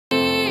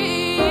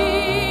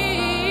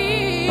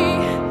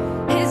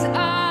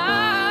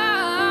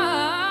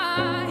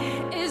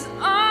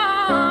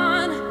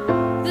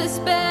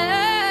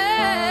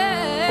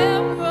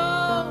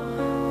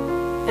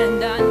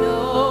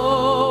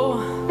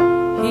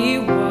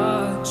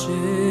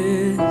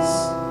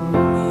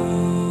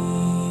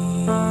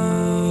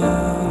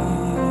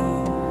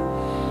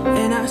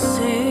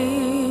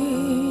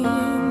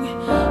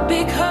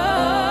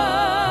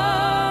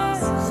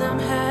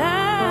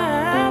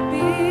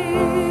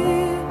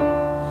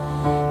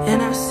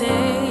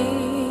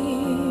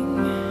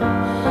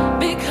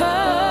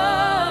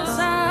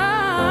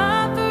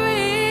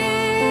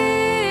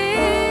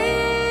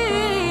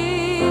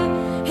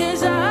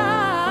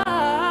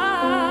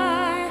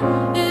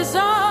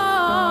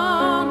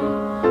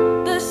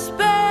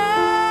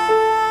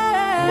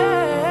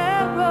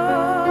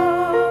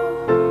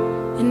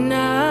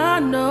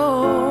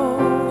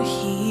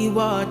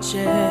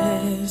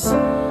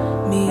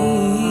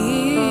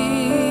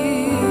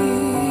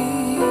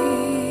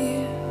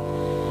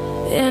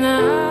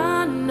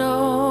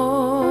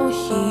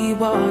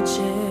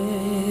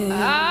watches.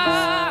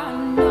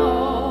 I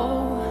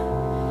know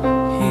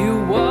He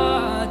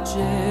watches.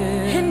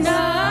 And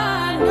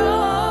I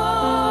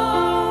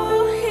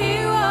know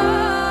He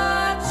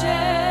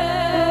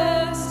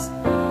watches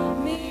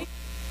me.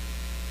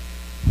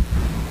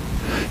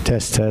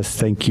 Test, test.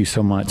 Thank you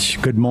so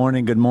much. Good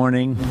morning. Good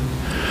morning.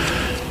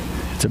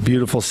 It's a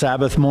beautiful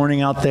Sabbath morning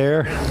out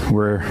there.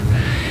 We're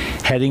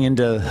heading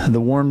into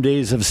the warm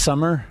days of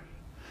summer,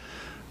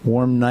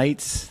 warm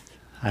nights.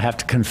 I have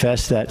to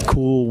confess that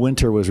cool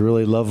winter was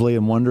really lovely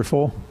and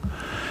wonderful.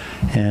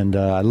 And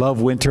I love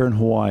winter in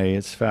Hawaii.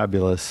 It's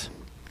fabulous.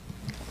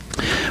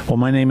 Well,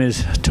 my name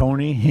is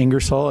Tony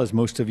Ingersoll, as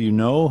most of you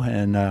know,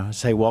 and I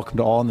say welcome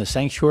to all in the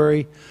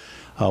sanctuary.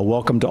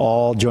 Welcome to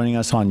all joining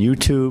us on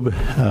YouTube.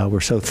 We're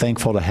so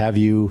thankful to have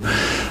you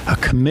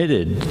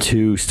committed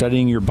to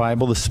studying your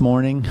Bible this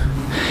morning.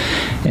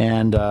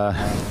 And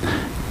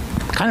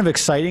kind of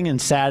exciting and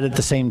sad at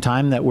the same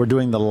time that we're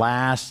doing the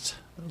last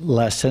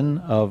lesson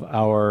of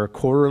our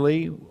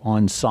quarterly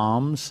on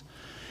Psalms.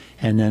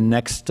 And then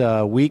next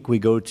week we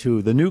go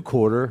to the new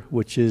quarter,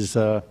 which is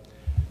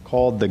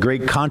called The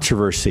Great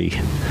Controversy.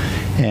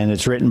 And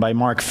it's written by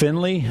Mark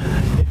Finley,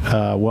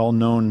 a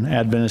well-known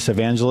Adventist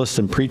evangelist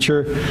and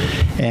preacher.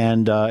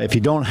 And if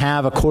you don't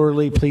have a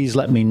quarterly, please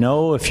let me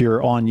know. If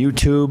you're on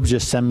YouTube,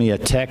 just send me a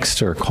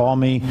text or call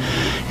me,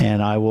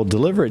 and I will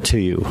deliver it to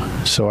you.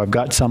 So I've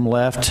got some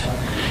left,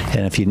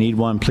 and if you need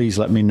one, please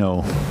let me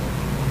know.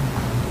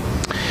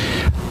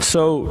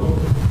 So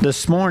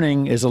this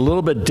morning is a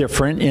little bit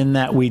different in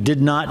that we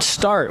did not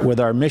start with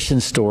our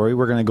mission story.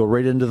 We're going to go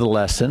right into the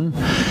lesson.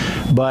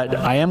 But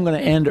I am going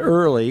to end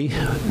early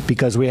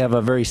because we have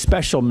a very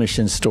special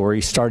mission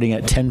story starting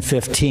at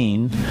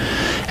 10:15.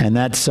 And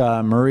that's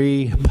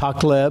Marie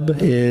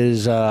Pakleb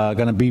is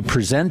going to be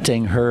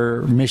presenting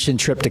her mission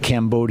trip to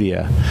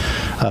Cambodia.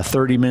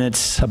 30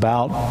 minutes,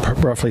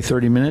 roughly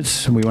 30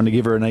 minutes. We want to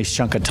give her a nice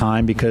chunk of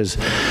time because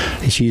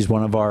she's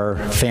one of our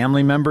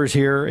family members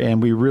here,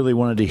 and we really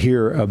wanted to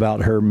hear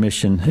about her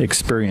mission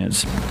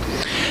experience.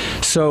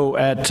 So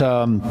at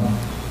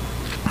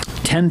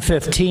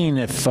 10:15,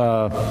 if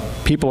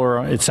people are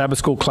at Sabbath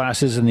school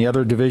classes in the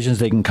other divisions,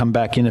 they can come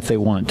back in if they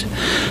want.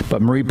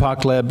 But Marie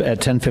Pakleb at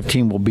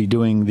 10:15 will be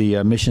doing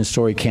the mission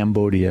story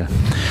Cambodia.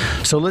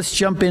 So let's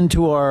jump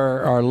into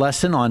our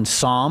lesson on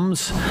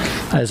Psalms.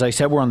 As I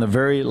said, we're on the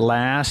very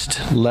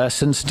last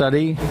lesson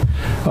study,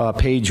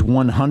 page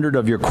 100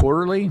 of your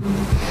quarterly.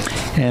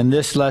 And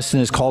this lesson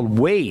is called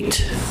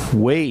Wait,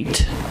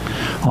 Wait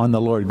on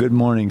the Lord. Good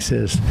morning,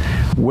 sis.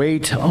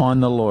 Wait on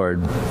the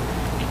Lord.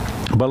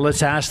 But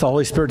let's ask the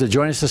Holy Spirit to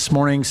join us this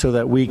morning so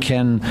that we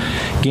can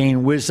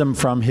gain wisdom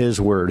from His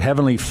Word.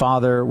 Heavenly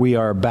Father, we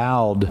are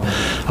bowed,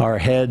 our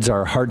heads,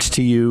 our hearts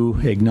to you,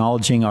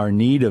 acknowledging our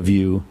need of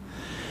you.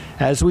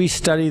 As we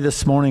study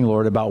this morning,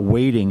 Lord, about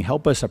waiting,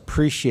 help us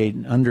appreciate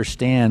and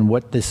understand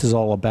what this is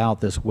all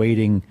about, this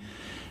waiting,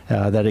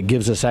 that it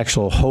gives us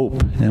actual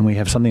hope, and we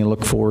have something to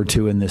look forward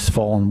to in this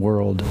fallen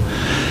world.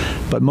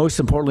 But most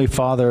importantly,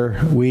 Father,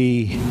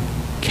 we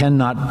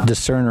cannot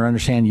discern or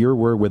understand your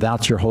word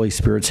without your Holy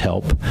Spirit's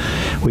help.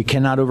 We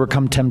cannot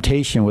overcome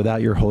temptation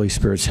without your Holy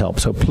Spirit's help.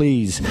 So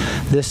please,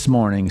 this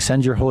morning,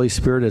 send your Holy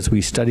Spirit as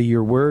we study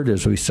your word,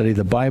 as we study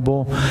the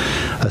Bible,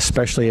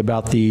 especially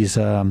about these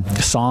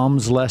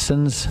Psalms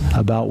lessons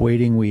about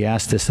waiting. We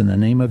ask this in the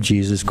name of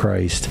Jesus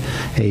Christ.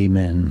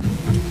 Amen.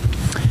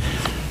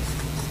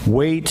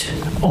 Wait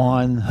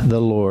on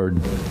the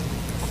Lord.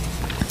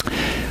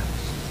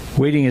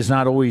 Waiting is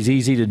not always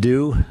easy to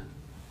do,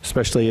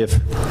 especially if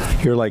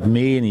you're like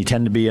me and you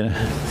tend to be an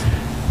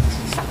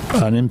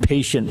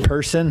impatient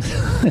person.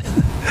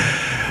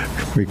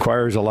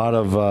 Requires a lot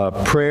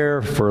of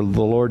prayer for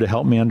the Lord to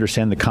help me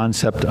understand the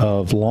concept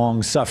of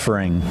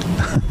long-suffering.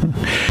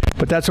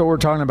 But that's what we're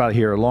talking about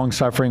here,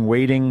 long-suffering,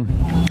 waiting,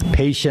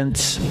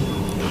 patience.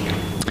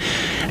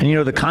 And you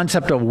know, the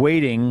concept of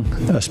waiting,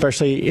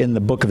 especially in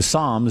the book of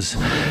Psalms,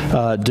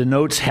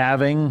 denotes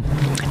having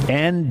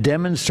and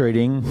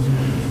demonstrating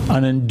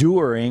an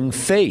enduring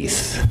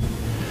faith.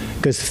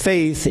 Because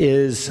faith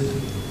is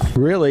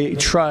really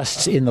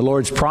trust in the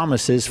Lord's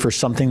promises for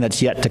something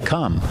that's yet to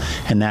come.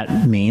 And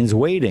that means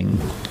waiting.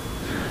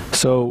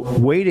 So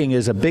waiting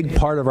is a big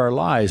part of our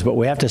lives, but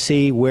we have to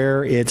see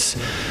where it's,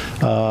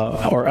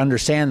 or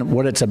understand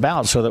what it's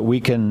about so that we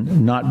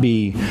can not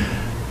be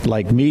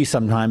like me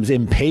sometimes,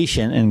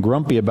 impatient and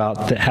grumpy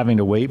about having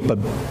to wait,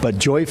 but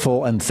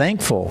joyful and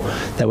thankful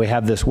that we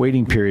have this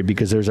waiting period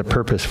because there's a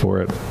purpose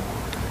for it.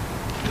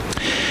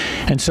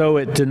 And so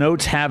it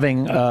denotes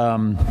having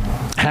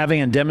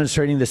and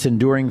demonstrating this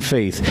enduring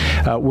faith.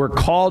 We're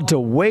called to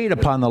wait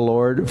upon the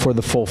Lord for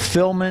the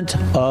fulfillment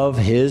of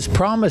His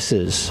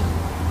promises.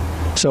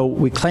 So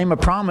we claim a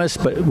promise,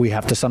 but we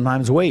have to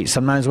sometimes wait.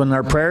 Sometimes when in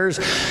our prayers,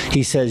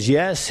 He says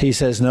yes, He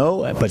says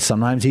no, but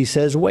sometimes He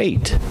says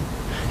wait.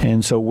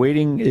 And so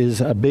waiting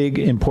is a big,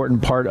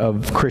 important part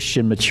of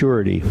Christian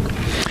maturity.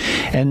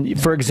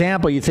 And for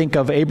example, you think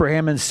of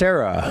Abraham and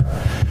Sarah.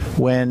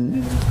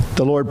 When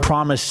the Lord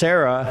promised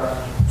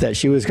Sarah that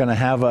she was going to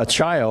have a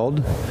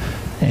child,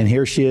 And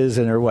here she is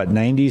in her,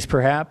 90s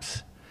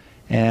perhaps?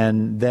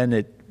 And then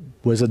it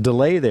was a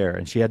delay there,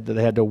 and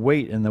they had to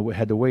wait, and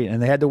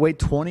they had to wait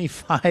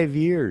 25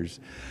 years.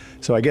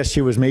 So I guess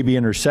she was maybe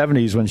in her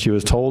 70s when she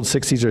was told,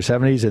 60s or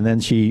 70s, and then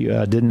she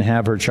didn't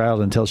have her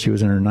child until she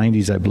was in her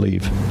 90s, I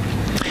believe.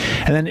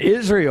 And then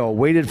Israel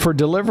waited for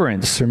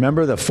deliverance.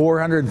 Remember the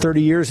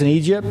 430 years in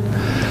Egypt?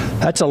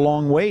 That's a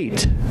long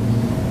wait.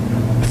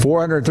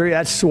 430,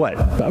 that's what?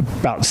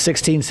 About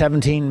 16,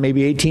 17,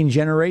 maybe 18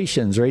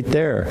 generations right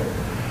there.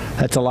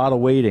 That's a lot of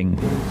waiting.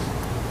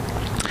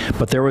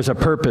 But there was a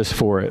purpose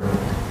for it.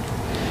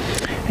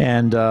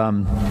 And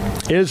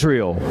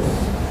Israel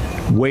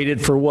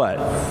waited for what?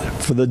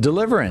 For the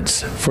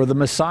deliverance, for the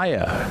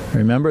Messiah.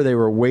 Remember, they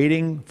were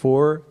waiting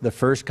for the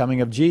first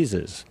coming of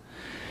Jesus.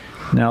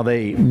 Now,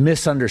 they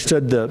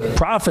misunderstood the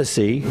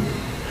prophecy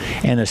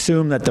and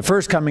assumed that the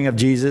first coming of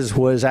Jesus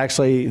was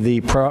actually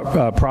the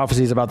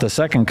prophecies about the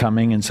second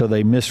coming, and so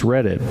they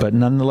misread it. But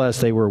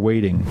nonetheless, they were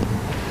waiting.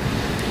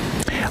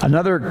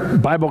 Another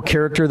Bible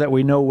character that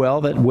we know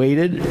well that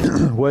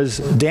waited was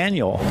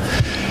Daniel.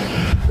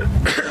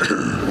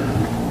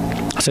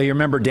 So you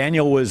remember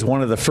Daniel was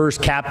one of the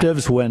first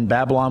captives when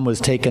Babylon was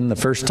taken the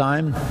first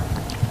time.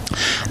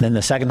 Then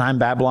the second time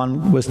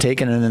Babylon was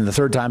taken, and then the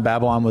third time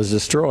Babylon was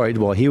destroyed.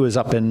 Well, he was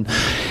up with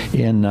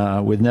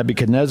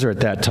Nebuchadnezzar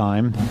at that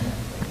time.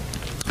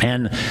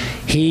 And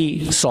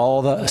he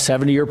saw the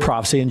 70-year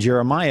prophecy in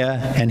Jeremiah,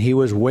 and he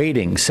was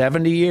waiting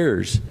 70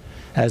 years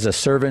as a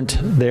servant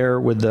there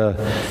with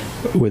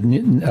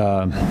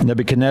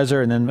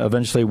Nebuchadnezzar, and then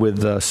eventually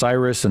with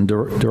Cyrus and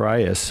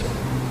Darius.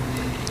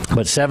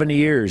 But 70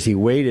 years he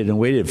waited and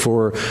waited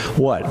for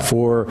what?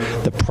 For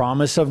the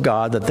promise of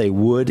God that they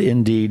would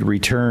indeed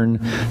return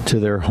to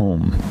their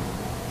home.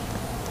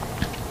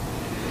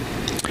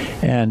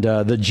 And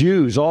the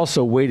Jews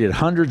also waited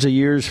hundreds of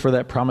years for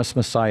that promised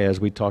Messiah, as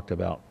we talked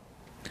about,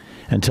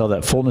 until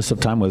that fullness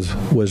of time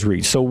was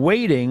reached. So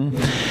waiting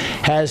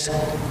has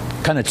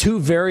kind of two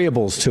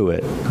variables to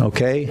it,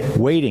 okay?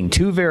 Waiting,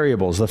 two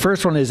variables. The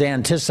first one is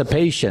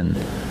anticipation,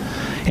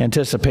 and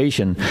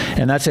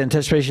that's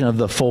anticipation of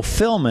the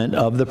fulfillment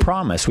of the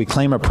promise. We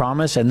claim a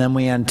promise, and then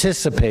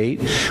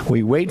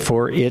we wait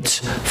for its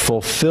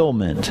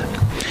fulfillment.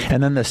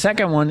 And then the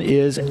second one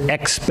is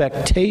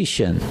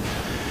expectation.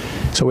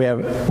 So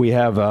we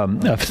have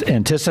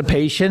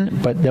anticipation,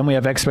 but then we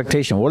have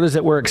expectation. What is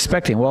it we're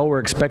expecting? Well, we're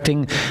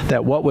expecting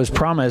that what was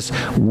promised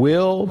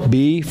will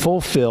be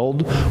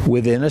fulfilled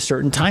within a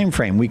certain time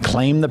frame. We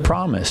claim the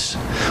promise.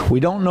 We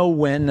don't know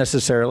when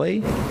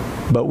necessarily,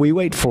 but we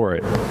wait for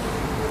it.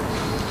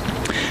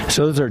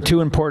 So those are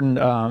two important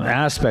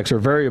aspects or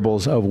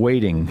variables of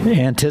waiting: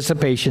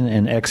 anticipation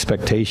and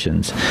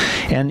expectations.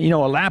 And, a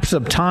lapse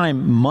of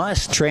time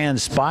must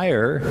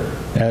transpire,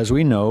 as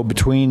we know,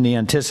 between the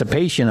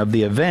anticipation of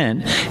the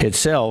event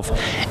itself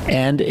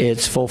and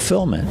its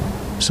fulfillment.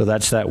 So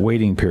that's that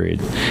waiting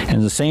period.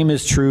 And the same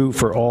is true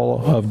for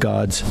all of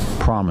God's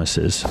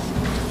promises.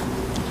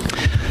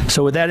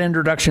 So with that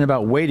introduction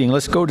about waiting,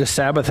 let's go to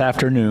Sabbath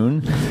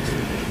afternoon.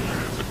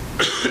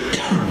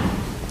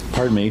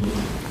 Pardon me.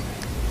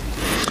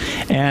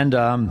 And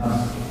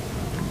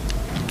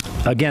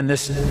again,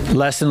 this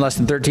lesson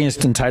 13,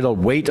 is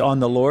entitled Wait on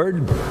the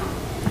Lord.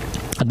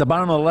 At the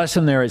bottom of the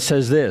lesson there, it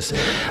says this: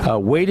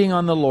 waiting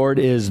on the Lord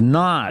is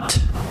not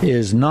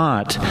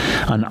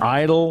an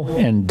idle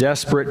and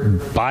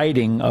desperate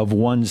biding of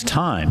one's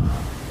time.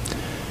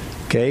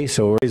 Okay,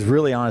 so he's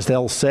really honest.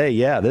 They'll say,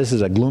 yeah, this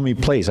is a gloomy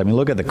place. I mean,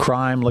 look at the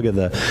crime, look at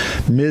the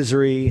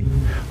misery,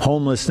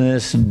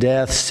 homelessness,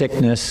 death,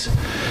 sickness.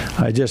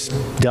 I just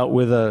dealt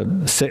with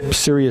a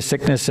serious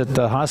sickness at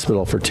the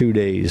hospital for 2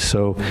 days.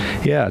 So,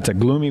 yeah, it's a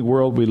gloomy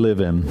world we live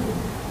in.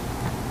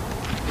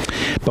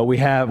 But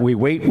we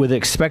wait with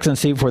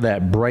expectancy for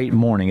that bright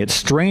morning. It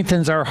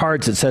strengthens our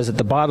hearts, it says at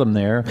the bottom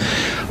there,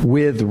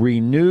 with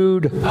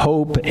renewed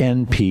hope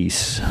and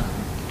peace.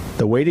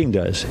 The waiting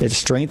does. It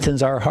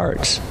strengthens our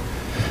hearts,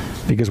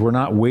 because we're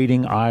not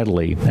waiting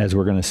idly, as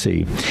we're going to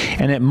see.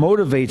 And it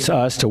motivates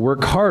us to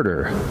work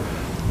harder.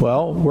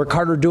 Well, work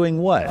harder doing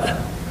what?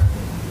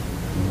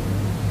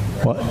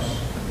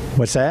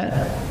 What's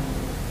that?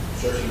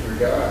 Searching for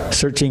God.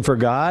 Searching for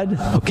God.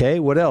 Okay,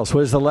 what else?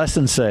 What does the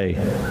lesson say?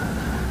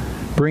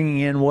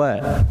 Bringing in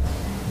what?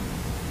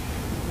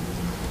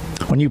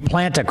 When you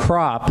plant a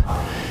crop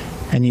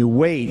and you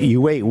wait,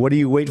 what do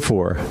you wait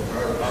for?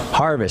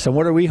 Harvest. And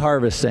what are we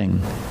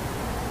harvesting?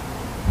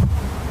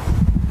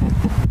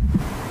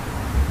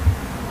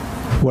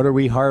 What are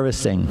we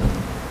harvesting?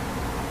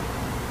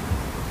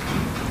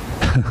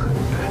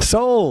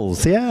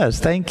 Souls. Yes,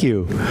 thank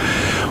you.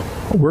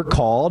 We're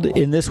called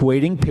in this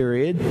waiting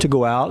period to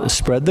go out,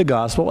 spread the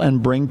gospel,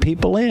 and bring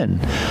people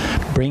in.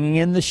 Bringing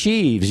in the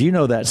sheaves. You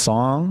know that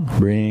song,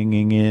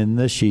 bringing in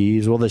the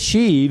sheaves. Well, the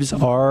sheaves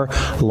are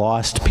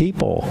lost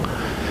people.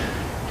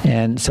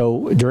 And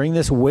so during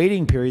this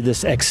waiting period,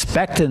 this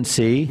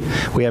expectancy,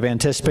 we have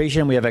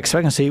anticipation, we have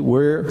expectancy,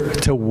 we're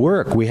to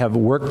work. We have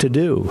work to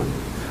do.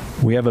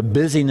 We have a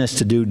busyness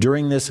to do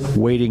during this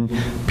waiting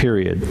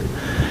period.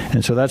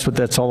 And so that's what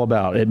that's all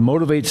about. It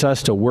motivates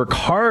us to work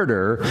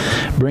harder,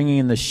 bringing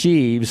in the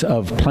sheaves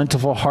of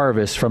plentiful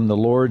harvest from the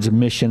Lord's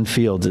mission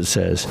fields, it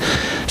says.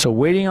 So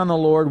waiting on the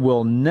Lord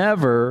will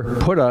never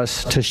put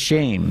us to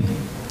shame.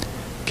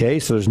 Okay,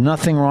 so there's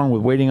nothing wrong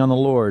with waiting on the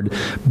Lord,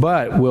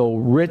 but will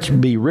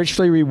be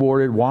richly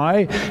rewarded.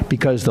 Why?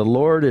 Because the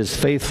Lord is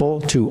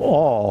faithful to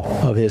all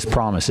of his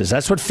promises.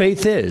 That's what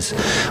faith is.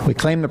 We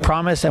claim the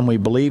promise and we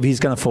believe he's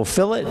going to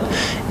fulfill it,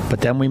 but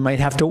then we might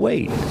have to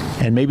wait.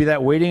 And maybe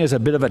that waiting is a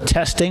bit of a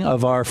testing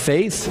of our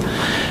faith,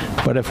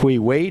 but if we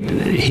wait,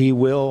 he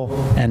will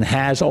and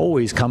has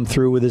always come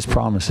through with his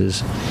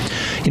promises.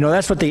 You know,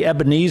 that's what the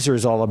Ebenezer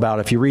is all about.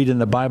 If you read in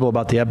the Bible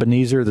about the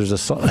Ebenezer,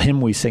 there's a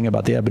hymn we sing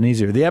about the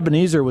Ebenezer. The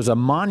Ebenezer was a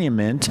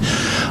monument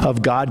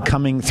of God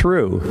coming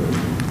through.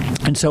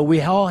 And so we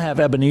all have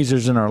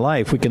Ebenezers in our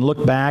life. We can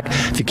look back.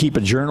 If you keep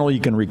a journal, you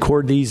can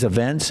record these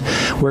events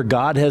where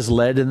God has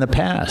led in the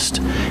past.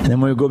 And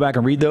then when we go back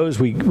and read those,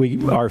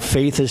 our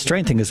faith is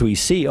strengthened as we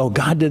see, oh,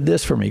 God did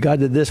this for me. God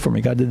did this for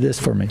me. God did this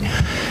for me.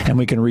 And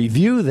we can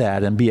review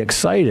that and be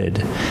excited.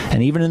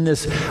 And even in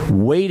this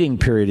waiting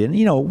period, and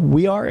you know,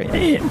 we are,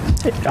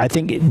 I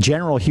think in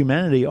general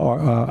humanity we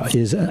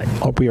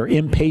are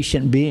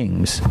impatient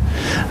beings.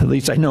 At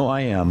least I know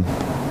I am.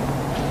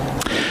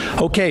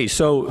 Okay,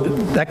 so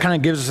that kind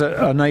of gives us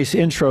a nice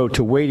intro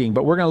to waiting,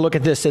 but we're going to look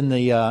at this in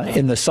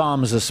the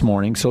Psalms this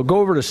morning. So go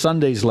over to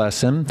Sunday's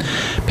lesson,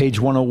 page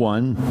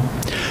 101.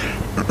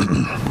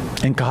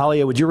 And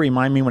Kahalia, would you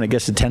remind me when it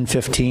gets to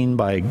 10:15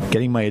 by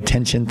getting my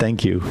attention?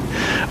 Thank you.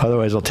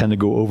 Otherwise, I'll tend to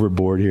go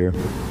overboard here.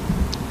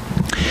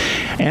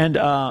 And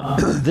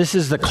this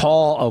is the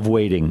call of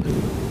waiting.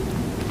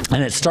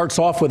 And it starts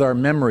off with our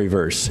memory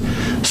verse.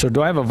 So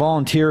do I have a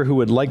volunteer who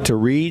would like to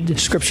read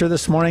Scripture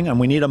this morning? And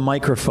we need a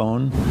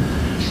microphone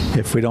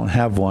if we don't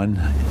have one.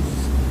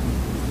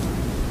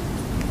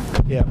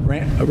 Yeah,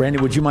 Randy,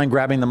 would you mind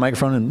grabbing the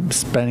microphone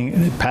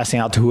and passing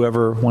out to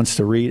whoever wants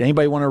to read?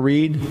 Anybody want to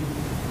read?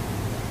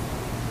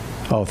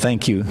 Oh,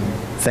 thank you.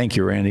 Thank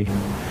you, Randy.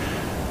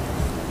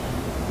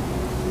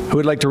 Who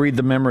would like to read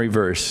the memory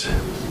verse?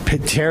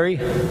 Terry,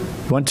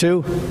 want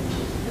to?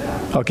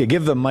 Okay,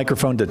 give the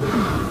microphone to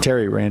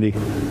Terry, Randy.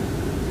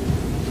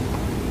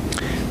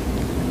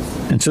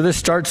 And so this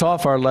starts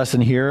off our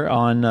lesson here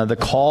on the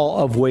call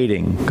of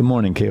waiting. Good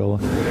morning, Kayla.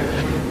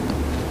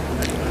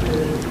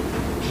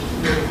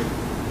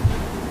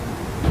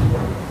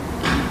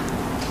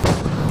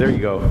 There you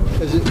go.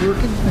 Is it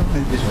working?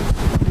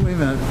 Wait a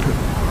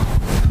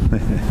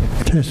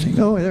minute. Testing.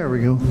 Oh, there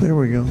we go. There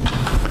we go.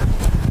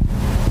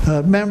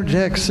 Memory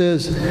text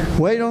says,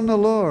 wait on the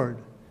Lord.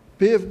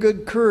 Be of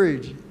good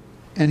courage,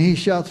 and he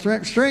shall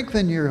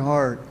strengthen your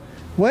heart.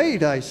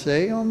 Wait, I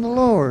say, on the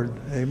Lord.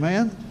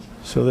 Amen.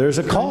 So there's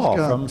a call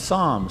from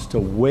Psalms to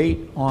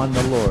wait on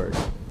the Lord.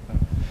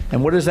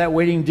 And what does that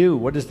waiting do?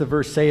 What does the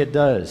verse say it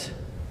does?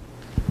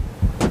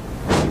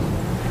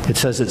 It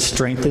says it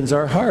strengthens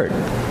our heart.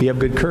 Be of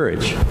good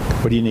courage.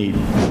 What do you need?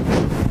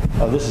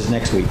 Oh, this is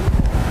next week.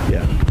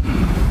 Yeah.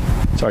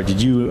 Sorry,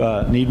 did you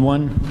need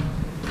one?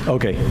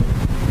 Okay.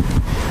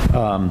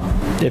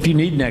 If you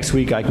need next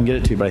week, I can get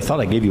it to you, but I thought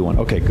I gave you one.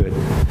 Okay, good.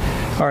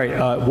 All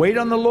right, wait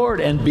on the Lord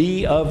and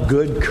be of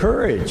good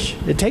courage.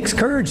 It takes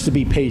courage to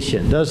be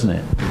patient, doesn't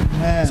it?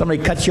 Amen.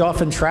 Somebody cuts you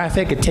off in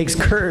traffic, it takes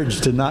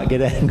courage to not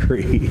get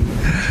angry.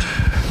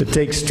 It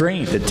takes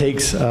strength. It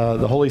takes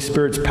the Holy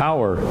Spirit's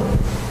power.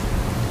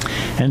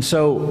 And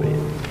so,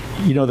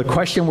 you know, the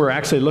question we're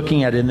actually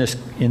looking at in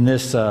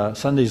this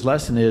Sunday's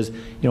lesson is,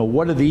 you know,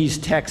 what do these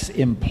texts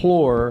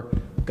implore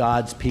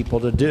God's people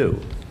to do?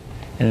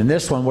 And in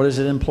this one, what does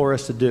it implore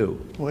us to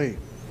do? Wait.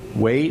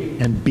 Wait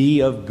and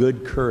be of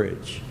good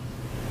courage.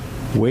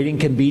 Waiting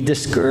can be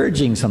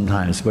discouraging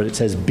sometimes, but it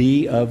says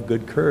be of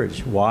good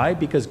courage. Why?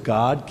 Because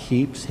God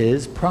keeps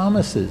his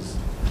promises.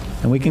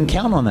 And we can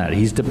count on that.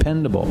 He's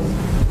dependable.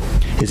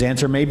 His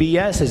answer may be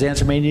yes, his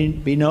answer may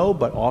be no,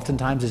 but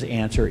oftentimes his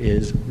answer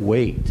is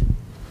wait.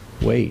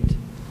 Wait.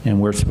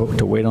 And we're supposed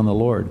to wait on the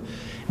Lord.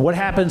 And what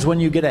happens when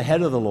you get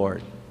ahead of the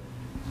Lord?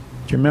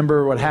 Do you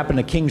remember what happened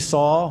to King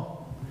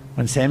Saul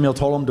when Samuel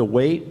told him to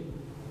wait?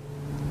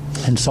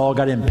 And Saul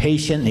got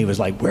impatient, and he was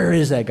like, where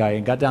is that guy?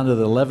 And got down to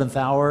the 11th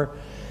hour.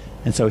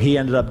 And so he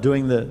ended up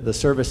doing the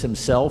service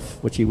himself,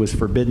 which he was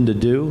forbidden to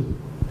do.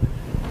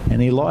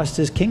 And he lost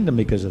his kingdom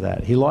because of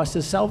that. He lost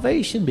his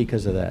salvation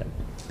because of that,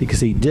 because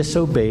he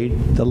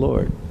disobeyed the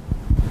Lord.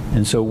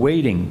 And so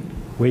waiting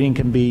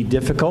can be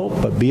difficult,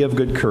 but be of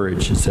good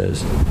courage, it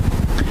says.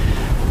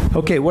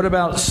 Okay, what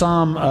about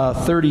Psalm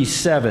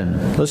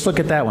 37? Let's look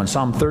at that one.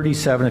 Psalm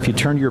 37, if you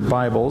turn to your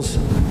Bibles.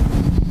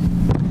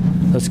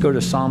 Let's go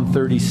to Psalm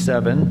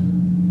 37.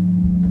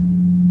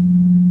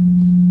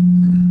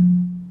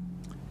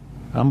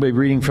 I'm going to be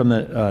reading from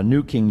the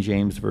New King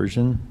James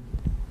Version.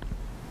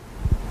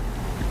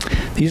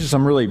 These are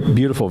some really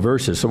beautiful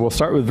verses. So we'll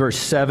start with verse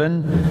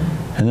 7,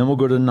 and then we'll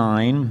go to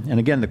 9. And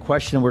again, the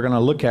question we're going to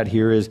look at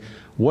here is,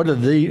 what do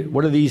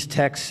these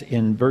texts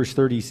in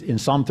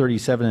Psalm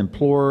 37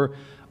 implore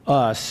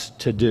us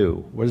to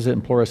do? What does it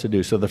implore us to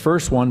do? So the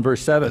first one,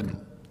 verse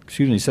 7,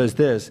 says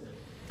this: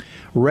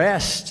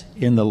 Rest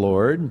in the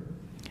Lord,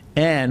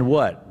 and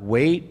what?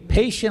 Wait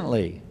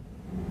patiently.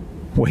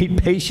 Wait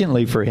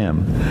patiently for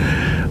him.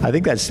 I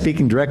think that's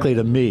speaking directly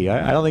to me.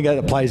 I don't think that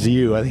applies to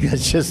you. I think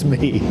that's just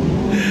me.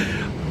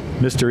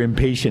 Mr.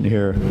 Impatient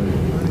here.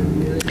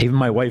 Even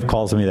my wife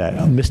calls me that,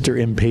 Mr.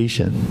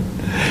 Impatient.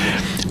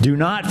 Do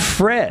not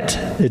fret,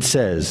 it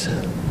says.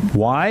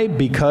 Why?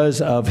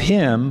 Because of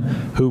him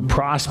who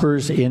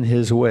prospers in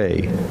his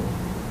way.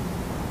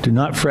 Do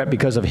not fret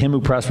because of him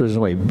who prospers in his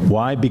way.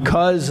 Why?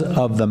 Because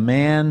of the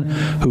man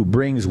who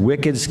brings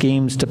wicked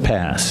schemes to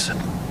pass.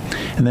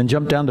 And then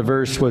jump down to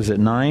verse, was it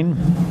 9?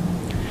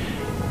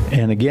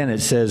 And again it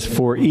says,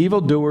 for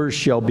evildoers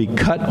shall be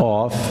cut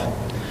off,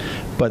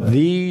 but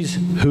these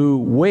who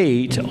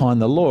wait on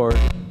the Lord,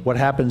 what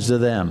happens to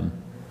them?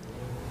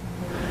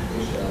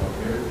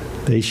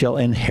 They shall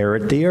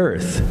inherit the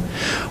earth.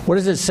 What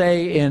does it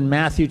say in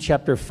Matthew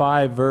chapter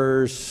 5,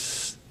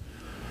 verse,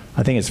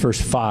 I think it's verse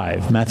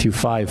 5, Matthew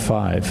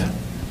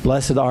 5:5.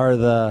 Blessed are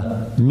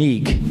the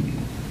meek,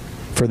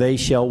 for they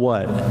shall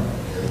what?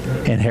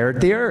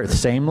 Inherit the earth.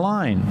 Same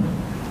line.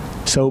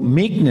 So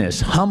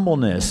meekness,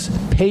 humbleness,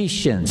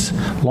 patience,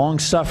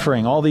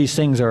 long-suffering, all these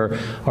things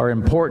are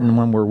important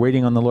when we're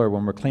waiting on the Lord,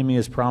 when we're claiming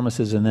his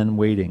promises and then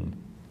waiting.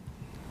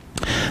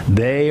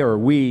 They or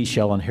we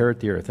shall inherit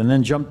the earth. And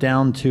then jump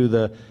down to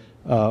the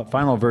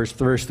final verse,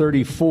 verse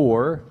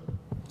 34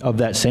 of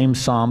that same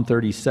Psalm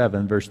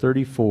 37, verse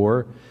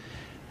 34.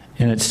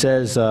 And it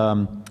says,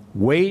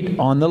 wait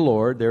on the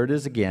Lord. There it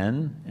is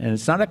again. And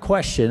it's not a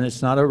question.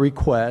 It's not a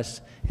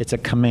request. It's a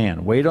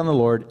command. Wait on the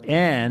Lord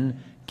and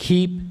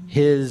keep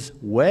his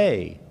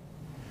way.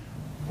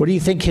 What do you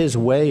think his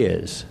way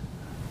is?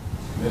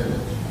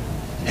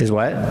 His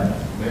what?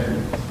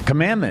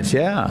 Commandments,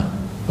 yeah.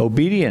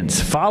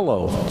 Obedience,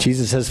 follow.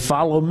 Jesus says,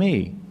 follow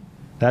me.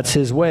 That's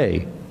his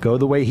way. Go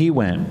the way he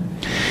went.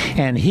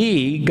 And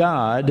he,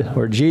 God,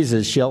 or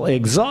Jesus, shall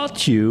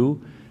exalt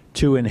you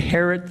to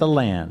inherit the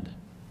land.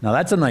 Now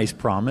that's a nice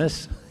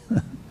promise.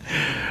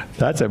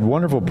 That's a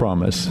wonderful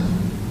promise.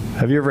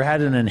 Have you ever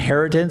had an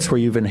inheritance where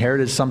you've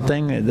inherited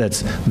something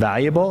that's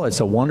valuable? It's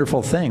a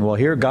wonderful thing. Well,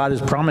 here God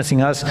is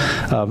promising us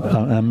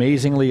an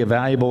amazingly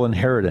valuable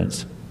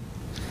inheritance.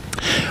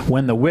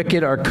 When the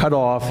wicked are cut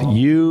off,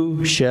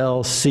 you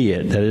shall see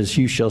it. That is,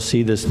 you shall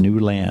see this new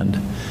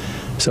land.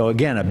 So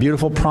again, a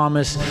beautiful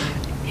promise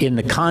in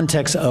the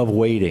context of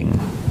waiting.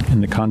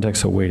 In the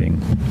context of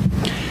waiting.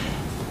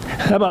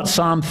 How about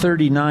Psalm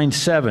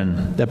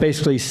 39:7? That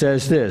basically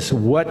says this: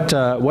 What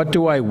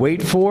do I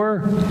wait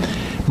for?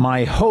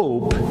 My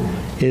hope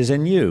is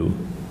in you.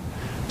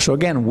 So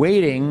again,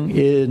 waiting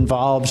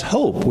involves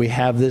hope. We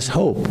have this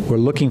hope. We're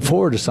looking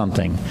forward to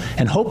something.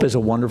 And hope is a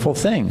wonderful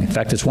thing. In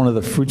fact, it's one of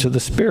the fruits of the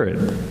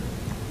Spirit,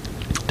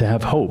 to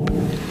have hope.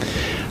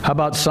 How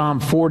about Psalm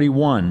 40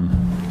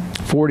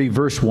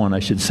 verse 1, I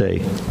should say.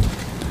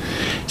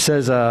 It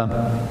says,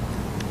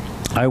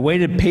 I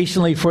waited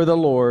patiently for the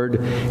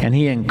Lord, and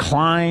he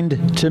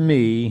inclined to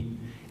me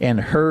and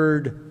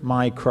heard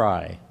my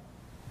cry.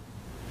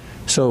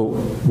 So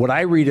what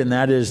I read in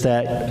that is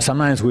that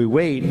sometimes we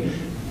wait,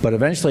 but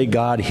eventually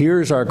God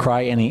hears our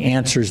cry and he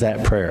answers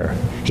that prayer.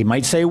 He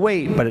might say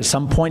wait, but at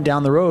some point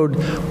down the road,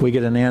 we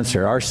get an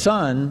answer. Our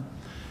son,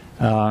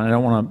 I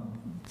don't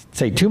want to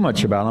say too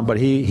much about him, but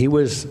he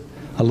was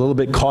a little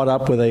bit caught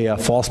up with a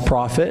false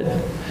prophet,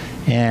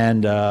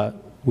 and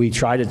we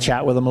tried to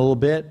chat with him a little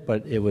bit,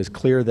 but it was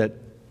clear that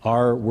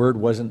our word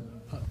wasn't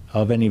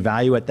of any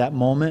value at that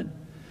moment.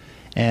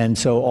 And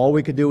so all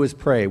we could do was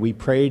pray. We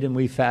prayed and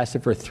we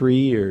fasted for 3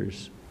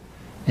 years.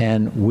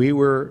 And we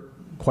were,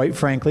 quite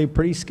frankly,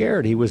 pretty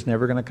scared he was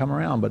never going to come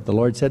around. But the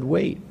Lord said,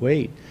 wait,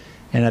 wait.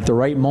 And at the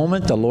right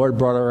moment, the Lord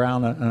brought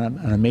around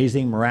an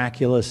amazing,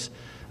 miraculous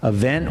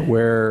event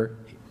where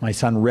my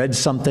son read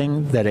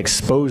something that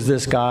exposed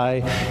this guy.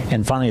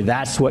 And finally,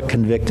 that's what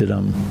convicted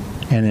him.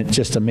 And it's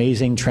just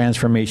amazing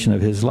transformation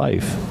of his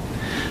life.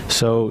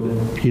 So,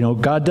 you know,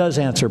 God does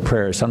answer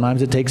prayers.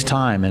 Sometimes it takes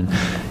time, and,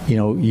 you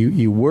know,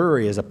 you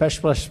worry,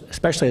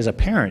 especially as a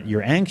parent.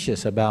 You're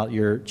anxious about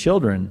your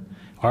children.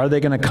 Are they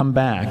going to come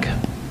back?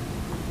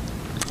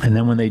 And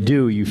then when they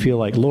do, you feel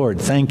like, Lord,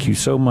 thank you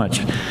so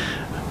much.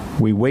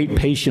 We wait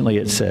patiently,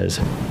 it says.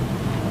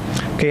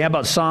 Okay, how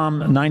about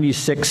Psalm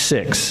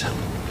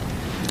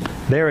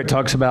 96:6? There it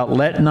talks about,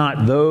 let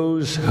not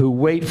those who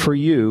wait for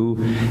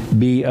you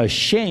be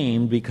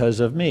ashamed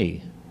because of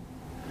me.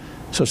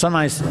 So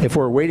sometimes if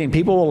we're waiting,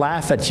 people will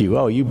laugh at you.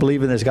 Oh, you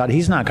believe in this God.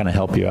 He's not going to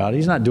help you out.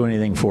 He's not doing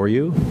anything for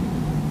you.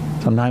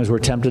 Sometimes we're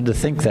tempted to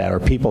think that, or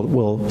people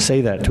will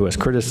say that to us,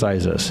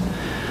 criticize us.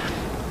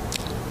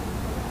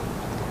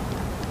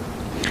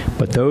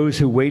 But those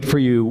who wait for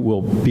you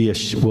let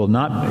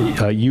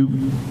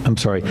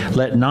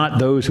not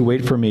those who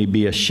wait for me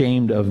be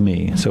ashamed of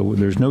me. So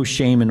there's no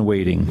shame in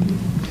waiting.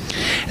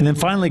 And then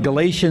finally,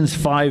 Galatians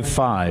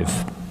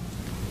 5:5.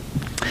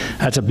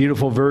 That's a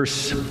beautiful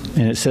verse,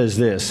 and it says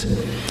this: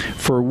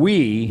 for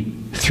we,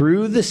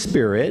 through the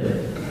Spirit,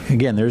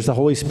 again, there's the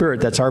Holy Spirit,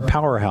 that's our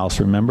powerhouse,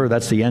 remember?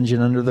 That's the engine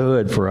under the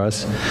hood for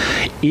us.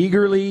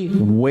 Eagerly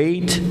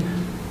wait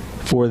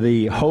for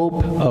the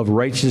hope of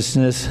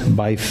righteousness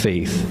by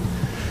faith.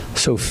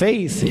 So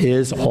faith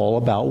is all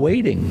about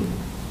waiting.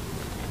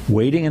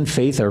 Waiting and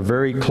faith are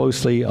very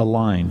closely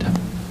aligned.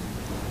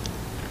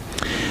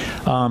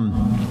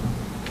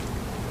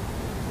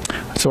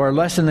 So our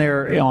lesson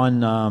there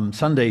on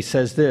Sunday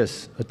says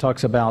this. It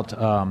talks about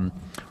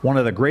one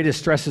of the greatest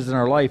stresses in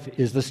our life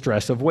is the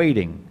stress of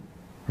waiting,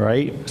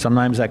 right?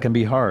 Sometimes that can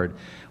be hard.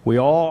 We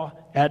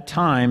all, at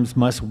times,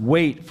 must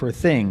wait for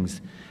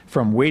things,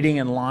 from waiting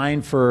in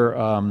line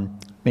for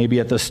maybe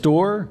at the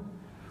store,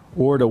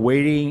 or to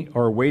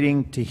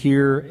waiting to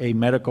hear a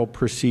medical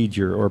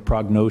procedure or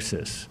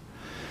prognosis.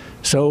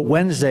 So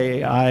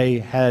Wednesday, I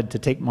had to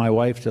take my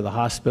wife to the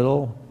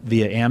hospital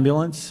via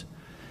ambulance,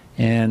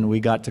 and we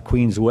got to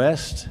Queens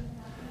West,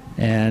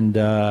 and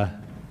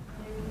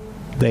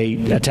they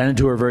attended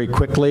to her very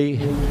quickly,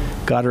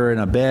 got her in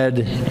a bed,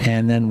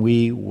 and then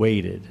we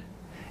waited,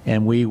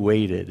 and we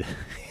waited,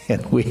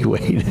 and we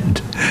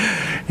waited.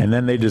 And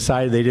then they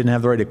decided they didn't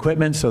have the right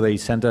equipment, so they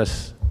sent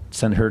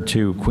her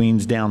to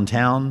Queens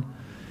downtown,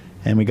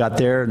 and we got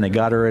there, and they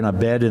got her in a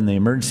bed in the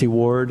emergency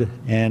ward,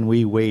 and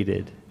we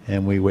waited,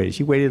 and we waited.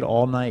 She waited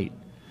all night,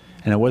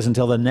 and it wasn't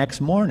until the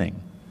next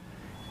morning.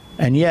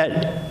 And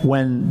yet,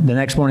 when the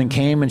next morning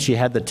came and she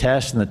had the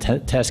test, and the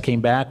test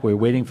came back, we were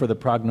waiting for the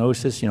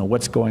prognosis,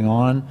 what's going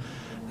on?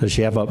 Does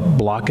she have a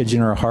blockage in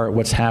her heart?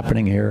 What's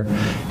happening here?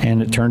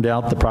 And it turned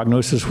out the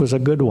prognosis was a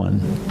good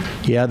one.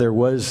 Yeah, there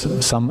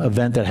was some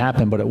event that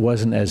happened, but it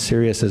wasn't as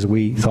serious as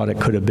we thought it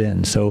could have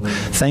been. So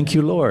thank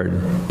you,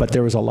 Lord. But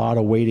there was a lot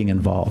of waiting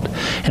involved.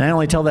 And I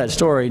only tell that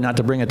story not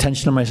to bring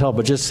attention to myself,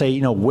 but just say,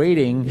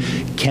 waiting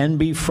can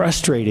be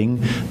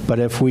frustrating, but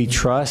if we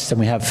trust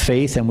and we have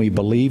faith and we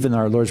believe in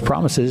our Lord's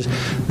promises,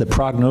 the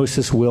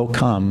prognosis will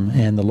come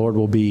and the Lord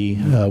will be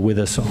with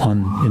us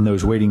in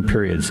those waiting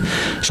periods.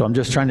 So I'm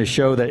just trying to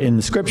show that in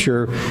the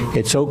Scripture,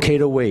 it's okay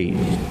to wait.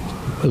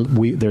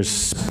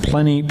 There's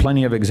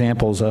plenty of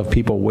examples of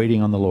people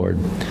waiting on the Lord.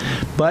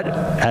 But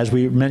as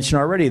we mentioned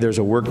already, there's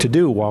a work to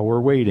do while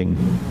we're waiting.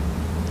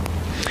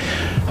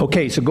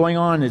 Okay, so going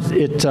on,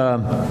 it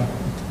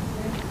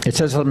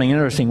says something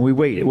interesting. We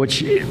wait,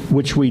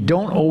 which we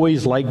don't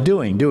always like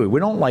doing, do we? We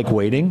don't like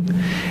waiting.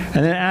 And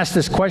then it asks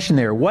this question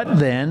there: what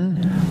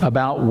then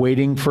about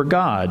waiting for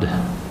God?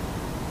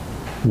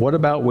 What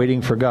about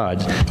waiting for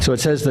God? So it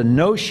says the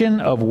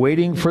notion of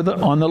waiting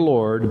on the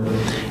Lord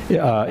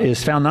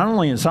is found not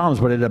only in Psalms,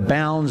 but it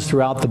abounds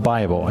throughout the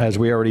Bible, as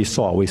we already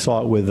saw. We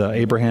saw it with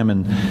Abraham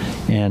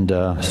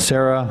and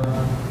Sarah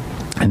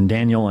and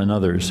Daniel and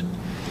others.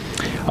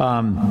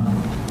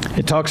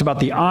 It talks about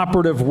the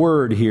operative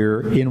word here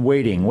in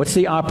waiting. What's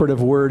the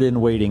operative word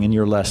in waiting in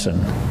your lesson?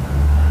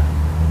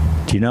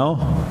 Do you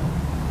know?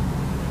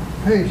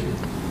 Patience.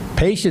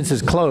 Patience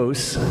is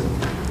close.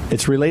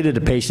 It's related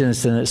to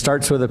patience, and it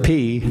starts with a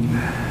P.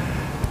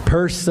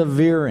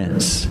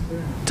 Perseverance.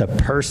 To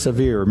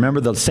persevere. Remember,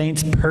 the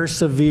saints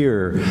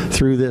persevere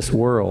through this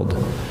world,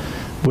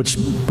 which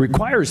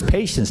requires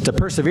patience. To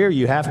persevere,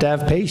 you have to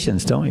have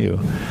patience, don't you?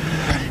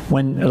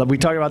 When we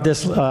talked about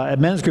this at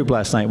men's group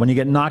last night, when you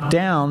get knocked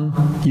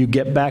down, you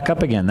get back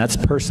up again. That's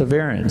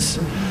perseverance.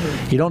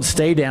 You don't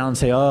stay down and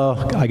say,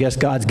 oh, I guess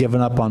God's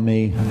given up on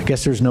me. I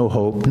guess there's no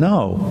hope.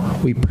 No,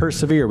 we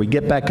persevere. We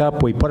get back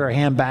up. We put our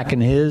hand back in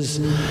His.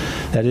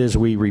 That is,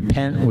 we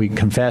repent, we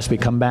confess, we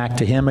come back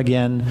to Him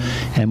again,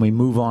 and we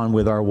move on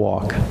with our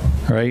walk.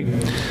 Right?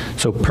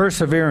 So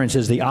perseverance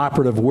is the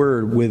operative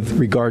word with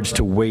regards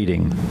to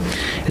waiting.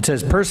 It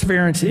says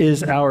perseverance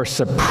is our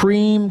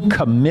supreme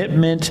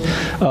commitment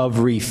of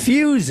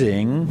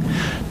refusing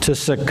to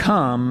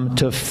succumb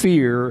to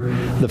fear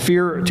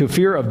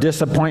of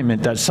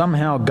disappointment that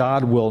somehow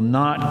God will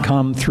not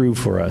come through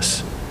for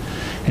us.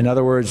 In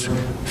other words,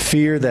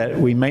 fear that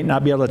we might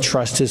not be able to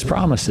trust His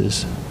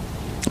promises.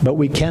 But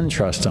we can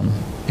trust Him.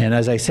 And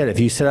as I said, if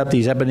you set up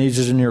these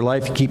Ebenezers in your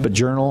life, you keep a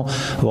journal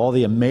of all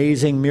the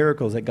amazing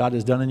miracles that God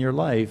has done in your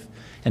life,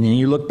 and then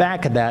you look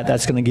back at that,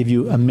 that's going to give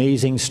you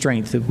amazing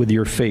strength with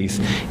your faith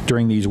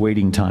during these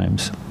waiting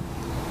times.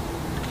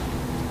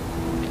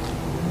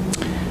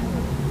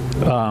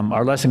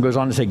 Our lesson goes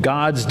on to say,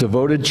 God's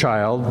devoted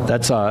child,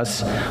 that's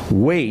us,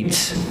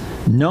 waits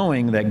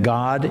knowing that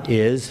God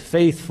is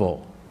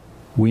faithful.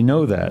 We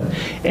know that.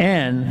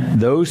 And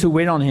those who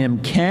wait on Him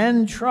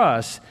can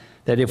trust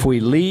that if we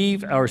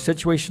leave our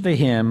situation to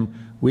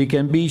Him, we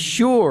can be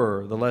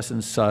sure, the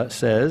lesson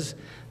says,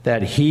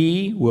 that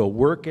He will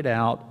work it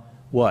out,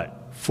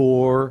 what?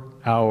 For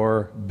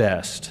our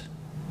best.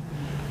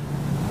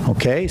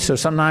 Okay, so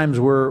sometimes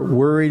we're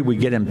worried, we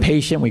get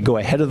impatient, we go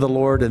ahead of the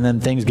Lord, and then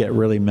things get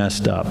really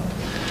messed up.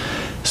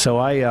 So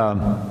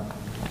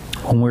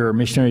when we were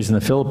missionaries in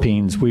the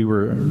Philippines, we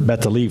were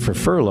about to leave for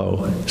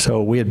furlough.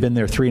 So we had been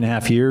there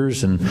 3.5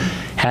 years and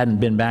hadn't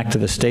been back to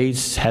the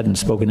States, hadn't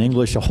spoken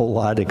English a whole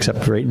lot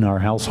except right in our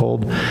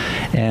household.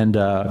 And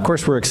of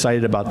course we're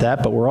excited about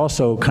that, but we're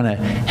also kind of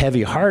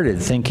heavy-hearted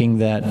thinking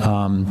that,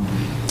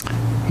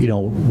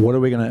 what are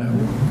we going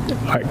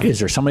to, is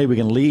there somebody we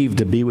can leave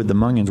to be with the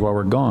Mungans while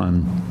we're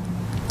gone?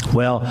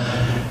 Well,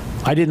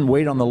 I didn't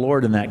wait on the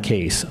Lord in that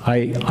case.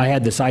 I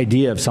had this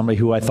idea of somebody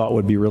who I thought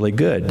would be really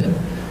good.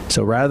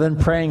 So rather than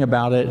praying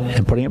about it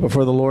and putting it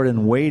before the Lord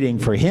and waiting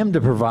for Him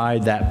to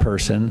provide that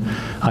person,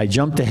 I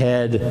jumped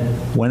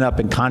ahead, went up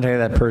and contacted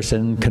that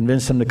person,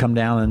 convinced them to come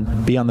down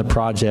and be on the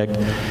project,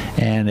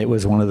 and it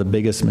was one of the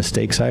biggest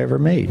mistakes I ever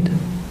made.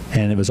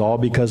 And it was all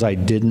because I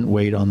didn't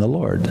wait on the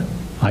Lord.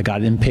 I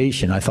got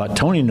impatient. I thought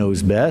Tony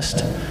knows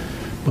best,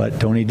 but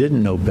Tony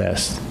didn't know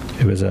best.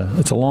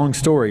 It's a long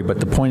story,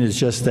 but the point is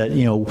just that,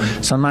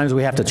 sometimes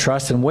we have to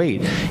trust and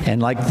wait. And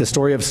like the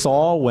story of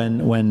Saul,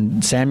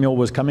 when Samuel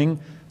was coming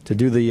to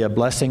do the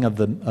blessing of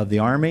the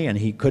army and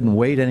he couldn't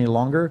wait any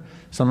longer,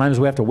 sometimes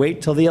we have to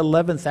wait till the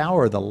 11th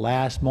hour, the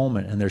last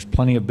moment. And there's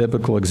plenty of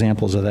biblical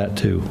examples of that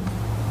too.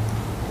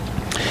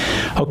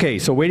 Okay,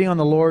 so waiting on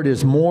the Lord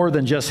is more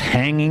than just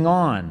hanging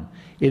on.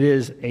 It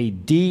is a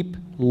deep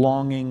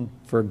longing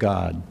for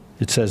God.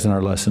 It says in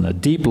our lesson, a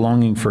deep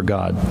longing for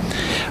God.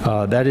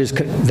 That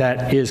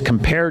is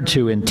compared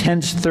to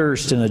intense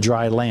thirst in a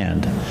dry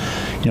land.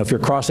 If you're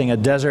crossing a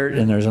desert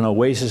and there's an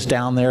oasis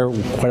down there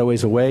quite a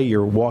ways away,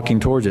 you're walking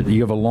towards it. You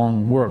have a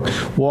long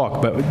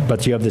walk,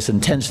 but you have this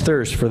intense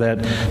thirst for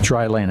that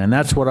dry land. And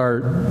that's what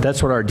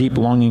our deep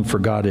longing for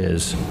God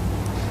is.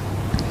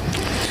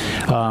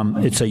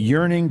 It's a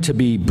yearning to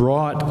be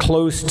brought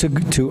close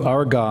to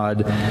our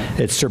God.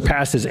 It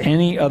surpasses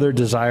any other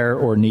desire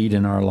or need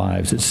in our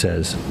lives, it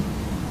says.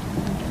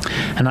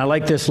 And I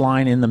like this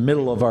line in the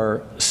middle of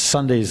our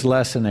Sunday's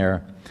lesson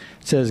there.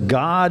 It says,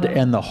 God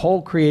and the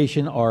whole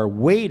creation are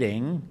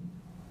waiting.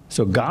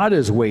 So God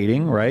is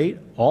waiting, right?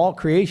 All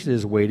creation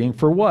is waiting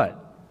for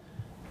what?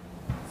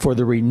 For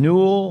the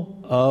renewal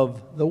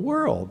of the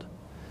world.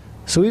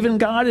 So even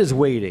God is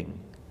waiting.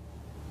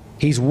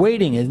 He's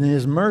waiting in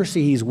His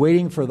mercy. He's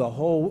waiting for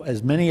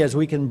as many as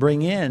we can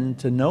bring in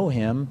to know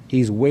Him.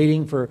 He's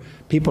waiting for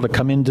people to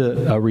come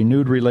into a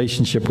renewed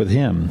relationship with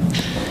Him,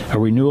 a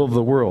renewal of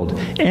the world,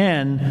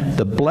 and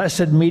the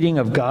blessed meeting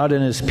of God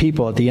and His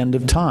people at the end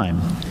of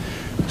time.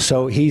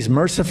 So He's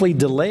mercifully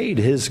delayed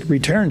His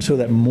return so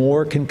that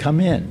more can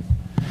come in.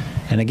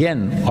 And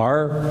again,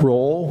 our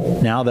role,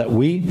 now that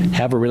we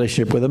have a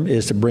relationship with Him,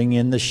 is to bring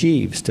in the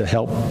sheaves to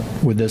help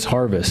with this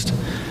harvest.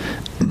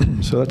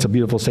 So that's a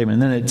beautiful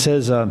statement. And then it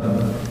says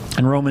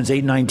in Romans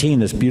 8:19,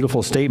 this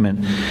beautiful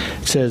statement,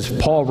 it says,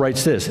 Paul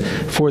writes this,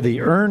 for the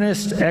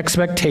earnest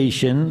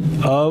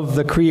expectation of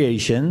the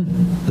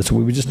creation, that's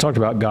what we just talked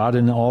about, God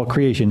and all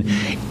creation,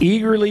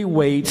 eagerly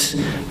waits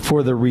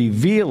for the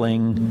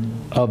revealing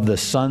of the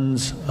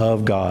sons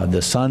of God,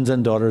 the sons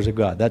and daughters of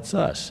God. That's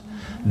us.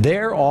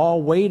 They're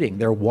all waiting.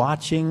 They're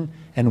watching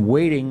and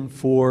waiting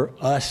for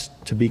us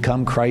to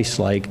become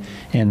Christ-like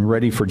and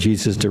ready for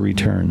Jesus to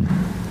return.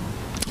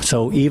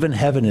 So even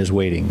heaven is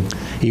waiting.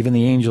 Even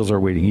the angels are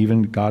waiting.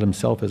 Even God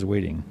Himself is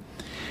waiting.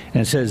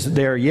 And it says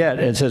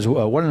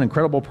what an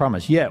incredible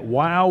promise. Yet,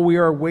 while we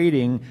are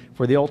waiting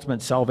for the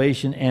ultimate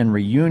salvation and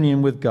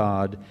reunion with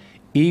God,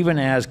 even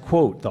as,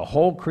 quote, the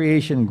whole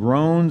creation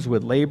groans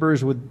with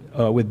labors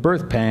with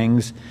birth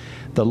pangs,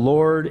 the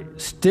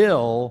Lord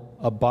still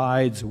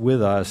abides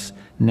with us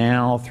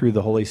now through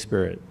the Holy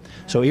Spirit.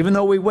 So even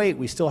though we wait,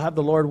 we still have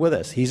the Lord with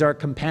us. He's our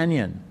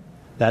companion.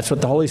 That's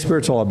what the Holy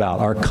Spirit's all about,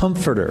 our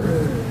comforter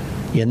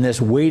in this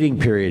waiting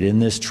period, in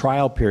this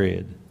trial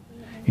period,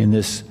 in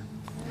this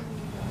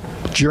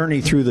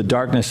journey through the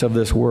darkness of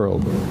this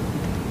world.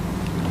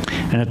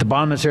 And at the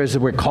bottom it says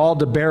that we're called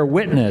to bear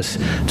witness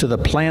to the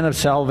plan of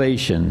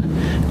salvation,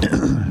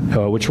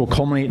 which will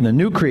culminate in the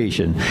new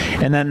creation.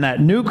 And then that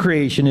new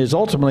creation is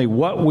ultimately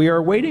what we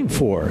are waiting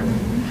for.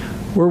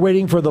 We're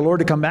waiting for the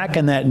Lord to come back,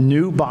 and that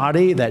new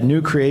body, that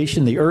new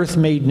creation, the earth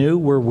made new,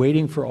 we're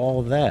waiting for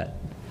all of that.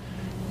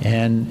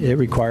 And it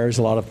requires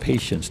a lot of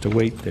patience to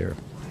wait there.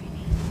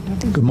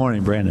 Good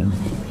morning, Brandon.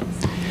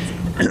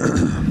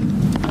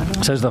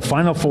 It says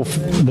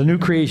the new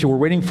creation, we're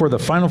waiting for the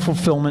final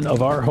fulfillment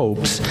of our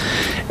hopes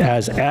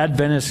as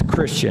Adventist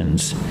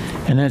Christians.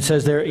 And then it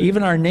says there,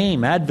 even our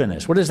name,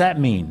 Adventist. What does that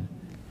mean?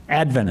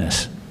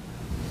 Adventist.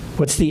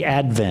 What's the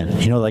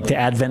Advent? Like the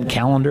Advent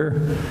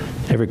calendar?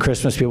 Every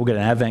Christmas people get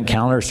an Advent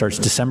calendar. It starts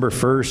December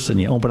 1st, and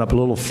you open up a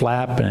little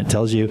flap, and it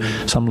tells you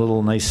some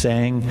little nice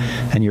saying,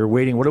 and you're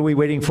waiting. What are we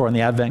waiting for on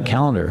the Advent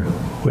calendar?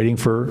 Waiting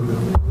for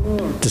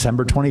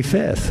December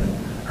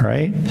 25th,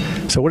 right?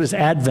 So what does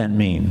Advent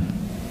mean?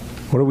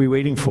 What are we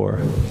waiting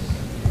for?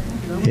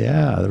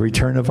 Yeah, the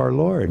return of our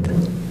Lord.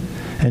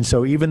 And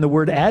so even the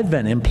word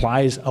Advent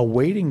implies a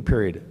waiting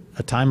period,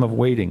 a time of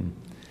waiting.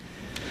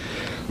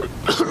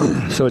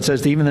 So it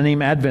says that even the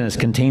name Adventist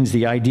contains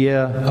the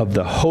idea of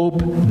the hope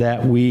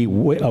that we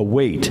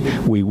await.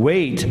 We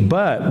wait,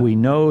 but we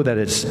know that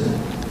it's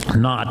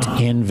not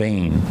in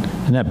vain.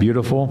 Isn't that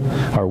beautiful?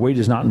 Our wait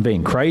is not in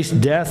vain. Christ's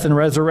death and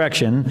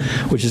resurrection,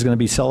 which is going to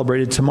be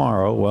celebrated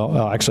tomorrow,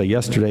 well, actually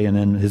yesterday, and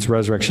then His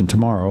resurrection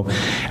tomorrow,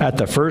 at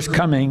the first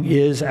coming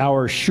is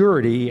our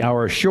surety,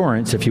 our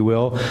assurance, if you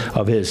will,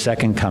 of His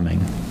second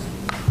coming.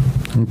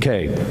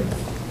 Okay.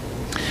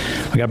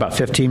 We got about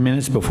 15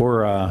 minutes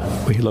before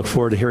we look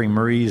forward to hearing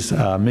Marie's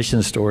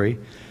mission story.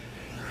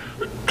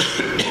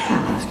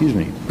 Excuse Excuse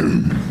me.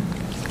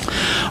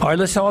 All right,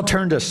 let's all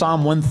turn to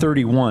Psalm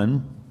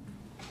 131.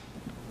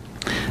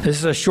 This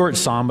is a short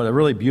psalm, but a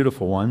really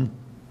beautiful one.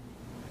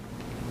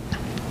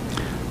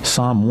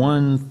 Psalm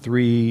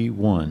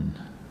 131.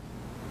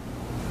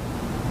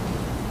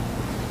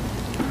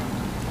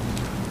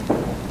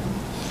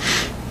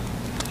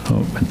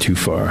 Oh, went too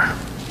far.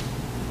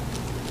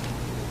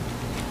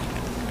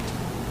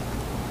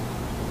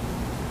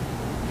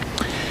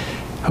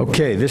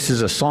 Okay, this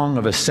is a song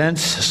of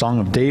ascents, a song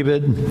of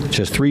David,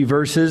 just 3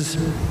 verses.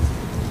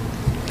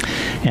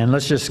 And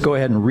let's just go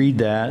ahead and read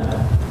that.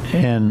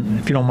 And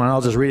if you don't mind,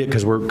 I'll just read it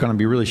because we're going to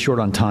be really short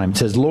on time. It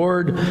says,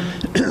 Lord,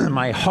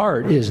 my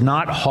heart is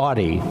not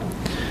haughty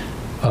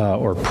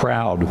or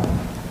proud,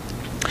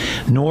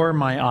 nor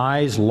my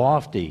eyes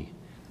lofty.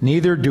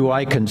 Neither do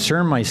I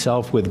concern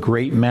myself with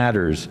great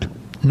matters,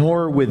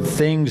 nor with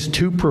things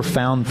too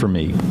profound for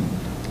me.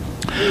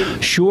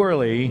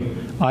 Surely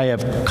I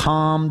have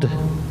calmed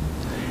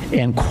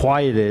and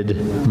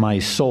quieted my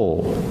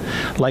soul,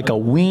 like a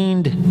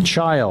weaned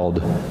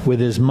child with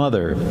his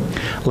mother.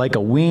 Like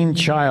a weaned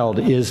child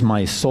is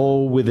my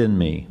soul within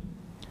me.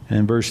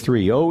 And verse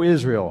 3, O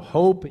Israel,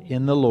 hope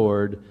in the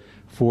Lord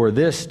from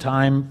this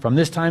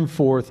time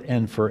forth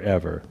and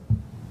forever.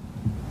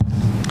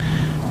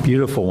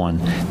 Beautiful one.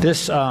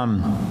 This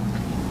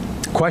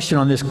question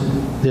on this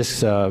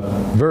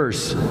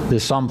verse,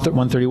 this Psalm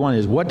 131,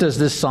 is what does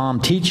this psalm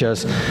teach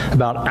us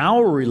about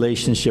our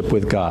relationship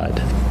with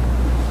God?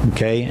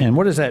 Okay, and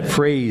what is that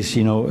phrase,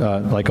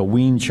 like a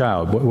weaned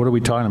child? What are we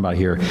talking about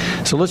here?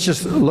 So let's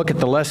just look at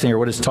the lesson here,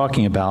 what it's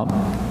talking about.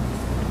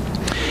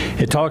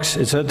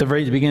 It's at the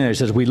very beginning there. It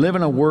says, we live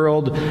in a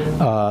world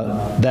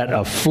that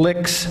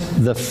afflicts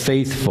the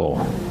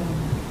faithful.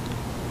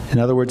 In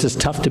other words, it's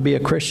tough to be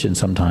a Christian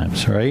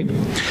sometimes, right?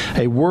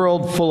 A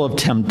world full of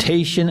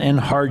temptation and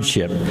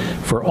hardship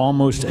for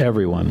almost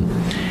everyone.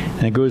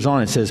 And it goes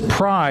on, it says,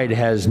 pride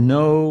has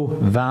no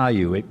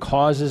value. It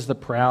causes the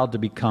proud to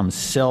become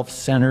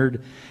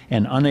self-centered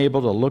and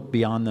unable to look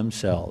beyond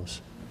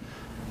themselves.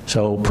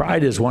 So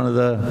pride is one of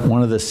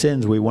the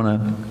sins we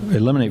want to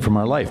eliminate from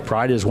our life.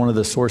 Pride is one of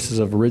the sources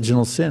of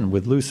original sin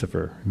with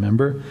Lucifer,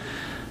 remember?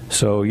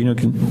 So,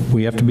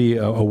 we have to be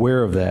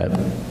aware of that.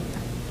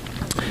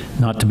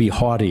 Not to be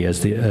haughty,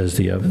 as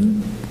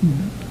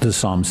the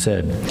psalm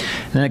said.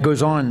 And then it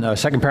goes on,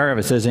 second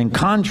paragraph, it says, in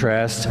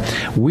contrast,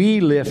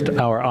 we lift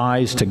our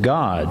eyes to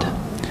God.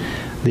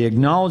 The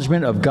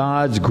acknowledgement of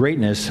God's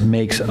greatness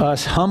makes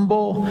us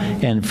humble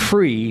and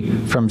free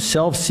from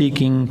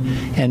self-seeking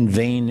and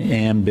vain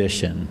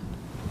ambition.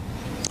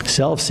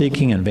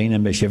 Self-seeking and vain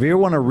ambition. If you ever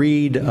want to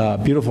read a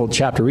beautiful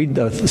chapter, read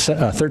the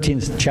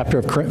 13th chapter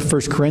of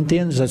 1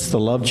 Corinthians. That's the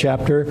love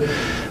chapter.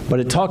 But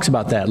it talks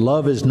about that.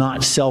 Love is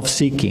not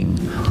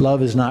self-seeking.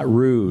 Love is not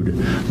rude.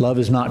 Love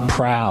is not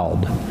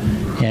proud.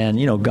 And,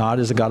 God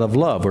is a God of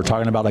love. We're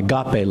talking about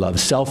agape love,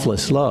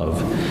 selfless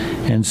love.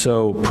 And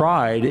so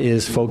pride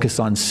is focused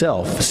on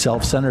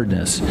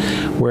self-centeredness.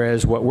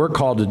 Whereas what we're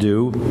called to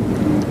do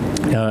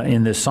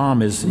in this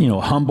psalm is,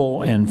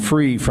 humble and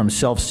free from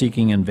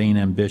self-seeking and vain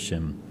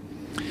ambition.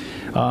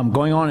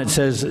 Going on, it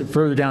says,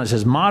 further down, it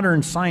says,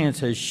 modern science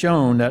has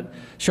shown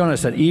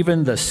us that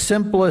even the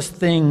simplest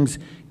things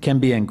can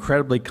be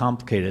incredibly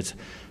complicated.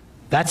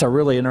 That's a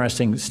really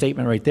interesting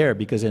statement right there,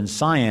 because in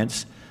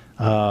science,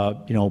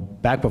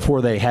 back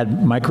before they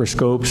had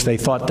microscopes, they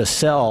thought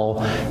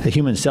the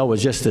human cell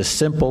was just this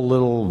simple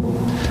little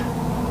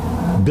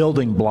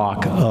building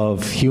block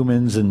of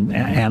humans and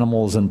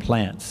animals and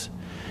plants.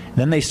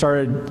 Then they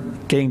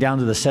started getting down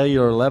to the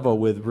cellular level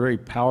with very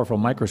powerful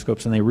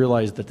microscopes, and they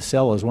realized that the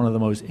cell is one of the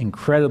most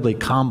incredibly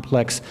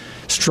complex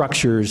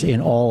structures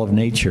in all of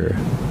nature,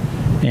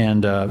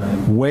 and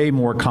way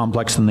more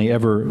complex than they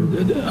ever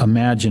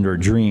imagined or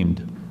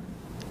dreamed.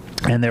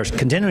 And they're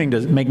continuing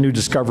to make new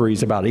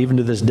discoveries about it, even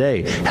to this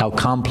day, how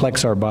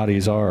complex our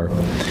bodies are.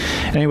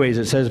 Anyways,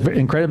 it says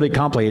incredibly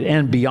complicated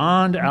and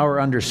beyond our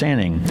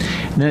understanding.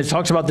 And then it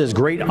talks about this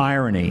great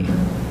irony.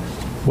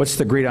 What's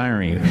the great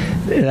irony?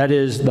 That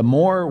is, the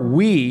more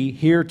we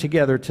here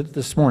together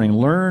this morning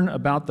learn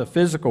about the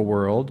physical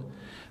world,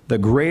 the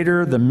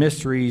greater the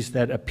mysteries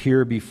that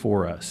appear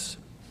before us.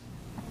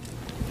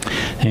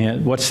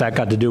 And what's that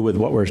got to do with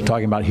what we're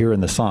talking about here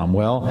in the psalm?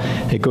 Well,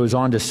 it goes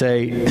on to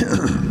say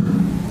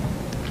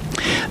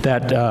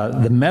that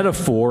the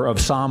metaphor of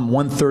Psalm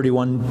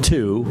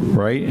 131:2,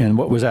 right? And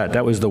what was that?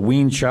 That was the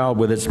weaned child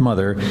with its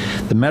mother.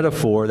 That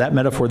metaphor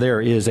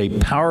there is a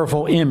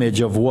powerful image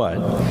of what?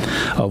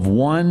 Of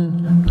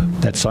one,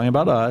 that's talking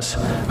about us,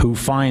 who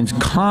finds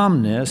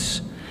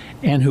calmness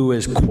and who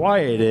is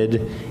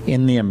quieted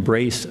in the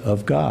embrace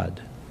of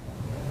God.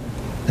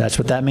 That's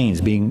what that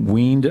means, being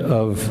weaned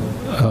of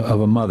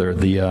a mother,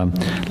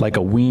 like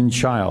a weaned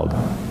child.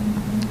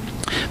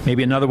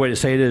 Maybe another way to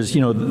say it is,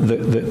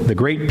 the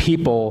great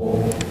people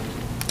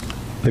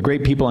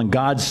in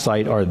God's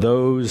sight are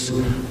those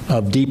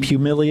of deep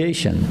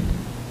humiliation.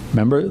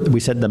 Remember, we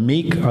said the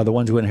meek are the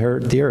ones who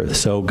inherit the earth.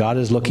 So God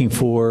is looking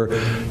for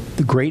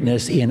the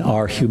greatness in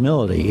our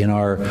humility, in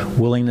our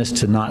willingness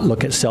to not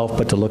look at self,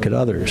 but to look at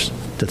others,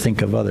 to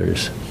think of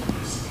others.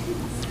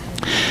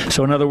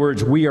 So in other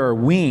words, we are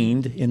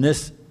weaned, in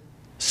this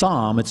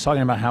psalm, it's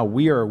talking about how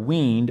we are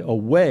weaned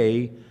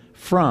away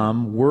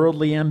from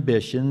worldly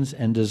ambitions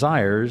and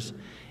desires,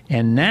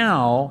 and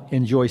now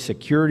enjoy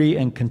security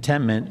and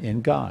contentment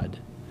in God.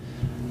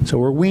 So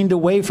we're weaned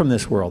away from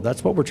this world.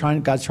 That's what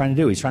God's trying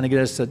to do. He's trying to get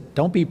us to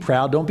don't be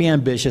proud, don't be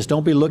ambitious,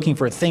 don't be looking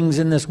for things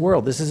in this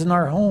world. This isn't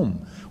our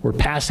home. We're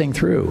passing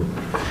through.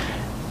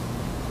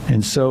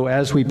 And so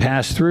as we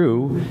pass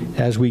through,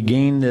 as we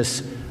gain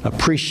this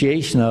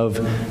appreciation of,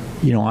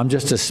 I'm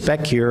just a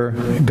speck here,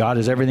 God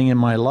is everything in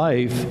my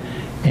life,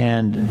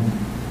 and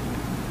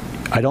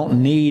I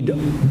don't need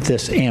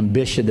this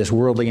ambition, this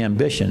worldly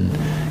ambition,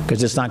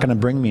 because it's not going to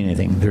bring me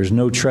anything. There's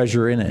no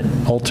treasure in it,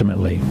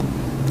 ultimately.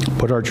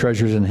 Put our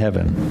treasures in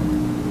heaven.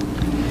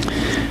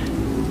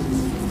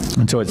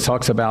 And so it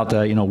talks about,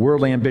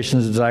 worldly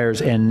ambitions and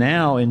desires, and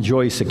now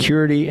enjoy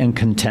security and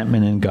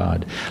contentment in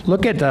God.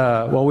 Look at,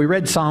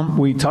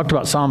 we talked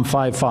about Psalm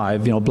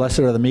 5:5, blessed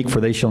are the meek,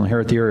 for they shall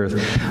inherit the earth.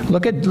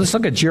 Let's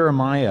look at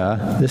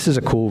Jeremiah. This is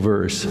a cool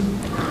verse.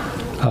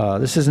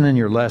 This isn't in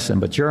your lesson,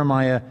 but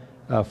Jeremiah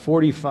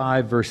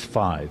 45, verse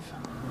 5.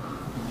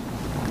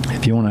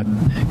 If you want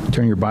to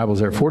turn your Bibles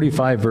there,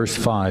 45 verse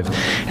 5.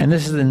 And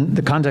this is in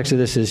the context of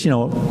this is,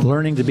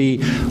 learning to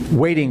be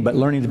waiting, but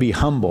learning to be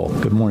humble.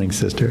 Good morning,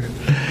 sister.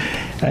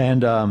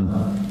 And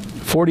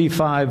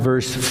 45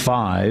 verse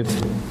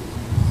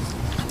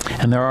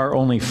 5. And there are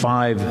only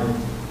five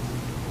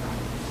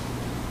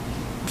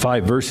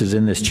verses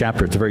in this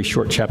chapter. It's a very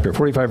short chapter.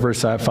 45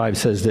 verse 5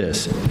 says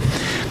this.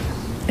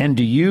 And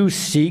do you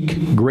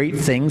seek great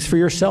things for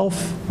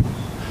yourself?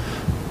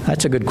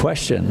 That's a good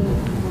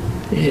question.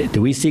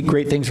 Do we seek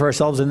great things for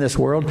ourselves in this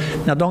world?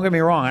 Now, don't get me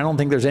wrong. I don't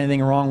think there's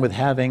anything wrong with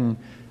having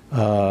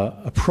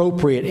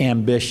appropriate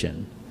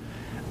ambition.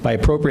 By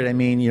appropriate, I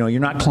mean, you're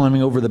not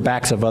climbing over the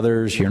backs of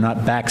others. You're not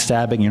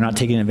backstabbing. You're not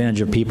taking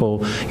advantage of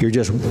people. You're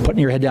just putting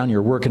your head down.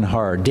 You're working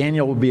hard.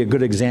 Daniel would be a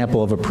good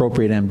example of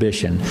appropriate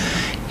ambition.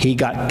 He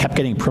kept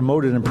getting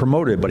promoted and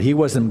promoted, but he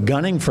wasn't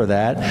gunning for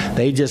that.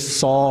 They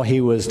just saw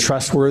he was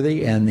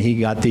trustworthy, and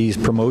he got these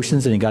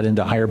promotions, and he got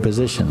into higher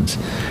positions,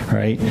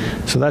 right?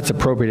 So that's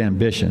appropriate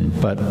ambition,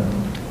 but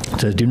it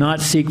says, do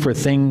not seek for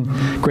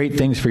great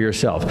things for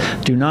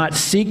yourself. Do not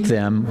seek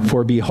them,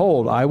 for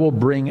behold, I will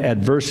bring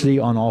adversity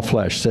on all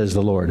flesh, says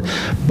the Lord.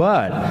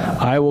 But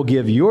I will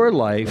give your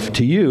life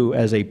to you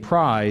as a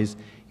prize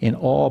in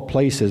all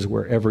places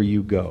wherever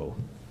you go.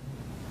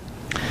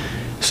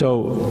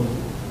 So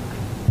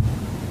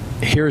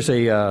here's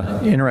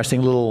a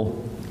interesting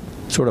little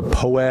sort of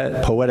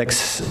poetic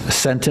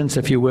sentence,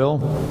 if you will,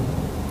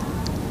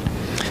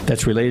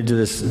 that's related to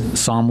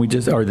this psalm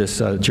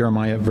this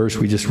Jeremiah verse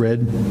we just read,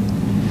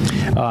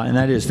 and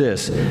that is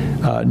this: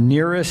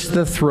 nearest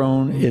the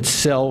throne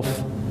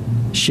itself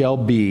shall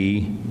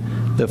be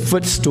the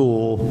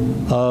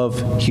footstool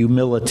of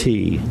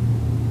humility.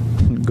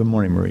 Good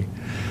morning, Marie.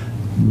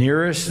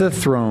 Nearest the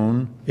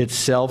throne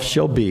itself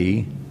shall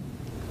be.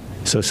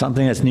 So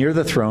something that's near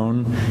the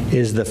throne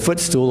is the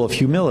footstool of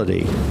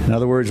humility. In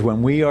other words,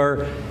 when we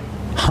are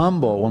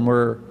humble,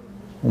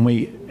 when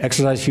we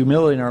exercise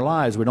humility in our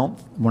lives, we're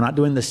not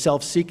doing the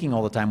self-seeking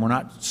all the time. We're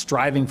not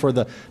striving for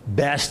the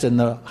best and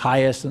the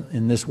highest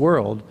in this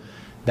world.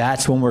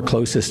 That's when we're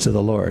closest to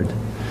the Lord.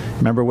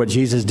 Remember what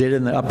Jesus did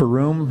in the upper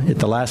room at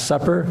the Last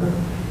Supper?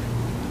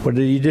 What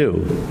did he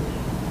do?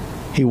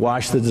 He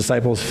washed the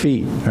disciples'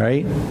 feet,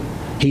 right?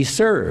 He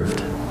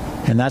served.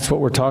 And that's what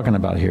we're talking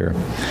about here.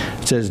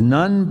 It says,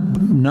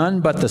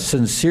 none but the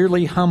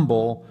sincerely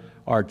humble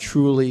are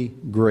truly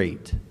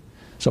great.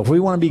 So if we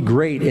want to be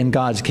great in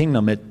God's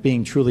kingdom, it's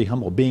being truly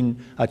humble, being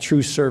a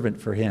true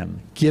servant for him,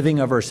 giving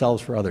of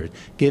ourselves for others,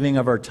 giving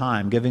of our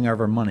time, giving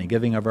of our money,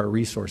 giving of our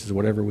resources,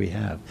 whatever we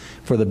have,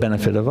 for the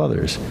benefit of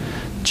others.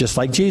 Just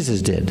like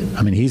Jesus did.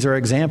 I mean, he's our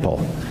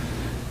example.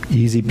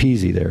 Easy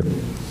peasy there.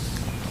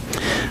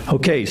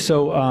 Okay,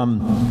 so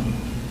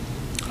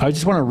I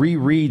just want to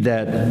reread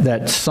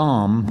that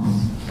Psalm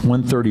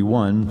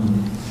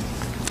 131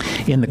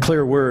 in the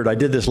Clear Word. I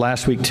did this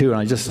last week too, and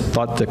I just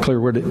thought the Clear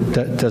Word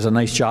does a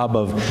nice job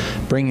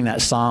of bringing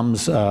that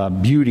Psalm's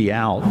beauty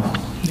out.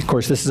 Of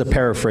course, this is a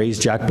paraphrase,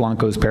 Jack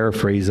Blanco's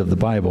paraphrase of the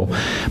Bible.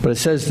 But it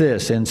says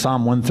this in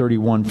Psalm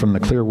 131 from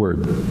the Clear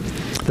Word.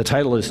 The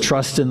title is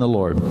Trust in the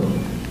Lord.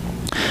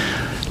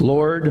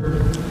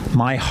 Lord,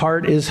 my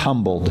heart is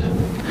humbled,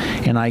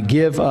 and I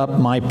give up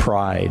my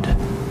pride.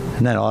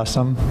 Isn't that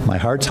awesome? My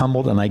heart's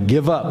humbled, and I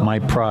give up my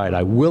pride.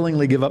 I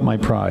willingly give up my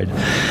pride.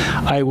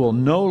 I will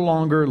no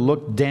longer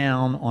look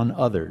down on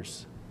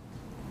others.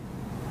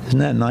 Isn't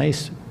that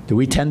nice? Do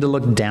we tend to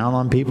look down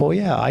on people?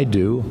 Yeah, I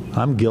do.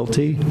 I'm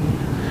guilty.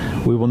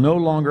 I will no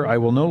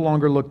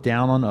longer look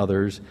down on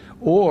others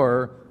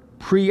or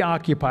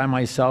preoccupy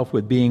myself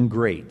with being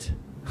great.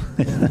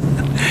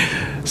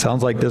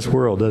 Sounds like this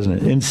world, doesn't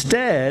it?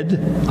 Instead,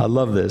 I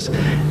love this,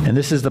 and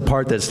this is the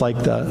part that's like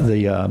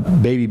the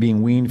baby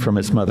being weaned from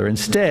its mother.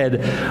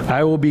 Instead,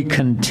 I will be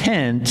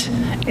content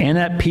and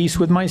at peace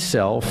with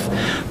myself,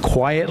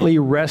 quietly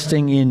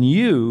resting in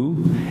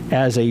you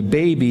as a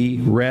baby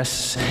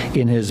rests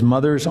in his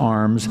mother's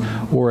arms,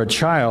 or a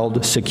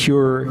child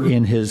secure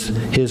in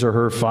his or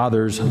her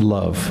father's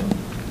love.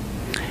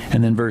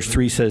 And then verse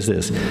 3 says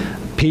this,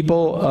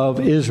 people of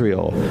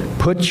Israel,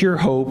 put your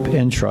hope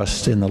and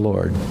trust in the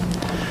Lord.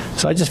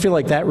 So I just feel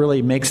like that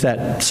really makes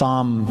that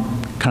psalm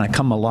kind of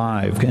come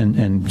alive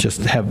and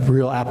just have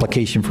real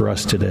application for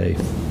us today.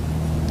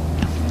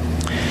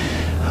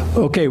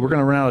 Okay, we're going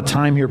to run out of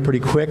time here pretty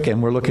quick,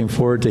 and we're looking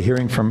forward to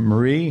hearing from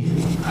Marie.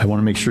 I want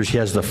to make sure she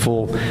has the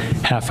full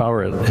half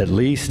hour at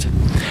least.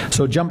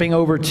 So jumping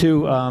over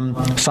to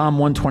Psalm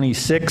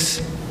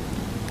 126.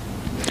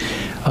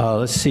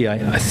 Let's see,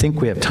 I think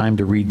we have time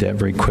to read that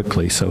very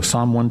quickly. So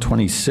Psalm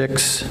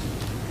 126.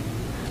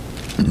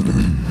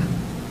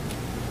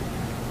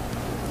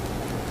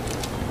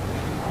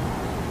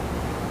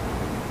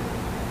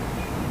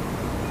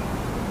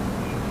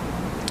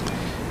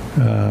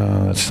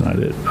 That's not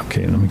it.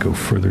 Okay, let me go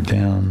further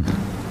down.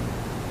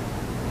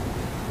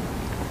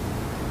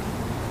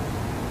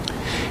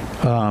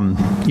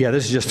 Yeah,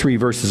 this is just 3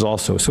 verses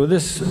also. So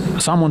this,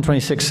 Psalm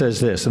 126 says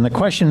this, and the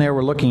question there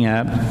we're looking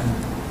at,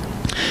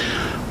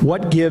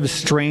 what gives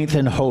strength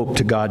and hope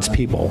to God's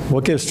people?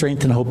 What gives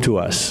strength and hope to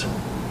us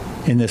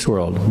in this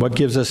world? What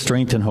gives us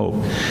strength and hope?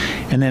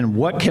 And then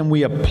what can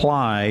we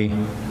apply,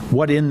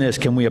 what in this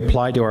can we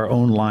apply to our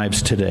own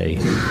lives today?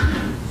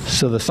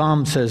 So the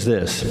Psalm says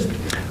this,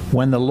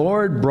 when the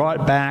Lord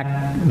brought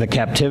back the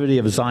captivity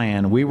of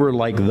Zion, we were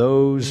like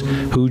those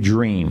who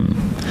dream.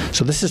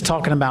 So this is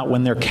talking about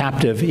when they're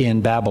captive in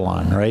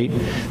Babylon, right?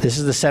 This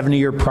is the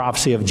 70-year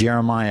prophecy of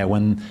Jeremiah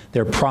when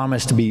they're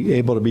promised to be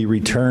able to be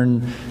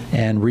returned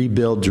and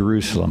rebuild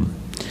Jerusalem.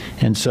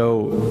 And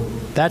so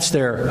that's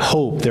their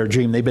hope, their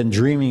dream. They've been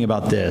dreaming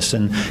about this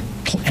and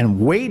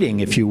waiting,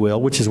 if you will,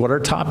 which is what our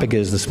topic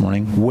is this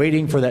morning,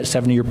 waiting for that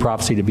 70-year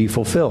prophecy to be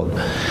fulfilled.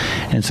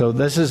 And so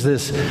this is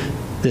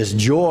this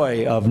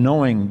joy of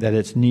knowing that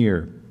it's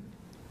near.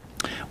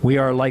 We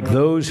are like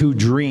those who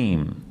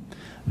dream.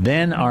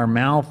 Then our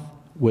mouth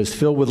was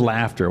filled with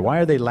laughter. Why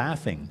are they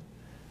laughing?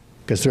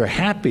 Because they're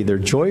happy, they're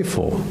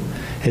joyful.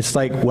 It's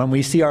like when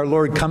we see our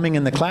Lord coming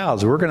in the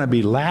clouds, we're going to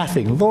be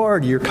laughing.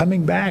 Lord, you're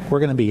coming back. We're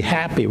going to be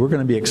happy. We're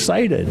going to be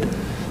excited.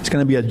 It's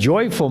going to be a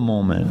joyful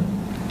moment.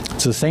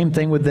 It's the same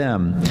thing with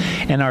them.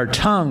 And our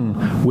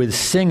tongue with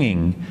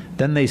singing.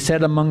 Then they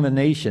said among the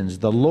nations,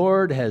 the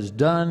Lord has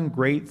done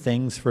great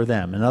things for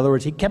them. In other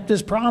words, he kept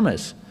his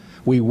promise.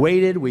 We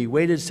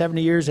waited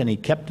 70 years, and he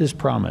kept his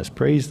promise.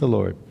 Praise the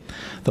Lord.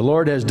 The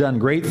Lord has done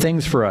great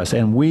things for us,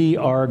 and we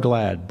are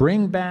glad.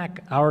 Bring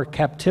back our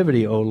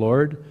captivity, O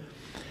Lord,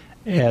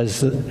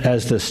 as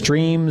the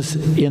streams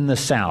in the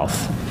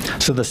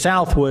south. So the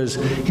south was,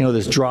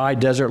 this dry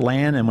desert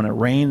land, and when it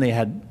rained, they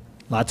had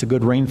lots of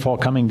good rainfall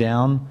coming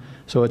down.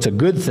 So it's a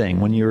good thing.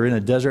 When you're in a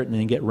desert and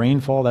you get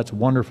rainfall, that's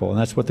wonderful, and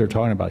that's what they're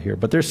talking about here.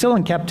 But they're still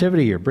in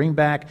captivity here. Bring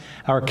back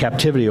our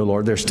captivity, O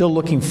Lord. They're still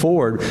looking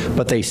forward,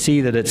 but they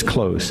see that it's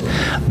close.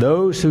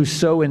 Those who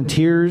sow in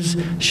tears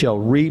shall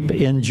reap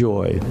in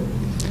joy.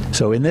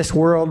 So in this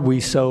world,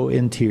 we sow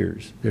in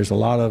tears. There's a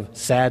lot of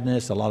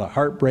sadness, a lot of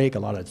heartbreak, a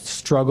lot of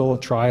struggle,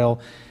 trial,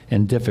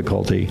 and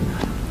difficulty.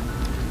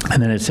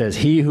 And then it says,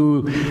 he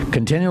who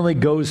continually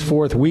goes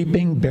forth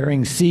weeping,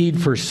 bearing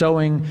seed for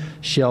sowing,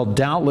 shall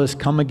doubtless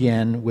come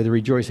again with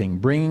rejoicing,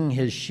 bringing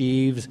his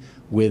sheaves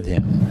with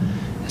him.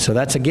 So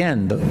that's,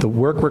 again, the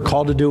work we're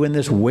called to do in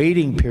this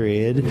waiting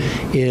period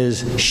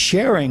is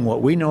sharing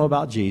what we know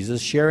about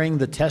Jesus, sharing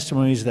the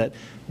testimonies that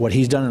what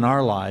he's done in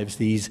our lives,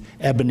 these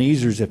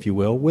Ebenezers, if you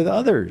will, with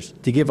others,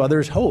 to give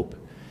others hope.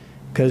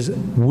 Because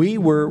we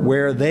were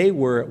where they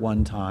were at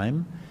one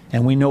time,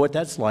 and we know what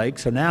that's like,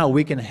 so now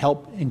we can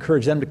help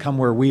encourage them to come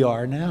where we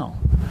are now.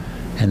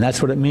 And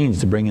that's what it means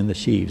to bring in the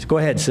sheaves. Go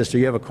ahead, sister,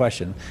 you have a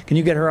question. Can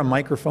you get her a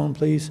microphone,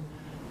 please?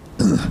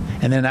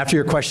 And then after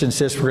your question,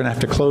 sis, we're going to have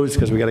to close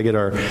because we got to get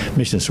our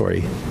mission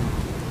story.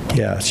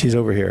 Yeah, she's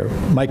over here.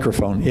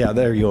 Microphone. Yeah,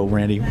 there you go,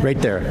 Randy. Right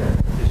there.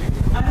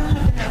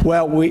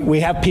 Well,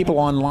 we have people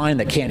online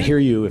that can't hear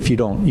you if you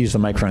don't use the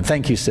microphone.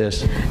 Thank you,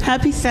 sis.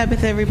 Happy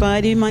Sabbath,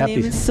 everybody. My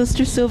name is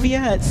Sister Sylvia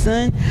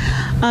Hudson.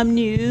 I'm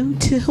new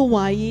to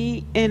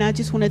Hawaii, and I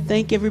just want to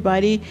thank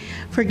everybody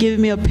for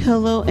giving me a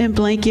pillow and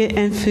blanket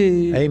and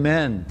food.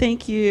 Amen.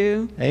 Thank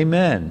you.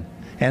 Amen.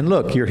 And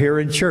look, you're here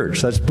in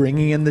church. That's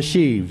bringing in the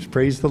sheaves.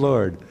 Praise the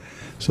Lord.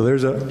 So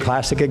there's a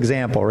classic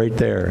example right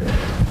there.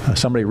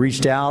 somebody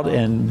reached out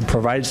and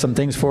provided some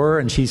things for her,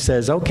 and she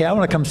says, okay, I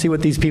want to come see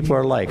what these people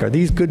are like. Are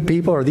these good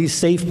people? Are these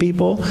safe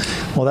people?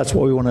 Well, that's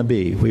what we want to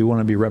be. We want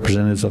to be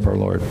representatives of our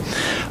Lord.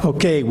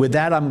 Okay, with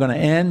that, I'm going to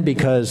end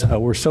because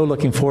we're so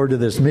looking forward to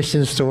this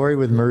mission story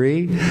with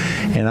Marie,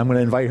 and I'm going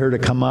to invite her to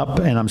come up.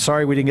 And I'm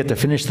sorry we didn't get to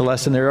finish the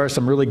lesson. There are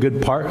some really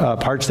good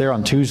parts there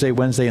on Tuesday,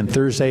 Wednesday, and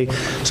Thursday,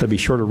 so be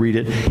sure to read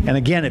it. And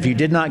again, if you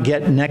did not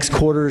get next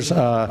quarter's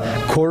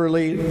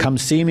quarterly, come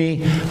see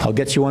me. I'll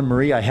get you one,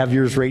 Marie. I have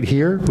yours right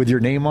here with your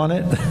name on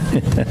it.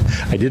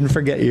 I didn't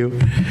forget you.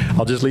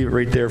 I'll just leave it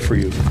right there for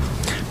you.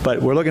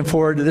 But we're looking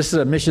forward to, this is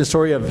a mission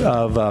story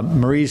of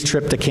Marie's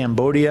trip to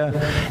Cambodia,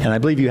 and I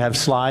believe you have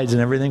slides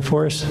and everything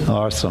for us.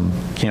 Awesome.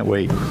 Can't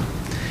wait.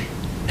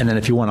 And then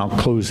if you want, I'll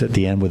close at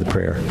the end with a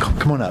prayer.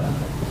 Come on up.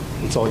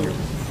 It's all yours.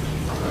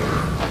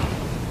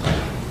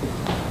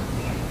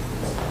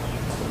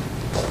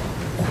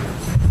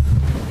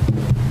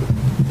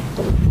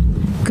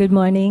 Good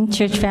morning,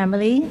 church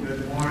family.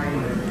 Good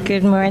morning.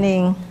 Good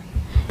morning.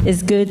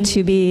 It's good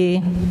to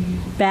be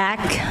back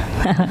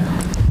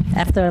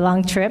after a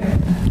long trip.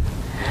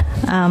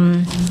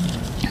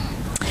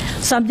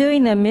 So I'm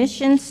doing the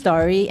mission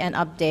story and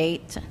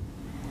update.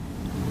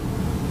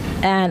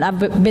 And I've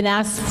been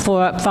asked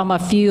from a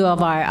few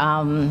of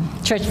our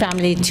church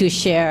family to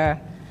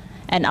share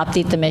and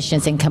update the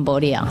missions in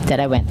Cambodia that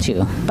I went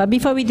to. But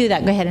before we do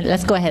that,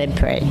 let's go ahead and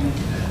pray.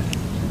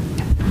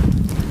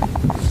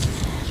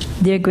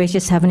 Dear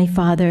gracious Heavenly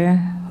Father,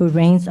 who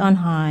reigns on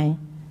high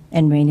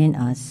and reign in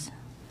us,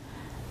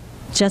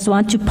 just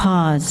want to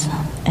pause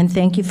and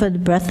thank you for the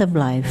breath of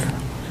life,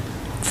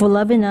 for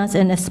loving us,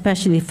 and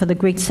especially for the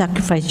great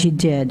sacrifice you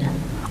did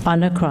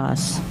on the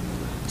cross,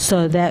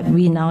 so that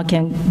we now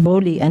can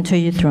boldly enter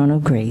your throne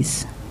of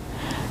grace.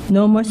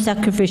 No more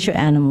sacrificial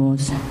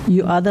animals.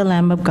 You are the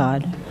Lamb of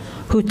God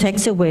who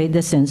takes away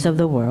the sins of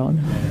the world.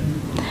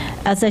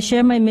 As I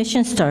share my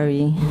mission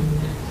story,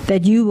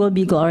 that you will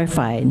be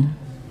glorified.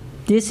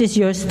 This is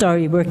your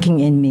story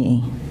working in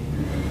me.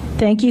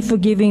 Thank you for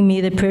giving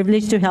me the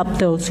privilege to help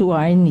those who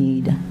are in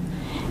need.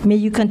 May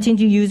you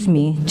continue to use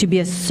me to be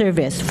a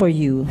service for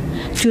you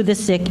to the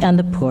sick and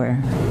the poor.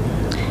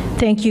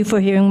 Thank you for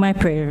hearing my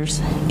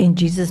prayers. In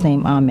Jesus'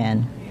 name,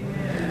 amen.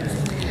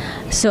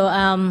 So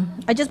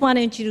I just want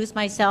to introduce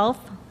myself.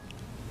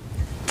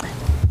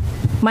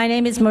 My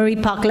name is Marie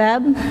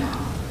Pakleb,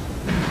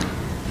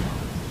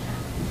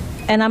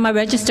 and I'm a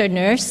registered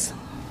nurse.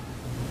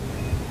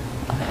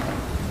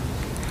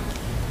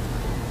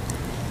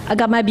 I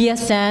got my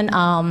BSN,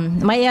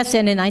 my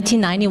ASN in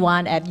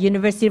 1991 at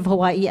University of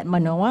Hawaii at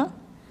Manoa,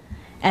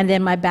 and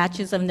then my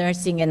Bachelor's of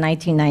Nursing in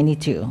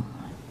 1992.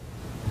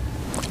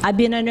 I've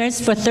been a nurse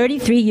for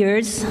 33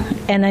 years,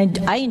 and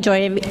I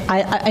enjoy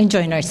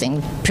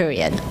nursing,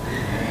 period.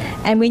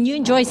 And when you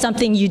enjoy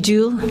something you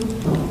do,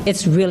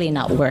 it's really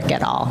not work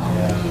at all.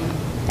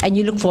 And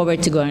you look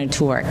forward to going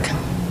to work.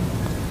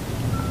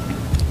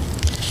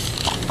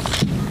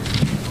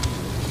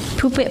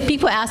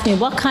 People ask me,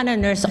 what kind of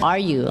nurse are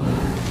you?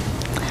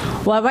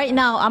 Well, right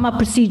now, I'm a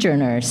procedure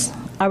nurse.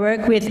 I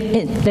work with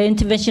the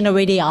interventional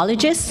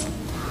radiologist.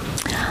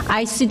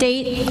 I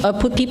sedate or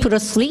put people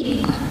to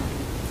sleep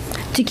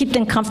to keep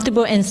them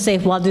comfortable and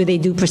safe while they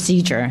do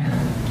procedure.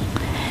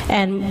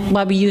 And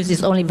what we use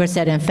is only Versed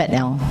and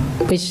fentanyl,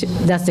 which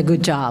does a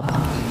good job.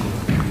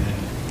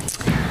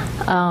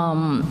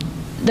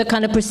 The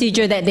kind of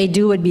procedure that they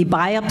do would be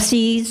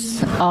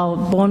biopsies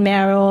of bone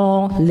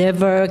marrow,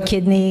 liver,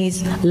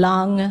 kidneys,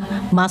 lung,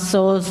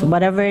 muscles,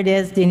 whatever it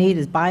is they need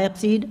is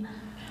biopsied.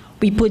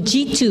 We put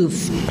G-tube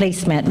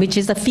placement, which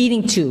is a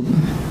feeding tube.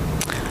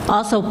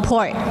 Also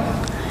port,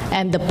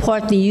 and the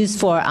port they use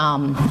for IV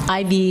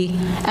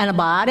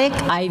antibiotic,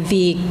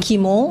 IV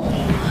chemo,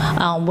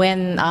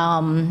 when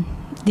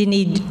they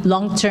need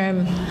long-term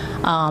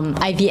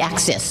IV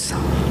access.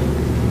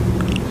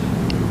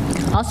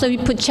 Also, we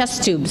put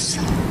chest tubes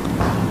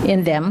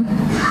in them,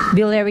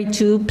 biliary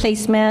tube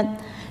placement,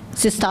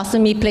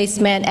 cystostomy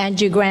placement,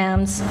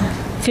 angiograms,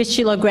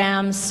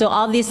 fistulograms. So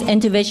all these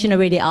interventional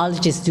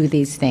radiologists do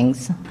these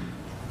things.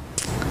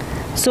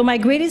 So my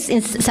greatest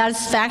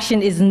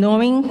satisfaction is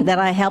knowing that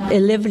I help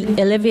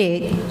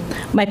alleviate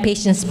my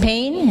patients'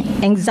 pain,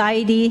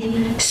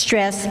 anxiety,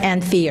 stress,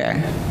 and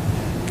fear.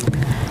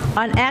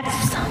 On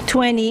Acts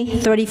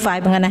 20:35,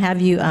 I'm going to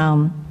have you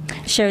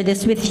share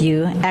this with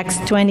you. Acts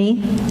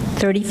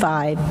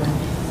 20:35.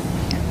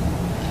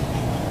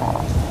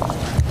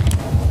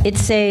 It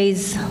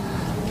says,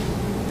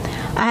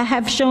 I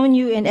have shown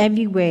you in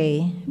every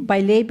way,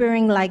 by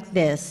laboring like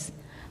this,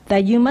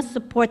 that you must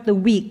support the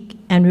weak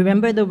and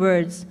remember the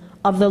words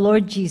of the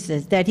Lord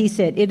Jesus, that he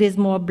said, it is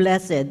more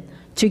blessed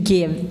to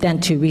give than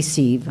to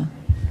receive.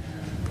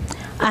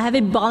 I've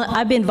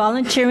been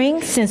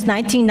volunteering since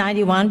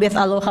 1991 with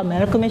Aloha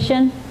Medical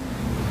Mission.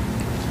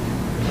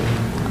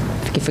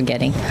 I keep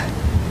forgetting.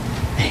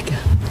 There you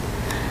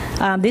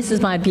go. This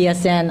is my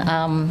BSN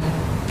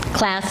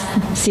class.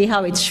 See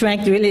how it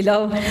shrank really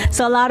low?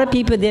 So a lot of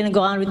people didn't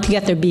go on to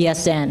get their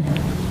BSN.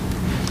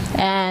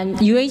 And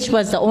UH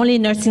was the only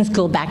nursing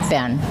school back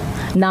then.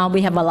 Now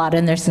we have a lot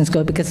of nursing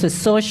school because we're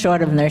so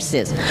short of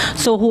nurses.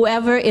 So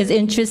whoever is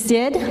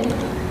interested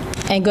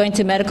and going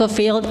to medical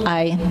field,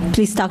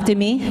 please talk to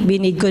me. We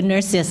need good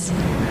nurses.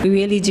 We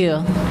really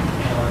do.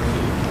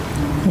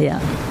 Yeah.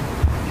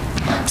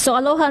 So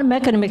Aloha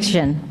American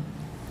Mission.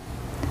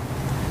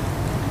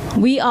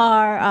 We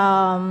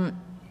are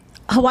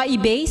Hawaii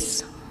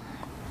based.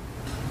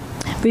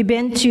 We've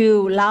been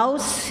to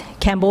Laos,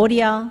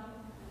 Cambodia,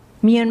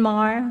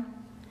 Myanmar,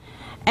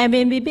 and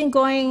we've been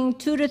going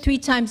 2 to 3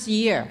 times a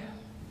year.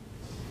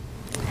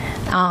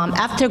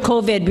 After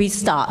COVID, we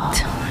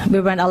stopped. We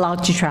weren't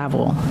allowed to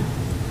travel.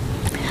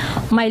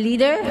 My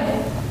leader,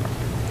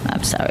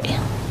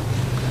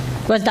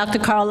 was Dr.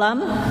 Carl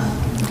Lum.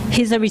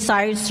 He's a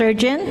retired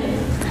surgeon.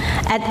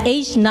 At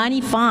age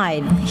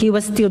 95, he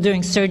was still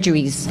doing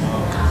surgeries.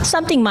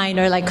 Something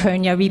minor like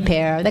hernia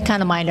repair, that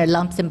kind of minor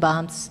lumps and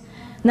bumps.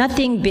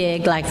 Nothing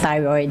big like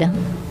thyroid.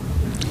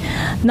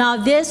 Now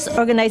this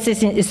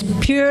organization is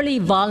purely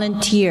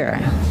volunteer,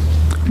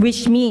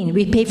 which means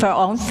we pay for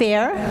our own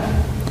fare,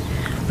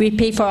 we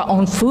pay for our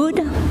own food,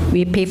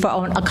 we pay for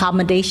our own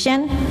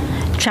accommodation,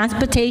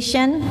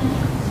 transportation,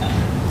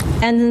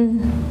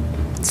 and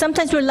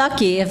sometimes we're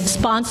lucky if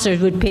sponsors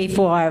would pay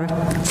for our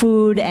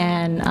food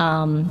and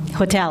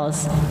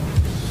hotels.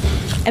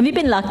 And we've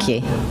been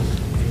lucky.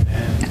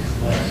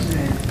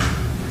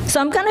 So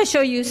I'm going to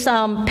show you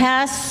some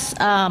past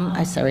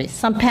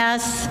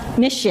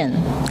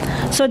mission.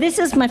 So this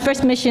is my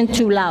first mission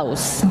to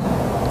Laos.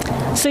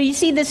 So you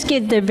see these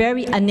kids, they're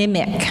very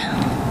anemic,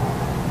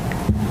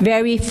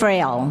 very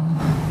frail.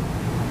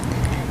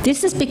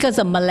 This is because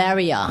of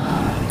malaria.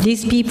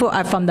 These people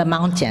are from the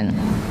mountain.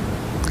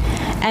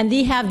 And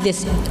they have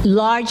this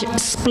large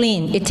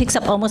spleen. It takes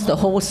up almost the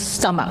whole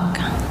stomach.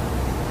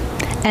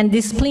 And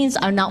these spleens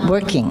are not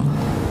working.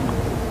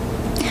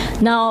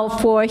 Now,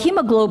 for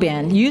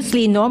hemoglobin,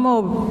 usually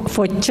normal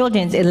for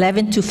children is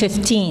 11 to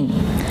 15.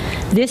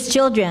 These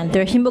children,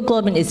 their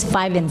hemoglobin is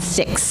 5 and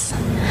 6.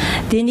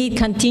 They need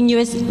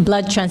continuous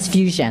blood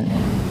transfusion.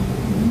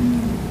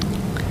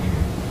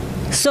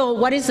 So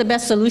what is the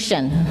best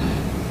solution?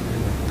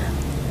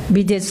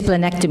 We did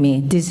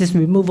splenectomy. This is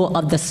removal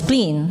of the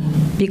spleen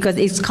because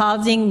it's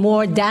causing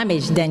more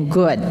damage than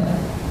good.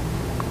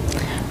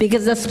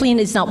 Because the spleen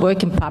is not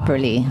working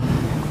properly.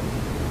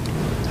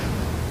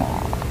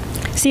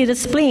 See, the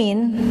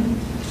spleen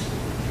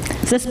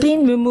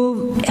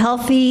remove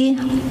healthy,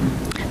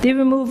 they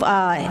remove,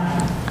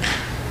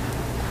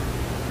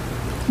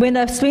 when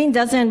the spleen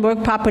doesn't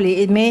work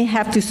properly, it may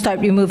have to start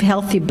remove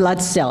healthy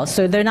blood cells.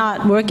 So they're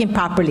not working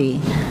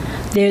properly.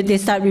 They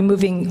start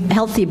removing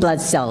healthy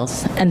blood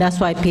cells, and that's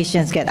why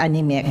patients get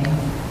anemic.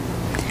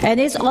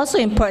 And it's also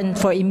important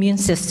for immune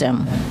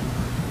system.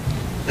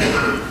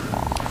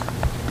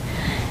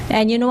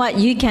 And you know what?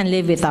 You can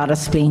live without a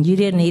spleen. You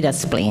didn't need a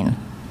spleen.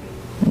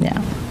 Yeah.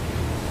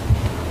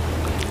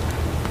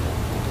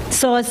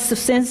 So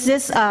since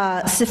this,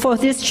 for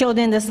these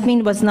children, the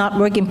spleen was not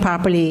working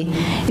properly,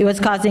 it was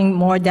causing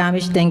more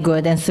damage than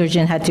good, and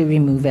surgeon had to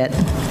remove it.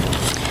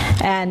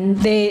 And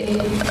they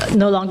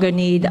no longer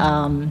need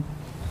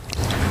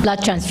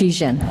blood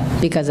transfusion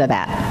because of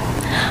that.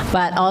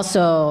 But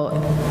also,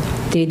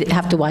 they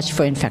have to watch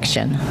for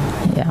infection.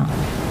 Yeah.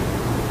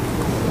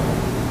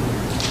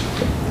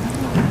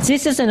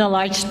 This is an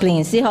enlarged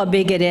spleen. See how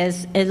big it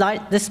is?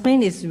 The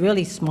spleen is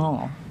really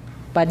small,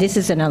 but this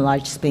is an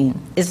enlarged spleen.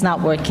 It's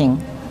not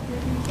working.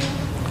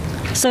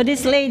 So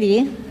this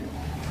lady,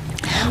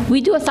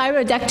 we do a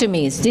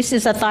thyroidectomy. This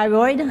is a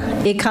thyroid.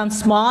 It comes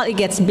small, it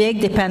gets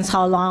big, depends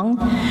how long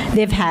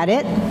they've had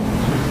it.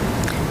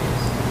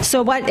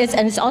 So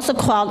and it's also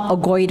called a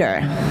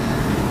goiter.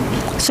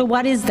 So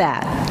what is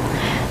that?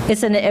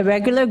 It's an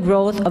irregular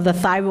growth of the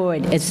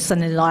thyroid. It's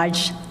an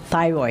enlarged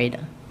thyroid.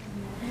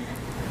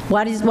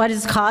 What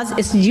is caused?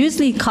 It's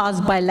usually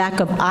caused by lack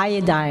of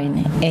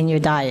iodine in your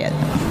diet.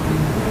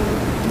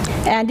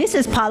 And this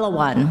is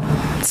Palawan.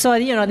 So,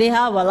 you know, they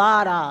have a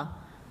lot of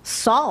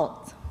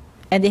salt,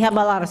 and they have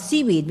a lot of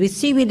seaweed. With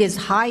seaweed is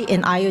high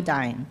in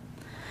iodine.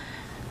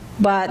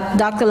 But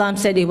Dr. Lam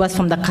said it was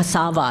from the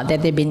cassava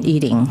that they've been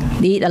eating.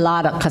 They eat a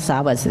lot of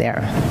cassavas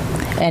there,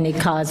 and it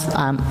caused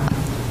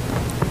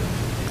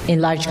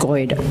enlarged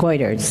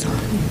goiters.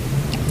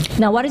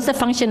 Now, what is the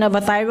function of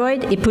a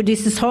thyroid? It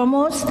produces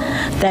hormones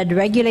that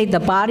regulate the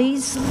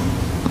body's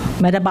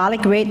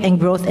metabolic rate and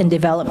growth and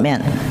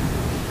development.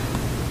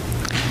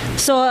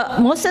 So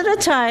most of the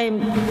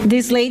time,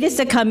 these ladies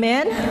that come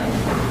in,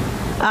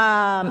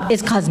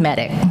 it's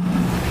cosmetic.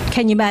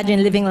 Can you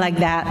imagine living like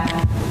that?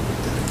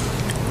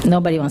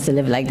 Nobody wants to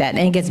live like that.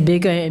 And it gets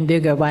bigger and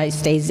bigger while it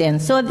stays in.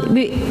 So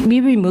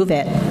we remove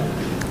it.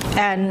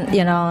 And,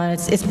 you know,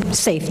 it's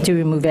safe to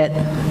remove it.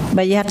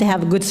 But you have to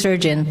have a good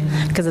surgeon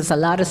because there's a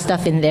lot of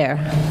stuff in there.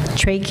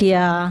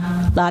 Trachea,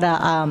 a lot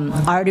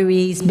of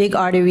arteries, big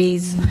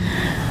arteries.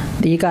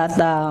 You got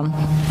a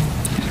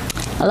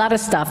lot of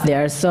stuff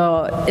there.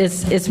 So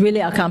it's really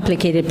a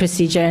complicated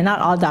procedure, and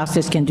not all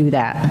doctors can do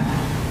that.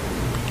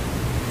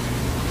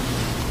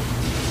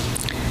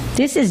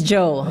 This is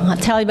Joe. I'll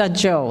tell you about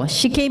Joe.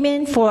 She came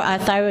in for a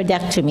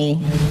thyroidectomy.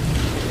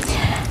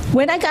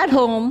 When I got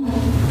home,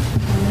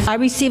 I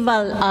received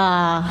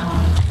a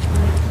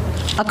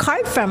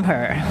card from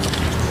her,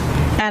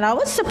 and I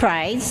was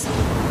surprised.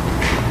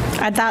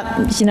 I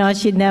thought,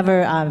 she'd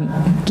never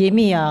give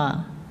me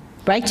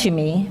write to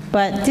me,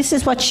 but this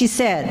is what she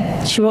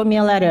said. She wrote me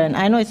a letter, and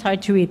I know it's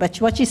hard to read, but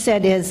what she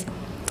said is,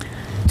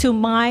 "To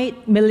my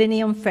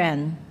millennium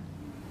friend,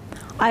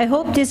 I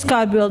hope this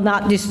card will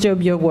not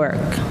disturb your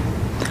work.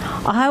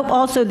 I hope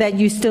also that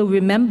you still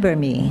remember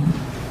me.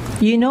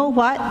 You know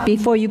what?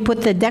 Before you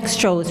put the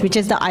dextrose, which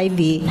is the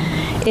IV,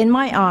 in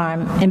my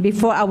arm, and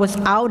before I was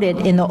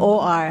outed in the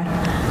OR,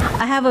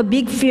 I have a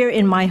big fear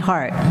in my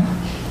heart.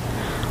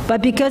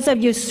 But because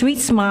of your sweet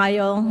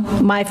smile,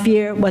 my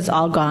fear was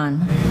all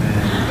gone.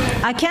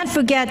 I can't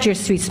forget your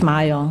sweet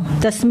smile,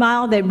 the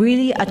smile that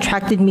really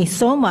attracted me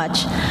so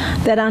much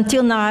that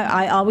until now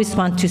I always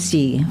want to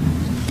see.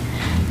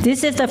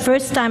 This is the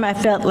first time I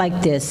felt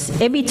like this.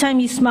 Every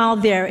time you smile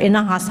there in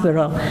a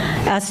hospital,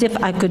 as if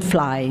I could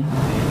fly.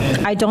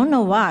 I don't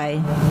know why.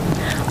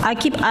 I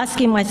keep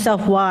asking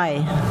myself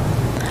why.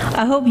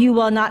 I hope you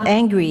are not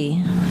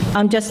angry.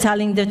 I'm just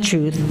telling the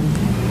truth.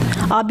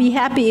 I'll be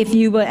happy if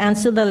you will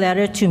answer the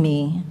letter to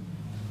me.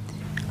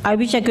 I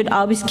wish I could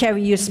always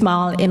carry your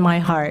smile in my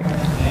heart."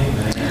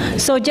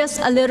 So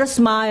just a little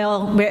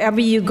smile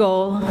wherever you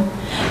go.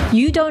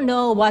 You don't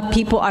know what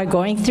people are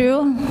going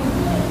through.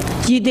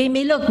 They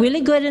may look really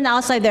good on the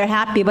outside, they're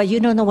happy, but you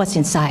don't know what's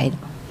inside.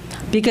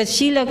 Because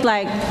she looked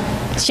like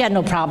she had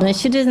no problem.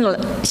 She didn't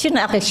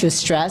act like she was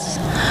stressed.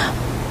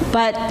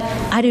 But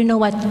I didn't know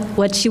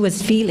what she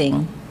was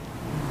feeling.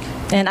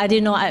 And I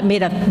didn't know it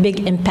made a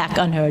big impact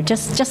on her.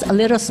 Just a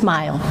little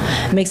smile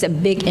makes a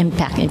big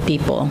impact in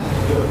people.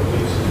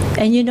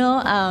 And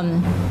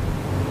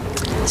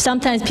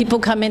sometimes people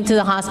come into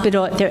the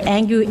hospital, they're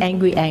angry,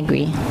 angry,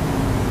 angry.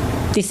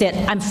 They said,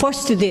 "I'm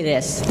forced to do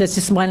this." There's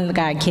this one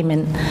guy came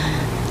in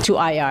to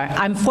IR.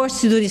 "I'm forced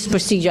to do this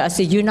procedure." I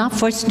said, "You're not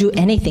forced to do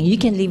anything. You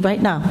can leave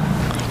right now.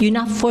 You're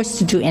not forced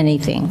to do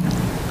anything."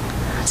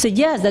 I said,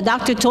 "Yes, the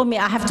doctor told me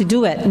I have to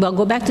do it." "Well,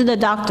 go back to the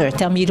doctor.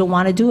 Tell me you don't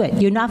want to do it.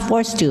 You're not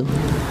forced to."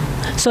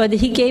 So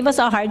he gave us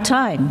a hard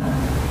time.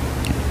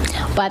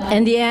 But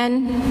in the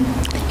end,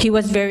 he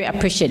was very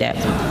appreciative.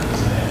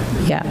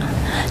 Yeah.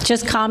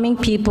 Just calming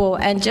people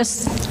and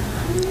just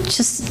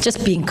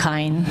being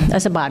kind.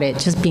 That's about it.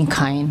 Just being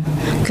kind.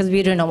 Because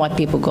we don't know what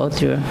people go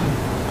through.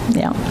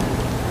 Yeah.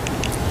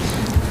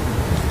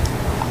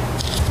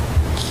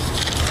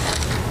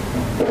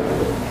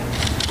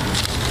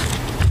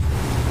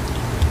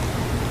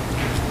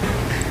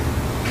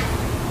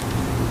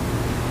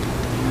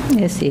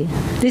 Let's see.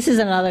 This is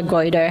another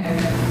goiter.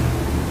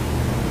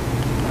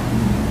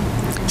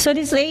 So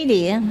this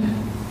lady,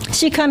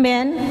 she come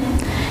in.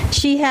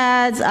 She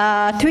has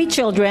 3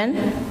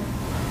 children,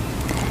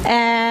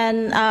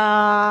 and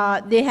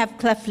they have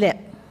cleft lip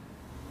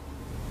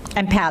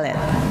and palate.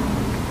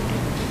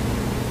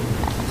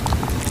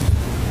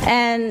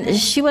 And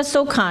she was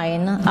so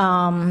kind.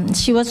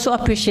 She was so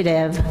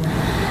appreciative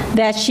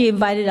that she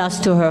invited us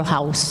to her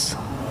house.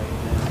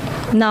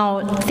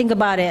 Now, think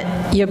about it.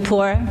 You're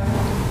poor.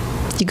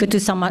 You go to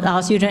someone's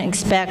house, you don't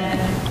expect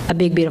a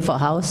big, beautiful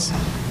house.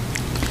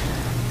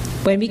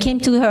 When we came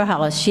to her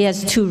house, she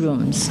has 2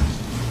 rooms.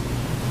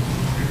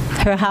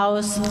 Her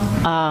house,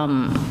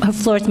 her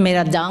floor is made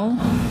of dung.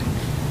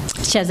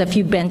 She has a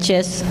few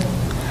benches,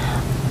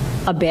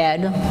 a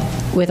bed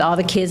with all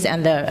the kids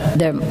and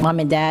their mom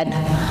and dad.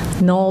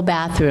 No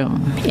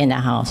bathroom in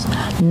the house.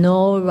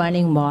 No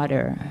running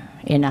water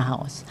in the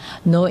house.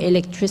 No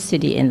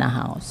electricity in the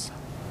house.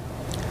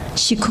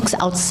 She cooks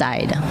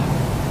outside,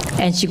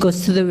 and she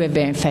goes to the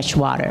river and fetch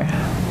water.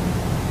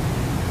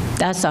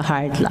 That's a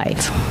hard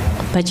life.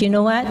 But you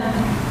know what?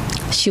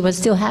 She was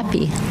still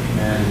happy.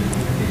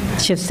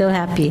 She was still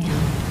happy.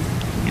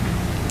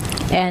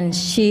 And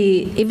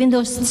she, even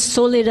though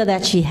so little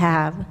that she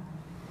had,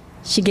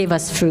 she gave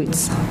us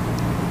fruits.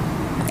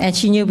 And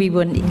she knew we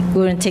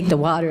wouldn't take the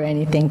water or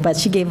anything, but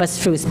she gave us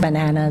fruits,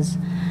 bananas,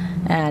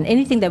 and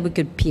anything that we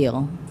could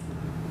peel.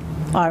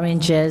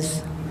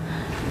 Oranges.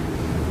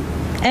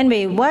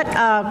 Anyway, what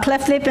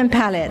cleft lip and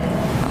palate?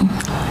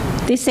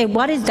 They say,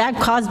 what is that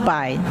caused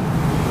by?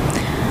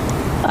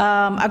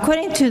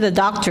 According to the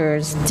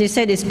doctors, they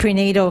said it's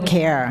prenatal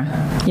care.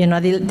 You know,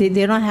 they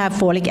don't have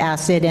folic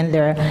acid in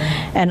there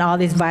and all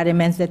these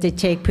vitamins that they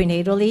take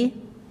prenatally.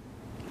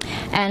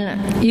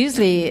 And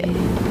usually,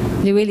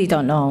 they really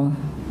don't know.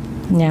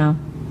 Yeah.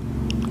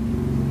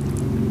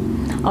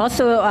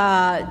 Also,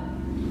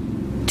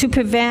 to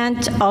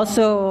prevent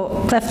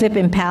also cleft lip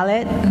and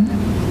palate,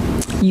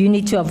 you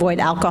need to avoid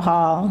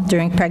alcohol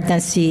during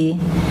pregnancy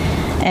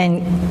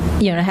and,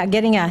 you know,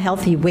 getting a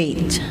healthy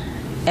weight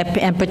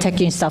and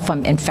protecting yourself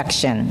from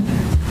infection.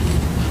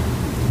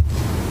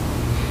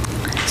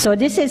 So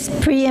this is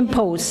pre and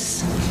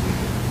post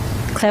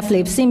cleft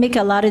lips. They make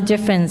a lot of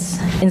difference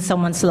in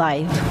someone's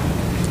life.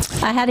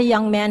 I had a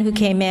young man who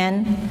came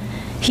in.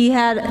 He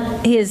had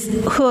his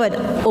hood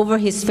over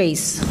his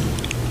face.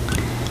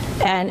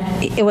 And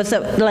it was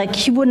like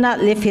he would not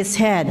lift his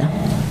head.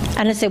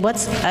 And I said,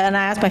 and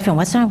I asked my friend,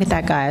 what's wrong with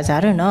that guy? I said, I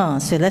don't know.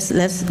 So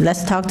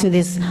let's talk to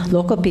these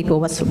local people.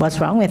 What's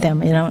wrong with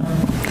him? You know?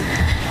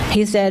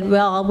 He said,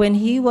 well, when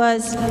he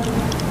was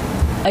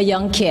a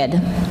young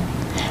kid,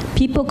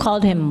 people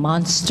called him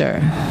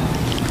monster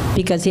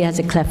because he has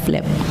a cleft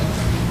lip.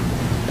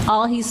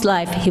 All his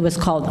life, he was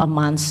called a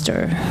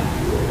monster.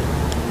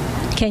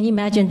 Can you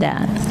imagine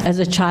that? As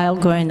a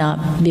child growing up,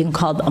 being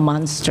called a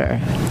monster.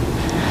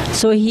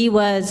 So he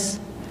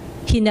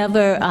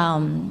never,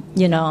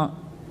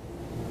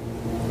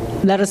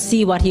 let us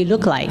see what he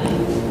looked like.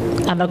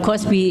 And of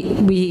course,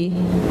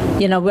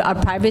 our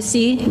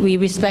privacy, we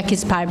respect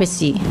his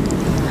privacy.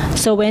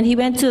 So when he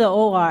went to the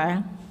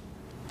OR,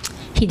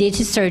 he did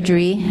his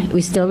surgery.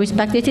 We still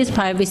respected his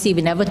privacy.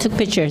 We never took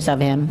pictures of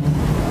him.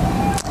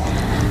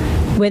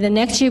 When the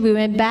next year we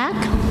went back,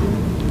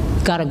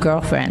 got a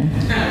girlfriend.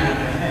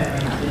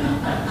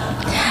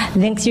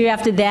 Next year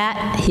after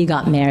that, he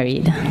got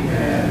married.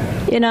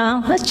 You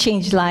know, let's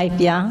change life,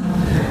 yeah?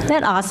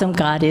 That awesome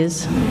God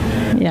is,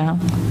 yeah.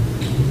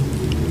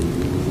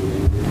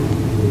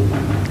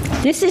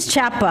 This is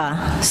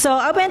Chapa. So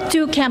I went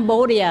to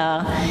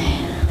Cambodia,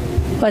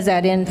 was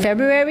that in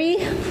February?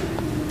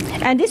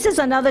 And this is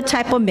another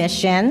type of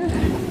mission,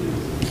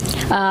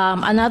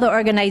 another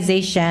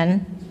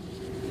organization.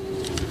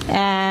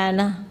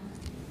 And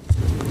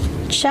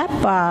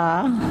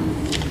CHAPA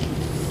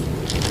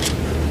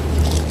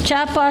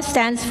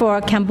stands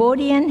for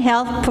Cambodian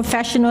Health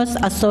Professionals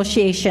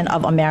Association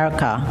of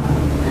America.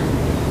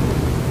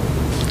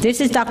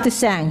 This is Dr.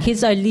 Sang.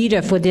 He's our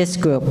leader for this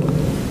group.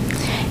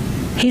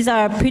 He's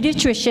our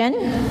pediatrician.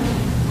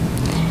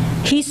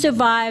 He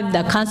survived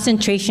the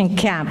concentration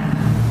camp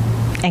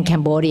in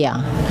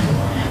Cambodia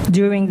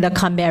during the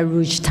Khmer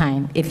Rouge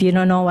time. If you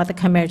don't know what the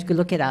Khmer is, you can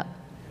look it up.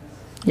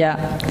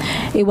 Yeah.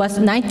 It was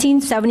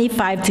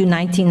 1975 to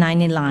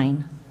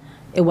 1999.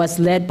 It was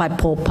led by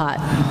Pol Pot.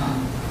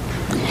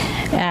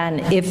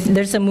 And if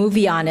there's a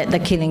movie on it, The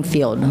Killing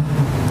Field,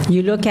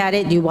 you look at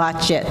it, you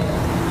watch it,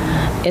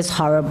 it's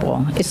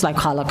horrible. It's like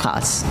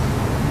Holocaust.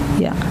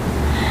 Yeah.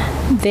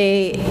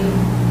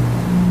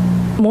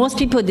 Most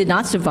people did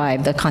not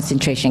survive the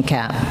concentration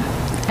camp.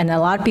 And a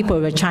lot of people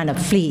were trying to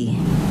flee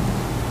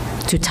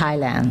to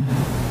Thailand.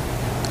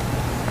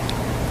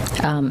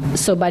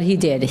 But he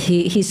did.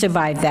 He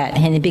survived that,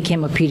 and he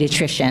became a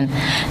pediatrician.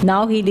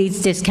 Now he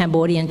leads this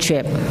Cambodian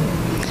trip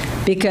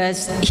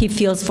because he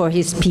feels for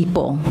his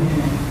people.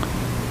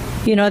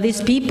 You know,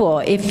 these people,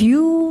 if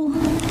you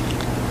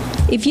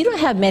don't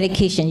have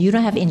medication, you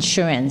don't have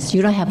insurance,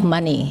 you don't have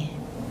money,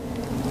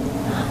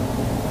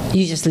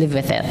 you just live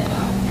with it.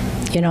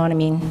 You know what I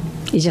mean?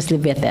 You just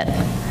live with it.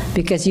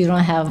 Because you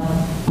don't have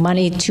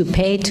money to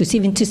pay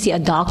even to see a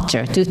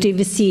doctor, to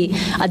even see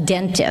a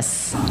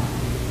dentist.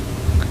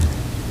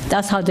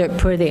 That's how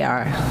poor they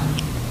are.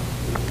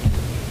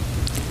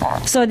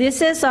 So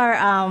this is our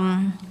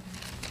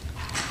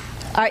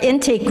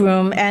intake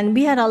room, and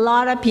we had a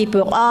lot of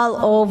people all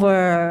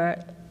over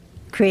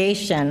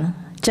creation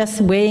just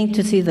waiting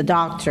to see the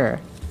doctor.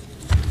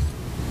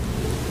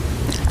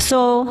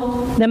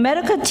 So the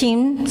medical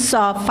team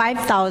saw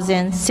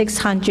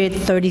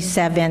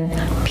 5,637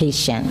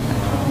 patients.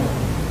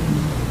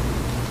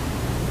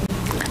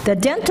 The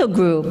dental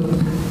group,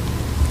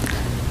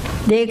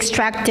 they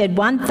extracted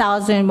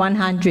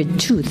 1,100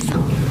 teeth,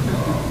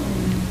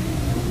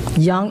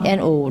 young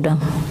and old.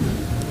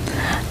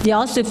 They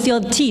also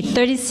filled teeth,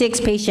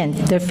 36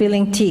 patients, they're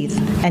filling teeth,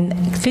 and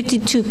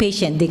 52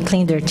 patients, they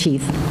cleaned their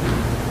teeth.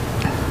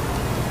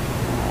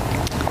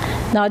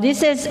 Now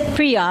this is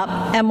pre-op,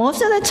 and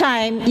most of the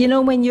time, you know,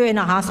 when you're in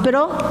a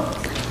hospital,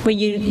 when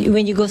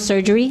you go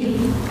surgery,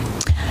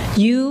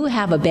 you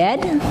have a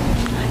bed,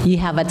 you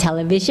have a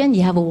television,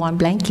 you have a warm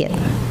blanket,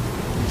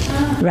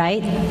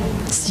 right?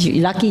 So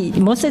you're lucky.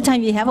 Most of the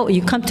time you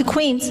come to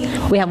Queens,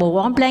 we have a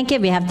warm blanket,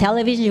 we have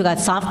television, you got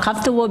soft,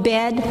 comfortable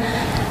bed.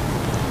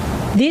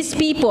 These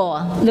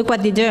people, look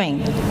what they're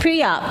doing.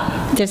 Pre-op,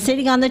 they're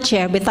sitting on the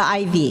chair with the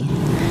IV.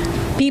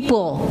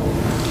 People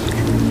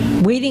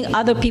waiting,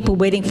 other people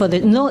waiting for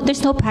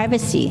there's no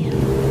privacy.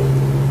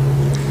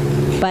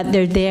 But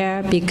they're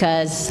there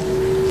because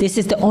this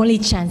is the only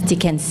chance they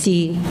can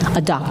see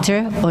a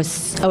doctor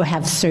or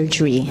have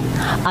surgery.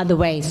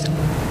 Otherwise,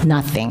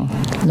 nothing,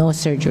 no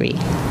surgery.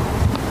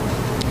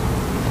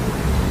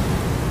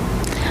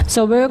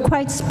 So we're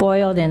quite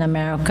spoiled in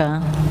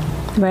America,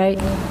 right?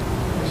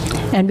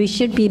 And we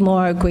should be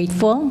more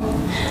grateful.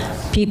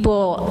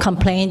 People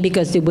complain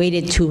because they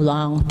waited too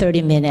long,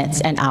 30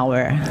 minutes, an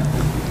hour.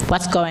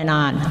 What's going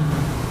on?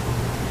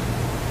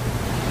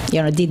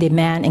 You know, they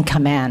demand and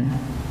command.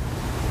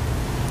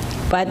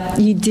 But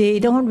they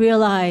don't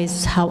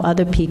realize how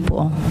other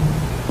people,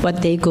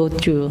 what they go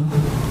through,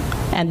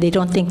 and they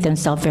don't think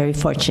themselves very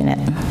fortunate,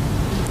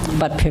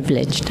 but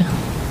privileged.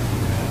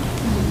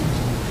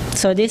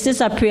 So this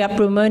is our pre-op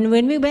room. And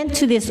when we went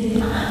to this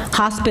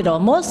hospital,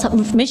 most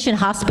mission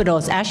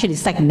hospitals, actually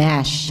it's like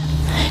MASH.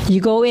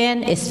 You go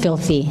in, it's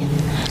filthy,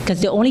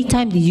 because the only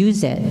time to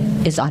use it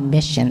is on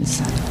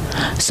missions.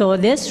 So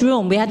this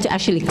room, we had to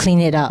actually clean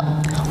it up.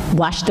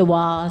 Wash the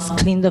walls,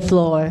 clean the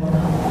floor,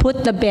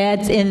 put the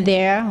beds in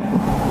there,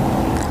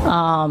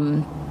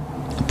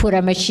 put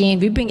a machine.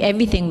 We bring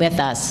everything with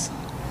us.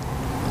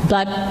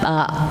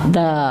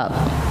 The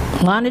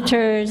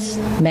monitors,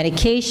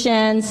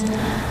 medications,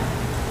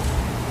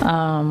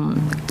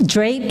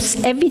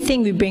 drapes,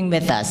 everything we bring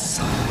with us.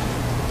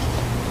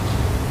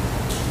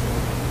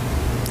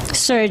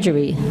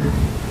 Surgery.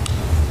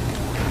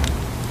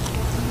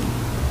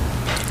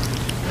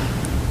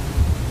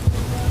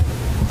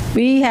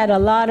 We had a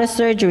lot of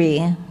surgery.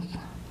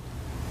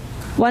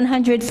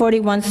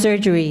 141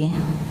 surgery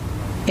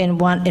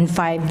in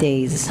 5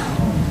 days.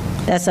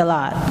 That's a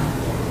lot.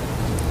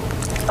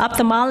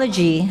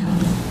 Ophthalmology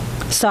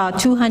saw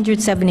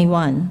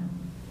 271.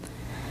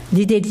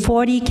 They did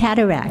 40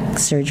 cataract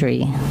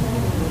surgery.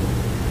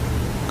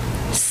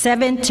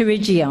 7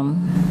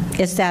 pterygium.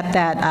 Is that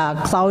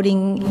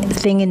clouding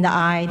thing in the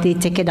eye? They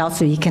take it out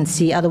so you can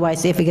see.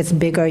 Otherwise, if it gets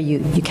bigger,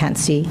 you can't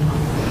see.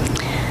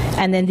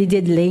 And then they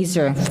did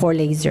laser, 4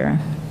 laser.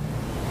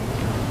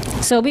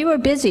 So we were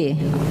busy.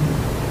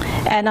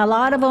 And a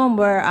lot of them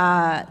were,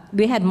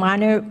 we had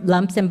minor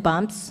lumps and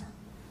bumps,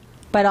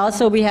 but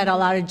also we had a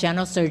lot of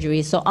general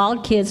surgery. So all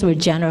kids were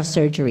general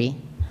surgery.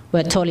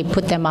 We'd totally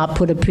put them up,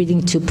 put a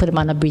breathing tube, put them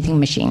on a breathing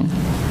machine.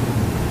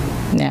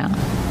 Yeah,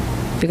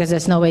 because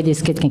there's no way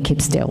this kid can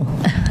keep still.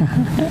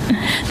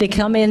 They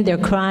come in, they're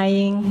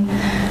crying,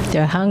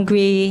 they're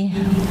hungry,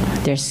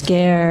 they're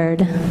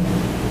scared.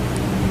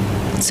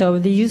 So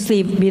they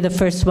usually be the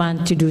first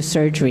one to do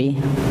surgery.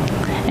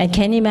 And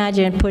can you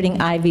imagine putting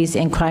IVs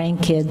in crying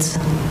kids?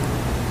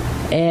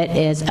 It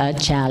is a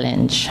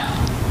challenge.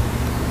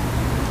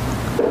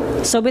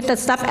 So with the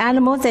stuffed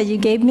animals that you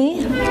gave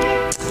me,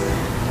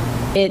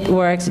 it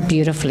works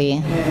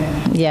beautifully.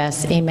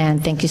 Yes,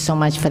 amen. Thank you so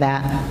much for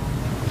that.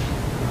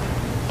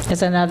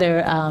 There's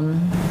another,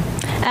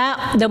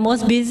 the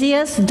most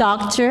busiest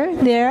doctor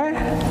there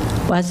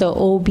was the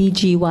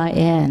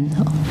OBGYN.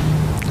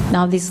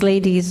 Now these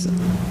ladies,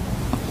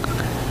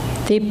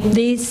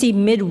 they see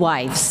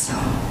midwives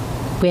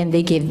when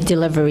they give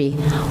delivery,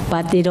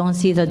 but they don't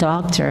see the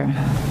doctor.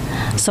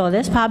 So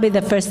that's probably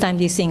the first time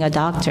they're seeing a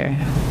doctor.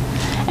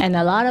 And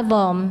a lot of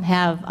them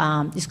have,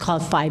 it's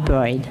called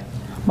fibroid,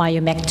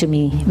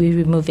 myomectomy. We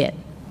remove it.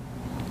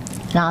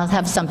 Now I'll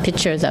have some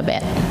pictures of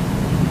it.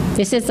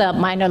 This is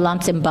minor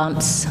lumps and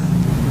bumps.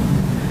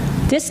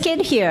 This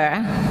kid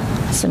here,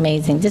 it's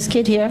amazing. This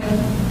kid here,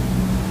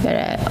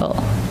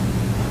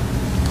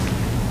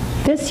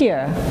 this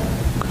here.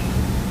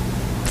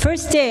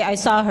 First day I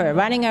saw her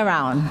running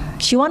around.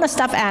 She wanted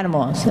stuffed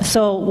animals.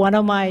 So one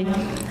of my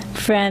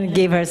friends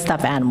gave her a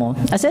stuffed animal.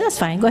 I said, that's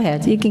fine, go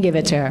ahead, you can give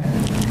it to her.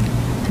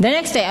 The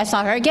next day I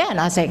saw her again.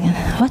 I was like,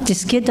 what,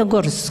 this kid don't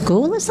go to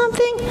school or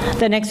something?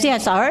 The next day I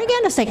saw her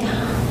again. I was like,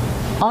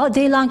 all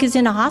day long she's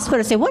in the hospital.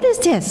 I said, what is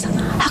this?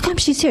 How come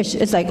she's here?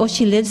 It's like, oh,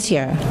 she lives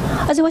here.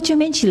 I said, what do you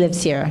mean she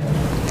lives here?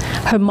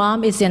 Her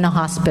mom is in a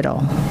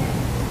hospital.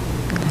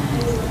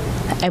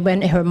 And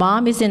when her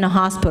mom is in a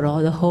hospital,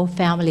 the whole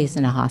family is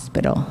in a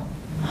hospital.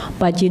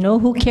 But you know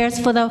who cares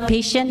for the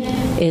patient?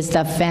 Is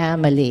the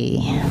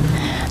family.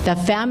 The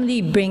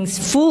family brings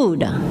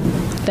food.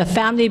 The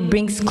family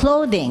brings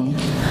clothing.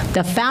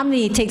 The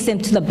family takes them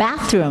to the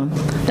bathroom.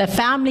 The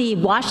family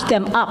washes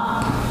them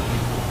up.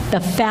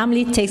 The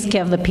family takes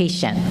care of the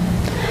patient.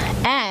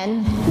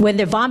 And when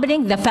they're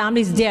vomiting, the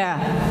family's there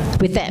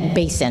with that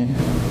basin.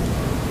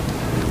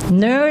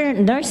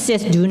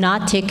 Nurses do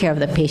not take care of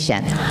the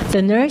patient.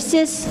 The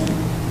nurses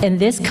in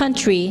this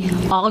country,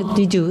 all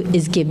they do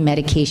is give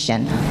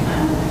medication.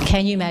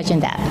 Can you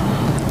imagine that?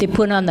 They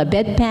put on the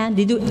bedpan,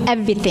 they do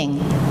everything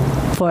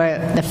for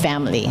the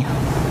family.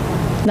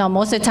 Now,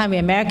 most of the time, we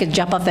Americans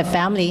jump off the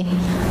family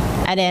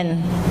and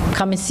then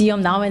come and see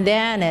them now and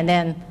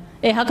then,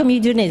 hey, how come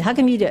you do this? How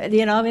come you do it?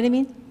 You know what I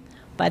mean?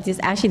 But it's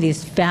actually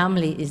this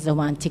family is the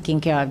one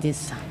taking care of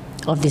this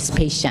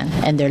patient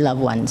and their loved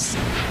ones.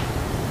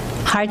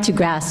 Hard to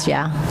grasp,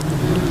 yeah?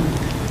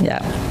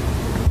 Yeah.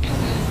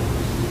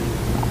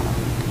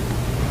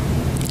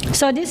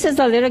 So this is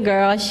a little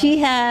girl. She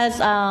has,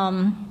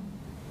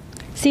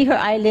 see her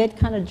eyelid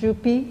kind of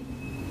droopy?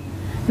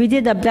 We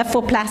did a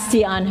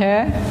blepharoplasty on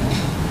her.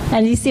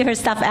 And you see her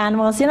stuffed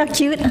animals, you know,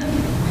 cute?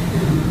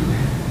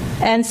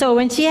 And so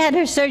when she had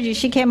her surgery,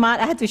 she came out.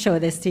 I had to show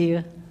this to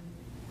you.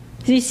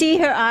 Do you see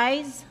her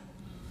eyes?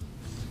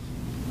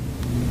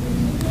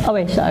 Oh,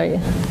 wait, sorry.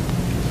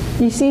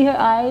 You see her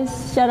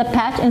eyes? She had a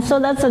patch, and so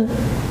that's a,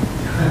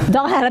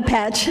 doll had a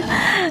patch.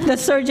 The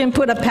surgeon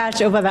put a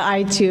patch over the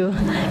eye too.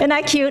 Isn't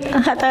that cute?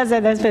 I thought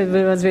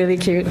that was really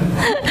cute.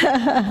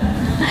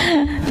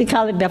 They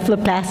call it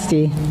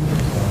blepharoplasty.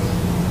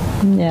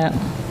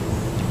 Yeah.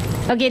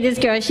 Okay, this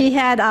girl, she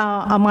had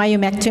a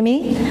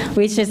myomectomy,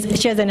 which is,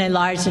 she has an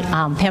enlarged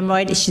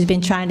hemorrhoid. She's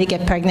been trying to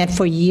get pregnant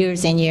for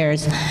years and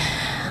years.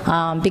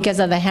 Because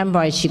of the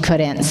hemorrhoid, she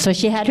couldn't. So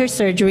she had her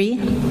surgery,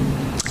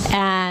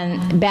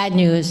 and bad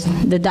news,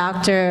 the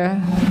doctor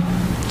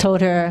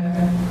told her,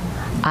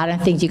 I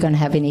don't think you're going to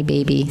have any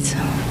babies.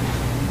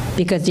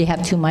 because you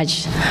have too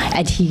much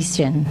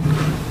adhesion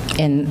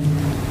in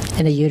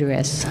the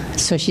uterus.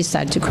 So she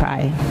started to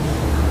cry.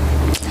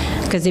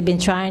 Because they've been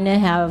trying to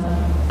have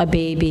a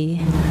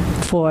baby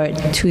for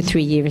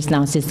 2-3 years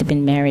now since they've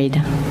been married.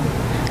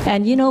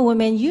 And you know,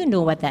 women, you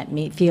know what that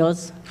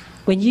feels.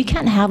 When you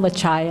can't have a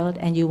child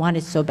and you want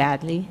it so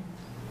badly,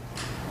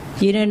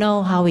 you don't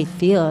know how it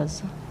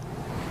feels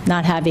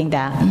not having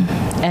that.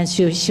 And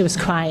she was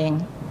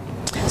crying.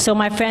 So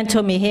my friend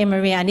told me, hey,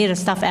 Maria, I need a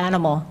stuffed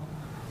animal.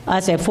 I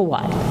said, for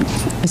what?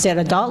 I said,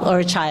 adult or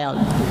a child?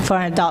 For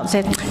an adult. I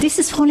said, this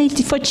is only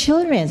for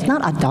children, it's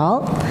not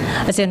adult.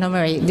 I said, no,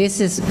 Marie,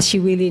 she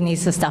really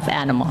needs a stuffed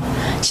animal.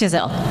 She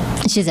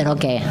said,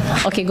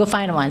 okay, go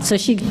find one. So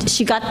she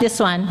got this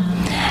one,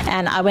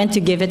 and I went to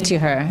give it to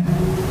her.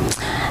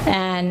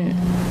 And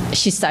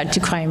she started to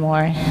cry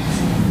more.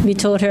 We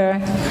told her,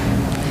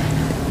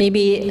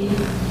 maybe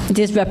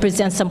this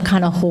represents some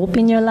kind of hope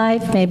in your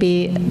life.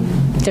 Maybe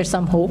there's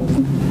some hope,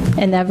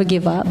 and never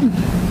give up.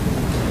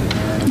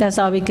 That's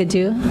all we could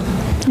do,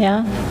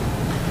 yeah.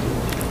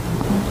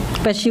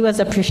 But she was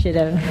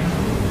appreciative,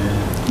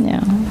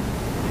 yeah.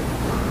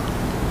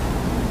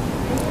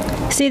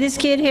 See this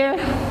kid here?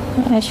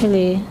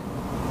 Actually,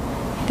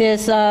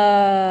 this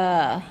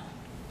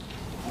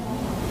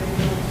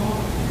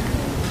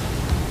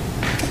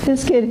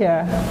kid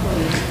here.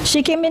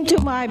 She came into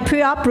my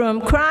pre-op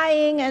room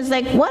crying, and I was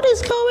like, what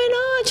is going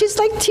on? She's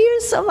like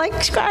tears, I'm like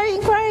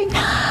crying.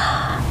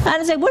 And I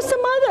was like, what's the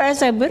mother? I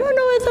said, we don't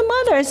know what's the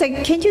mother. I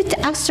said, can you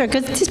ask her,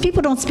 because these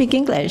people don't speak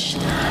English.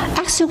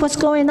 Ask her what's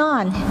going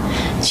on.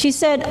 She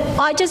said,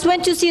 I just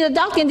went to see the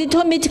doctor and they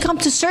told me to come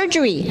to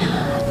surgery.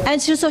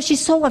 And so she's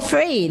so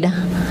afraid.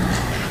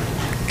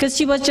 Because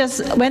she went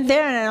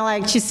there and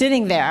like, she's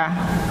sitting there.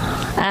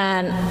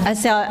 And I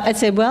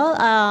said, well,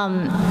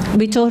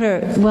 we told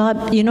her,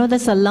 well, you know,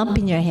 there's a lump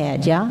in your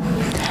head, yeah?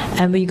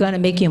 And we're going to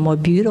make you more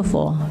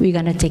beautiful. We're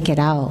going to take it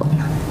out.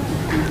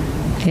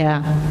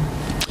 Yeah.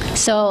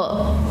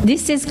 So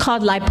this is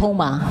called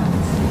lipoma.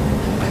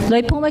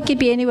 Lipoma can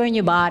be anywhere in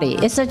your body.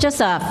 It's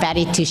just a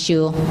fatty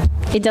tissue.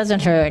 It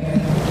doesn't hurt.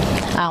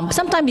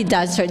 Sometimes it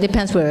does hurt,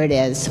 depends where it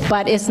is.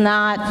 But it's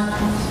not,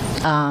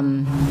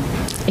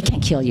 it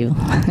can't kill you.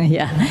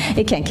 Yeah,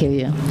 it can't kill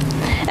you.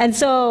 And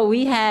so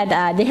they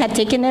had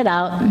taken it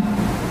out.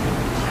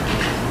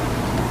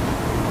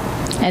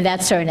 And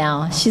that's her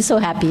now. She's so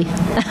happy.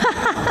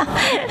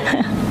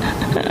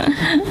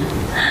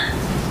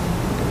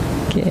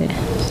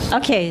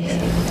 Okay,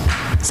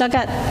 so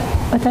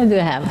what time do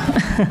I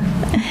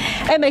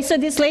have? Anyway, so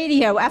this lady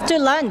here, after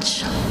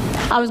lunch,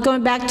 I was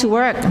going back to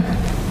work,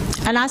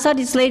 and I saw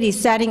this lady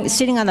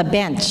sitting on a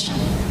bench.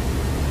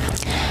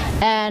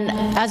 And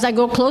as I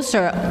go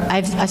closer,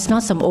 I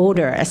smelled some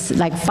odor,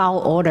 like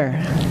foul odor.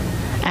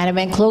 And I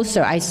went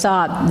closer, I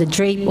saw the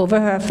drape over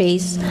her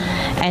face,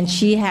 and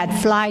she had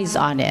flies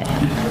on it.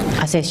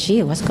 I said,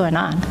 what's going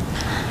on?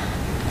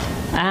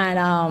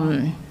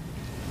 And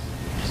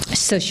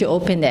so she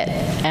opened it,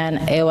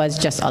 and it was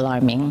just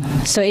alarming.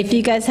 So if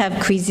you guys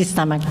have queasy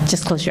stomach,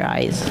 just close your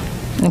eyes,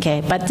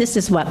 okay? But this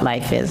is what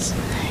life is,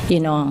 you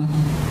know,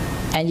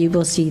 and you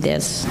will see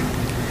this.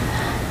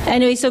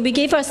 Anyway, so we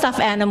gave her a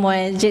stuffed animal,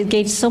 and it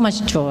gave so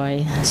much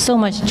joy, so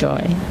much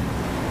joy.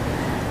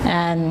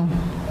 And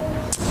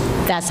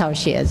that's how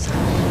she is.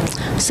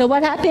 So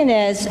what happened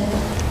is,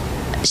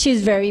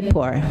 she's very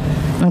poor,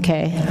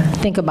 okay?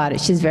 Think about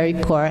it, she's very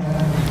poor.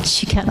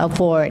 She can't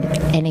afford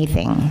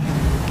anything.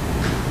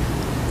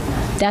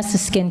 That's the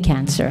skin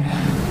cancer.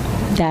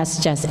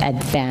 That's just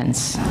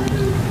advanced.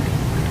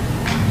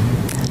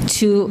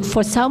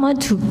 For someone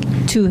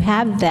to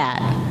have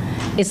that,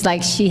 it's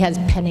like she has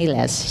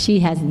penniless. She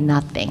has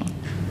nothing.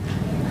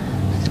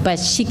 But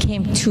she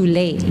came too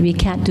late. We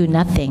can't do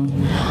nothing.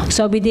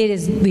 So we did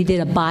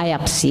a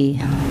biopsy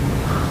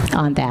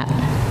on that.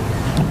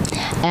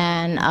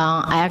 And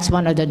I asked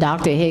one of the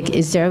doctors, hey,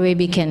 is there a way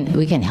we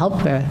can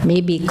help her?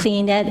 Maybe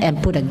clean it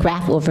and put a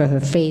graft over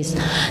her face.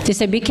 They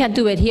said, we can't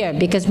do it here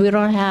because we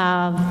don't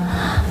have,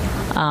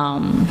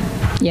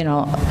 you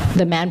know,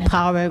 the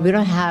manpower. We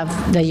don't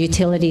have the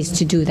utilities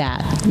to do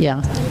that.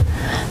 Yeah.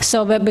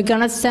 So we're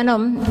gonna send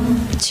them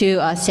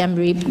to Siem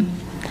Reap,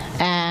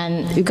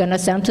 and we're gonna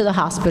send them to the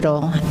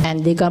hospital.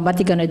 And what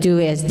they're gonna do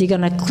is they're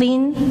gonna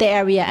clean the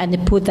area and they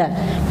put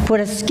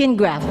a skin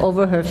graft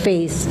over her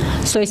face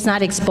so it's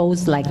not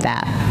exposed like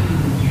that.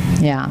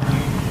 Yeah.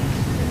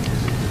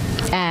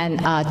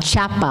 And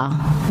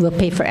CHAPA will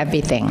pay for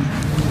everything.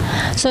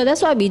 So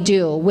that's what we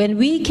do. When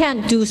we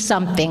can't do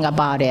something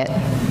about it,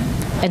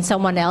 and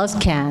someone else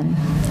can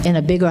in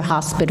a bigger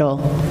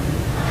hospital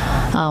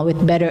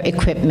with better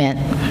equipment,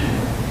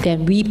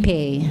 then we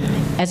pay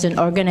as an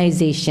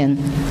organization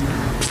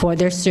for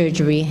their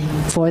surgery,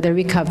 for their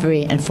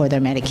recovery, and for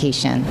their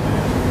medication.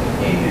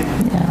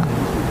 Yeah.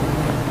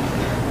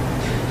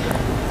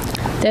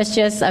 There's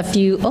just a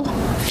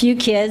few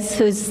kids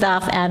who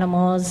stuffed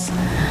animals.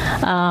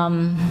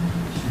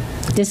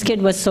 This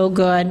kid was so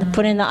good,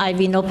 put in the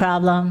IV, no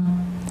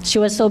problem. She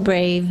was so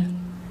brave.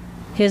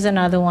 Here's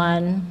another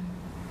one.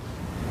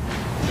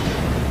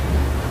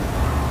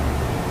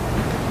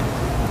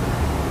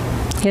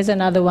 Here's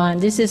another one.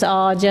 This is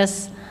all I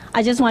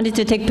just wanted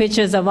to take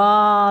pictures of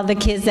all the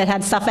kids that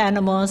had stuffed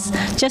animals,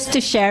 just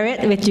to share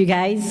it with you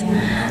guys,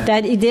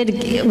 that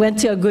it went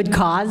to a good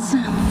cause.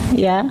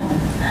 Yeah.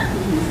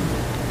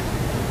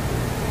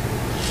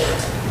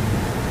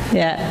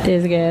 Yeah,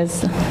 these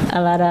guys,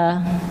 a lot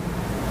of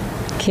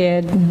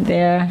kid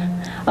there.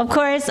 Of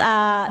course,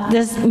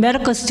 there's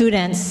medical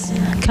students,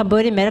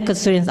 Cambodian medical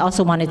students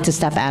also wanted to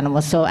stuff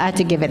animals, so I had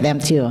to give it them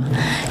too,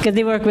 because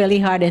they work really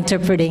hard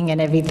interpreting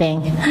and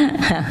everything.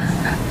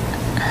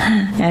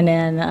 And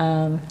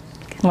then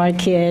more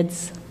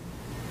kids.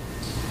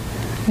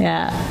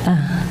 Yeah.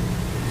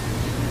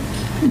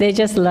 They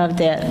just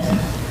loved it.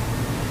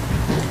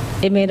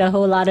 It made a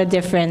whole lot of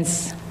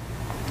difference.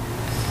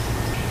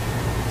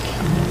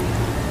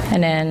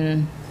 And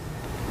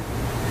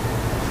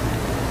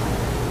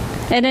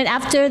then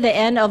after the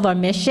end of our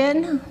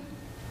mission,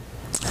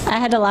 I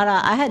had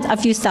a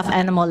few stuffed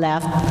animal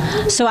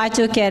left. So I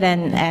took it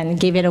and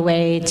gave it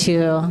away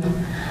to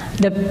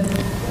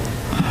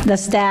the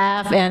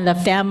staff and the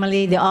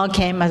family. They all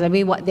came. I said,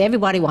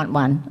 everybody want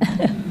one.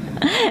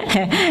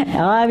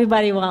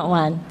 Everybody want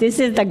one. This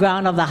is the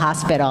ground of the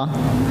hospital.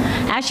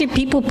 Actually,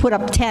 people put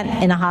up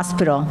tent in the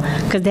hospital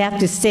because they have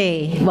to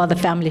stay while the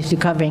family is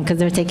recovering, because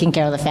they're taking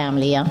care of the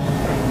family. Yeah.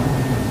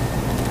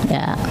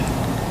 Yeah.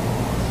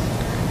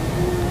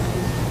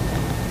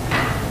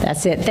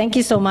 That's it. Thank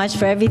you so much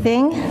for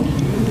everything.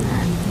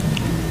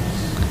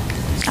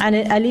 And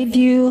I leave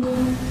you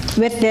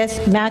with this,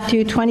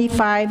 Matthew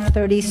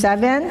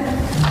 25:37.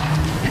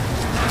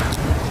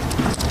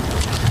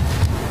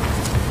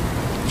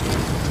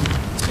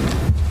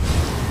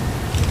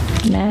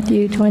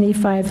 Matthew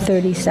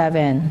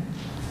 25:37.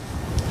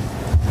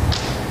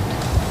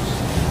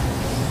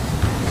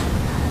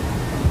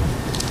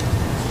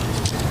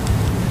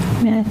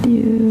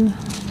 Matthew,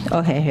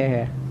 okay,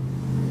 here.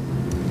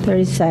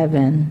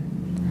 37.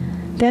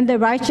 Then the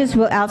righteous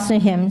will answer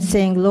him,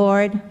 saying,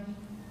 Lord,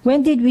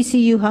 when did we see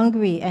you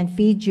hungry and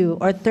feed you,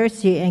 or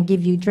thirsty and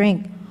give you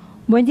drink?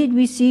 When did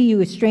we see you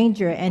a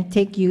stranger and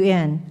take you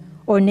in,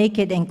 or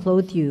naked and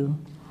clothe you?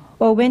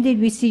 Or when did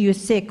we see you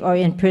sick or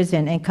in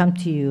prison and come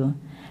to you?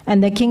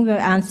 And the king will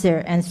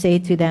answer and say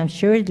to them,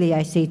 Surely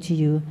I say to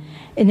you,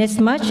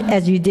 inasmuch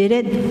as you did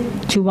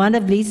it to one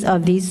of least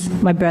of these,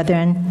 my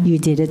brethren, you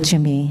did it to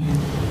me.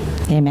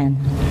 Amen.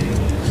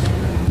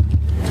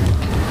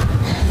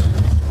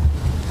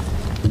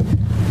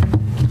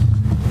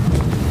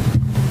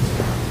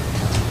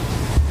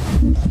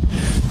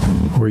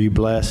 Were you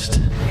blessed?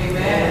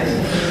 Amen.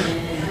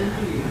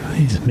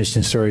 These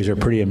mission stories are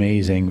pretty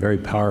amazing, very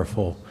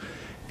powerful.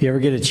 If you ever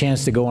get a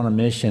chance to go on a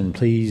mission,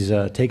 please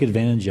take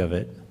advantage of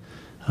it.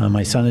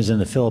 My son is in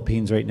the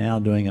Philippines right now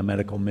doing a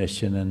medical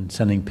mission and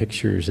sending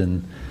pictures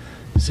and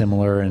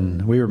similar.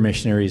 And we were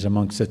missionaries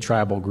amongst a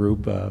tribal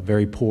group,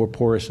 very poor,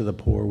 poorest of the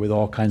poor, with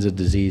all kinds of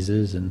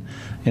diseases and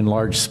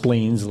enlarged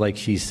spleens, like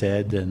she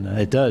said. And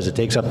it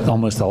takes up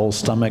almost the whole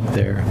stomach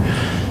there.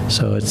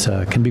 So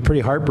it can be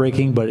pretty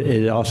heartbreaking, but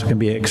it also can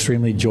be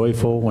extremely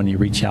joyful when you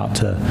reach out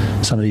to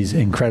some of these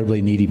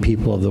incredibly needy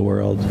people of the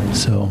world.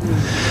 So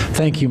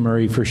thank you,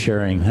 Marie, for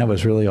sharing. That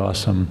was really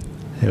awesome.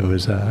 It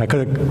was, I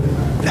could have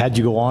had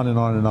you go on and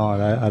on and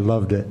on. I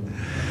loved it.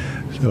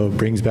 So it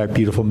brings back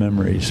beautiful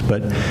memories.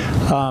 But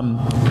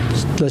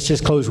let's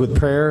just close with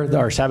prayer,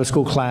 our Sabbath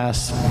school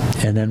class,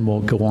 and then we'll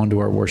go on to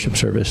our worship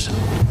service.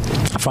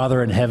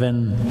 Father in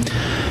heaven,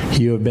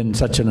 you have been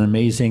such an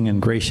amazing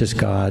and gracious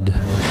God,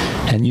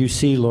 and you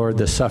see, Lord,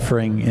 the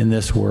suffering in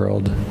this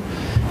world.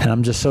 And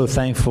I'm just so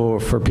thankful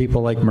for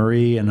people like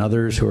Marie and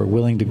others who are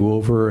willing to go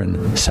over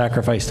and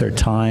sacrifice their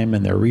time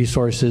and their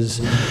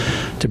resources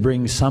to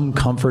bring some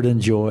comfort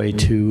and joy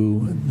to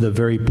the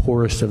very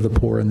poorest of the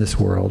poor in this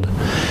world.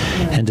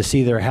 And to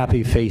see their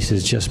happy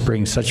faces just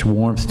brings such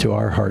warmth to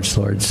our hearts,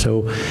 Lord.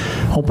 So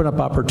open up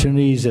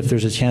opportunities if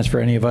there's a chance for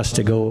any of us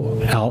to go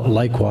out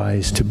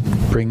likewise to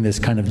bring this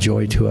kind of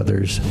joy to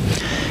others.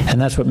 And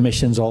that's what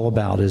mission's all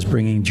about, is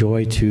bringing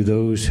joy to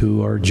those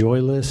who are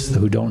joyless,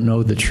 who don't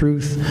know the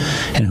truth,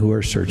 and who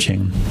are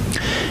searching.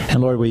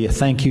 And Lord, we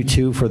thank you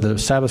too for the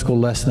Sabbath school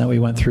lesson that we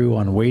went through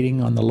on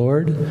waiting on the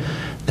Lord,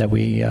 that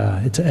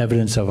it's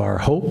evidence of our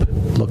hope,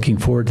 looking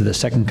forward to the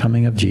second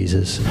coming of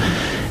Jesus.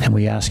 And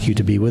we ask you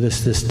to be with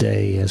us this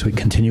day as we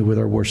continue with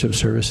our worship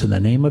service. In the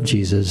name of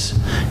Jesus,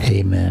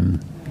 amen.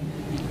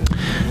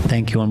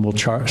 Thank you, and we'll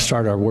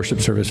start our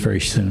worship service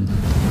very soon.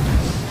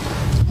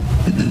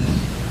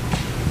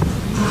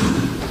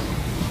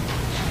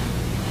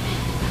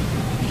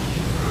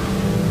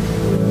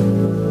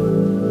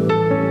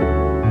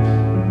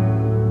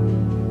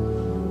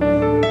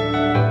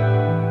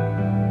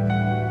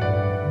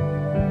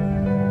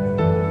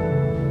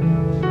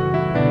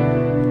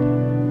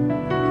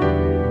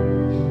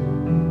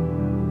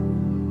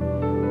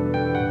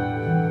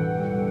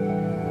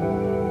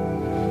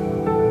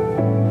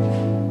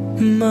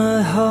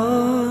 My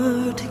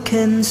heart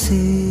can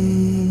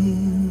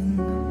sing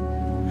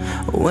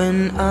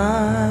when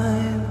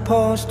I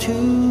pause to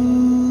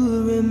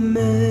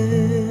remember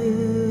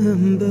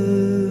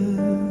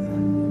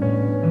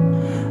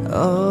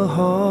a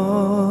heart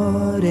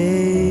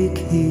heartache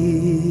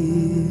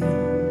here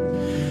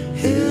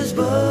is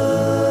but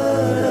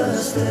a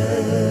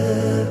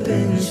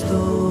stepping stone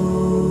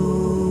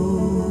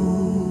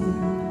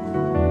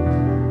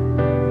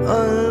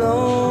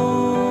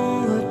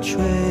along a trail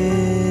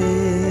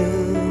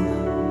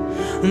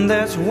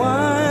that's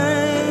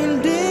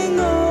winding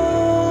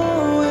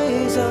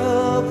always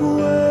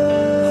upwards.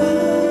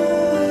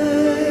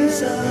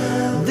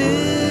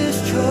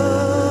 This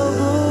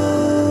troubled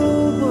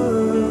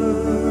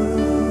world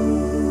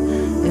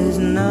is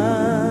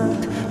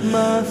not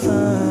my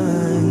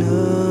final,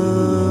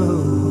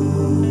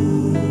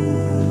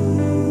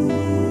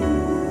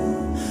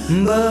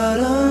 but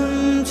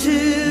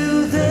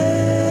until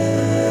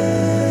then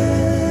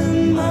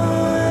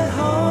my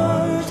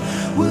heart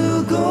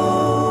will go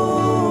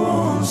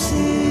on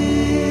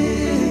singing.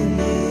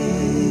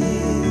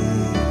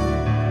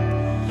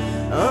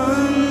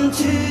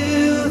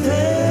 Until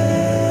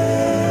then,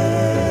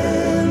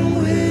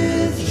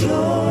 with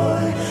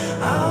joy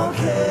I'll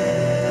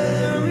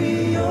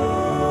carry on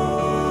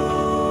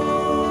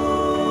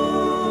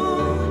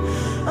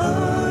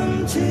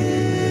until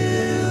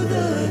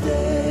the day.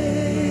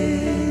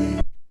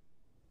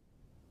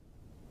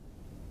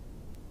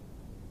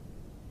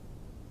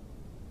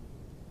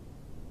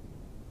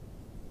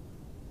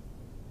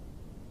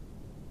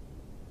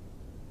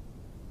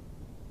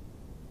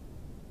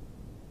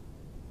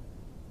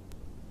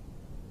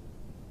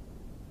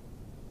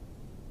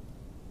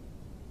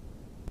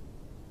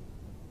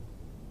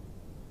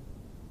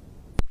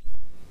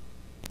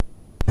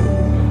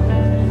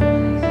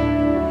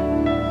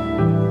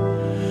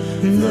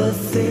 The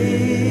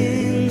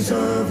things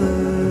of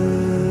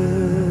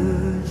earth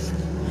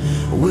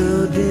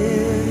will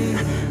dim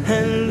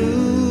and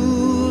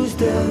lose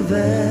their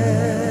value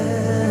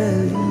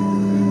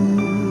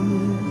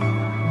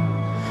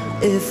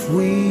if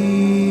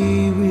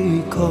we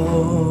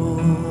recall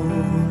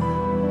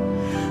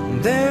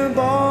they're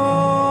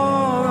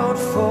borrowed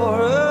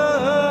for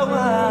a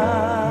while,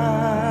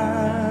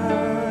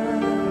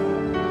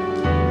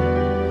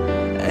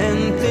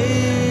 and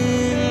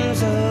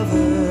things of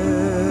earth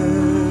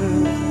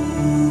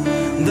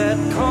that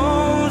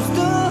cause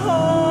the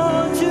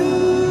heart to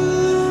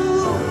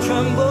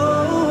tremble.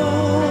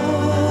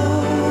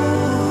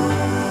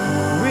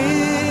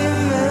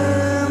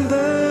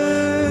 Remember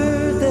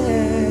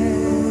that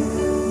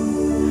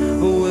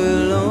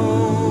will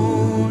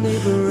only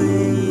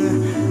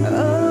bring a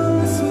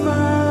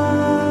smile,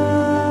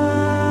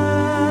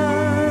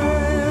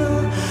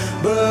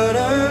 but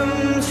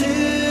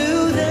until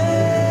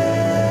then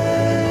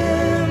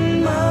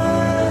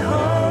my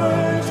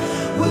heart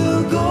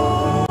will go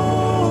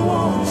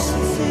on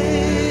singing.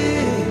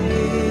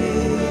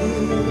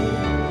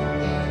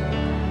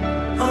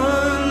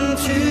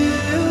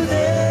 Until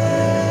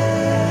then,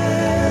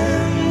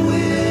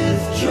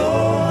 with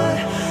joy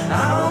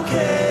I'll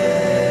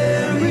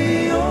carry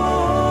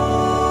on.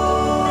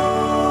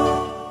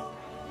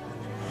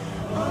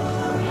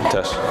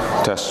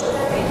 Test.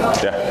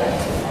 Yeah.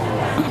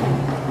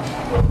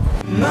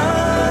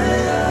 My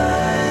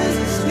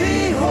eyes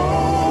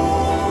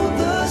behold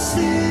the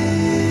city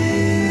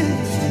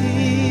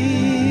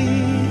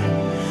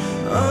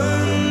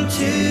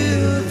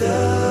until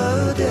the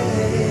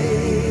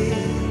day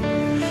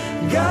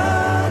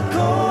God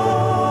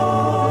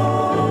calls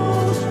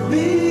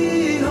me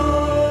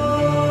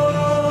home.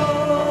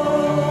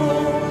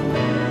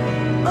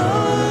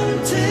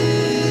 Until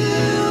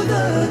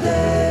the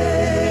day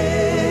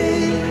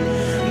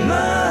my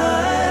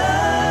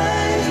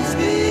eyes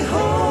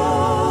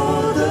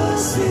behold the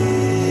city,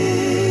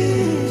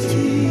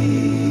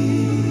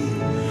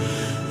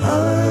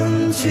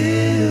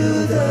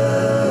 until the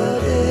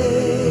day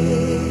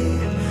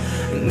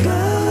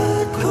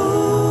God calls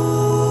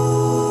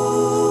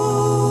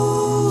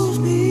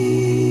me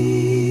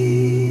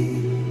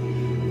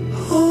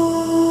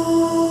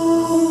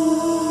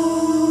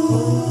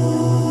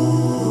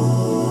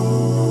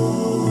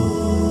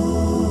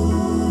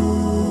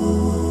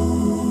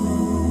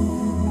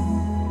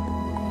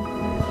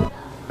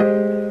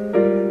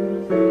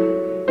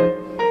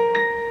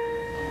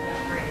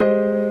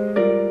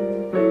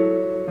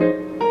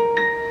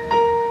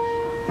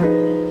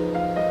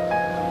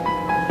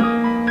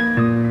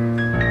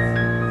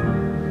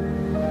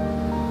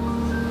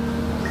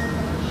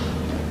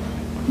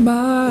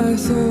My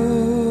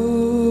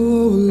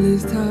soul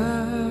is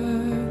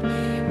tired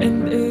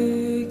and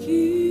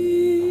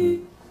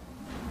achy.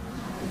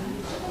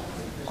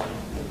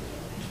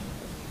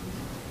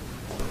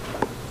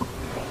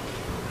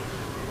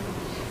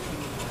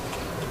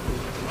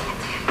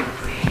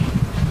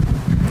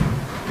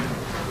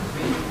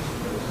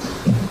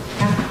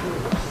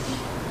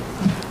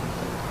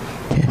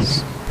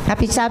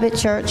 Happy Sabbath,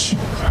 church.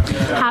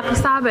 Happy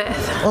Sabbath.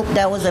 Oh,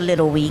 that was a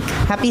little weak.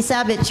 Happy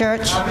Sabbath,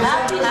 church.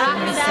 Happy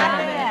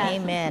Sabbath.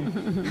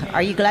 Amen.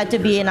 Are you glad to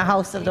be in the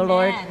house of the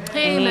Lord?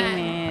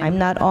 Amen. I'm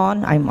not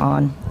on. I'm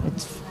on.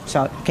 It's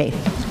so okay.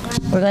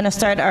 We're gonna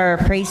start our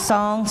praise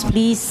songs.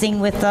 Please sing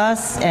with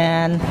us,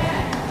 and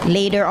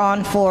later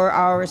on for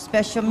our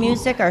special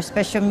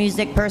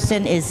music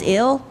person is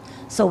ill.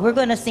 So we're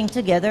going to sing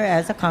together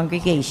as a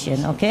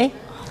congregation, okay?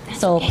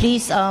 So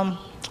please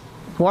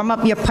warm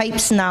up your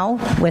pipes now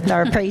with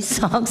our praise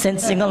songs and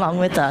sing along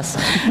with us.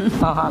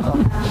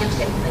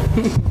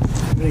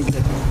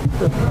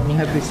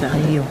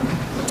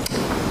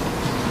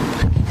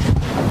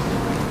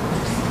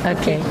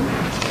 Okay.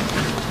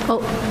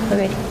 Oh,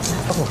 Okay.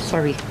 Oh,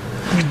 sorry.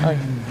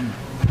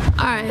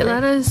 all right,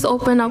 let us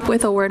open up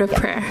with a word of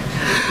prayer.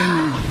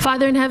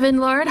 Father in heaven,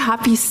 Lord,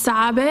 happy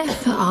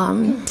Sabbath.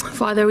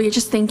 Father, we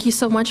just thank you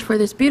so much for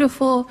this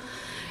beautiful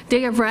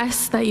day of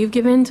rest that you've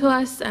given to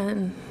us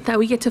and that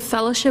we get to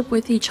fellowship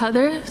with each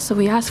other. So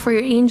we ask for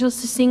your angels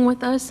to sing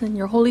with us and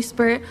your Holy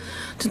Spirit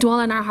to dwell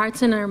in our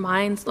hearts and our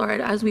minds, Lord,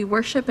 as we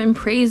worship and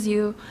praise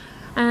you.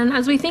 And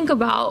as we think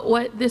about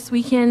what this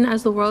weekend,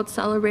 as the world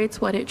celebrates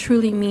what it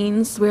truly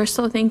means, we are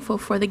so thankful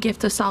for the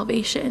gift of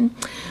salvation.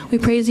 We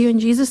praise you in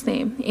Jesus'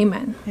 name.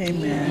 Amen.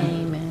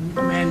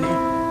 Amen.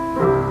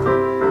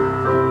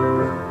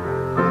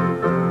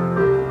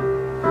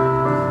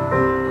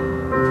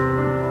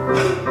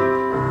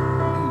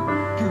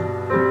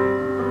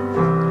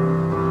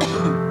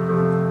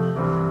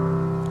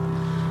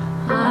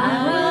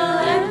 I will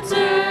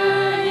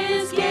enter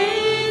his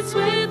gates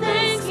with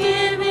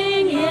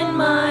thanksgiving in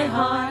my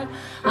heart.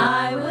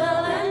 I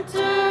will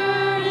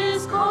enter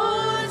his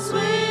courts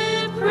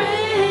with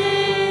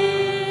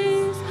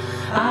praise.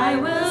 I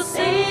will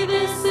say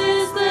this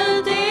is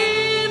the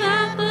day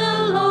that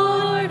the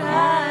Lord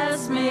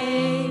has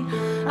made.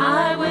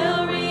 I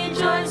will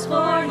rejoice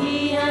for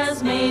he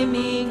has made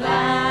me glad.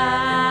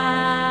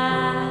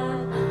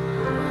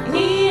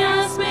 He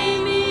has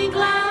made me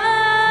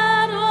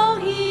glad. Oh,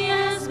 he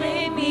has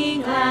made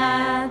me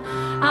glad.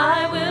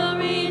 I will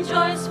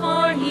rejoice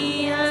for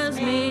he has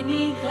made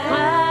me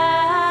glad.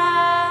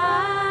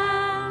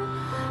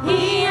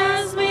 He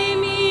has made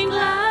me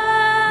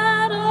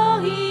glad. Oh,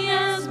 he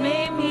has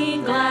made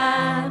me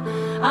glad.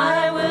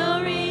 I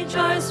will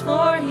rejoice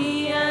for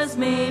he has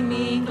made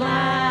me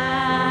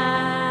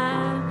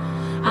glad.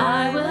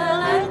 I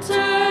will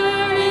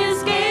enter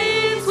his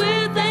gates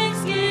with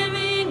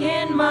thanksgiving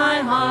in my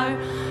heart.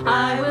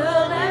 I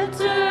will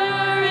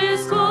enter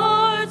his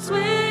courts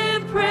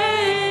with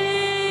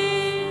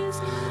praise.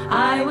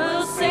 I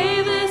will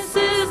say this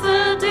is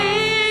the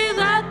day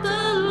that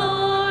the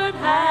Lord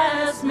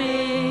has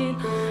made.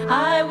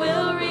 I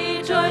will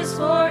rejoice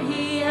for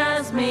he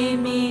has made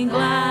me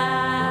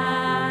glad.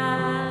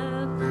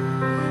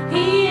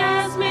 He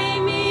has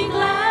made me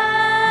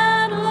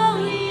glad. Oh,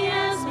 he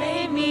has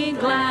made me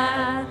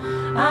glad.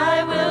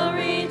 I will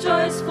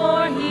rejoice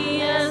for he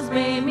has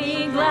made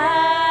me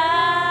glad.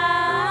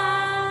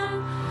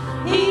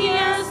 He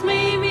has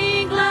made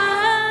me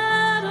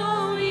glad.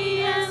 Oh, he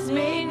has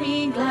made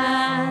me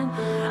glad.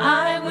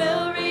 I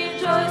will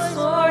rejoice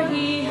for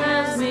he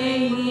has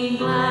made me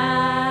glad.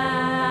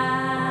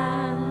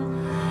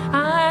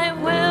 I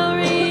will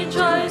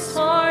rejoice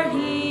for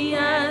he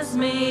has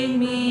made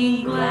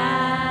me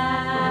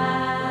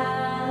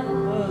glad.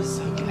 Oh,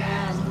 so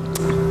glad.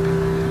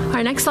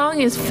 Our next song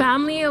is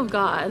Family of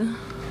God.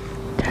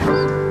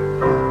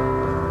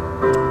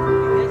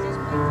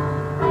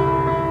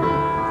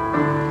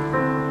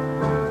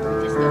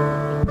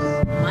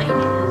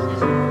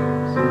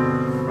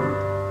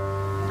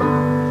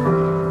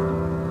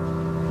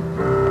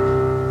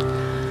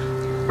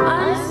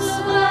 I'm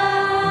so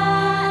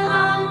glad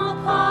I'm a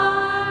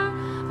part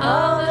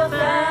of the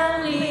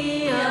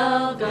family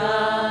of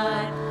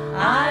God.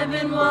 I've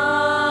been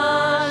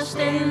washed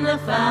in the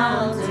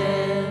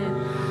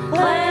fountain,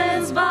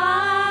 cleansed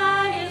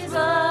by his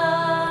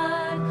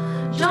blood.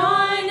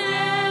 Join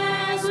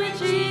hands with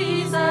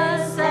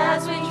Jesus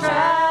as we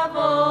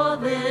travel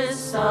this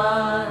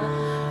sod.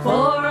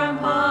 For I'm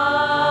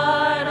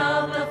part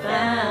of the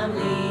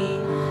family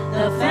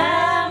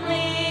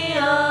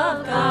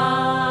of God.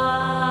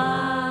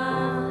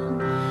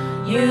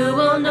 You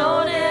will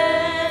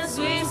notice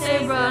we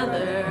say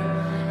brother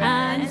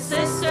and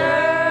sister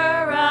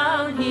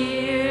around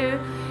here.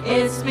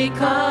 It's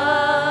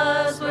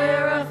because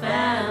we're a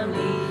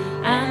family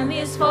and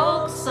these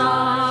folks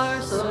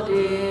are so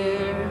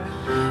dear.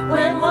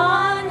 When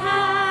one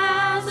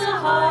has a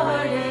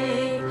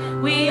heartache,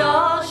 we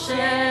all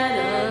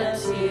shed a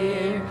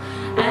tear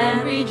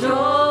and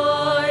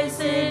rejoice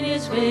in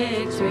his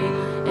victory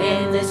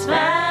in this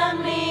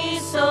family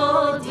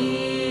so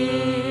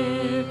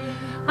dear.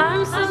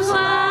 I'm so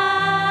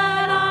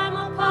glad I'm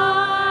a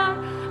part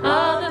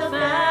of the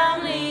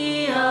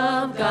family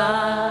of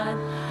God.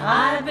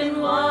 I've been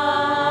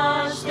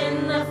washed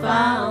in the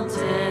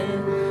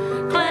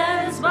fountain,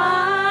 cleansed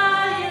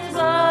by his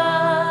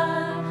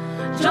blood.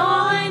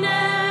 Join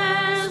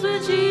hands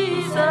with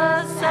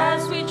Jesus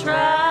as we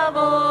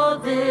travel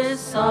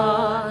this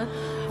sod.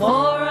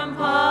 For I'm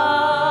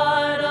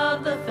part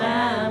of the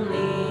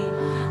family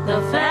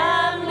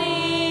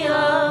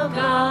of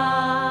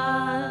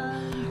God.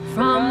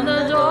 From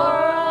the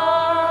door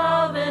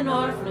of an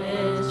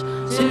orphanage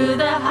to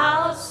the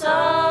house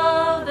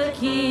of the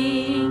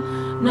King,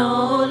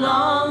 no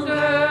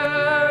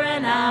longer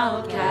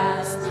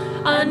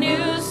a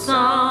new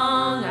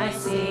song I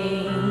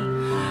sing.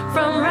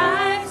 From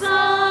rags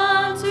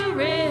unto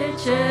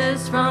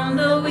riches, from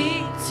the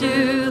weak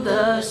to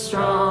the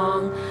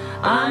strong.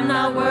 I'm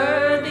not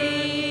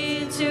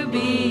worthy to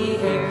be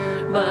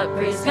here, but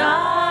praise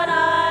God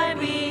I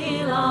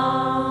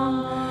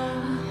belong.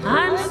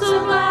 I'm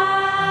so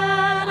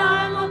glad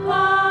I'm a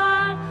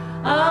part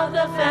of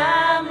the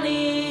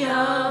family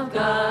of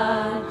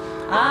God.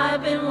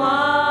 I've been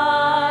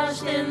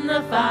washed in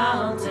the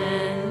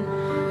fountain,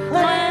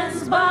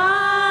 cleansed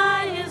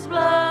by his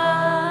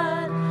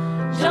blood.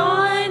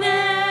 Join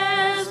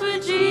us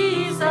with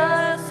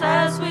Jesus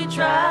as we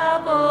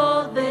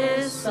travel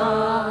this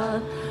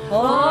sod. For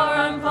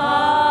I'm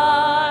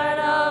part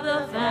of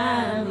the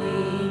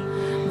family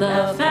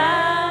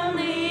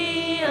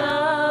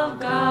of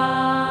God.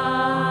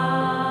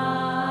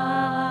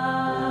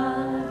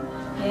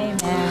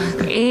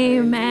 Amen.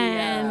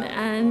 Amen.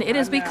 And it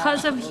is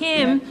because of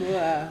him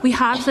we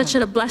have such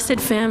a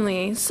blessed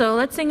family. So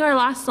let's sing our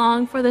last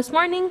song for this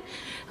morning.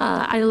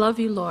 I love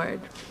you,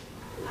 Lord.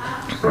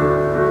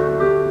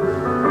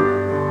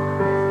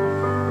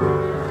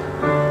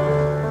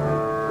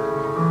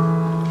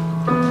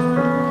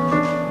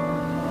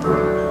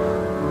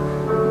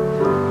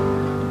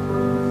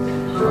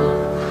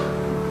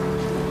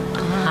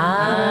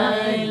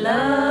 I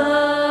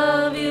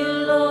love you,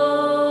 Lord,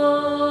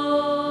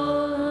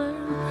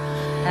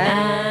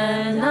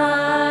 and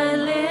I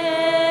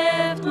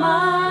lift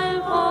my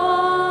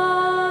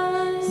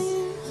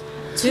voice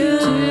to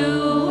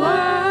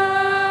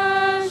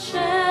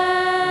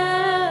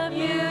worship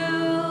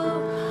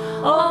you.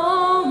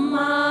 Oh,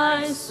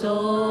 my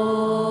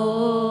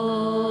soul,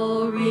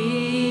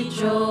 rejoice.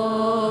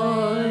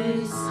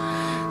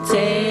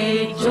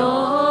 Take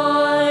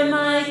joy,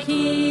 my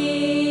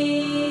King,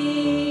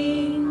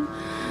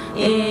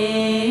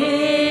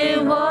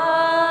 in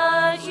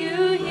what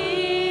you hear.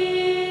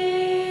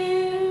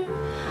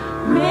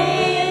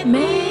 May it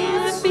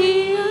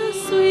be a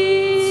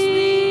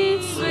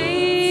sweet,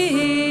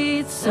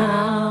 sweet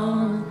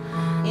sound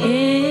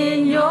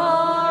in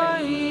your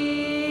ear.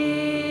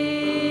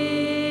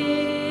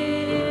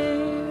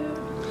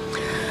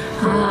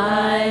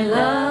 I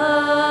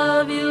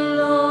love you,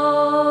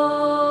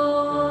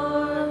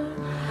 Lord,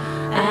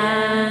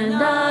 and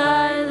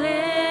I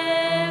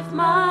lift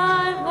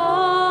my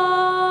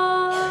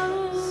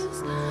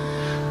voice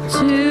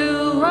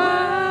to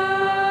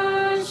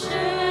worship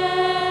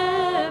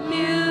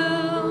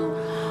you.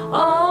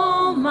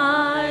 Oh,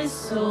 my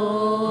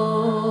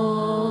soul,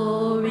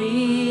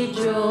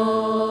 rejoice.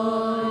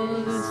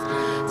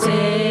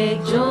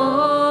 Take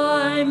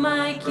joy,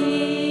 my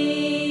King,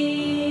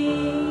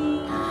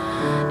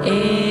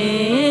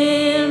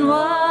 in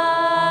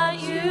what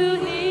you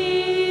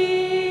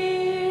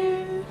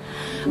hear.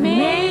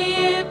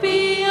 May it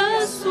be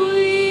a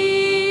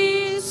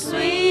sweet,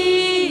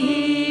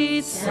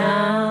 sweet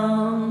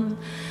sound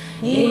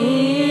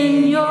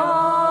in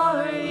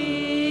your ear.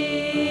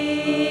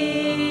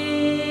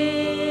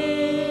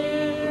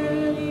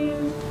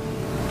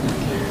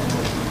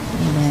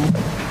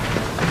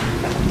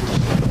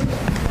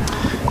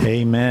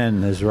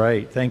 Amen is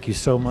right. Thank you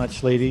so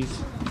much, ladies.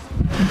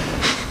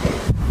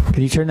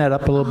 Can you turn that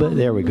up a little bit?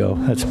 There we go.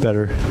 That's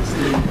better.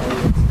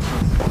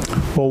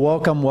 Well,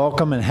 welcome,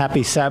 welcome, and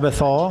happy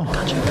Sabbath all.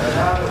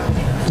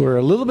 We're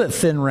a little bit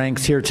thin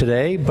ranks here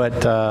today,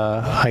 but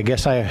I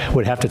guess I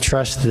would have to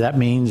trust that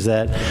means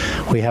that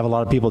we have a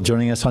lot of people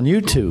joining us on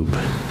YouTube.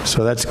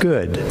 So that's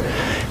good.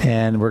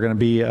 And we're going to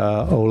be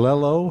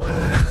Olelo.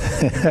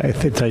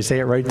 Did I say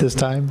it right this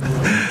time?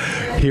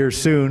 Here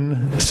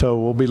soon. So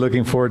we'll be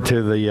looking forward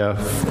to the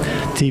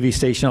TV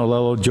station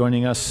Olelo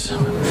joining us,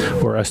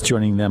 or us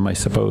joining them, I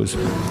suppose.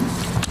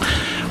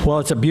 Well,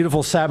 it's a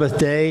beautiful Sabbath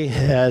day.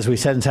 As we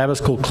said in Sabbath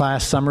school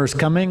class, summer's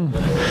coming.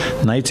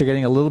 Nights are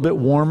getting a little bit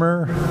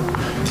warmer.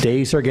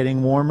 Days are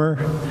getting warmer.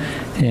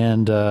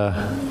 And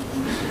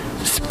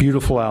it's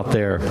beautiful out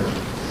there.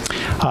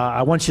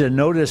 I want you to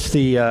notice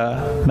the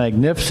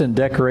magnificent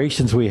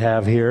decorations we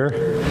have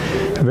here.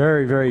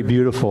 Very, very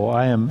beautiful.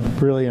 I am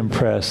really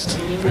impressed.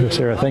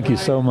 Sarah, thank you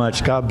so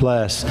much. God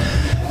bless.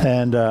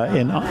 And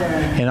in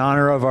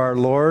honor of our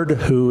Lord,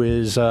 who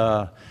is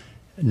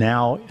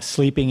now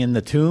sleeping in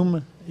the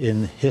tomb,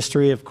 in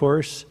history, of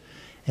course,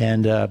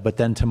 and but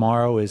then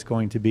tomorrow is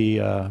going to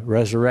be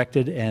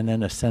resurrected and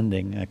then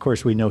ascending. And of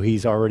course, we know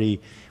he's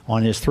already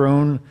on his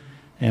throne,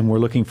 and we're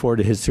looking forward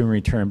to his soon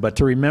return. But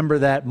to remember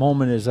that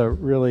moment is a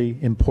really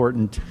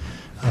important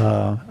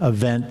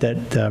event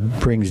that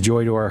brings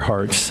joy to our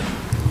hearts.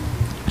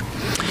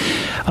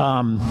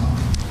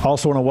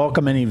 Also want to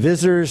welcome any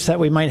visitors that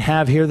we might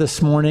have here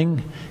this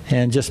morning.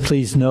 And just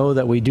please know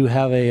that we do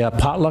have a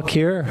potluck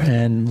here,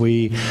 and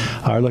we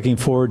are looking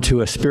forward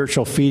to a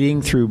spiritual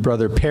feeding through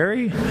Brother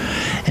Perry,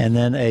 and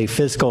then a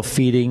physical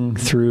feeding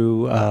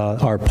through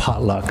our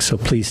potluck. So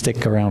please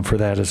stick around for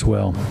that as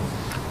well.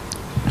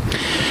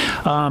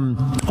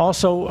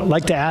 Also, I'd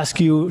like to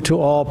ask you to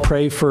all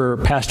pray for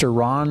Pastor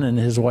Ron and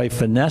his wife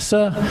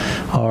Vanessa,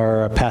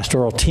 our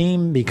pastoral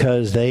team,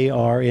 because they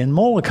are in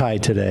Molokai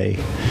today.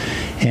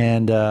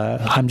 And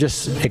I'm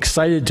just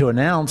excited to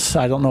announce,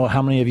 I don't know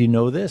how many of you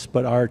know this,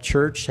 but our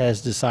church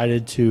has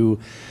decided to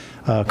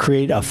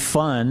create a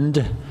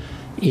fund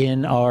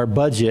in our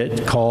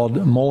budget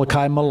called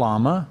Molokai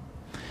Malama.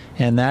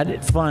 And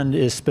that fund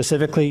is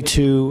specifically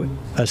to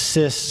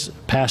assist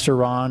Pastor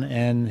Ron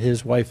and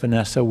his wife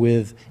Vanessa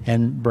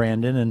and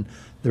Brandon and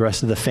the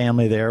rest of the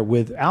family there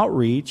with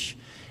outreach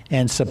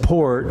and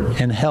support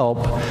and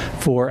help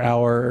for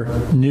our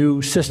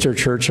new sister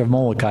church of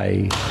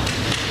Molokai.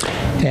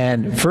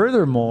 And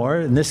furthermore,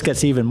 and this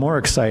gets even more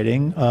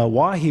exciting,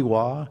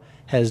 Wahiwa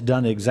has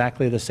done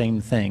exactly the same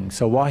thing.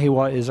 So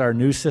Wahiwa is our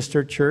new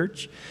sister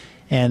church,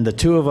 and the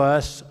two of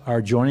us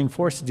are joining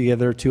forces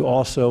together to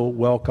also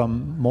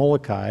welcome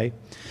Molokai.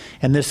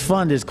 And this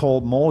fund is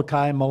called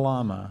Molokai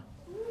Malama.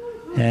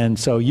 And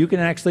so you can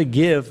actually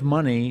give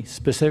money,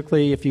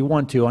 specifically if you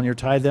want to, on your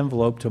tithe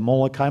envelope to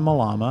Molokai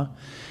Malama,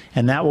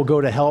 and that will go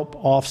to help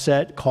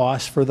offset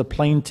costs for the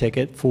plane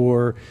ticket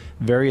for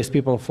various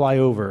people to fly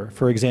over.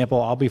 For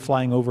example, I'll be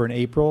flying over in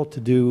April to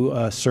do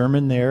a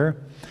sermon there,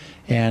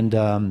 and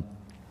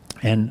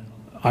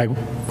I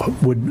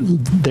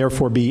would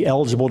therefore be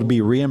eligible to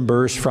be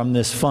reimbursed from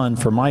this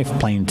fund for my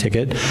plane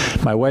ticket.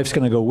 My wife's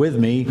going to go with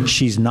me.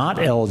 She's not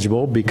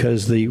eligible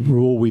because the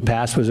rule we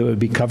passed was it would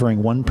be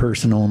covering one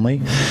person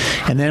only.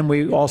 And then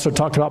we also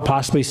talked about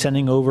possibly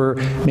sending over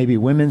maybe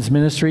women's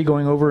ministry,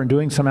 going over and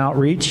doing some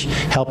outreach,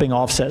 helping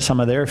offset some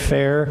of their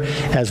fare,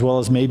 as well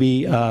as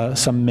maybe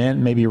some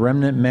men, maybe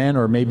remnant men,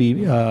 or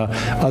maybe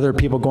other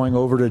people going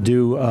over to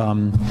do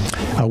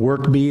a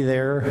work bee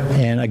there,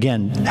 and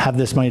again, have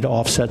this money to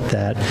offset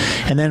that.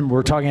 And then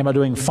we're talking about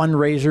doing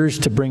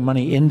fundraisers to bring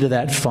money into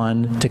that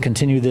fund to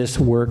continue this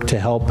work to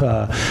help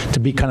to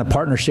be kind of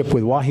partnership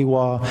with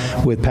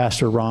Wahiwa, with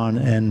Pastor Ron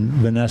and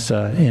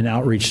Vanessa in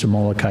outreach to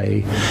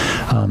Molokai.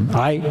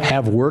 I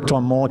have worked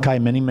on Molokai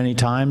many, many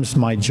times.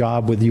 My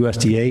job with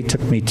USDA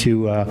took me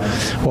to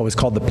what was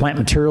called the Plant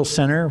Materials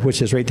Center,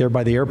 which is right there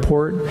by the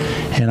airport,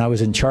 and I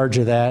was in charge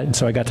of that, and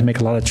so I got to make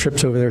a lot of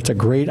trips over there. It's a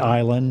great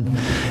island.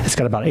 It's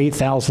got about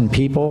 8,000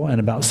 people and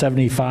about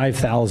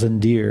 75,000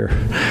 deer.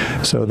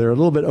 So they're a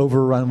little bit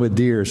overrun with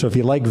deer. So if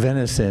you like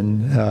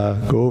venison,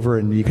 go over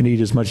and you can eat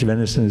as much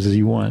venison as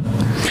you want.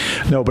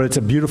 No, but it's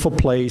a beautiful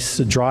place,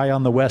 dry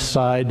on the west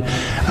side,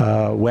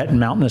 wet and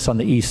mountainous on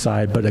the east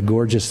side, but a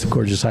gorgeous,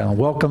 gorgeous island.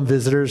 Welcome,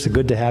 visitors.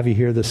 Good to have you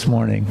here this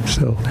morning.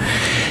 So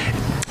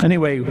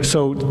anyway,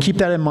 so keep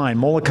that in mind.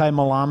 Molokai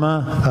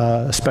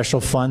Malama, a special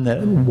fund that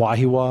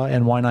Wahiwa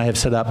and Waianae have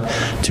set up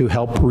to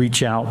help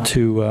reach out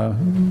to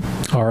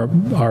our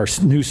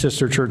new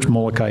sister church,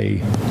 Molokai.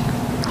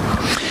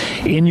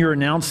 In your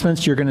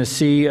announcements, you're going to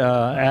see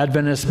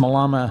Adventist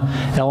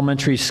Malama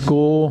Elementary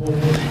School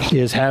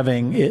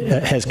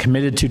has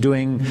committed to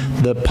doing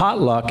the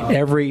potluck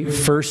every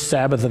first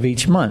Sabbath of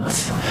each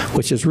month,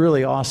 which is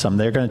really awesome.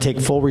 They're going to take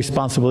full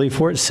responsibility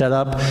for it, set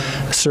up,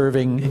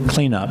 serving,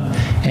 cleanup,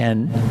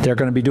 and they're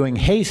going to be doing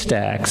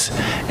haystacks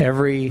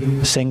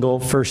every single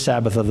first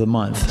Sabbath of the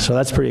month. So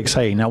that's pretty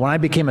exciting. Now, when I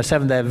became a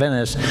Seventh-day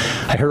Adventist,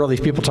 I heard all these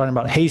people talking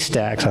about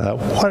haystacks. I thought,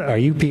 what are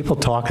you people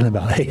talking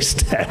about,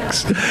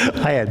 haystacks?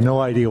 I had no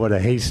idea what a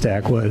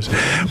haystack was.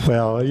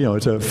 Well, you know,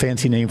 it's a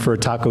fancy name for a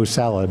taco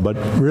salad, but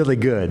really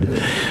good.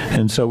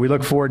 And so we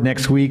look forward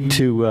next week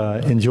to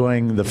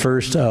enjoying the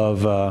first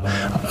of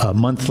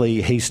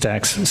monthly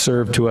haystacks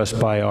served to us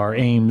by our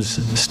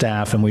Ames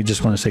staff, and we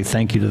just want to say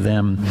thank you to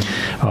them,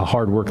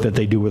 hard work that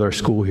they do with our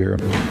school here.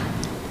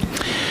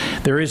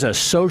 There is a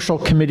social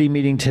committee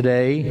meeting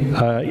today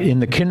in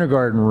the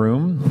kindergarten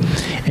room,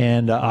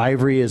 and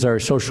Ivory is our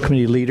social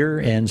committee leader,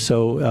 and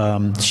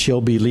so she'll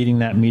be leading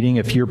that meeting.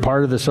 If you're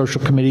part of the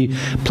social committee,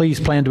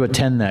 please plan to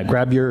attend that.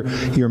 Grab your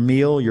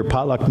meal, your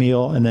potluck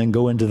meal, and then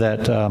go into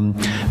that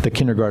the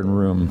kindergarten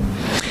room.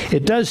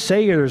 It does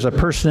say there's a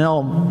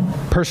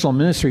personal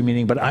ministry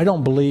meeting, but I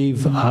don't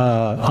believe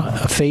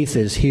Faith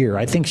is here.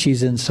 I think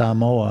she's in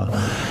Samoa.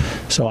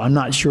 So I'm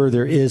not sure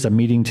there is a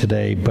meeting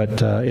today,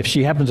 but if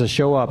she happens to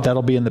show up,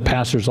 that'll be in the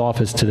pastor's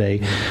office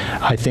today.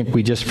 I think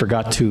we just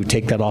forgot to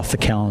take that off the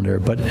calendar.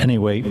 But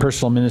anyway,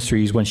 personal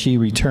ministries, when she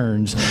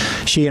returns,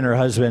 she and her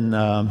husband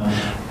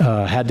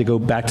had to go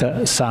back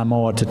to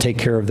Samoa to take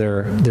care of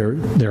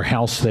their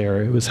house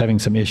there. It was having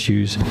some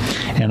issues,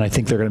 and I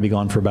think they're going to be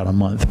gone for about a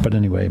month. But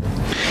anyway.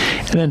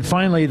 And then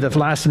finally, the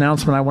last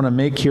announcement I want to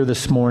make here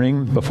this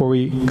morning before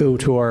we go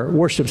to our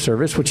worship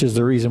service, which is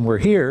the reason we're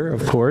here,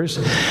 of course,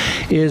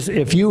 is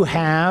if you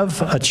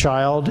have a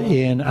child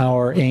in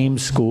our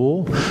Ames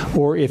school,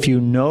 or if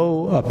you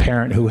know a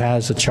parent who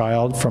has a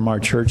child from our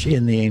church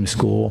in the Ames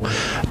school,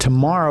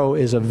 tomorrow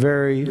is a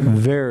very,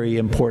 very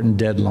important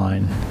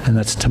deadline, and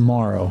that's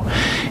tomorrow.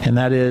 And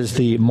that is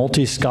the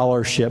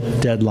multi-scholarship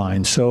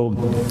deadline. So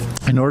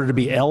in order to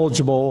be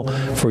eligible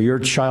for your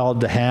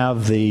child to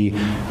have the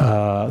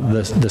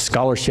the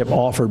scholarship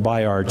offered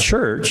by our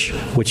church,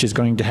 which is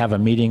going to have a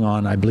meeting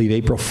on, I believe,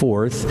 April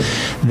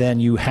 4th, then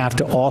you have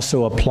to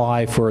also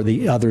apply for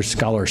the other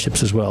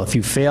scholarships as well. If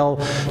you fail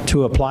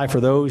to apply for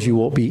those, you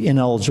will be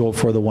ineligible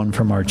for the one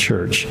from our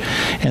church.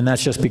 And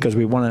that's just because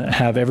we want to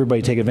have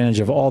everybody take advantage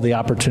of all the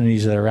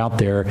opportunities that are out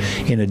there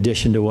in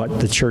addition to what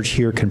the church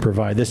here can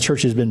provide. This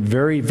church has been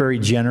very, very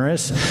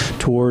generous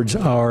towards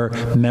our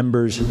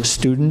members'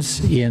 students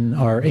in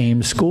our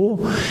AIM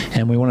school,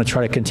 and we want to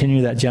try to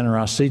continue that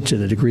generosity to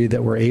the degree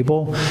that we're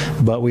able,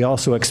 but we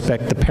also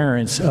expect the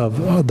parents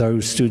of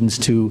those students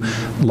to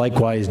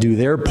likewise do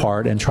their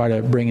part and try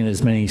to bring in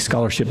as many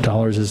scholarship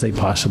dollars as they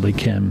possibly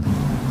can.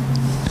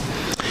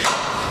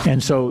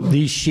 And so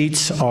these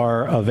sheets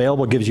are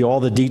available, gives you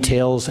all the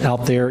details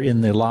out there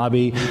in the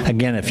lobby.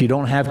 Again, if you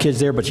don't have kids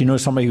there, but you know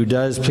somebody who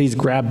does, please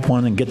grab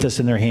one and get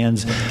this in their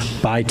hands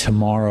by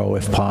tomorrow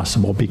if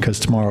possible, because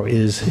tomorrow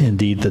is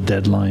indeed the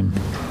deadline.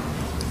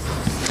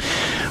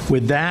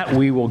 With that,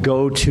 we will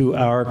go to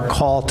our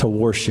call to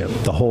worship,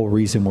 the whole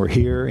reason we're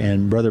here.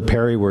 And Brother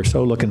Perry, we're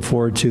so looking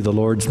forward to the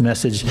Lord's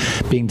message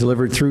being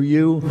delivered through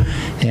you.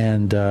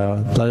 And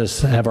let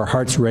us have our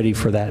hearts ready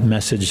for that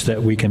message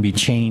that we can be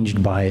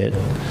changed by it.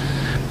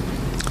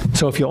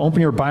 So if you'll open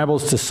your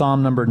Bibles to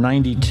Psalm number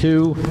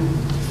 92.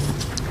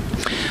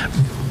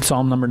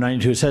 Psalm number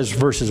 92, it says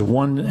verses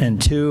 1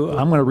 and 2.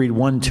 I'm going to read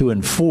 1, 2,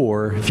 and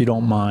 4, if you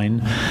don't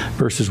mind.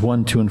 Verses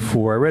 1, 2, and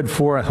 4. I read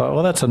 4, I thought,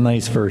 well, that's a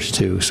nice verse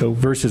too. So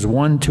verses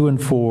 1, 2,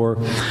 and 4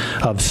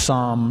 of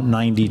Psalm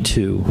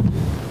 92.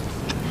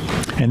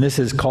 And this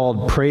is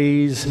called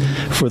Praise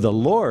for the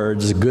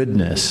Lord's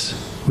Goodness.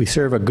 We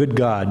serve a good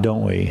God,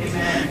 don't we?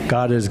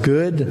 God is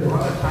good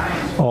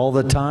all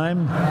the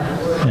time,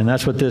 and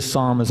that's what this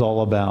psalm is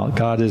all about.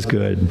 God is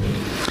good.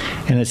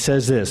 And it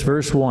says this,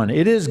 verse 1,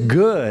 "It is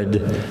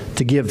good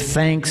to give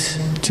thanks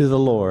to the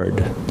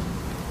Lord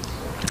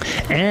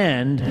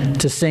and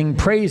to sing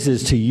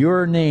praises to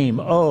your name,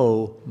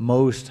 O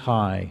Most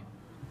High."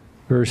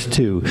 Verse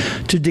 2,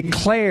 "To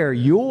declare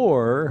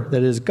your,"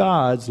 that is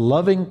God's,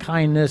 "loving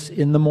kindness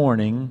in the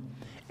morning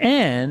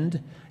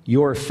and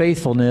your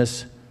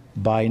faithfulness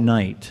by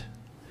night."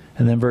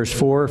 And then verse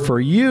 4, "For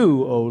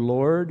you, O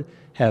Lord,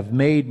 have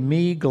made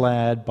me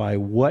glad by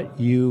what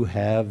you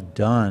have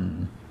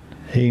done."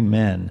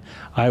 Amen.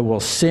 "I will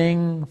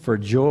sing for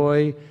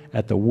joy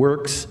at the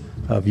works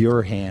of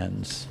your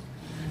hands."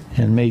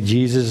 And may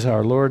Jesus,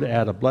 our Lord,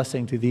 add a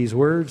blessing to these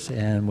words,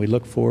 and we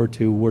look forward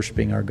to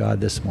worshiping our God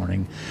this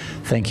morning.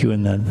 Thank you,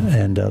 and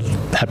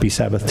happy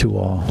Sabbath to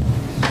all.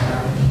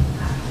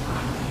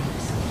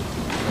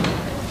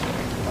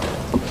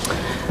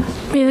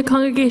 May the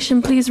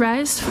congregation please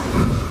rise.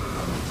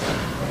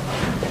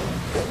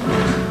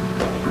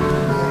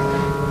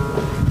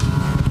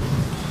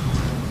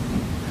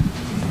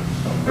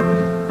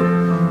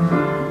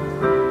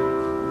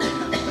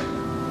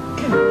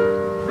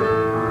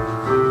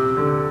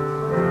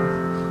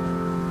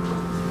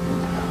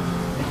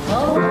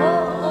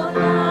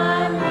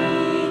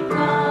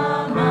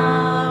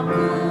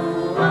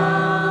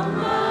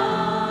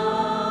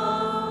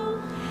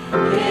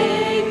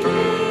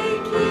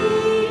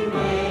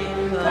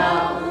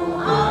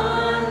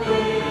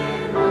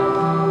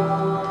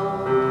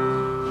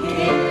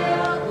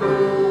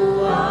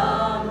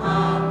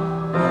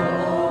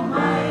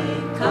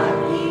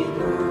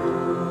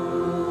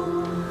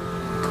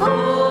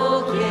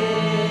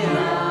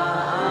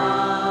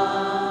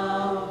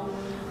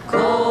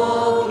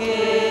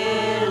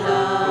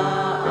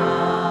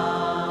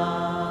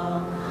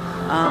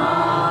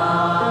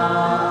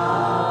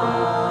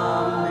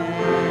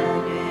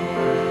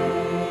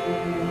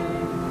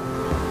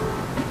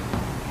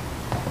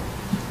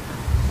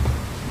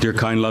 Dear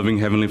kind, loving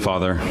Heavenly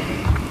Father,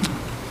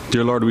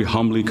 dear Lord, we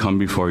humbly come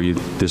before you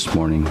this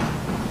morning,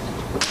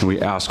 and we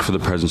ask for the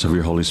presence of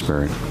your Holy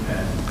Spirit.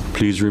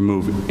 Please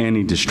remove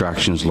any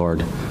distractions,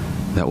 Lord,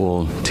 that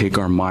will take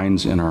our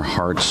minds and our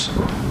hearts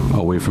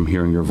away from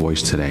hearing your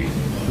voice today.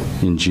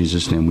 In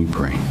Jesus' name we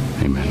pray.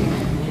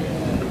 Amen.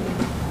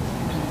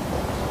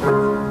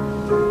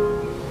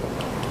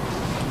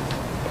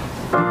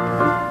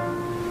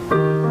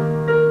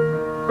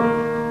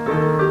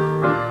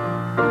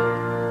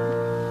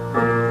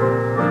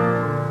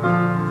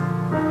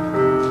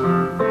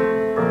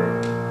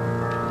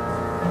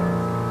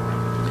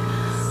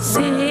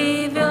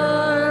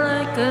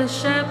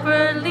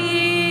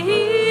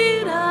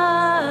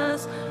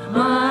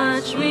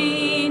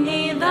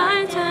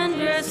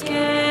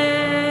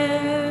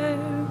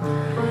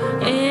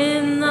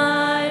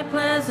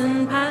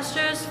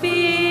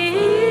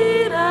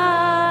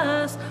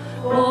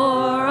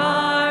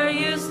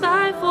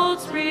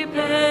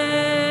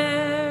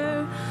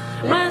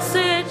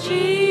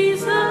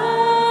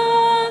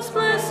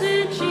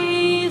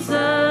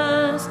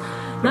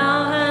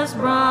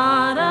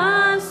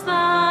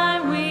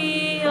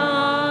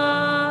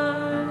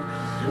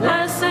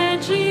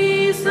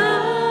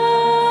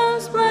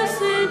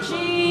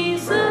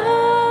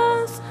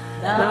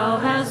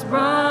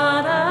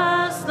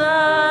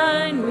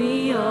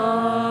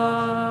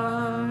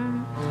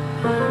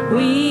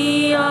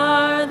 We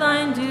are thy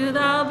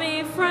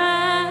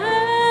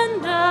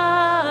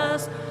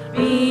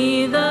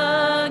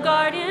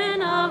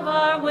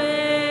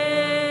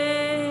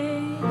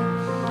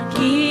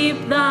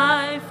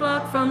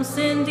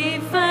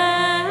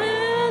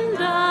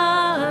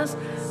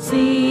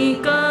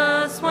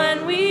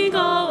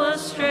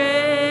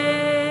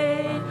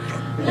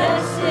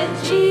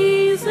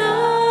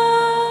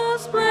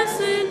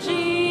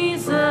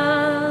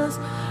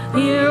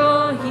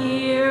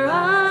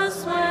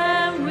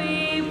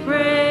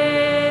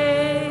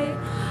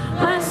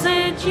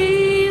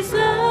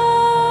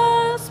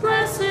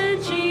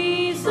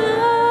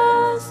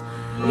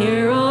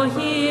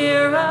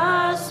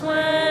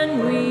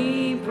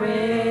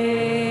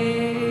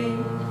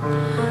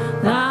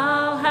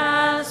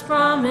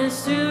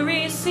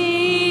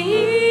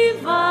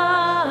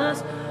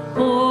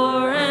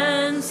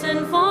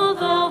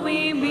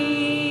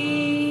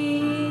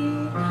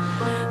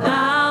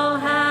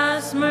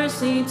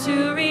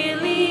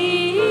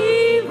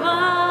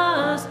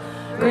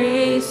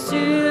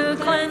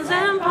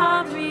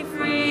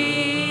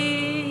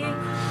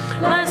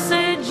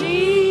Blessed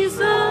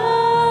Jesus,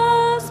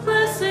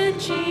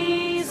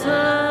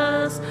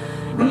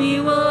 we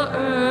will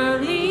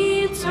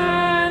early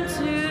turn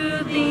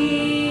to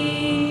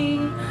thee.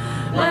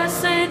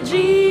 Blessed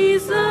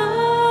Jesus,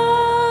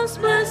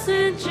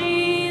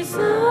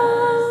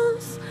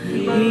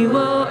 we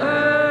will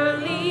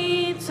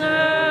early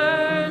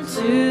turn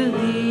to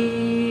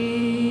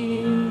thee.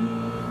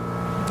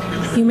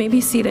 You may be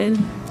seated.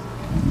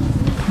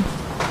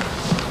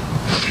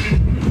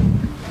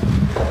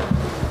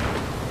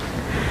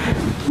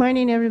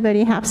 Morning,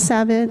 everybody. Happy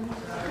Sabbath.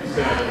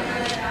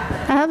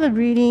 I have a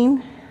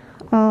reading,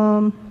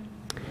 and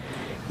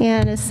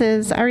it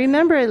says, I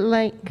remember it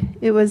like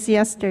it was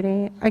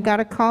yesterday. I got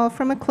a call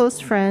from a close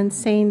friend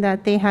saying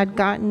that they had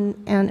gotten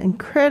an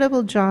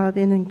incredible job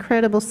in an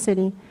incredible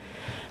city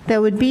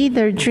that would be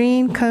their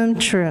dream come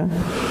true.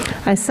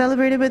 I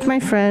celebrated with my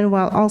friend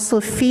while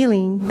also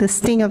feeling the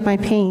sting of my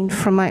pain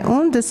from my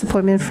own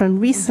disappointment from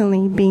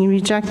recently being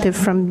rejected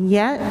from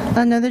yet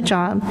another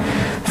job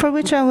for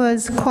which I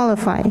was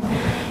qualified,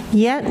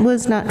 yet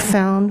was not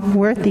found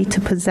worthy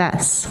to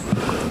possess.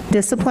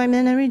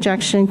 Disappointment and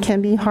rejection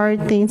can be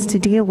hard things to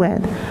deal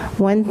with.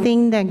 One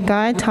thing that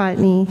God taught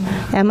me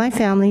and my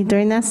family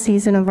during that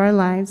season of our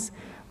lives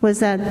was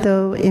that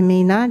though it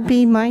may not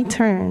be my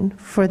turn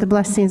for the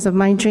blessings of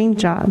my dream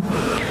job,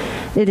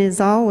 it is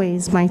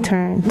always my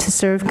turn to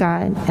serve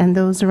God and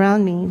those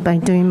around me by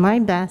doing my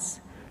best,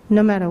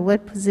 no matter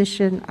what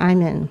position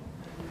I'm in.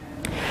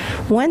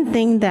 One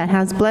thing that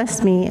has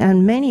blessed me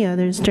and many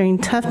others during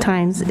tough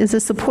times is the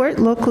support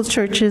local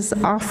churches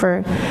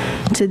offer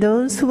to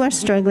those who are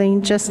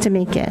struggling just to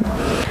make it.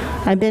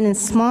 I've been in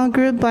small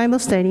group Bible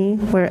study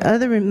where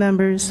other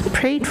members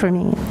prayed for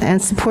me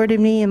and supported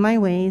me in my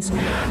ways,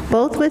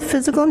 both with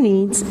physical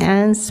needs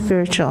and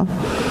spiritual.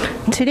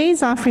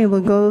 Today's offering will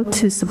go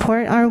to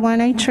support our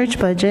one-eye church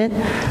budget,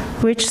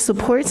 which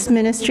supports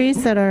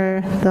ministries that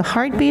are the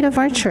heartbeat of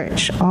our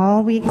church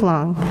all week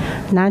long,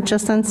 not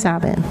just on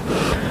Sabbath.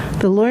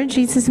 The Lord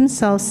Jesus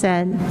himself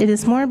said, "It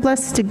is more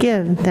blessed to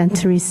give than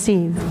to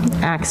receive."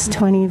 Acts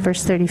 20,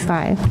 verse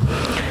 35.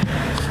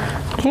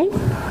 Okay,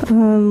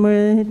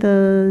 will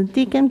the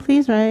deacon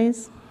please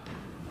rise?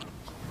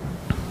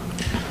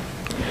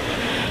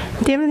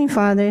 Dear Heavenly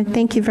Father,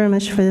 thank you very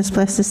much for this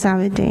blessed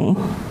Sabbath day.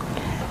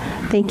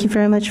 Thank you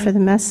very much for the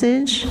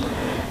message.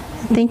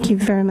 Thank you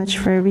very much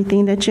for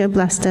everything that you have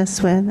blessed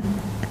us with.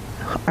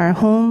 Our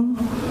home,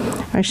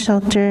 our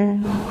shelter,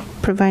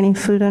 providing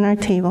food on our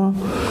table.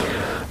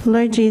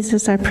 Lord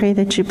Jesus, I pray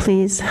that you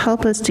please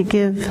help us to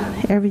give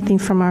everything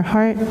from our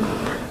heart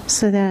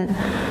so that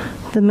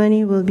the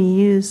money will be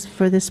used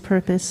for this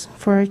purpose,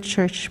 for our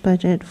church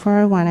budget, for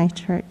our one-eye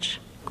church.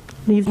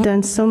 You've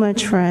done so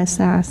much for us.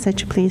 I ask that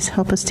you please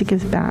help us to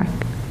give back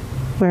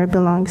where it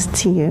belongs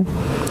to you.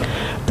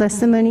 Bless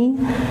the money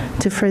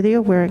to further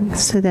your work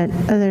so that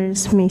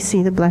others may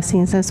see the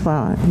blessings as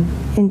well.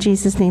 In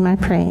Jesus' name I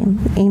pray.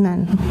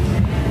 Amen.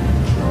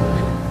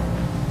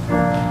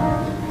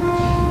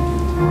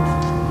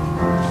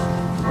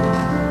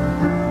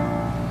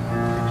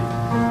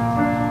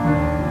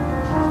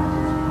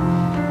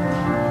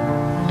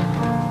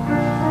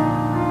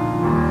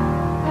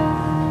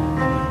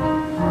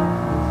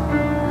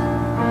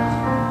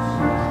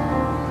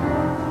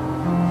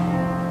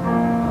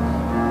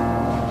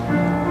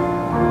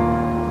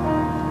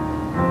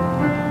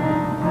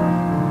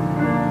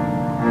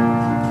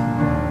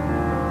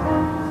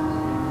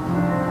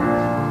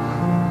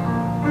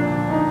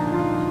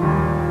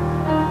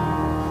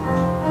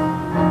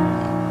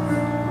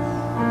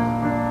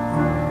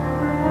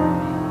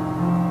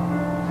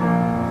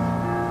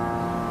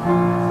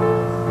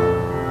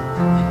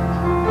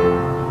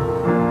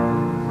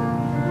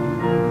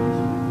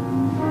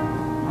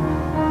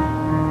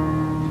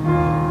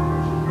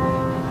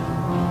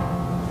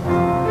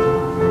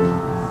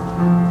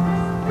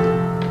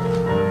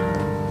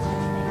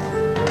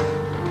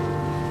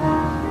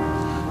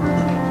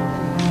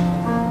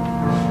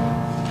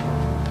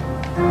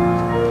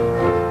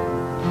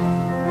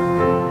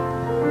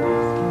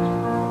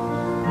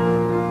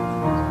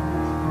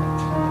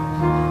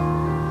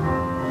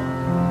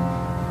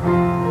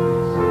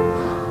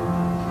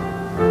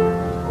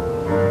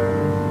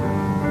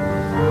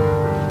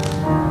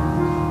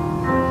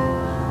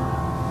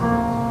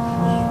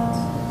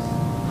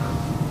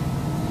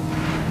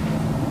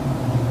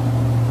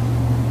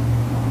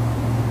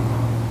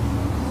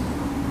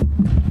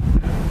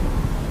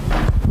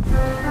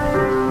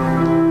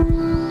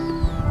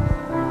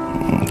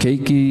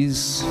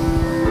 Cakeys.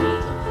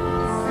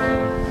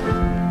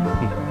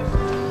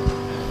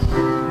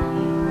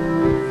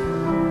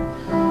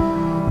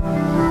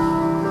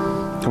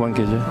 Come on,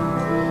 KJ.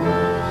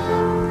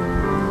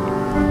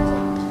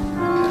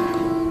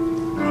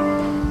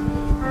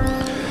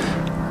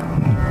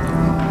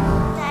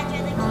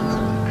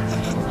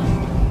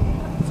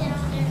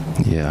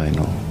 Yeah, I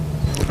know.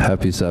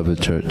 Happy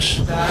Sabbath,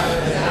 church.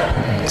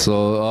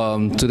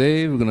 So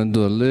today we're going to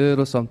do a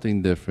little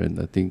something different.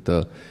 I think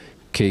the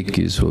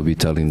Cakeys will be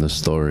telling the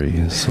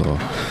story. So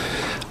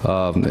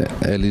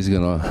Ellie's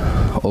going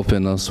to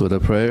open us with a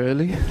prayer,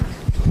 Ellie.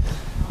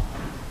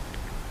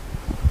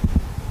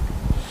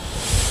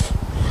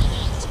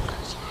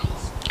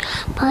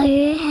 Bow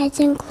your heads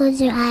and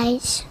close your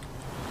eyes.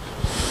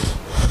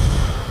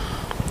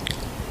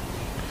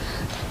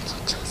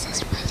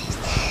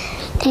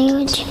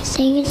 Thank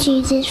you,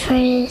 Jesus, for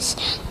this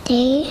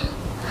day.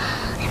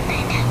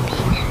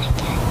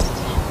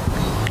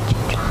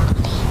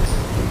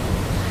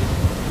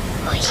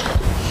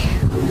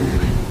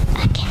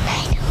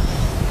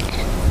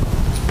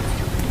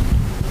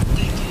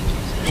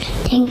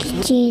 Thank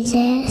you,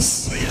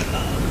 Jesus,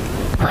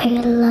 for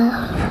your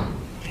love.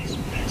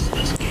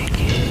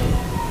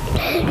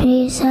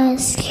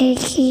 Jesus,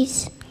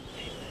 cookies.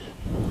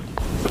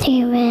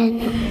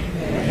 Amen.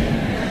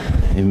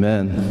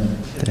 Amen.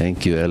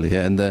 Thank you, Ellie.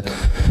 And then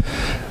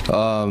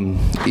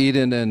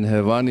Eden and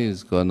Hevani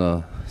is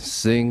gonna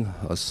sing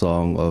a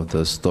song of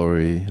the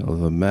story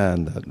of a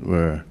man that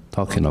we're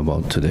talking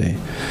about today.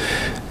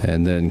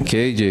 And then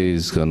KJ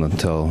is gonna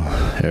tell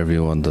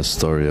everyone the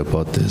story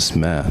about this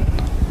man.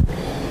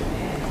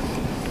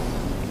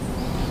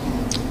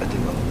 I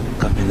think I'll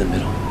come in the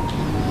middle.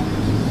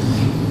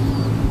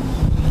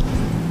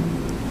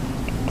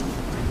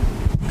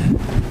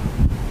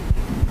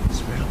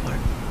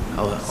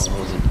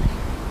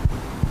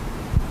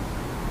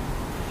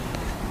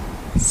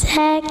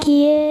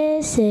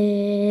 Zacchaeus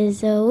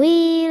is a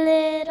wee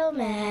little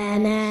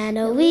man, and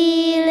a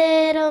wee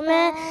little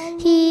man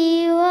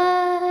he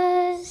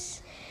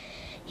was.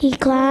 He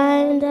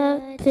climbed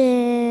up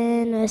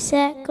in a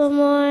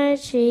sycamore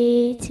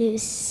tree to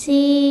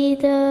see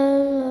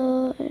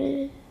the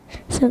Lord.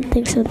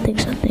 Something.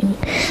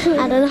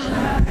 I don't know.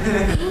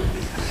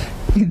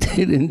 You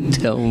didn't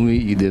tell me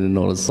you didn't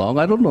know the song.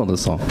 I don't know the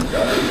song.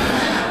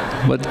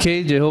 But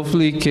KJ,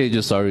 hopefully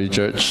KJ, sorry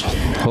church,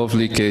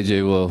 hopefully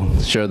KJ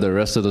will share the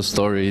rest of the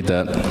story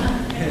that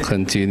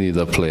continue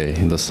the play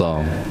in the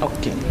song.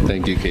 Okay.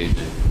 Thank you, KJ.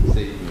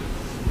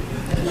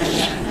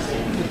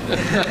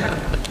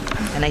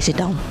 And I sit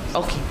down.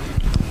 Okay.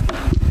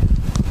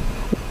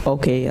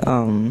 Okay,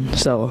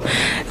 so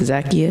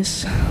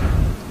Zacchaeus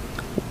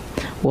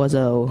was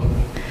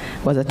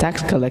a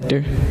tax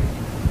collector,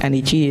 and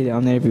he cheated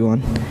on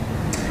everyone.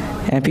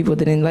 And people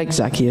didn't like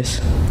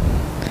Zacchaeus.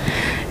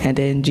 And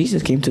then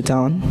Jesus came to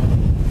town.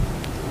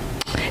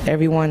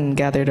 Everyone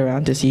gathered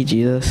around to see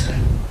Jesus,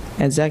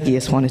 and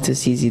Zacchaeus wanted to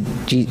see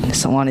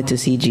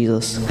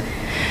Jesus,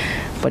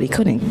 but he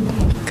couldn't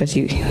because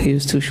he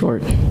was too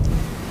short.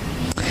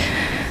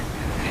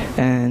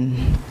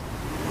 And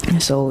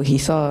so he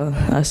saw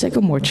a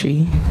sycamore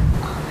tree,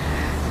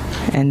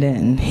 and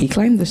then he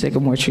climbed the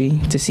sycamore tree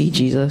to see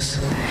Jesus.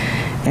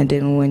 And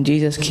then when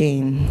Jesus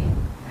came,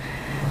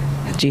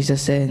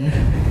 Jesus said,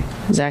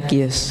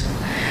 "Zacchaeus,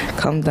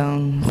 come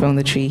down from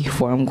the tree,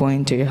 for I'm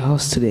going to your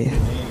house today."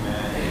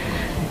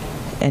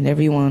 And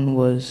everyone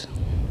was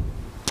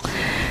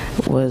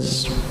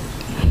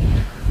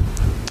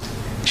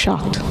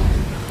shocked.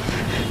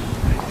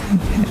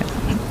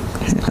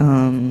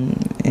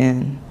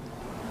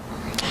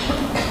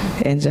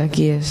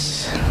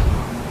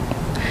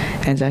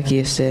 And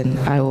Zacchaeus said,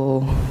 I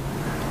will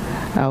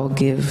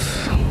give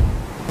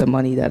the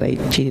money that I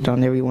cheated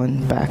on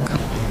everyone back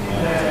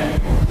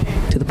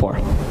to the poor.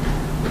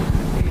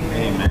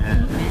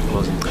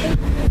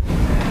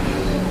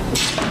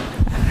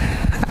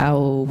 I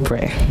will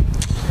pray.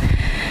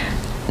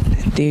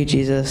 Dear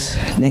Jesus,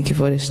 thank you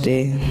for this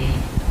day.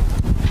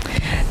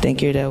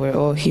 Thank you that we're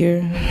all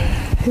here,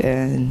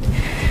 and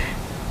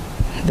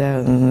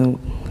that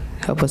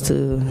help us to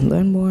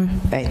learn more.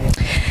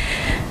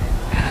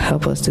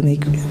 Help us to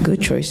make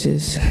good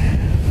choices,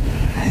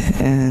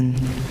 and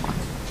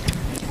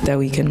that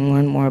we can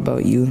learn more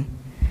about you.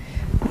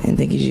 And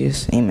thank you,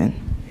 Jesus. Amen.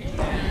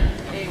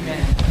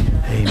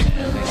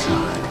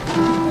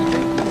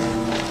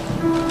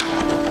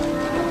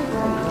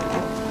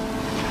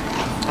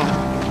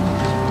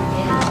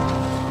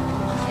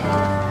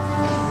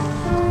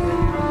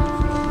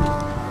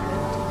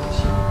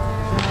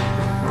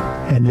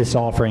 And this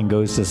offering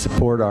goes to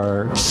support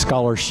our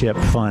scholarship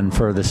fund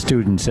for the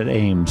students at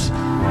Ames.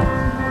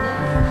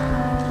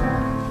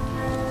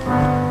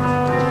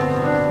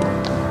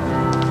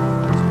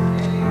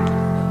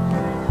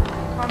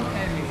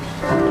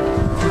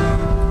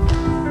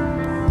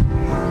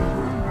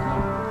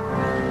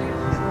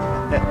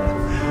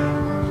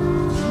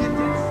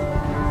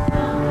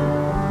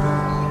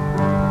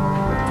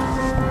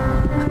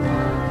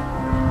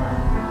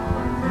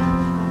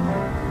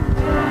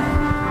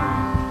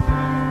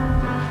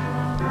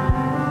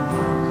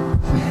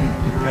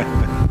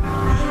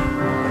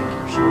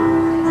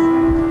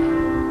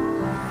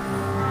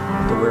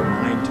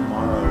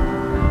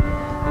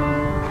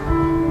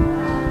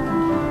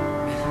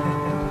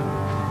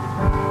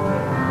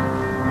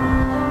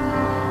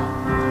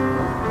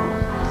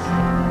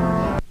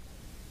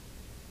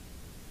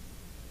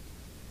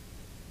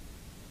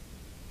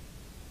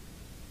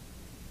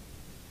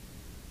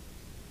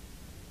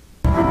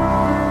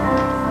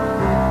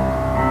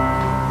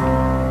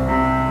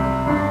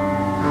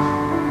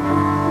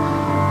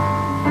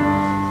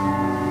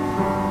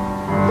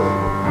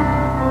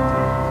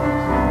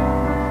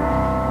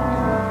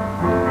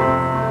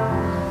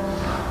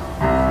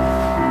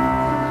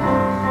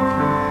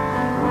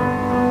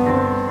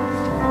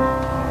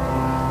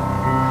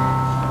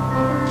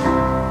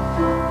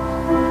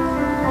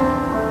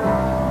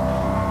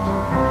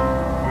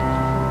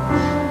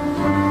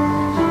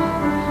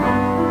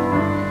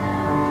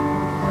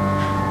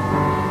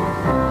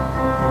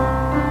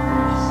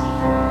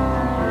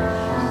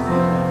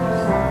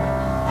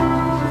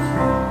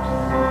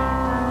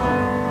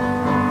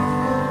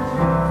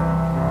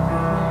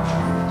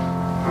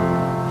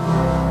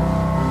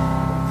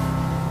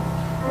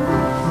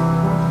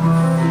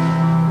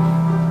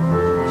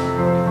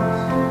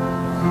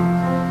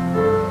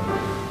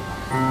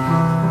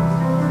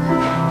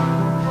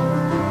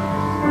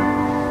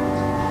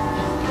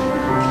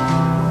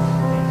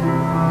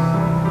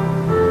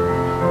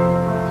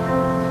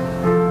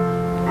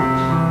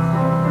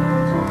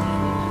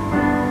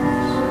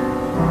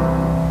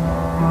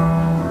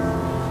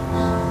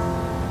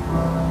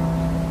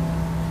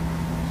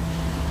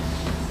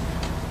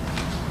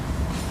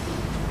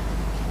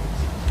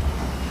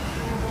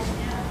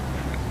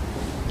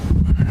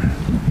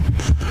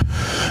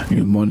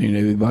 morning,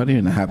 everybody,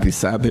 and a happy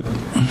Sabbath.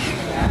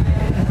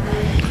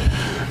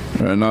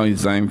 Right now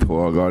it's time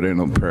for our garden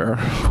of prayer.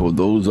 For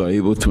those who are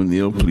able to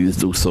kneel, please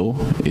do so.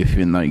 If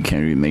you're not, you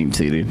can remain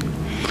seated.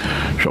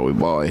 Shall we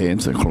bow our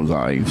heads and close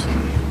our eyes?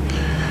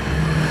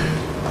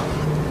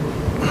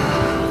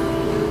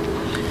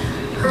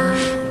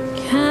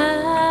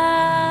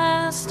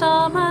 Cast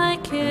all my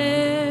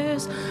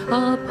cares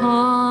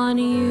upon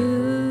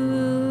you.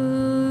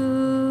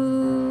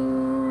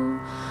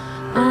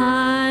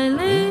 I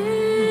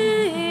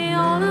lay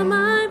all of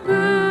my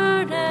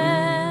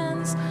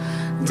burdens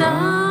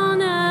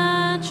down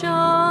at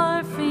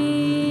your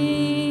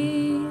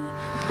feet.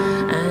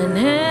 And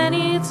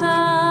any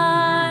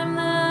time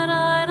that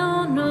I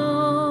don't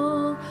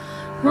know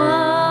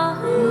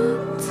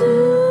what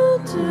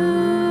to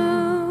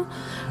do,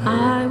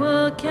 I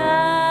will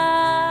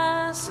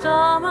cast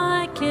all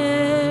my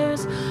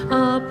cares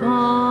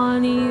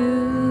upon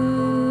you.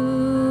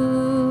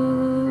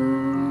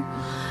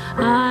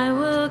 I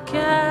will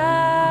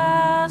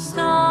cast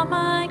all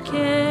my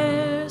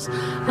cares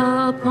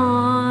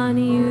upon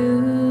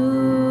you.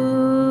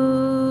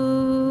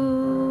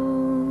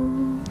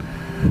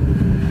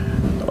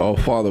 Our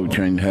Father, which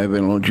art in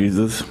heaven, Lord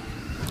Jesus,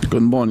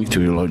 good morning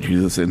to you, Lord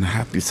Jesus, and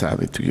happy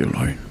Sabbath to you,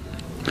 Lord.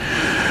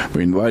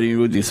 We're inviting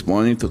you this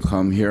morning to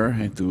come here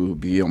and to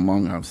be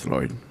among us,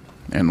 Lord.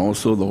 And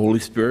also the Holy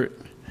Spirit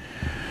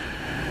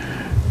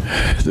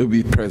to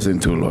be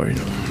present too, Lord.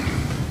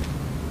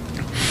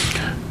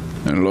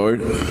 And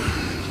Lord,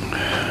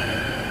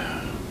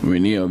 we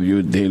need of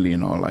you daily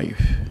in our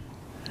life.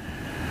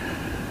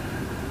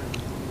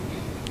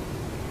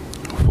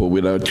 For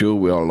without you,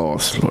 we are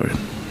lost, Lord.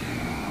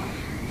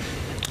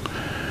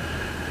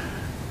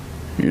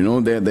 You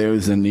know that there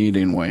is a need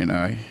in one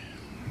eye.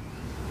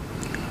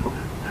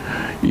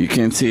 You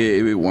can see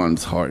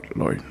everyone's heart,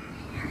 Lord.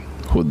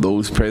 For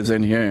those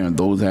present here and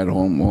those at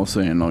home also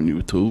and on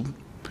YouTube,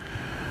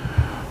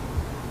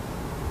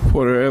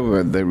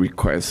 whatever the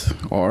requests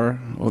are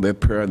or the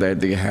prayer that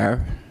they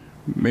have,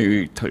 may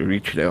you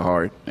reach their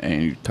heart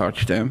and you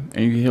touch them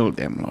and you heal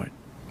them, Lord.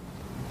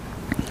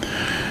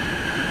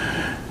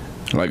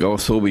 Like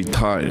also we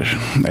touch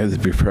as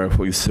we prepare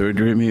for his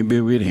surgery, may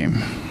be with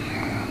him.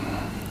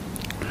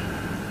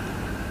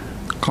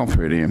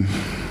 Comfort him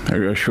and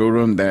reassure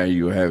him that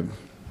you have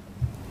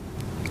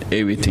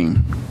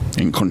everything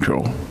in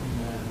control,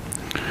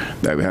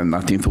 that we have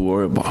nothing to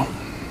worry about.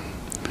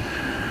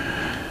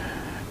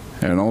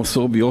 And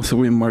also be also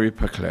with Mary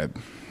Pacleb.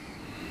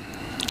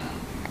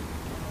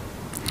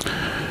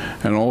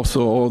 And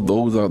also all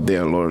those out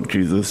there, Lord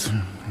Jesus,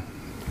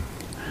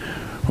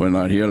 who are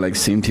not here, like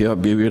Cynthia,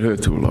 be with her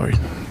too, Lord.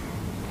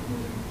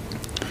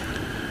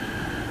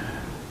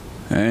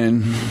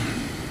 And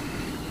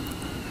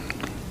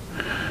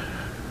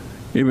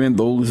even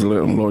those,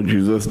 Lord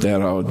Jesus,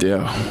 that are out there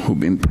who've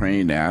been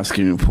praying,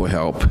 asking you for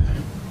help,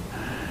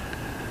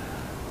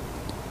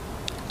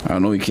 I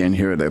know you can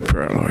hear that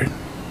prayer, Lord.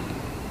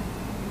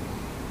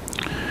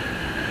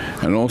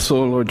 And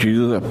also, Lord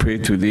Jesus, I pray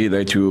today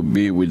that you will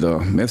be with the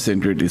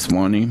messenger this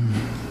morning,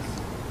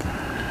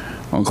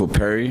 Uncle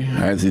Perry,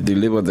 as he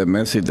delivered the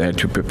message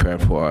that you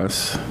prepared for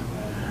us.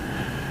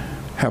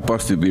 Help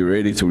us to be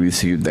ready to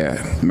receive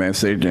that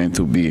message and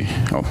to be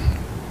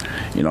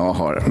in our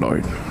heart,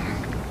 Lord.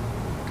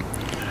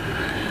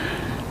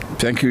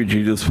 Thank you,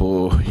 Jesus,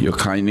 for your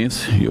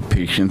kindness, your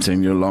patience,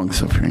 and your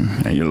long-suffering,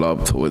 and your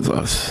love towards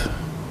us.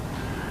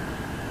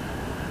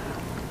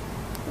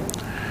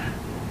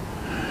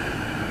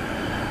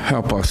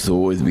 Help us to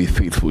always be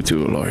faithful to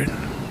you, Lord.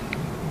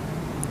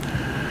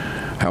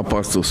 Help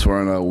us to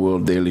surrender our will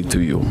daily to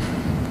you.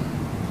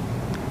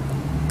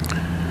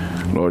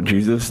 Lord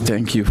Jesus,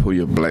 thank you for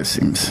your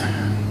blessings.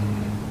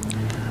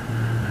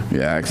 We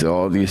ask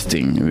all these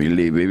things. We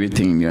leave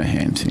everything in your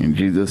hands. In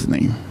Jesus'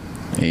 name,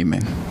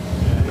 amen.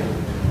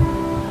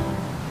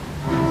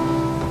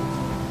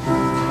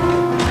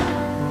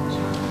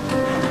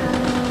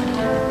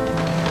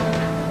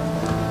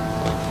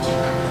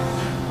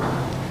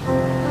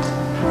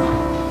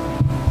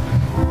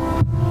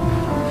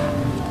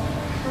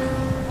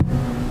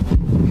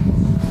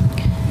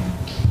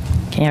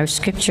 Our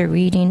scripture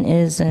reading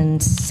is in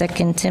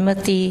 2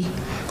 Timothy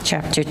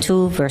chapter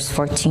 2, verse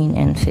 14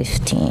 and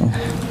 15.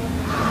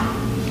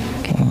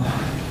 Okay.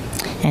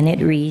 And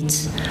it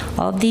reads,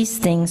 "All these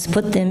things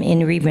put them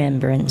in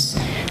remembrance,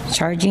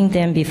 charging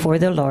them before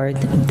the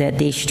Lord that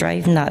they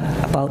strive not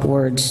about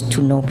words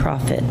to no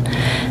profit,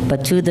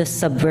 but to the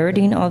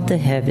subverting of the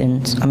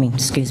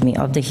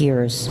of the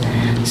hearers.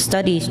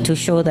 Study to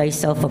show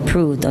thyself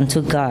approved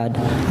unto God,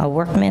 a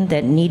workman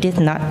that needeth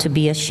not to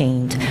be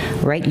ashamed,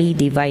 rightly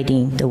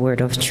dividing the word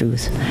of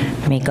truth."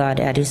 May God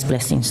add his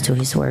blessings to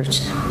his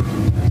words.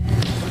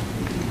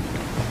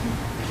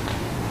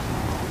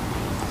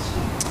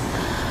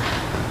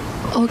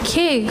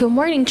 Okay, good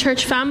morning,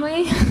 church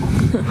family.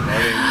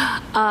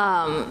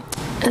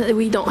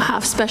 We don't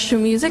have special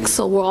music,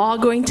 so we're all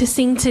going to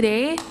sing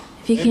today.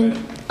 If you can,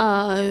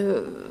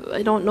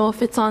 I don't know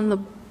if it's on the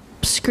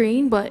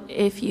screen, but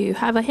if you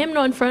have a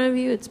hymnal in front of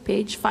you, it's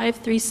page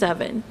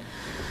 537.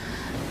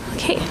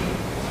 Okay.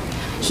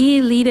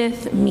 He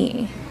leadeth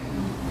me.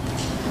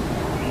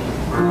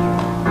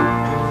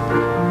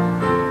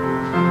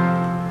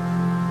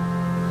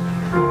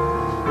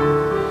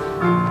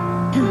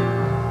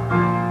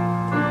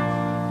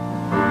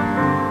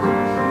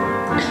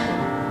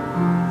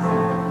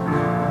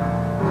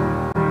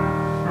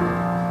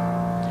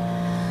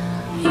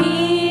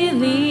 He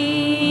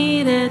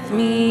leadeth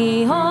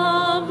me,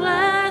 oh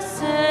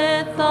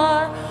blessed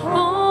thought,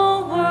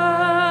 oh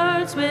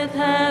words with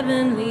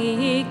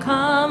heavenly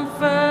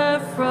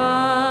comfort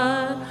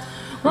fraught.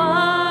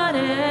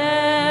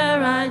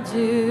 Whate'er I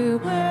do,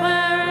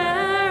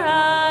 where'er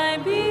I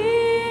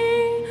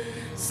be,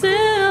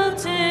 still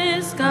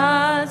 'tis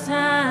God's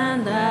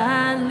hand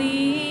that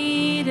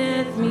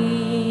leadeth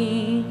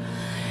me.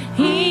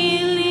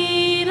 He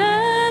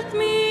leadeth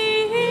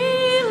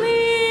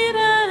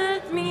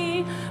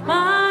me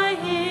by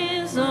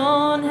his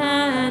own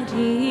hand.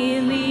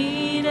 He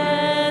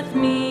leadeth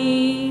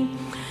me.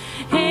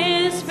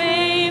 His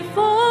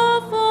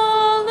faithful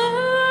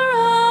follower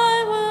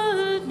I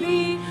would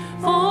be,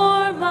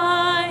 for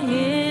by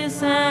his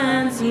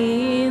hands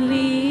he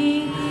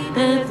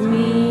leadeth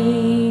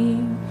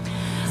me.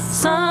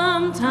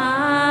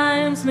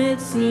 Sometimes mid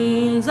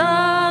scenes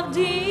of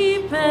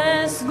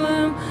deepest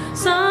gloom,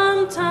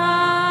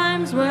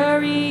 sometimes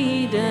where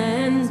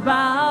Eden's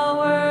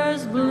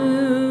bowers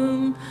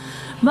bloom,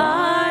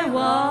 by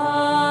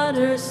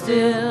water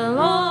still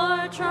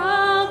or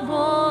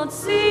troubled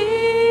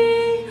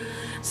sea,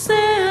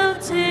 still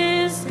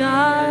 'tis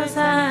God's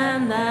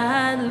hand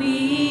that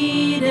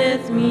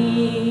leadeth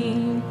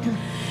me.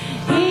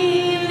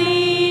 He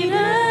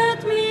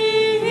leadeth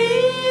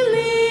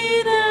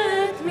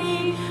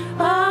me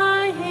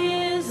by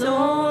his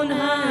own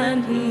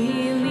hand.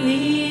 He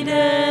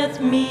leadeth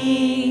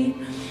me.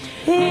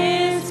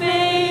 His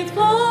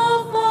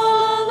faithful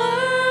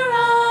follower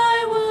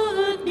I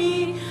would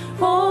be,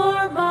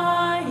 for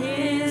by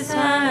his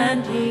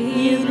hand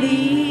he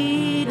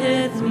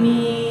leadeth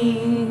me.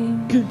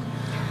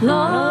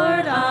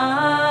 Lord,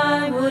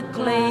 I would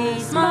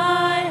place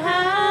my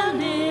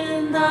hand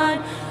in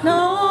thine,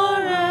 nor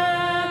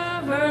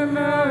ever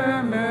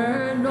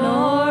murmur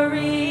nor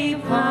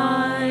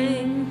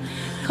repine,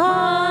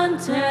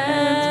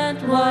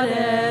 content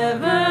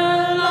whatever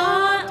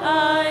lot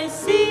I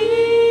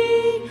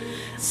see,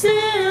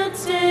 still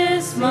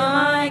 'tis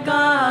my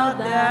God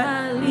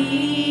that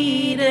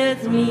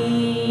leadeth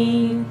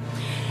me.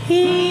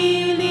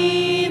 He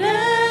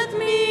leadeth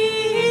me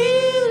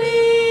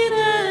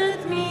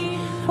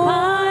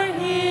by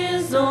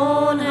his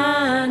own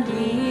hand.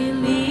 He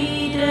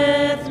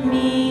leadeth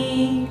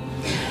me.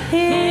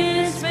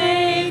 His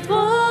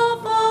faithful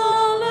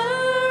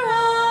follower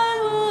I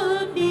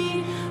would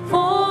be,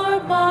 for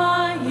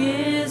by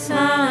his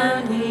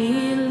hand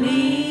he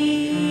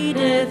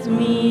leadeth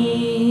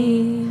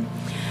me.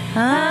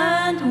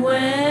 And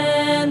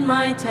when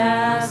my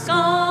task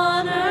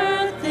on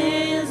earth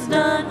is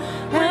done,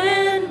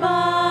 when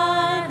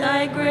by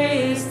thy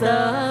grace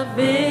the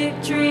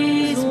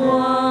victory's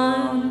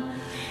won,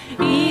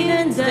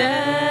 Eden's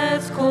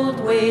death's cold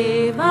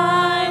wave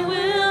I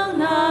will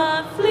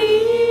not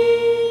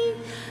flee,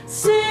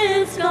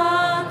 since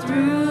God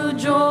through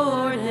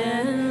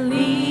Jordan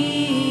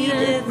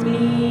leadeth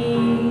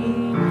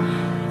me.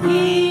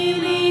 He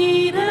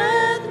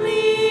leadeth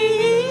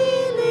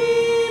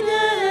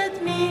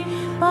me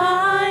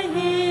by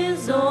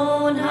his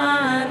own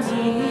hand.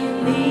 He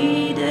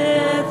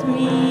leadeth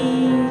me.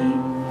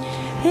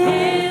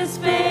 His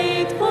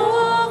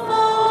faithful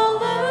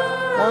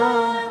follower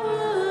I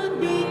would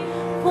be,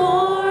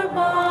 for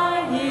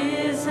by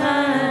his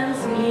hands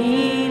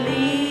he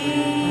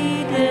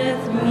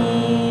leadeth me.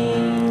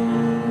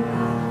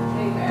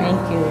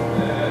 Thank you.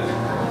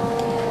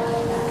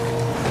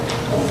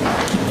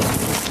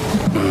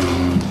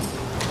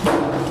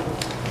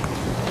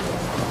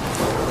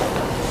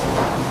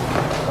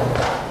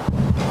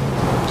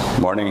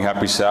 Morning,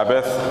 happy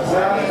Sabbath.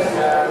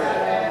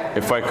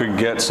 If I could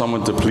get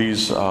someone to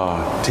please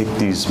take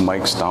these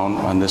mics down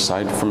on this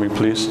side for me,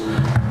 please.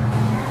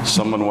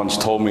 Someone once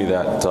told me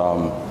that,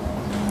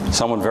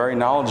 someone very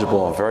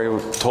knowledgeable,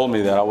 told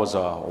me that I was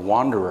a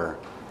wanderer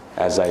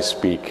as I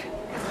speak.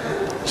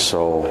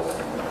 So,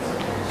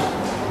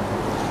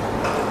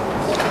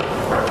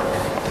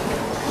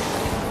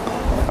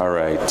 all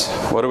right,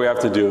 what do we have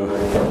to do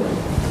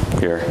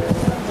here?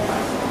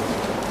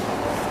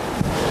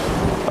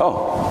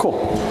 Oh,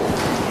 cool.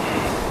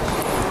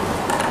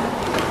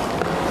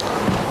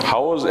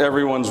 How was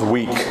everyone's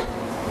week?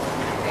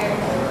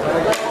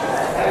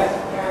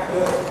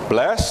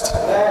 Blessed?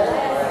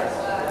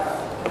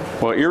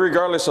 Well,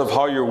 irregardless of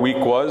how your week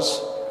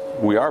was,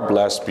 we are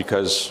blessed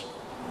because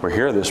we're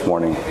here this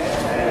morning.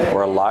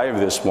 We're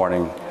alive this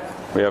morning.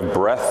 We have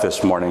breath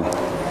this morning.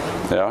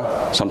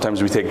 Yeah?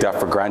 Sometimes we take that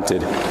for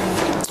granted.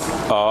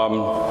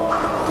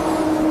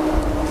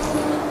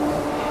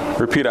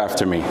 Repeat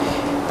after me.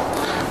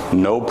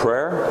 No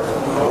prayer,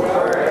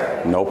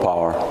 no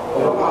power.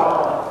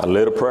 A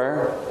little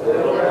prayer,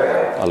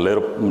 a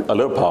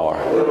little power.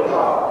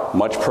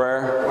 Much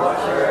prayer,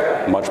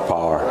 much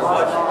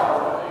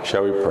power.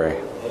 Shall we pray?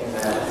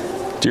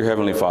 Dear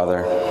Heavenly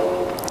Father,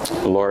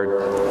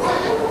 Lord,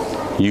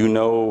 you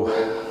know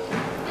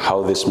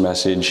how this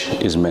message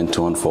is meant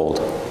to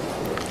unfold.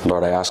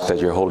 Lord, I ask that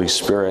your Holy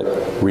Spirit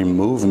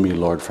remove me,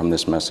 Lord, from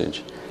this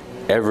message.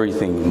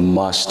 Everything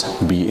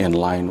must be in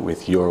line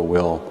with your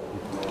will.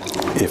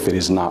 If it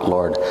is not,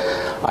 Lord,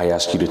 I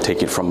ask you to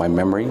take it from my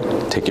memory,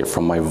 take it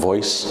from my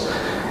voice,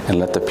 and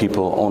let the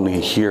people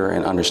only hear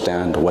and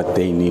understand what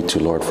they need to,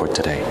 Lord, for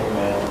today.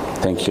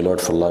 Thank you,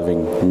 Lord, for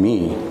loving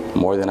me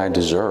more than I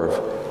deserve.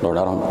 Lord,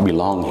 I don't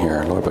belong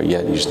here, Lord, but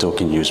yet you still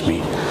can use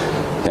me.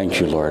 Thank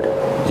you, Lord.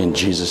 In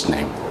Jesus'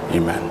 name,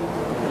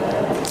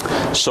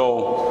 amen.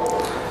 So,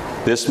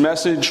 this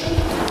message,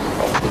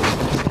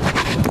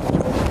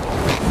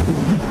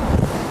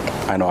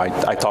 I know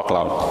I talk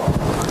loud.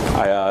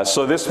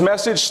 So this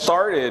message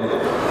started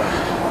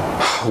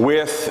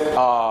with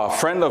a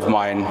friend of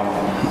mine,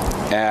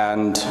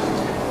 and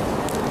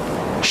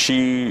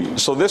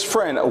this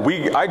friend,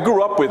 I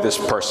grew up with this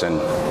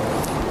person.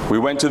 We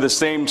went to the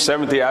same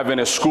Seventh-day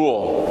Adventist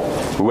school.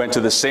 We went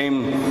to the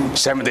same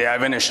Seventh-day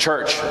Adventist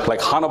church. Like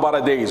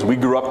Hanabata days, we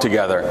grew up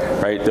together,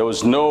 right? There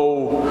was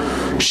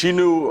she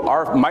knew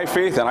my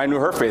faith and I knew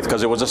her faith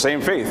because it was the same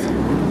faith.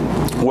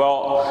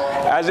 Well,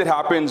 as it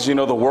happens, the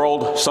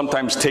world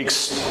sometimes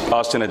takes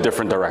us in a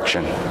different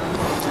direction.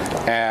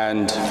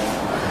 And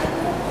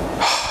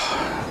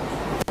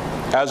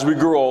as we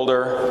grew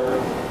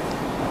older,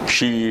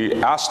 she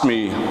asked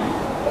me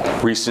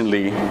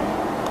recently,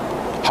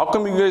 how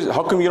come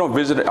you don't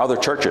visit other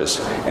churches?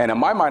 And in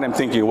my mind, I'm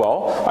thinking,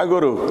 well, I go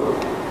to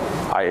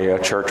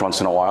IAA church once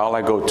in a while.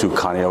 I go to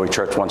Kaneohe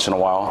church once in a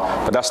while.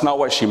 But that's not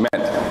what she meant.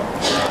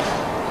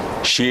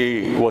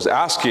 She was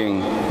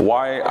asking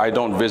why I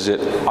don't visit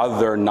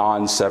other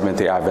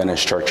non-Seventh-day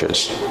Adventist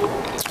churches,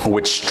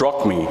 which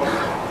struck me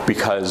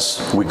because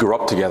we grew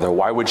up together.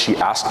 Why would she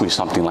ask me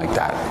something like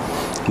that?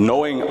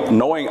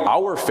 Knowing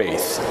our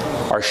faith,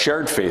 our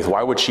shared faith,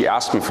 why would she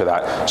ask me for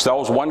that? So that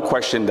was one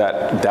question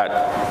that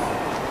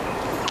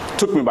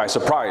took me by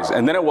surprise.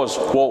 And then it was,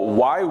 well,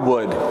 why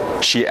would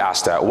she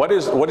ask that? What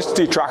is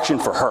the attraction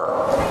for her?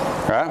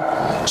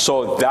 Right?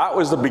 So that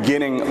was the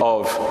beginning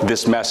of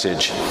this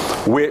message,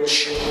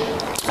 which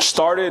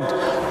started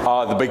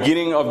the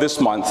beginning of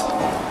this month.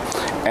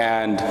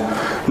 And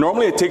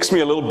normally it takes me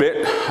a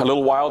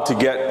little while to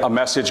get a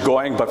message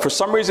going, but for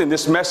some reason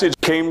this message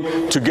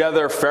came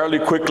together fairly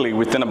quickly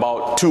within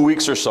about 2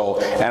 weeks or so.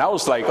 And I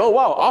was like, oh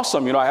wow,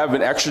 awesome, I have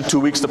an extra 2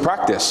 weeks to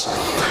practice.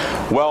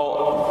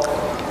 Well,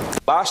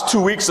 the last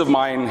 2 weeks of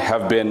mine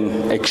have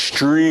been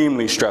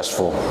extremely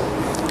stressful.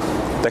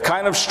 The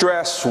kind of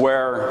stress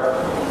where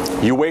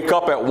you wake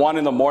up at 1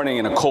 in the morning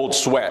in a cold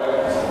sweat.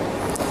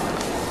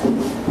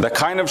 The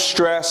kind of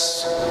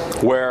stress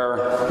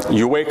where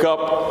you wake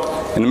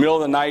up in the middle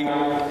of the night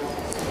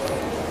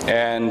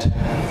and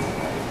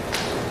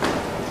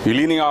you're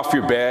leaning off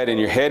your bed and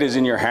your head is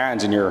in your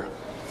hands and you're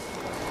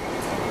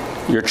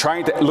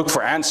trying to look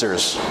for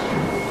answers.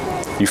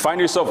 You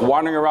find yourself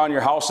wandering around your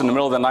house in the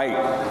middle of the night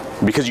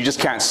because you just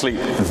can't sleep.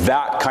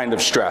 That kind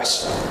of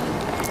stress.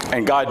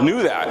 And God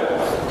knew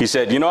that. He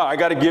said, I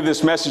got to give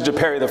this message to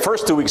Perry the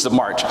first 2 weeks of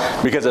March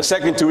because the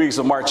second 2 weeks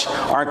of March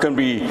aren't going to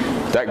be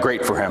that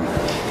great for him.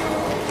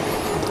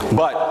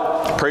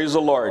 But, praise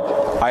the Lord,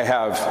 I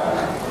have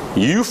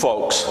you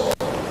folks.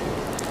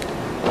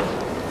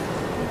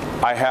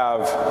 I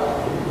have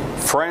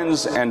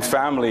friends and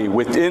family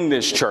within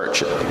this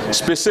church,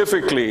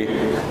 specifically,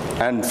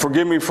 and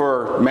forgive me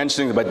for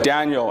mentioning, but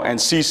Daniel and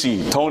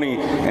Cece,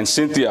 Tony and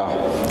Cynthia,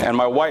 and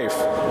my wife,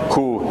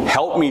 who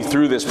helped me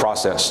through this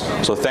process.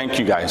 So thank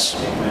you guys.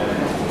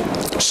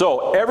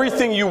 So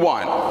everything you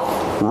want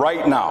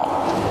right now.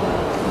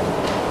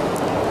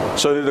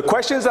 So the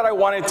questions that I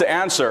wanted to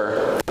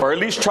answer, or at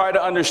least try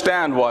to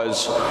understand,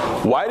 was,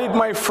 why did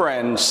my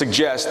friend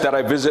suggest that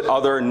I visit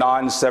other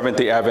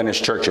non-Seventh-day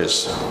Adventist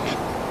churches?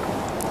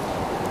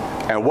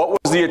 And what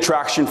was the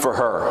attraction for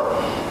her?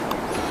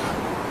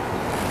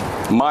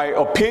 My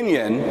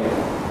opinion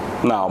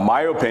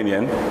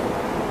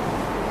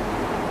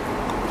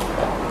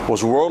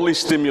was worldly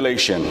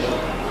stimulation.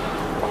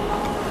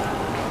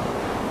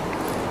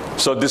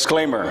 So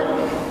disclaimer,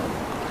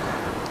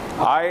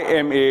 I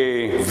am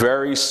a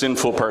very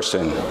sinful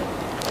person.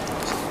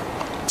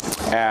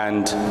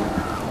 And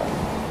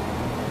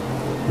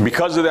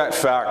because of that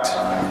fact,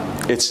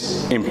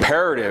 it's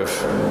imperative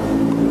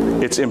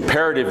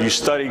you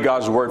study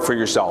God's word for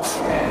yourself.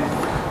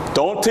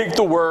 Don't take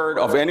the word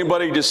of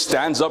anybody who just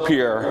stands up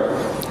here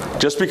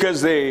just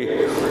because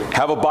they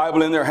have a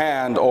Bible in their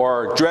hand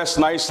or dress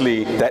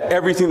nicely, that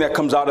everything that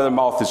comes out of their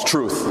mouth is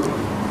truth.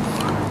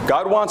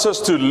 God wants us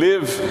to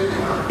live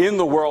in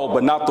the world,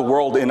 but not the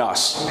world in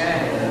us.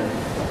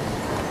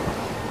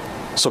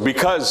 So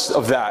because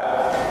of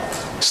that,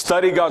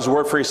 study God's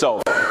word for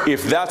yourself.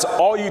 If that's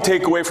all you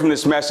take away from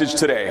this message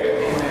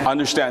today,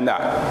 understand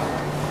that.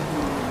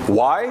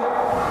 Why?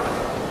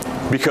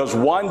 Because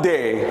one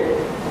day,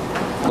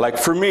 Like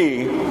for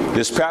me,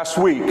 this past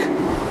week,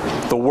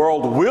 the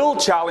world will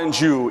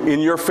challenge you in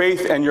your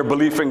faith and your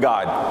belief in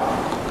God.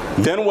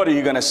 Then what are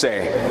you going to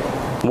say?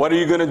 What are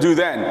you going to do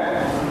then?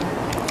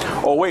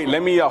 Oh wait,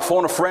 let me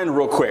phone a friend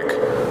real quick.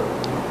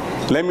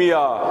 Let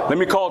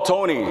me call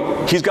Tony.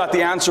 He's got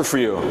the answer for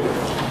you.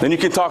 Then you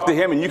can talk to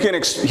him, and he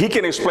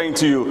can explain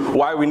to you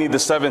why we need the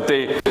seventh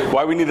day,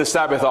 why we need the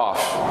Sabbath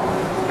off.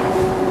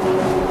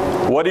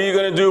 What are you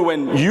going to do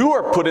when you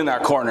are put in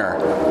that corner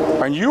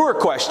and you are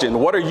questioned?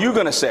 What are you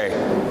going to say?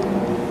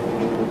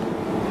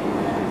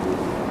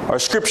 Our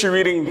scripture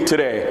reading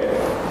today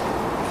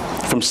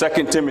from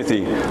 2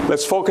 Timothy.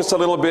 Let's focus a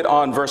little bit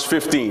on verse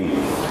 15.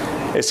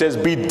 It says,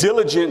 "Be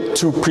diligent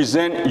to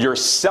present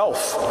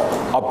yourself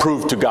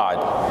approved to God,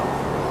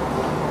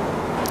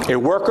 a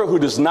worker who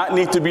does not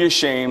need to be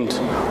ashamed,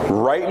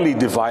 rightly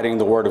dividing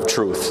the word of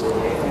truth."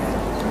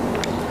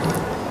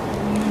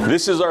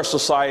 This is our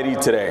society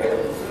today.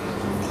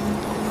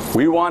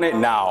 We want it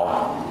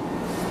now.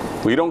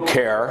 We don't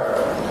care.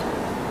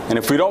 And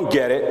if we don't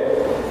get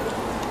it,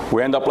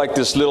 we end up like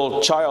this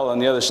little child on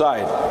the other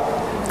side.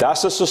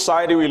 That's the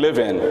society we live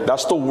in.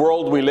 That's the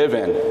world we live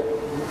in.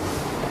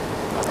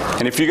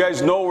 And if you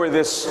guys know where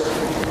this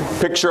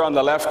picture on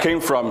the left came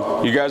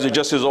from, you guys are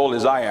just as old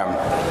as I am.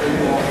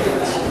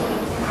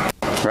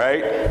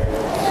 Right?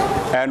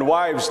 And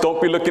wives,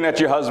 don't be looking at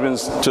your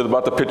husbands to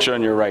about the picture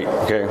on your right.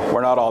 Okay? We're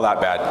not all that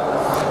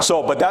bad.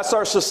 So, but that's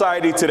our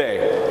society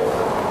today.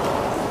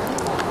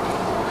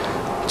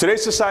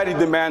 Today's society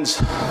demands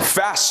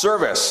fast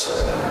service,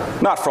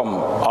 not from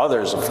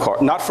others, of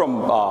course, not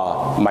from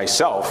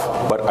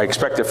myself, but I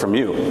expect it from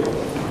you.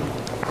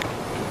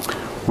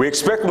 We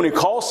expect when we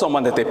call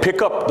someone that they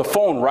pick up the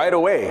phone right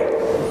away.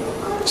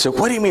 So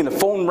what do you mean the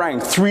phone rang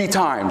 3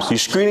 times? You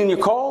screening your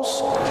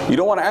calls? You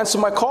don't want to answer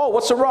my call?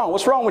 What's wrong?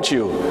 What's wrong with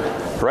you?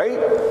 Right?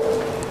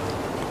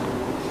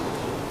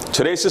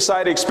 Today's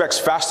society expects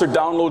faster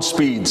download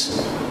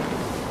speeds.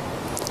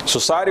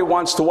 Society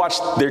wants to watch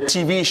their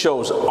TV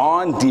shows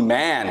on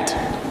demand.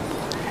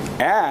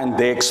 And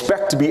they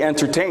expect to be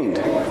entertained.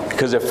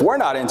 Because if we're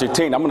not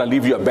entertained, I'm going to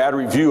leave you a bad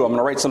review. I'm going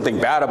to write something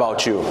bad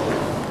about you.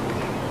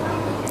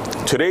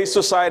 Today's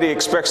society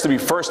expects to be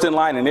first in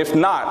line, and if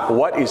not,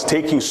 what is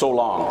taking so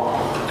long?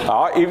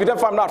 Even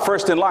if I'm not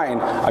first in line,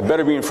 I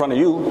better be in front of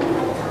you.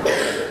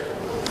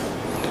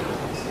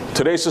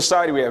 Today's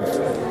society, we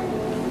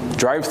have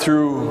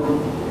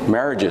drive-through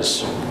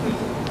marriages.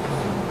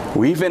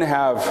 We even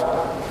have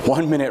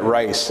 1-minute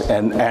rice,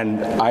 and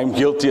I'm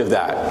guilty of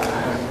that.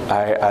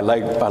 I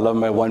love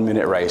my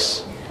 1-minute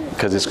rice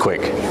because it's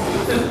quick.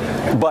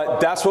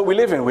 But that's what we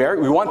live in.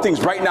 We want things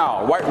right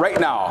now, right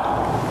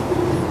now.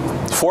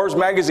 Forbes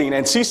magazine,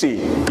 and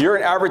Cece, you're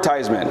an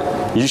advertisement.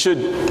 You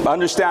should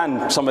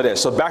understand some of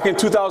this. So back in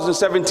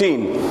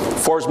 2017,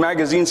 Forbes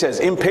magazine says,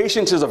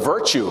 "Impatience is a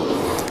virtue."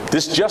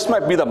 This just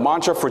might be the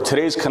mantra for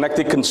today's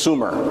connected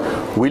consumer.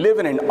 We live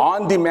in an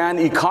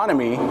on-demand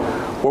economy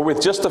where with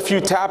just a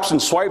few taps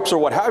and swipes or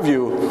what have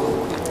you,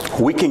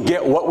 we can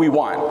get what we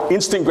want.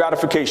 Instant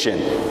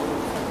gratification.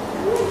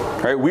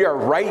 Right? We are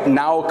right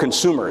now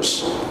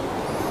consumers.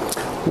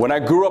 When I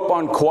grew up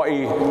on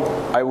Kauai,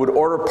 I would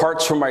order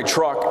parts for my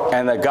truck,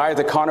 and the guy at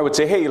the counter would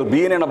say, "Hey, it'll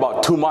be in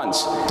about 2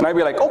 months." And I'd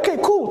be like, "Okay,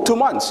 cool, 2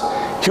 months."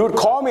 He would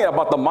call me at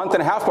about the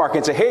month-and-a-half mark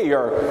and say, "Hey,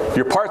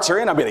 your parts are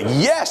in." I'd be like,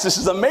 "Yes, this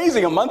is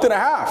amazing, a month and a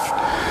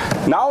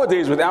half."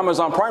 Nowadays with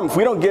Amazon Prime, if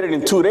we don't get it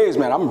in 2 days,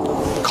 man, I'm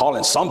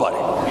calling somebody,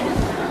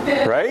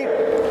 right?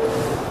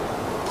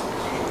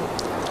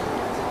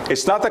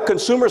 It's not the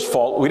consumer's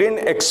fault. We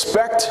didn't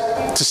expect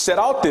to set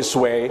out this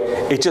way.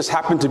 It just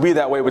happened to be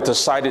that way with the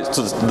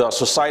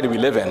society we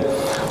live in.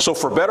 So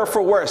for better or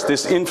for worse,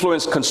 this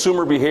influenced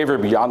consumer behavior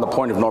beyond the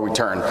point of no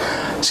return.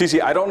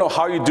 Cece, I don't know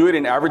how you do it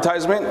in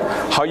advertisement,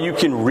 how you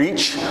can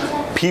reach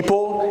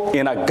people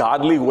in a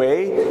godly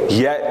way,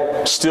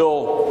 yet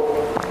still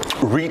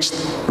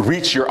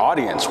reach your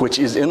audience, which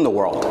is in the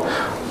world.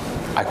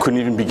 I couldn't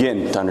even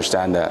begin to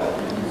understand that.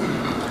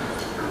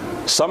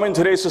 Some in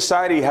today's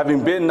society,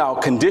 having been now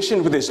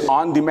conditioned with this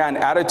on-demand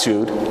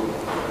attitude,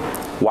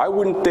 why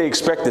wouldn't they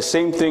expect the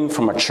same thing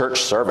from a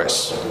church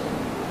service?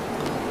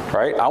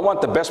 Right? I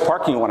want the best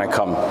parking when I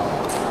come.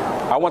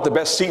 I want the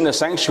best seat in the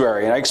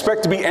sanctuary, and I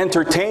expect to be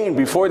entertained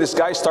before this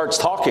guy starts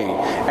talking.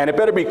 And it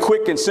better be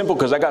quick and simple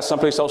because I got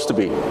someplace else to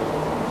be.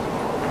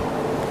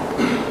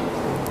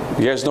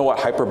 You guys know what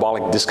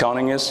hyperbolic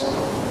discounting is?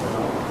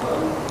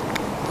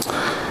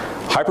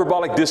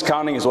 Hyperbolic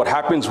discounting is what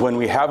happens when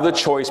we have the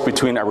choice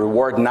between a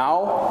reward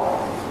now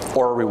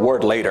or a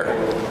reward later.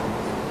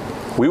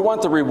 We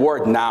want the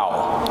reward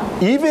now.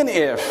 Even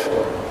if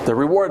the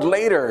reward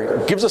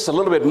later gives us a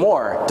little bit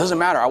more, it doesn't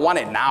matter, I want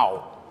it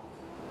now.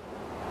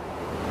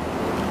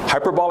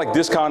 Hyperbolic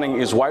discounting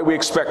is why we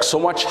expect so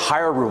much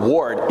higher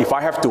reward if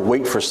I have to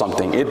wait for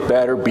something. It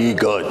better be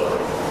good.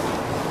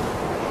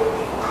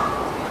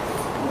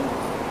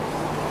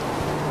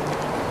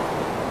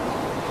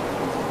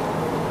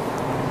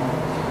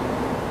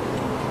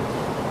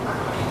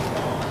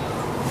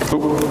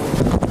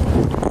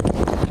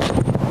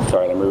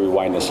 Sorry, let me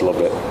rewind this a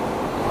little bit.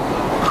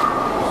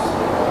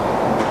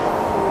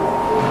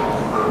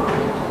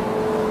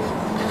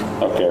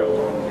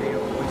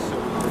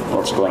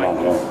 what's going on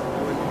here.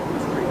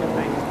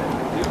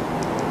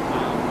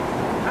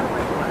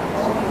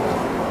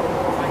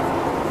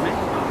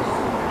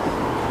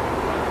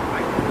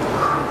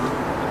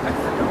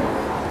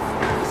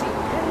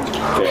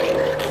 Okay,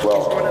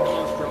 well,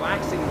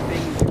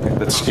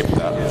 let's skip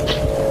that.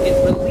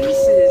 It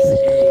releases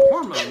a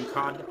hormone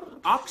called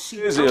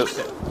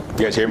oxytocin.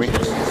 You guys hear me?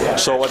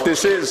 So what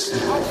this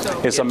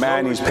is a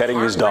man, he's petting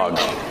his dog,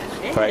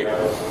 right?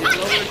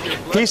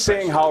 He's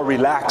saying how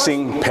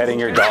relaxing petting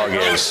your dog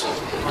is,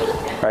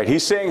 right?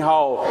 He's saying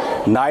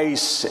how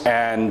nice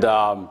and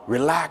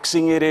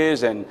relaxing it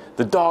is, and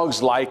the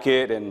dogs like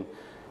it, and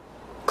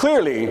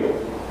clearly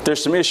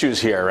there's some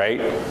issues here, right?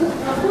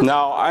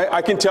 Now,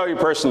 I can tell you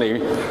personally,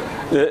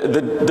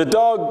 the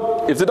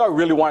dog, if the dog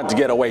really wanted to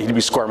get away, he'd be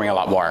squirming a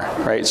lot more,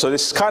 right? So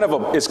this is kind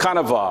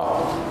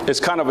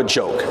of a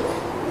joke,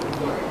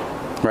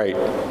 right?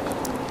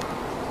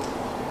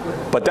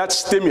 But that's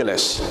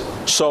stimulus.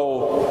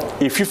 So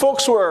if you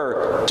folks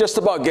were just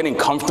about getting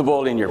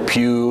comfortable in your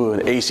pew,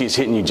 the AC is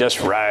hitting you just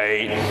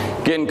right,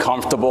 getting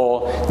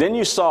comfortable, then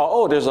you saw,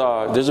 oh, there's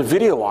a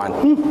video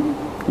on.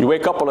 You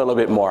wake up a little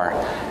bit more.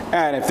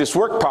 And if this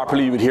worked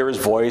properly, you would hear his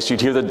voice,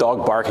 you'd hear the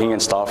dog barking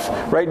and stuff,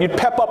 right? You'd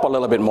pep up a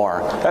little bit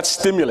more. That's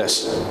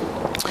stimulus,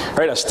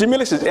 right? A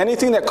stimulus is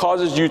anything that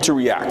causes you to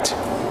react,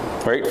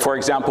 right? For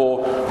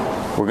example,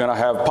 we're gonna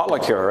have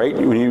potluck here, right?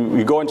 When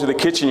you go into the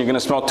kitchen, you're gonna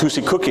smell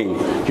Tusi cooking.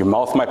 Your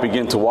mouth might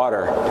begin to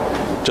water.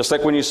 Just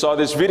like when you saw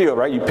this video,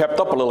 right? You pepped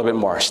up a little bit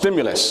more,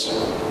 stimulus.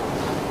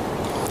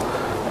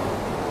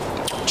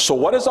 So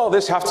what does all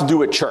this have to do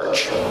with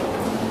church?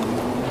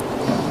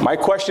 My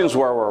questions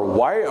were,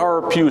 why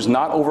are our pews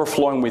not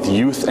overflowing with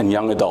youth and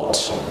young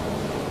adults?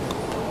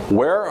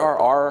 Where are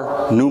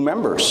our new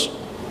members?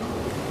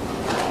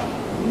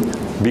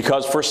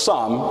 Because for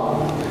some,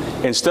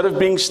 instead of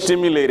being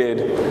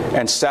stimulated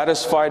and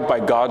satisfied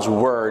by God's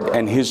word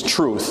and his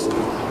truth,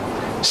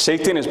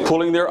 Satan is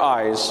pulling their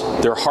eyes,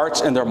 their hearts,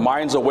 and their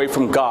minds away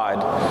from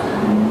God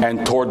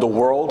and toward the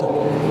world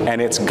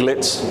and its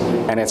glitz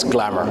and its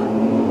glamour.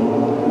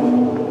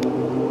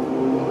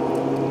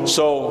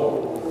 So,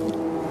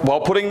 while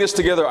putting this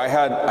together, I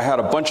had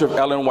a bunch of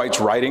Ellen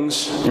White's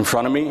writings in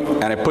front of me,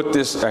 and I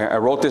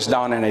wrote this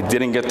down, and I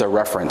didn't get the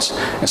reference,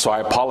 and so I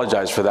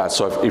apologize for that.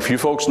 So if you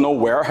folks know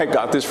where I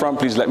got this from,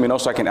 please let me know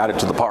so I can add it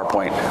to the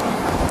PowerPoint.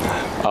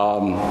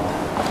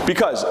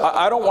 Because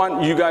I don't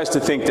want you guys to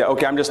think that,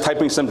 okay, I'm just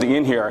typing something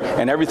in here,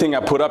 and everything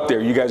I put up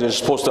there, you guys are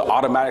supposed to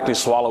automatically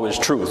swallow as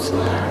truth,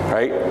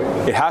 right?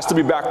 It has to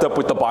be backed up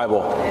with the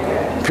Bible,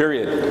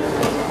 period.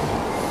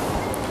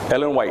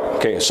 Ellen White.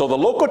 Okay, so the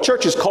local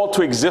church is called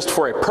to exist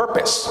for a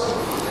purpose.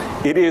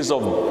 It is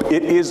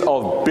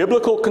of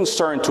biblical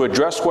concern to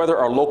address whether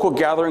our local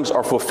gatherings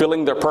are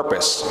fulfilling their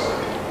purpose.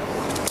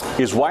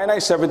 Is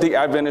Waianae Seventh-day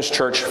Adventist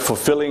Church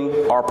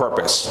fulfilling our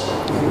purpose?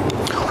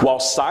 While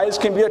size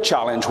can be a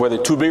challenge, whether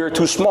too big or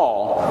too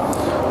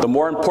small, the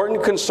more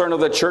important concern of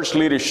the church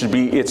leader should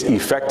be its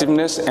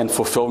effectiveness and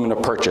fulfillment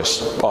of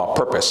purpose.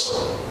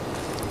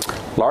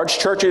 Large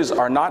churches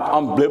are not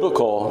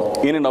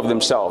unbiblical in and of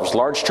themselves.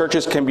 Large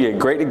churches can be a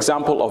great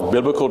example of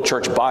biblical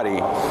church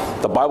body.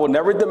 The Bible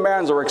never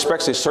demands or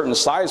expects a certain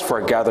size for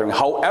a gathering.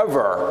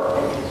 However,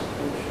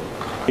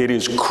 it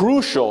is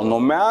crucial, no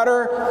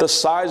matter the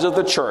size of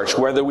the church,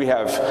 whether we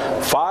have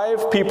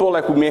 5 people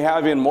like we may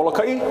have in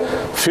Molokai,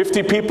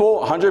 50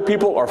 people, 100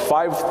 people, or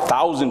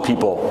 5,000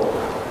 people,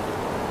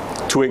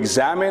 to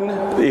examine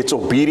its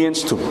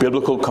obedience to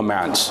biblical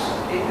commands.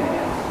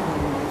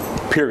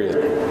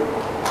 Period.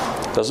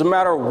 Doesn't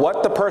matter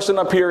what the person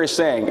up here is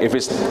saying. If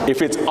it's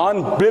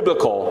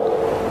unbiblical,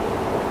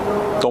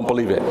 don't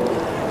believe it.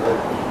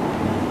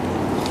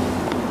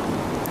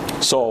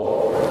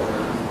 So,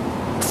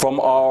 from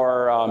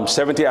our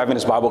Seventh-day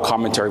Adventist Bible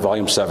Commentary,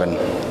 Volume 7.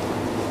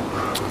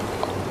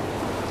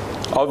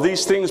 Of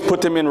these things put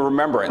them in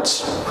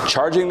remembrance,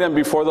 charging them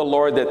before the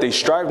Lord that they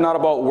strive not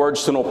about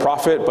words to no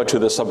profit, but to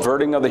the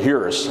subverting of the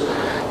hearers.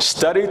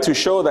 Study to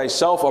show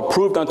thyself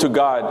approved unto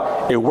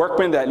God, a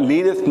workman that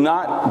needeth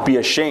not be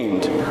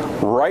ashamed,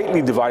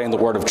 rightly dividing the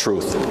word of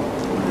truth.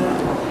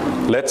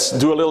 Let's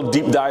do a little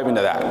deep dive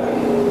into that.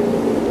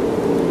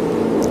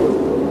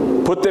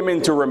 Put them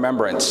into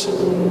remembrance.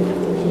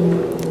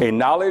 A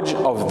knowledge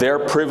of their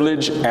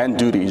privilege and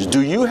duties.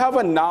 Do you have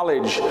a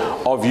knowledge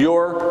of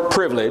your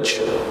privilege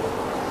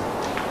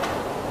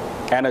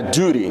and a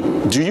duty?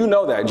 Do you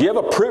know that? Do you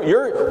have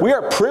we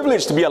are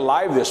privileged to be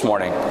alive this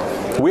morning.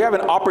 We have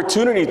an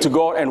opportunity to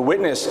go out and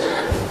witness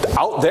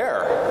out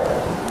there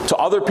to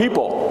other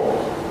people,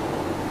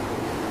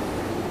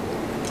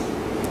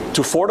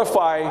 to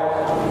fortify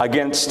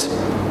against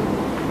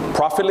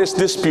profitless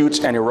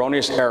disputes and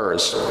erroneous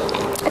errors.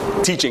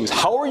 Teachings.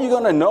 How are you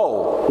going to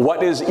know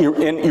what is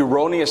an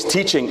erroneous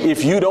teaching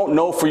if you don't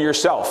know for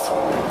yourself?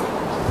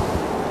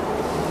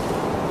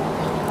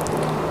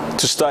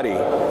 To study,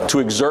 to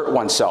exert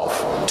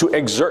oneself,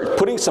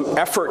 putting some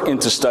effort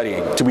into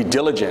studying, to be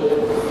diligent.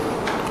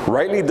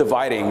 Rightly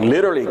dividing,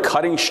 literally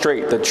cutting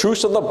straight. The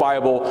truths of the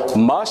Bible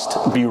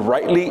must be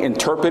rightly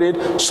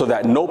interpreted so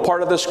that no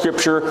part of the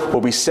scripture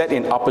will be set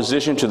in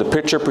opposition to the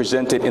picture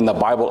presented in the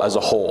Bible as a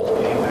whole.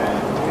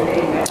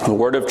 The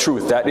word of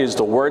truth, that is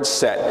the word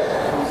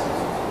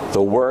set,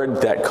 the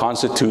word that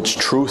constitutes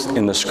truth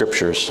in the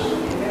scriptures.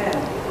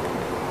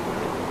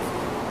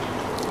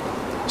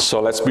 So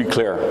let's be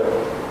clear.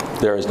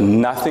 There is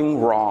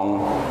nothing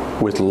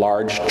wrong with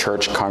large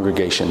church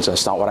congregations.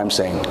 That's not what I'm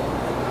saying.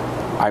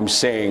 I'm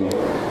saying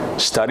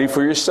study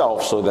for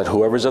yourself so that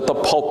whoever's at the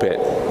pulpit,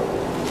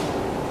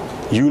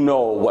 you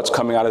know what's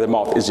coming out of their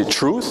mouth. Is it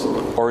truth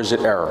or is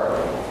it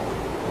error?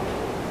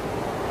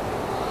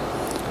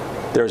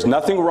 There's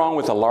nothing wrong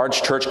with a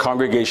large church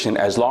congregation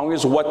as long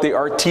as what they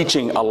are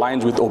teaching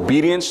aligns with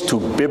obedience to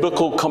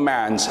biblical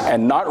commands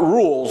and not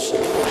rules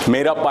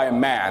made up by a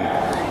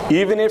man,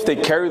 even if they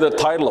carry the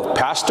title of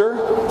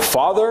pastor,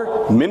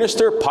 father,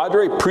 minister,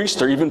 padre,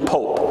 priest, or even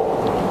pope.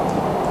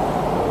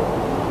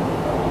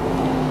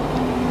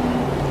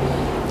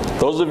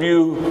 Those of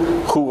you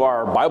who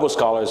are Bible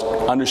scholars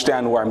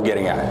understand where I'm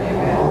getting at.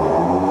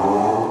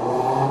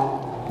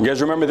 You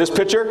guys remember this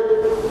picture?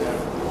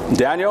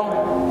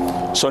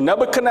 Daniel? So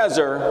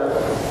Nebuchadnezzar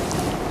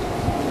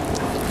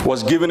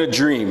was given a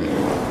dream.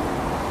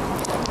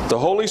 The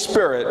Holy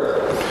Spirit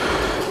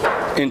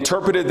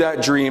interpreted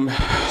that dream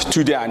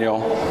to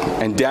Daniel,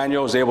 and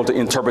Daniel was able to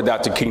interpret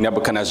that to King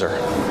Nebuchadnezzar.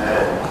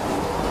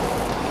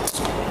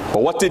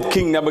 But what did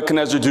King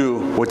Nebuchadnezzar do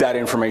with that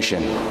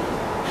information?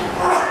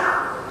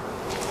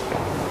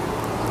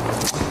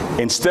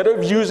 Instead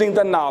of using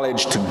the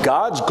knowledge to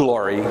God's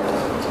glory,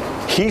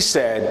 he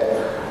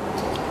said,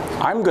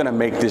 I'm going to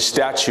make this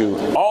statue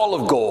all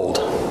of gold.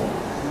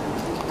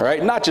 All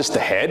right, not just the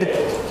head.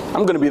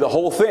 I'm going to be the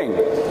whole thing.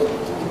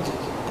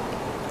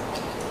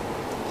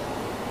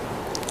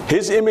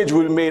 His image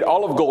would be made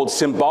all of gold,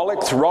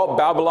 symbolic throughout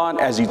Babylon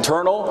as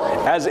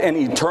an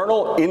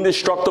eternal,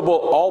 indestructible,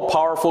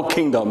 all-powerful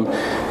kingdom.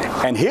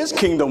 And his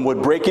kingdom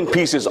would break in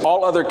pieces.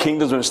 All other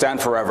kingdoms would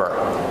stand forever.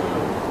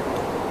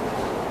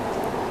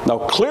 Now,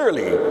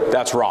 clearly,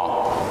 that's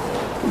wrong.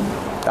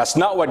 That's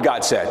not what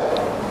God said.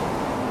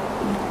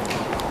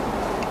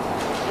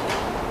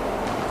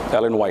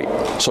 Ellen White.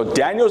 So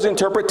Daniel's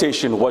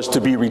interpretation was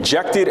to be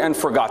rejected and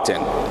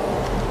forgotten.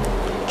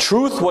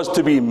 Truth was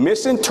to be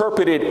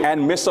misinterpreted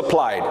and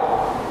misapplied.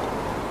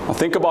 Now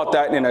think about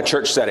that in a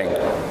church setting.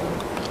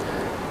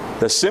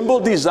 The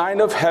symbol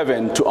design of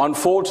heaven to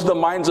unfold to the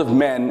minds of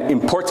men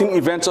important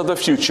events of the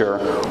future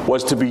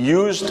was to be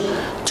used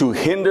to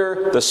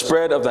hinder the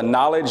spread of the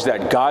knowledge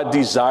that God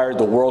desired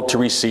the world to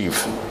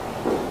receive.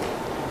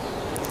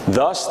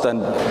 Thus,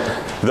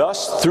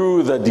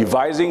 through the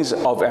devisings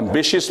of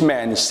ambitious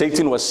men,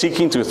 Satan was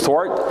seeking to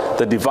thwart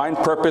the divine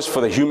purpose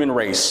for the human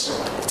race.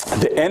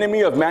 The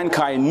enemy of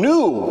mankind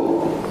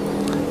knew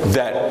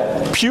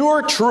that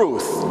pure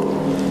truth,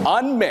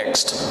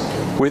 unmixed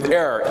with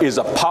error, is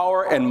a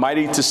power and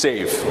mighty to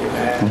save.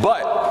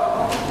 But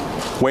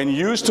when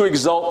used to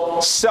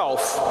exalt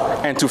self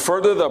and to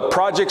further the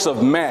projects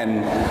of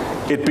men,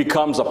 it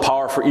becomes a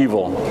power for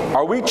evil.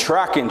 Are we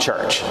tracking,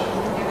 church?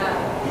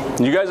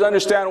 You guys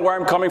understand where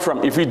I'm coming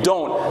from? If you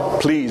don't,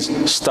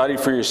 please study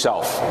for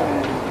yourself.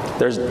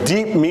 There's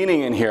deep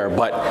meaning in here,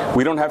 but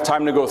we don't have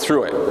time to go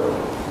through it.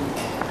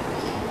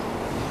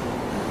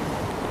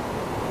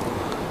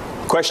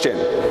 Question.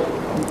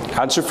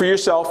 Answer for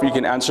yourself. You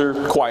can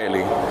answer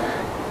quietly.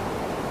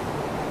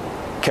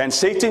 Can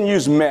Satan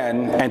use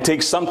men and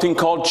take something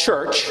called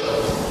church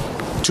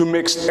to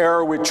mix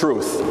error with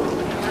truth?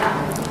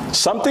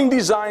 Something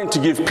designed to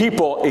give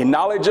people a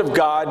knowledge of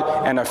God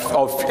and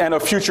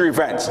of future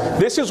events.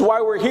 This is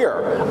why we're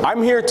here.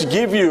 I'm here to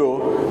give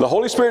you, the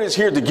Holy Spirit is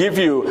here to give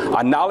you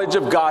a knowledge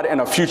of God and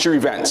of future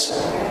events.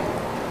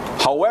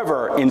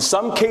 However, in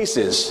some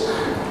cases,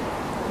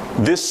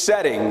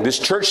 this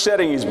church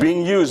setting is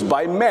being used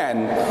by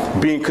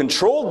men being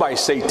controlled by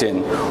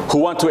Satan who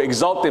want to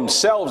exalt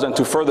themselves and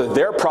to further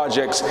their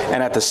projects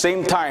and at the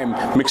same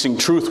time mixing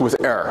truth with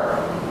error.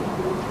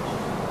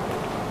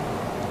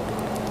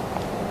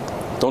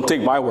 Don't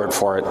take my word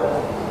for it.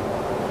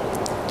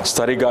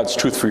 Study God's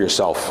truth for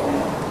yourself.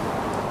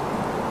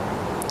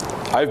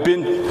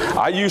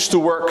 I used to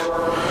work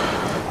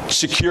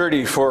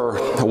security for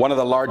one of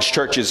the large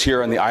churches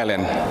here on the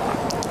island.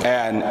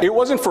 And it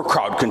wasn't for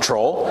crowd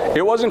control.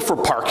 It wasn't for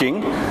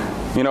parking.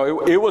 You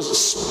know, it was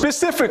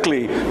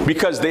specifically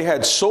because they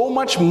had so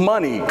much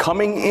money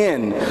coming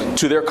in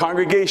to their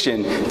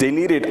congregation, they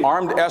needed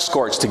armed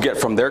escorts to get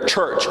from their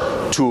church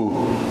to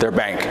their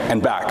bank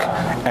and back.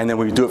 And then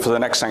we do it for the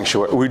next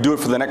sanctuary. We do it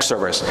for the next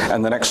service,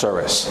 and the next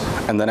service,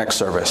 and the next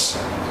service.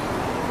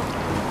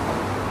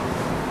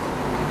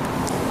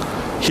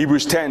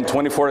 Hebrews 10,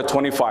 24 to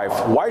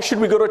 25. Why should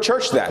we go to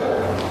church then?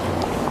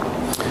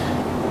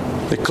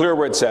 The clear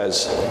word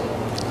says,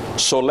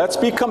 so let's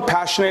be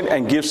compassionate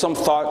and give some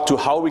thought to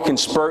how we can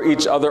spur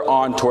each other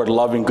on toward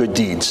loving good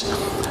deeds.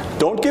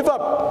 Don't give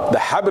up the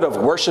habit of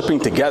worshiping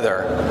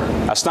together.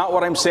 That's not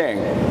what I'm saying.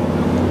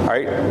 All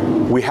right?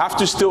 We have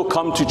to still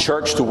come to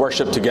church to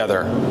worship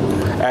together.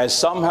 as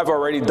some have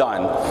already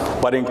done,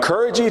 but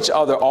encourage each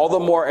other all the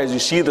more as you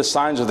see the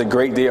signs of the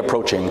great day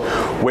approaching.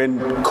 When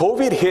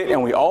COVID hit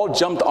and we all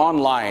jumped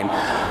online,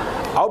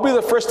 I'll be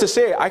the first to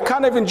say, I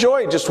kind of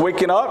enjoyed just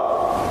waking up,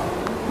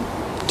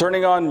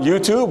 turning on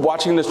YouTube,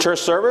 watching this church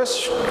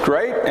service,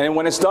 right? And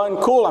when it's done,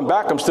 cool, I'm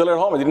back, I'm still at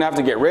home. I didn't have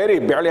to get ready,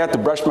 barely had to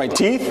brush my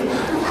teeth.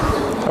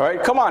 All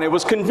right, come on, it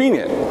was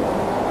convenient.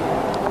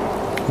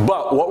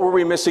 But what were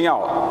we missing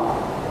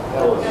out?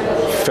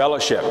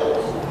 Fellowship,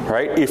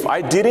 right? If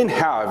I didn't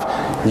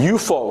have you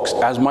folks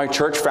as my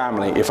church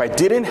family, if I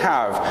didn't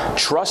have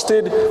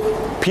trusted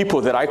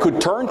people that I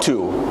could turn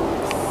to,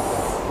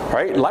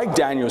 right? Like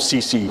Daniel,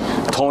 Cece,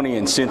 Tony,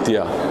 and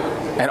Cynthia,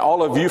 and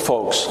all of you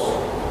folks,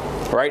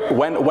 right?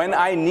 When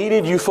I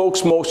needed you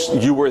folks most,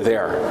 you were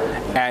there.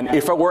 And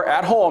if I were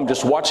at home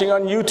just watching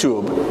on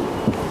YouTube,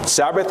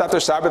 Sabbath after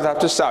Sabbath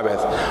after Sabbath,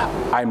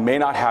 I may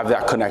not have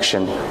that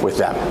connection with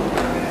them.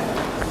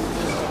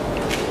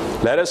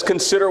 Let us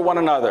consider one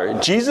another.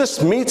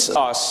 Jesus meets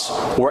us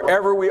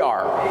wherever we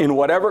are, in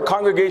whatever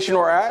congregation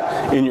we're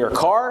at, in your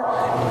car,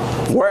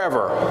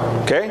 wherever,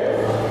 okay?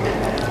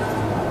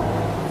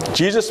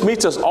 Jesus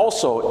meets us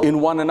also in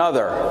one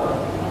another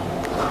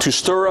to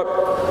stir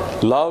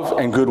up love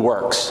and good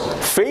works.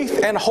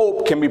 Faith and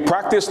hope can be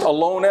practiced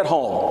alone at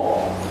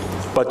home,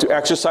 but to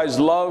exercise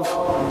love,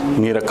 you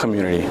need a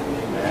community.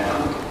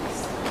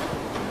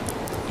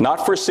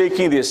 Not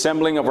forsaking the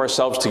assembling of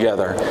ourselves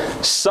together.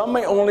 Some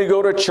may only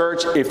go to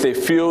church if they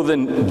feel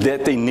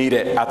that they need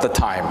it at the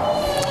time,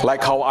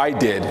 like how I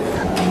did.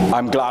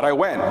 I'm glad I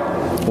went.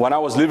 When I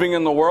was living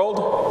in the world,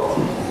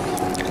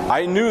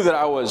 I knew that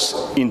I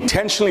was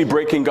intentionally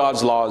breaking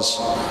God's laws,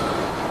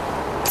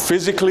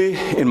 physically,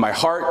 in my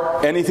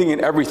heart, anything and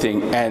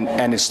everything,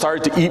 and it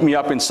started to eat me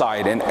up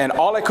inside. And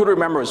all I could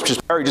remember was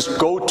just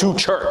go to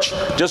church.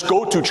 Just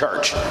go to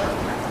church.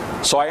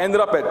 So I ended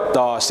up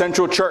at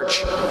Central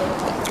Church.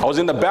 I was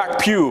in the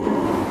back pew.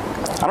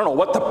 I don't know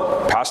what the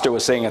pastor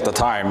was saying at the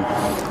time,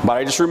 but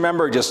I just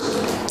remember just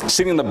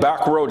sitting in the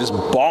back row just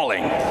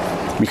bawling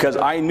because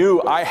I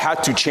knew I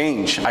had to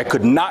change. I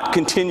could not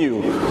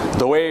continue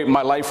the way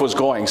my life was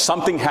going.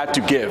 Something had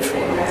to give.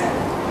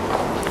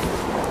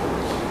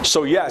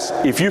 So yes,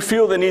 if you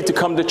feel the need to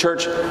come to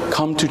church,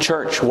 come to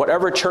church.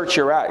 Whatever church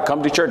you're at,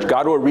 come to church.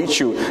 God will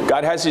reach you.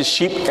 God has his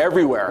sheep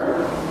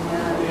everywhere.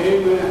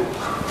 Amen.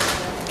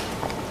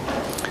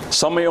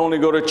 Some may only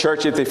go to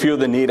church if they feel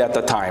the need at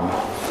the time.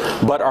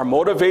 But our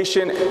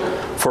motivation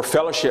for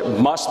fellowship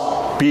must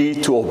be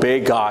to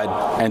obey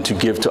God and to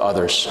give to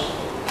others.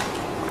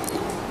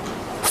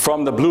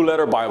 From the Blue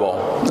Letter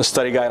Bible, the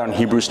study guide on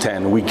Hebrews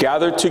 10, we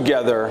gather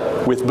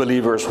together with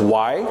believers.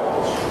 Why?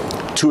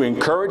 To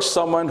encourage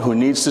someone who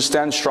needs to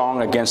stand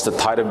strong against the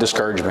tide of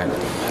discouragement.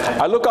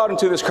 I look out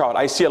into this crowd.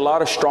 I see a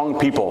lot of strong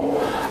people.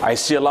 I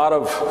see a lot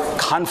of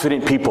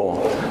confident people.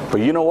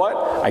 But you know what?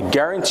 I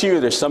guarantee you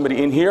there's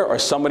somebody in here or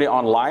somebody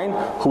online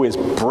who is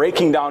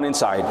breaking down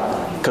inside.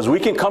 Because we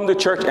can come to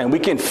church and we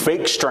can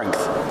fake strength.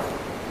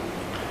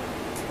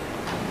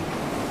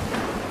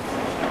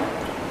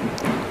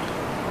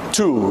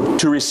 2,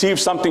 to receive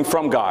something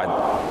from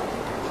God.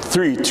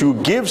 3, to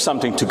give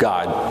something to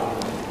God.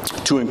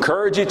 To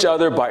encourage each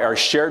other by our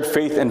shared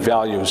faith and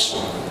values,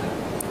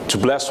 to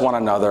bless one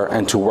another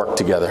and to work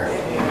together.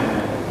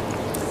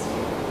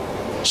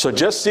 So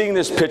just seeing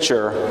this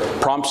picture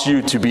prompts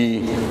you to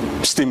be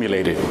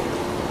stimulated.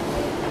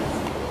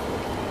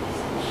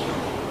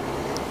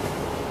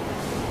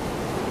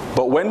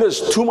 But when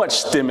does too much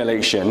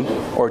stimulation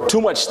or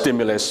too much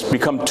stimulus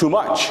become too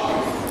much,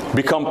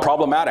 become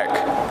problematic,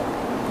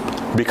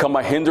 become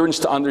a hindrance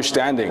to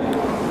understanding,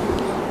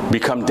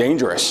 become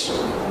dangerous?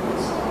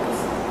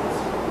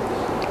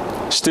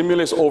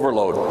 Stimulus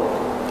overload.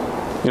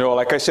 You know,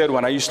 like I said,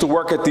 when I used to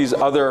work at these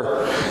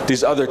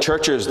other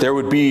churches, there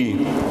would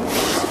be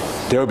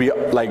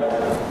like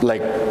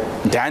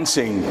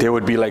dancing. There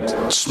would be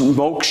like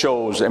smoke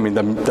shows. I mean,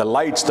 the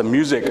lights, the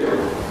music.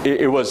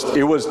 It was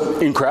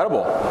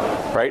incredible,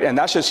 right? And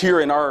that's just here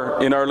in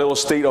our little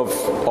state of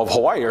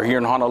Hawaii or here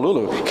in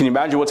Honolulu. Can you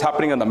imagine what's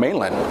happening on the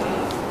mainland,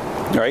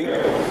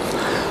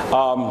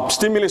 right?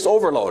 Stimulus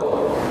overload.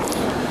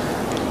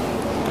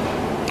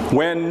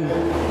 When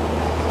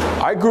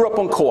I grew up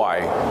on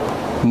Kauai,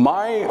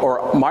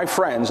 my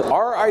friends,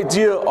 our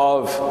idea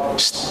of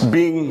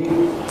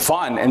being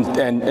fun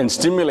and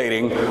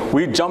stimulating,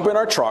 we'd jump in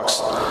our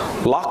trucks,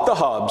 lock the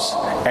hubs,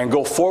 and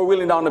go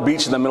four-wheeling down the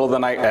beach in the middle of the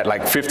night at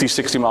like 50,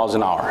 60 miles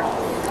an hour.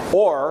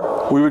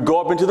 Or we would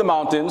go up into the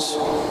mountains,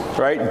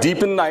 right,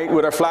 deep in the night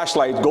with our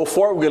flashlights, go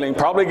four-wheeling,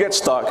 probably get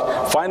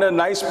stuck, find a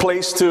nice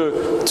place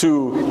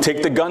to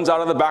take the guns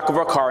out of the back of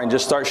our car and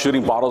just start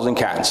shooting bottles and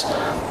cans.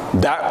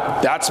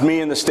 That's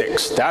me in the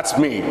sticks. That's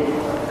me,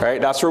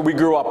 right? That's where we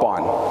grew up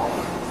on.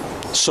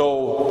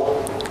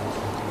 So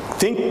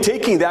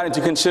taking that into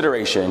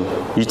consideration,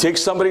 you take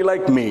somebody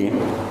like me,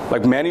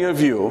 like many of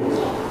you,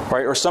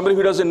 right, or somebody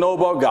who doesn't know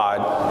about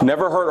God,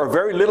 never heard or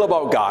very little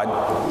about God,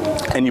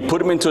 and you put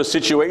them into a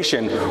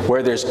situation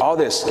where there's all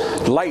this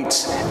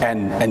lights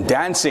and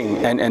dancing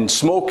and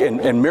smoke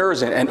and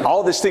mirrors and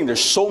all this thing.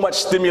 There's so much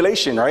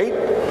stimulation, right?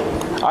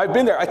 I've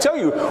been there. I tell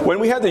you, when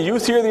we had the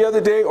youth here the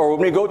other day, or when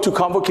we go to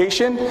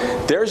convocation,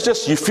 there's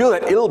just, you feel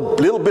that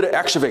little bit of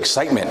extra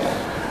excitement,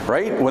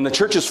 right? When the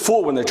church is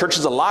full, when the church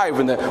is alive,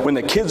 when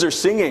the kids are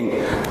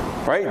singing,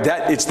 right?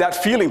 It's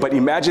that feeling, but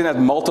imagine that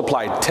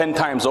multiplied 10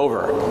 times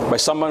over by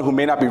someone who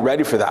may not be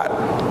ready for that.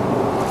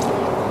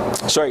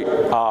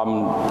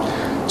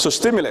 So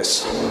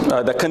stimulus,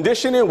 the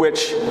condition in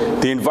which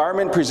the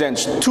environment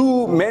presents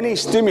too many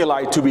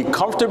stimuli to be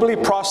comfortably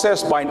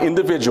processed by an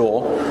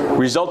individual,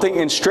 resulting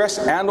in stress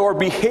and or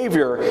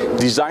behavior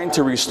designed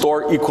to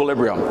restore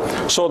equilibrium.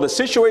 So the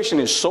situation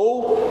is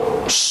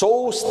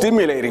so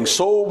stimulating,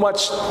 so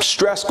much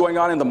stress going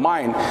on in the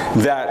mind,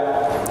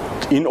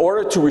 that in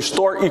order to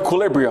restore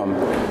equilibrium,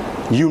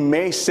 you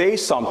may say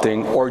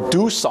something or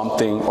do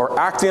something or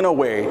act in a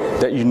way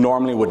that you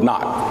normally would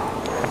not.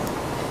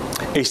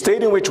 A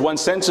state in which one's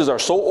senses are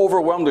so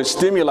overwhelmed with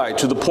stimuli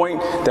to the point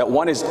that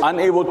one is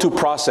unable to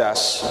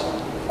process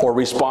or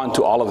respond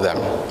to all of them.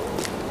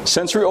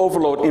 Sensory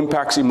overload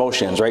impacts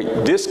emotions, right?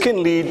 This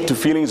can lead to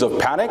feelings of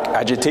panic,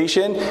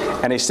 agitation,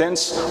 and a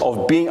sense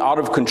of being out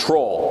of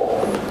control.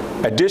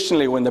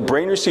 Additionally, when the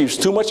brain receives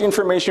too much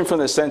information from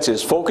the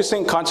senses,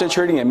 focusing,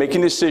 concentrating, and making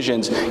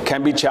decisions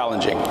can be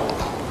challenging.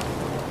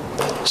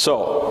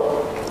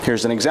 So,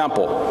 here's an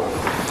example.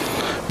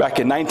 Back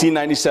in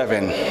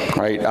 1997,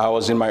 right, I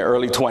was in my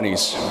early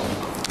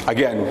 20s.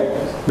 Again,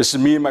 this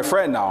is me and my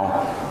friend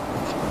now.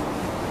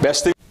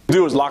 Best thing to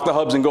do is lock the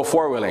hubs and go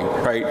four-wheeling,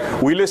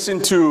 right? We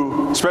listened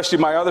to, especially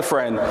my other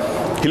friend,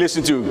 he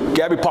listened to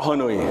Gabby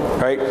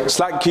Pahanui, right?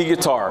 Slack key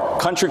guitar,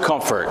 country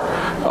comfort.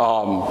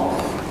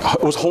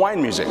 It was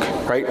Hawaiian music,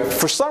 right?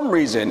 For some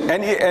reason,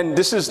 and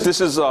this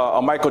is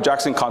a Michael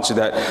Jackson concert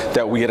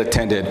that we had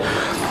attended.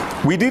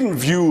 We didn't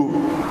view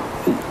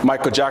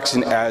Michael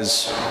Jackson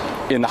as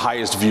in the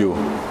highest view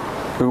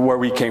where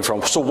we came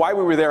from. So why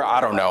we were there, I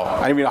don't know.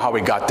 I don't even know how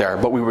we got there,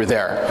 but we were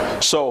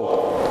there.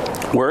 So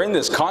we're in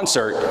this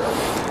concert,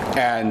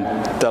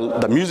 and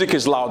the music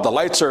is loud, the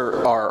lights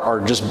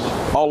are just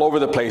all over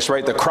the place,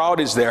 right? The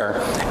crowd is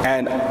there,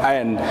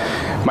 and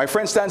my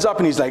friend stands up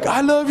and he's like,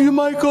 "I love you,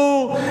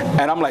 Michael,"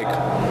 and I'm like,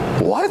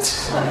 "What?"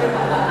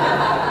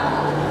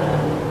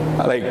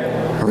 Like,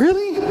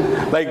 really?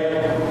 Like,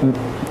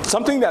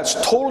 something that's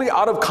totally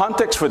out of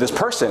context for this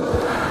person.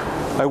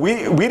 Like,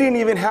 we didn't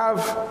even have,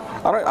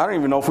 I don't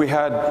even know if we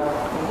had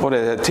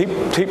tape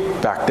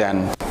back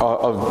then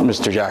of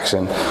Mr.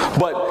 Jackson.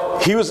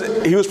 But he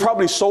was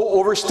probably so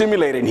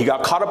overstimulated and he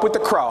got caught up with the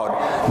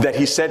crowd that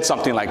he said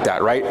something like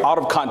that, right? Out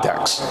of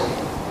context.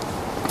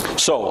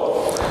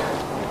 So,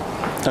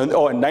 in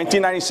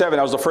 1997,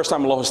 that was the first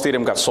time Aloha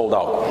Stadium got sold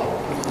out.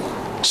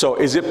 So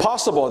is it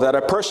possible that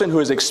a person who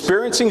is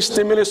experiencing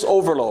stimulus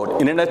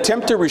overload in an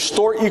attempt to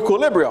restore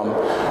equilibrium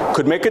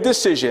could make a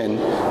decision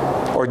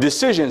or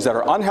decisions that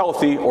are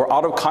unhealthy or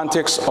out of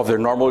context of their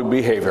normal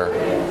behavior?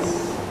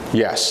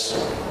 Yes.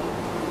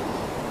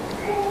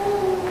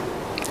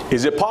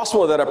 Is it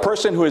possible that a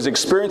person who is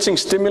experiencing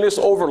stimulus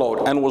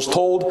overload and was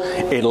told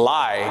a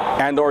lie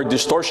and or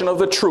distortion of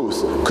the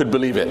truth could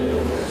believe it?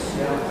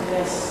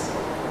 Yes.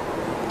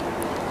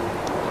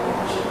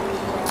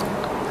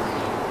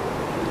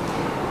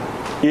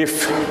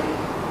 If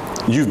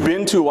you've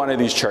been to one of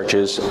these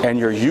churches and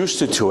you're used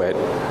to it,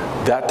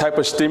 that type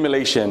of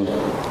stimulation,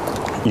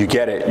 you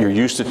get it, you're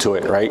used to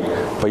it, right?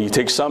 But you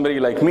take somebody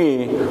like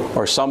me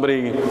or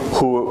somebody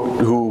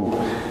who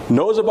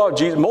knows about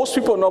Jesus. Most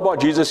people know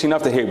about Jesus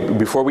enough that, hey,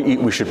 before we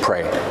eat, we should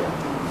pray,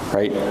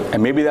 right?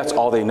 And maybe that's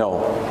all they know.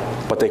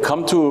 But they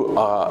come to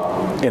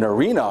an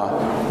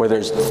arena where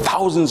there's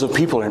thousands of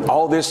people and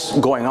all this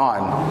going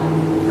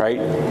on,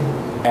 right?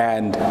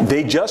 And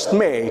they just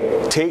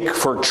may take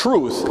for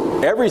truth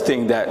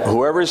everything that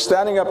whoever is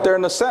standing up there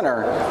in the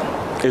center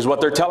is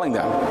what they're telling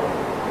them.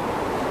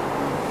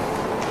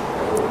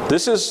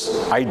 This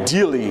is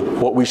ideally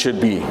what we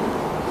should be.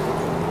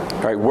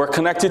 Right? We're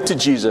connected to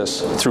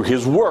Jesus through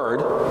His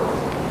Word,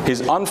 His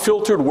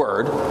unfiltered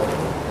Word,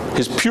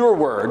 His pure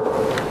Word,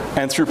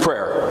 and through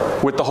prayer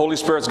with the Holy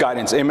Spirit's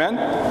guidance. Amen?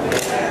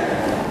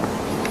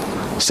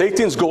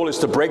 Satan's goal is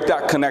to break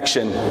that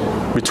connection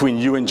between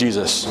you and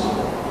Jesus.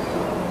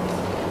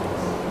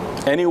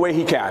 Any way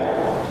he can.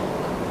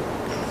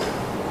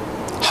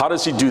 How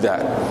does he do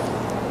that?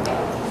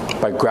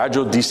 By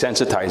gradual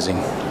desensitizing,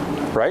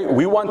 right?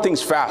 We want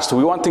things fast.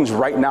 We want things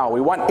right now.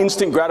 We want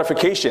instant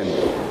gratification.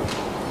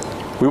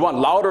 We want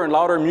louder and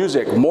louder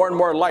music, more and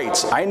more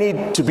lights. I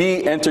need to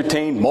be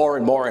entertained more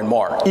and more and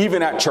more,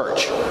 even at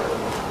church.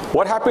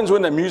 What happens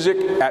when the music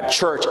at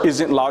church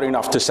isn't loud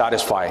enough to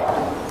satisfy?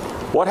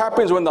 What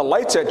happens when the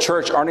lights at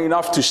church aren't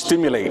enough to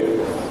stimulate?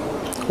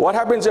 What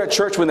happens at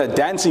church when the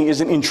dancing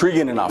isn't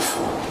intriguing enough?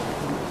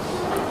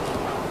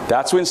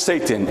 That's when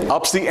Satan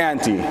ups the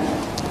ante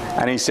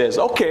and he says,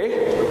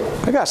 okay,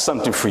 I got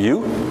something for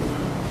you.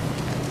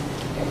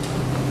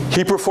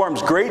 He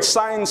performs great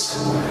signs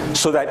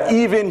so that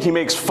even he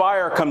makes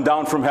fire come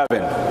down from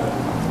heaven.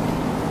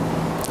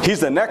 He's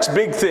the next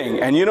big thing.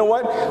 And you know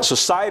what?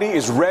 Society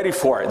is ready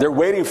for it. They're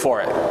waiting for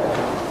it.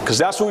 Because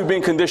that's what we've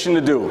been conditioned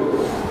to do.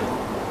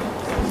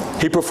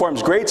 He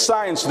performs great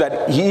signs so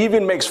that he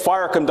even makes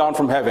fire come down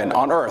from heaven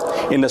on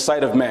earth in the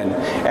sight of men.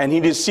 And he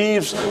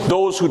deceives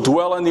those who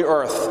dwell on the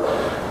earth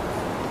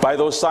by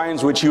those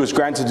signs which he was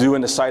granted to do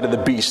in the sight of the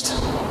beast,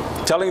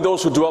 telling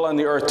those who dwell on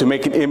the earth to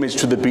make an image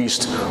to the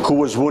beast who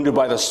was wounded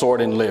by the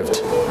sword and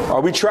lived. Are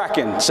we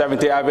tracking,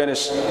 Seventh-day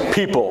Adventist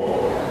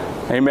people?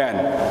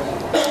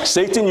 Amen.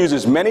 Satan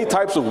uses many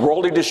types of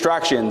worldly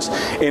distractions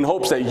in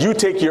hopes that you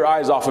take your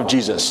eyes off of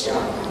Jesus.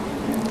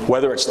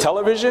 Whether it's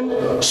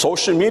television,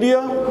 social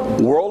media,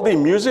 worldly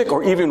music,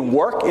 or even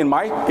work. In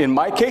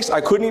my case, I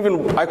could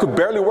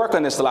barely work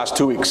on this the last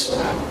 2 weeks.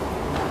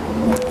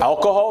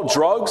 Alcohol,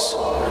 drugs,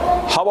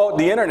 how about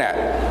the internet?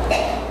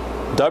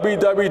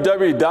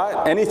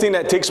 www. Anything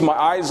that takes my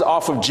eyes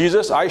off of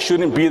Jesus, I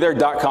shouldn't be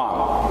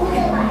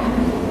there.com.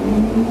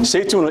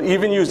 Satan will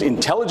even use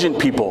intelligent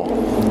people,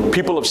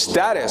 people of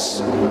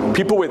status,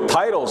 people with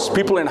titles,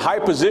 people in high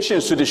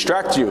positions to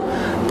distract you.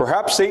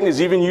 Perhaps Satan is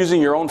even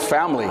using your own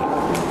family.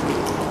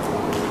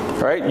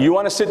 Right? You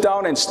want to sit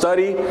down and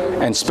study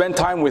and spend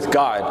time with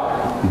God,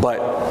 but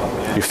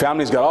your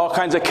family's got all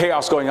kinds of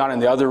chaos going on in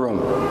the other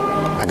room.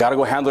 I got to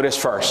go handle this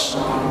first.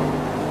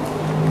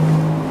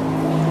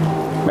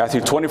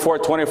 Matthew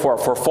 24:24,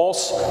 for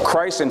false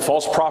Christs and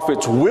false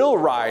prophets will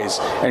rise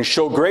and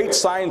show great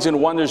signs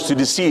and wonders to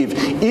deceive,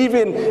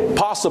 even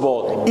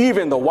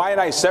the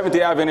Waianae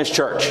Seventh-day Adventist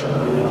Church.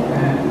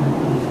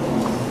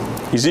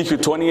 Ezekiel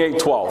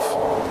 28:12.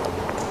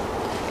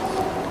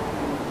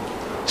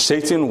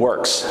 Satan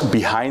works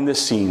behind the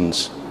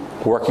scenes,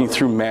 working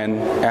through men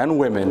and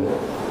women,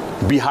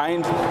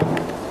 behind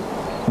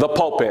the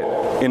pulpit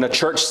in a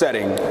church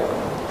setting,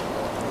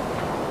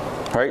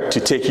 right, to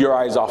take your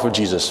eyes off of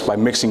Jesus by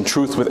mixing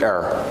truth with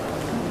error.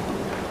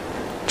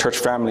 Church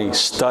family,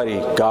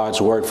 study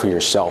God's word for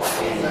yourself.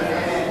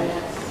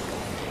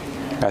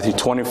 Matthew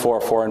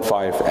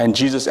 24:4-5. And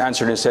Jesus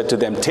answered and said to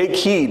them, take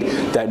heed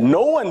that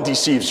no one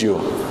deceives you,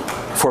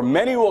 for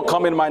many will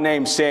come in my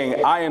name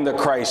saying, I am the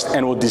Christ,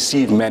 and will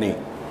deceive many.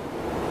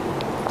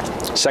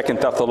 2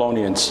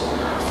 Thessalonians.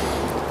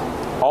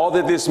 All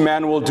that this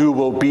man will do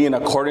will be in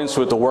accordance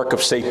with the work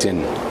of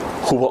Satan,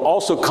 who will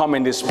also come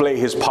and display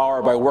his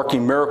power by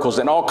working miracles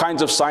and all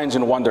kinds of signs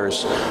and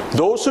wonders.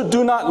 Those who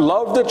do not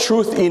love the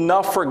truth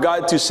enough for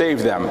God to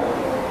save them.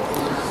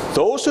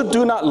 Those who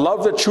do not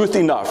love the truth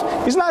enough.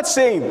 He's not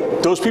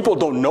saying those people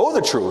don't know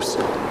the truth.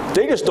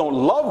 They just don't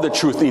love the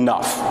truth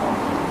enough.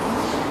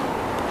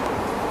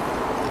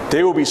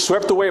 They will be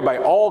swept away by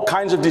all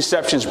kinds of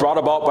deceptions brought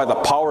about by the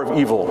power of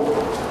evil.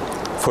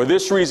 For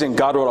this reason,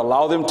 God will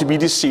allow them to be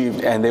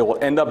deceived, and they will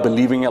end up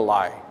believing a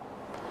lie.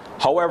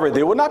 However,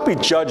 they will not be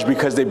judged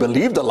because they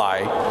believed a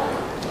lie,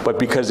 but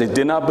because they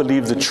did not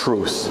believe the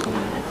truth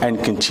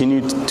and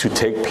continued to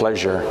take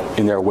pleasure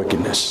in their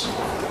wickedness.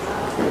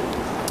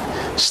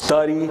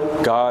 Study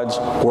God's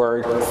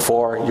word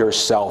for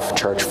yourself,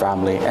 church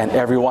family, and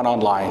everyone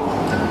online.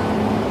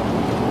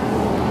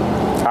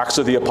 Acts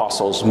of the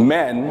Apostles.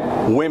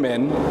 Men,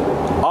 women,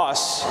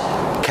 us,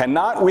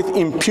 cannot with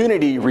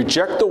impunity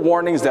reject the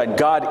warnings that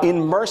God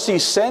in mercy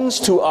sends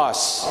to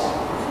us.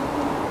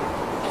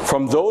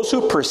 From those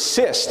who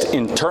persist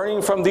in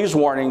turning from these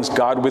warnings,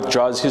 God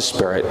withdraws his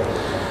Spirit,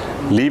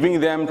 leaving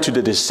them to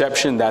the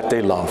deception that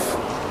they love.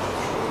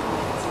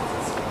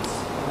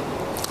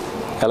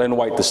 Ellen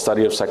White, The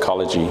Study of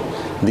Psychology.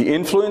 The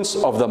influence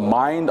of the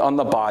mind on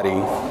the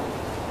body,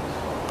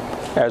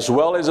 as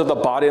well as of the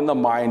body and the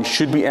mind,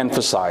 should be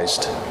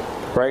emphasized,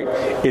 right?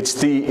 It's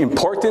the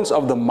importance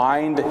of the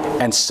mind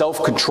and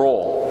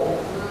self-control.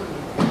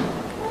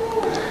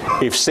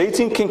 If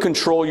Satan can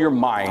control your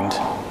mind,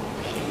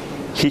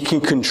 he can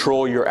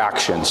control your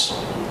actions.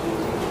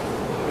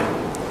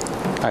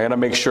 I gotta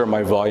make sure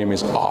my volume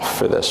is off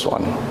for this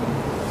one.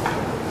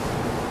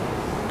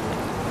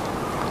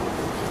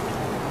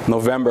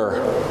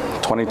 November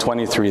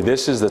 2023,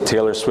 this is the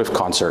Taylor Swift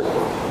concert.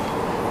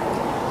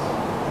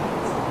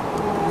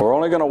 We're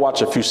only going to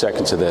watch a few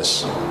seconds of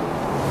this.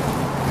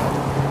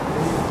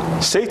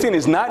 Satan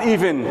is not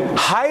even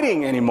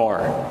hiding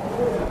anymore.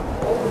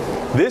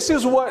 This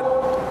is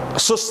what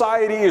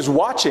society is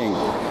watching.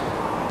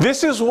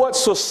 This is what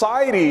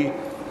society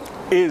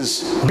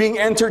is being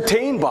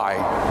entertained by.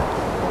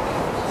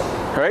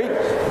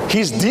 Right?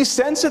 He's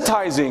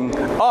desensitizing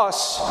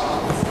us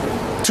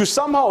to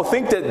somehow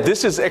think that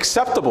this is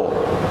acceptable.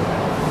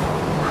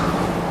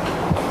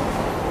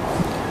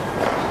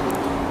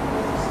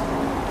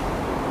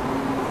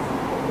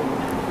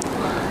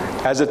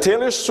 As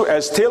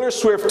Taylor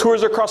Swift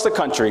tours across the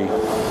country,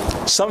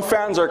 some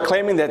fans are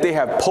claiming that they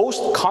have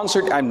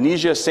post-concert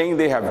amnesia, saying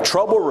they have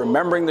trouble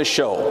remembering the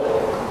show.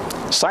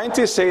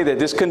 Scientists say that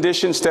this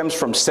condition stems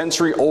from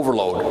sensory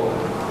overload.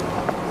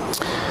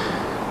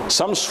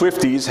 Some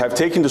Swifties have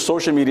taken to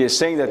social media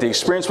saying that the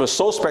experience was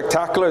so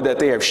spectacular that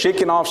they have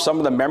shaken off some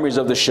of the memories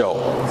of the show.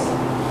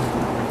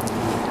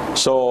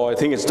 So I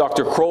think it's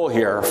Dr. Kroll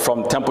here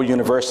from Temple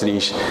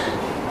University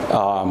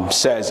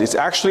says it's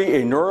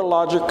actually a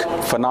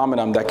neurologic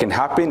phenomenon that can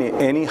happen in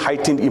any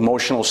heightened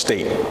emotional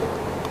state.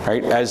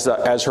 Right? As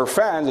her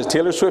fans, as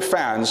Taylor Swift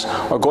fans,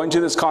 are going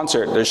to this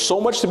concert, there's so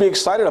much to be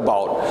excited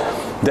about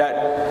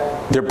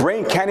that their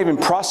brain can't even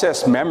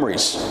process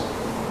memories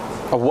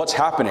of what's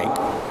happening.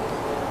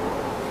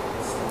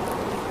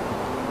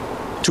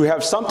 To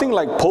have something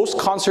like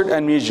post-concert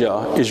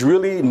amnesia is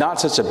really not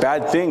such a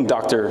bad thing,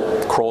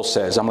 Dr. Kroll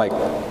says. I'm like,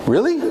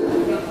 really?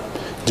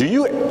 Do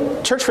you,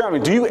 church family,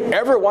 do you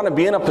ever want to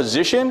be in a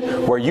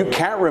position where you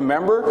can't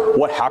remember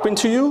what happened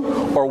to you,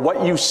 or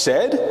what you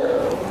said,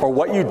 or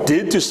what you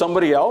did to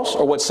somebody else,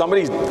 or what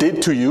somebody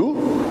did to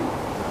you?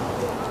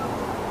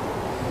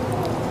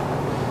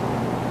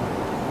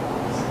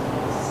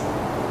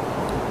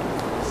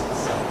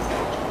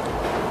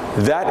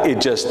 That it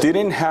just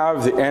didn't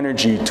have the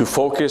energy to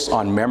focus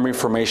on memory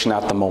formation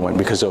at the moment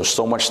because there was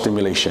so much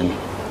stimulation.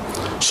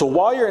 So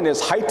while you're in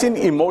this heightened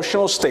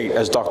emotional state,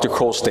 as Dr.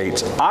 Kroll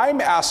states, I'm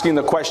asking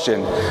the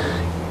question,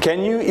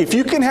 can you, if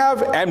you can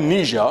have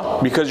amnesia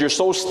because you're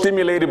so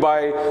stimulated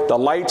by the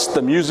lights,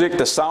 the music,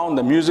 the sound,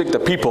 the music, the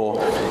people,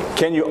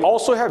 can you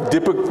also have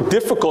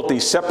difficulty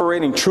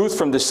separating truth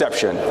from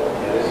deception?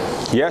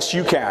 Yes,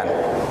 you can.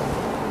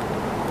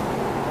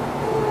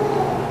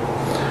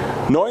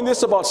 Knowing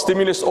this about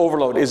stimulus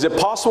overload, is it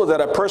possible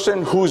that a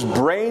person whose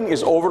brain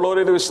is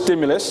overloaded with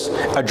stimulus,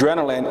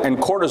 adrenaline, and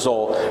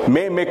cortisol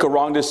may make a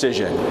wrong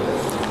decision?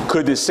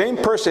 Could the same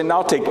person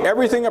now take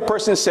everything a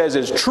person says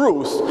as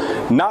truth,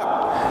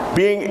 not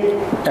being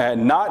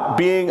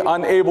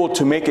unable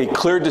to make a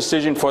clear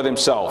decision for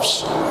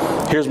themselves?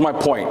 Here's my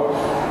point.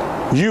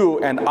 You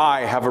and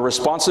I have a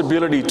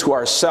responsibility to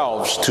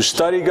ourselves to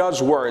study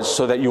God's words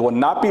so that you will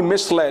not be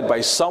misled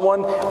by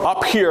someone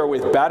up here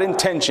with bad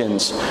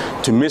intentions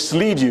to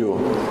mislead you,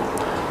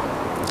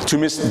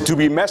 to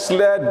be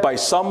misled by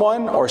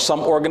someone or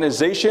some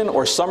organization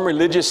or some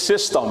religious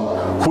system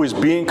who is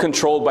being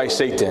controlled by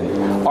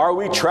Satan. Are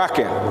we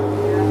tracking?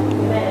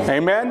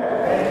 Amen?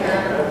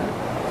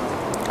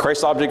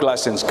 Christ object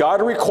lessons.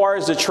 God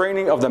requires the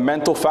training of the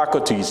mental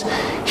faculties.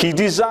 He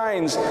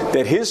designs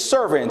that his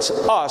servants,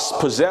 us,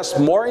 possess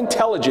more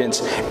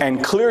intelligence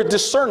and clear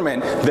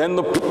discernment than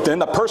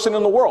the person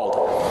in the world.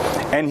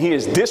 And he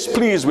is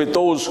displeased with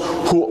those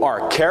who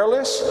are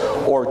careless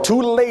or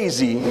too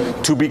lazy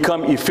to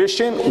become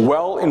efficient,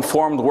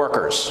 well-informed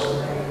workers.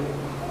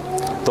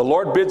 The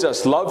Lord bids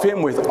us love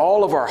him with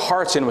all of our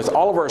hearts and with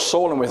all of our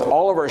soul and with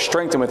all of our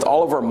strength and with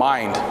all of our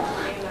mind.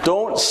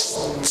 Don't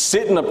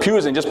sit in the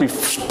pews and just be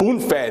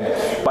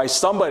spoon-fed by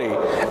somebody.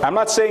 I'm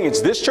not saying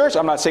it's this church.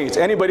 I'm not saying it's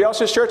anybody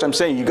else's church. I'm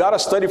saying you got to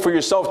study for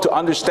yourself to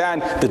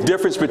understand the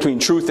difference between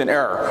truth and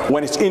error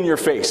when it's in your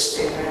face.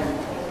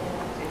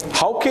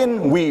 How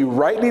can we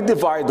rightly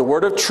divide the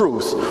word of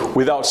truth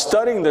without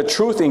studying the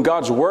truth in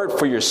God's word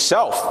for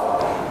yourself?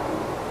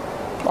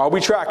 Are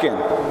we tracking?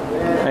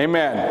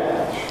 Amen.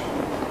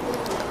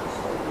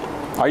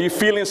 Are you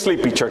feeling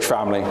sleepy, church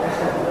family?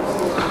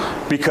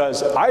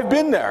 Because I've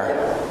been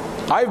there.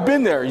 I've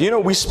been there. You know,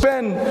 we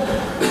spend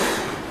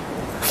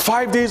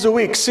 5 days a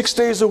week, 6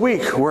 days a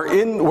week. We're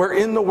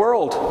in the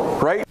world,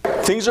 right?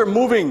 Things are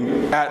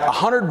moving at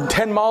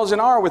 110 miles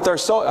an hour with our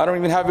I don't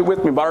even have it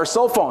with me, but our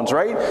cell phones,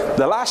 right?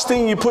 The last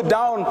thing you put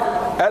down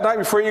at night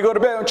before you go to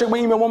bed, check my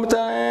email one more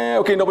time.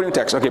 Okay, nobody will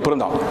text. Okay, put them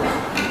down.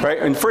 Right?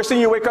 And first thing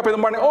you wake up in the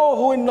morning, oh,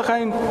 who in the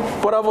kind,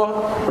 whatever,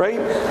 right?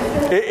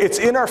 It's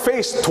in our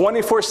face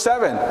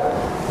 24/7.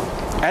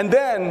 And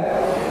then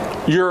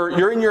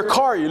you're in your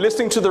car, you're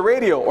listening to the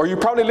radio, or you're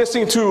probably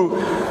listening to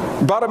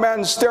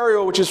Badaman's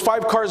stereo, which is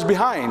 5 cars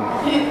behind.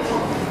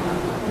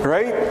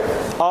 Right?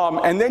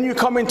 And then you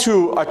come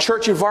into a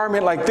church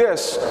environment like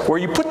this, where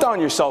you put down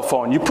your cell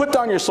phone, you put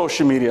down your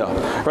social media,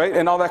 right?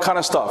 And all that kind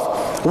of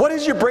stuff. What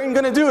is your brain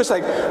going to do? It's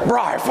like, bro,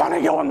 I want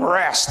to go and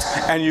rest.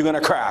 And you're going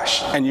to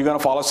crash, and you're going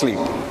to fall asleep.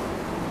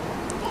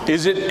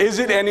 Is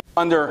it any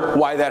wonder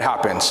why that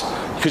happens?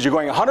 Because you're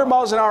going 100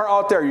 miles an hour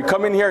out there, you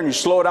come in here and you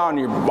slow down, and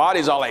your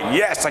body's all like,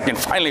 yes, I can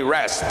finally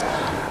rest.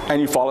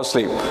 And you fall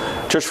asleep.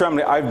 Church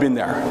family, I've been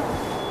there.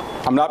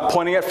 I'm not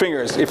pointing at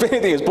fingers. If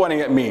anything, it's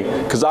pointing at me,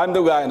 because I'm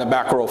the guy in the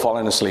back row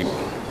falling asleep.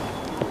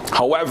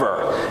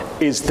 However,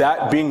 is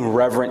that being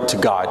reverent to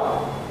God?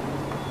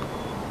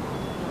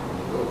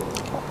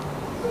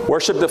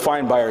 Worship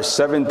defined by our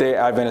Seventh-day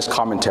Adventist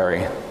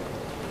commentary.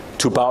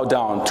 To bow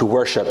down, to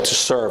worship, to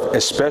serve,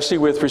 especially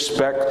with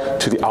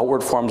respect to the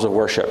outward forms of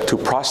worship, to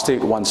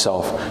prostrate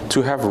oneself,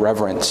 to have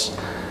reverence.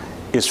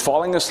 Is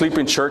falling asleep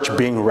in church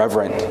being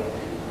reverent?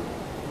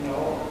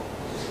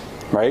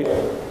 Right?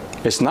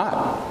 It's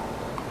not.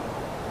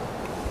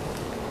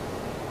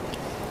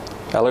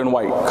 Ellen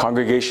White,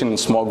 Congregation in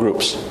Small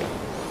Groups.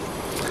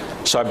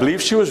 So I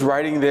believe she was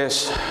writing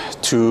this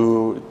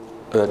to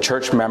the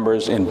church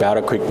members in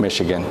Battle Creek,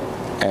 Michigan.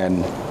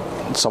 And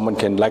someone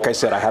can, like I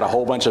said, I had a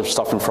whole bunch of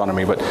stuff in front of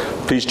me, but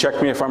please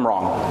check me if I'm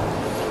wrong.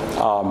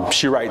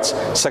 She writes,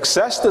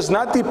 success does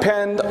not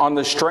depend on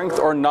the strength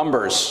or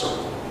numbers.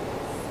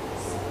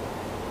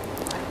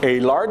 A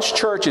large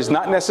church is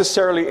not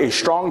necessarily a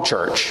strong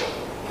church.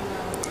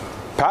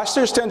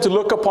 Pastors tend to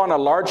look upon a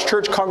large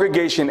church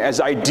congregation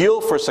as ideal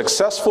for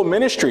successful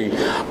ministry,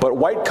 but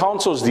White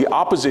counsels the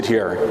opposite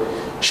here.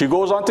 She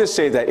goes on to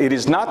say that it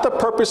is not the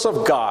purpose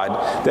of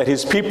God that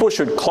his people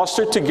should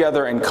cluster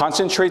together and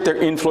concentrate their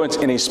influence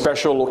in a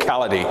special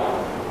locality.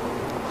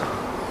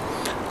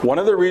 One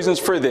of the reasons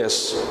for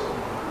this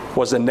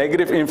was the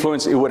negative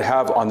influence it would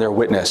have on their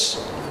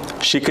witness.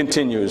 She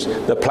continues,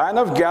 the plan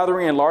of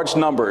gathering in large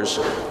numbers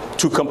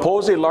to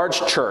compose a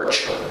large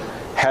church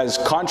has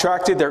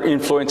contracted their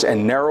influence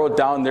and narrowed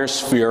down their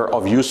sphere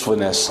of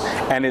usefulness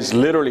and is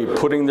literally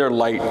putting their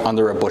light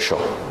under a bushel.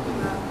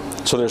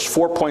 So there's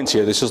 4 points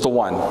here. This is the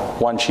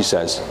one she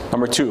says.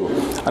 Number 2,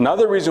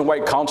 another reason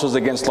White counsels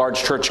against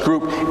large church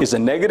group is a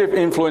negative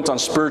influence on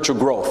spiritual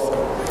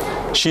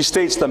growth. She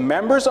states the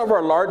members of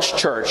our large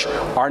church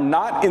are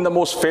not in the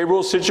most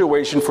favorable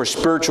situation for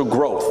spiritual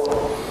growth.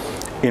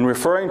 In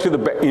referring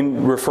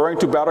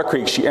to Battle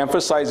Creek, she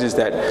emphasizes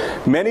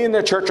that many in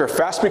the church are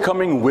fast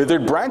becoming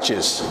withered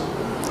branches.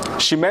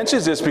 She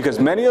mentions this because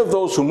many of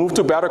those who moved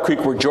to Battle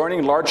Creek were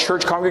joining large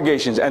church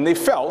congregations and they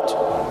felt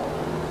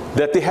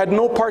that they had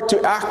no part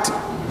to act.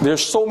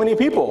 There's so many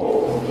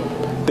people.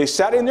 They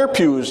sat in their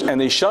pews and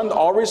they shunned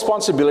all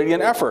responsibility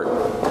and effort.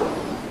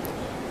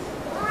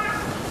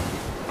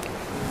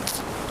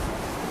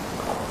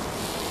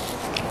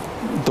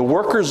 The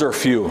workers are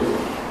few.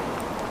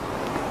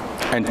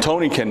 And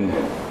Tony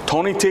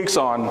takes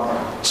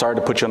on, sorry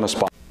to put you on the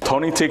spot,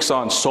 Tony takes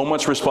on so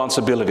much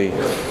responsibility.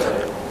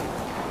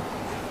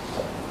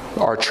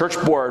 Our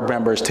church board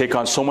members take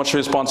on so much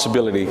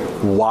responsibility.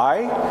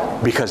 Why?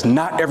 Because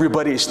not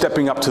everybody is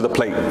stepping up to the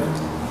plate.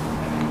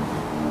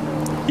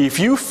 If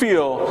you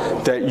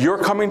feel that you're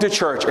coming to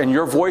church and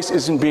your voice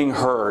isn't being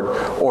heard,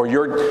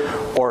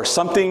 or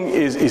something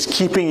is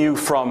keeping you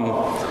from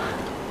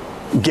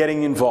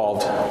getting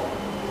involved,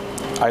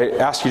 I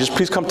ask you, just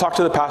please come talk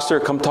to the pastor,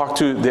 come talk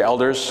to the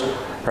elders,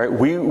 right?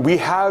 We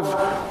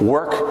have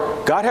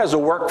work. God has a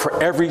work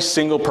for every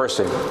single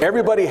person.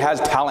 Everybody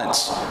has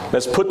talents.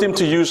 Let's put them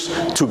to use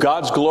to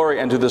God's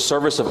glory and to the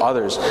service of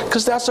others,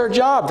 because that's our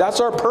job.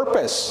 That's our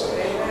purpose.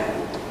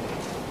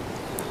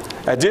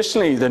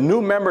 Additionally, the new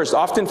members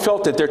often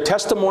felt that their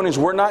testimonies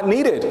were not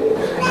needed,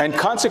 and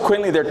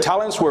consequently their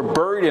talents were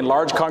buried in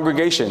large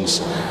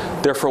congregations.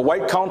 Therefore,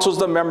 White counsels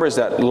the members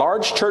that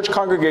large church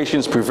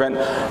congregations prevent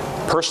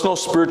personal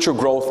spiritual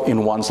growth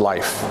in one's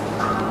life.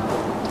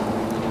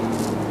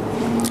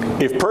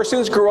 If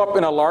persons grow up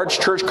in a large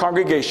church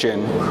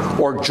congregation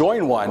or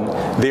join one,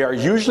 they are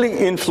usually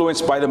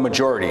influenced by the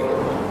majority.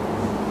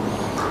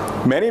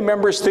 Many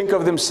members think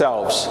of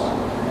themselves.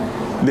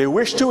 They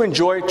wish to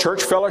enjoy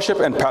church fellowship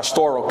and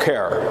pastoral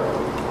care,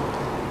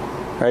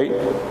 right?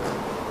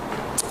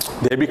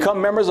 They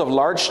become members of a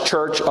large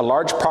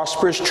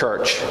prosperous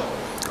church,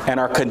 and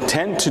are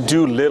content to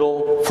do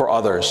little for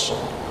others.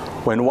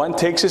 When one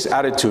takes this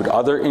attitude,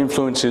 other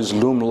influences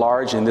loom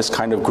large in this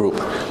kind of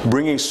group.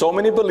 Bringing so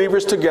many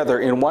believers together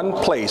in one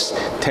place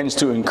tends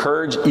to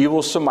encourage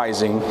evil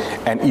surmising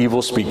and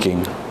evil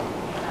speaking.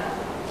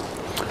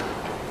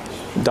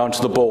 Down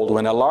to the bold.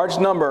 When a large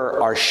number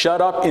are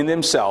shut up in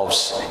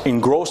themselves,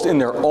 engrossed in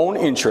their own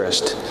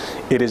interest,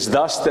 it is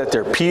thus that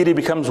their piety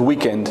becomes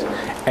weakened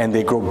and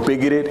they grow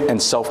bigoted and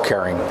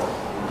self-caring.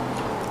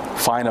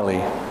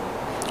 Finally,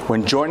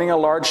 when joining a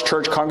large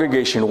church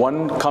congregation,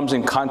 one comes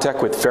in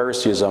contact with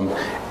Phariseeism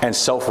and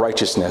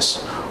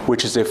self-righteousness,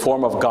 which is a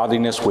form of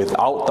godliness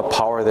without the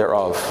power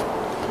thereof.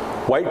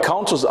 White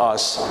counsels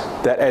us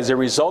that as a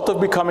result of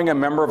becoming a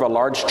member of a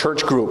large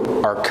church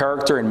group, our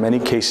character in many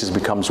cases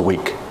becomes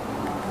weak.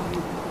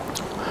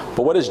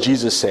 But what does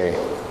Jesus say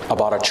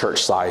about a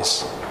church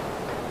size?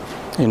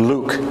 In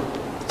Luke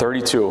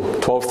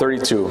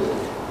 12:32,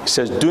 he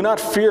says, "Do not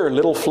fear,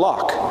 little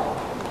flock,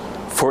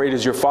 for it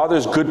is your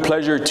Father's good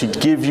pleasure to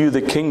give you the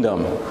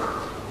kingdom."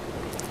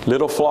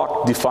 Little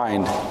flock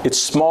defined. It's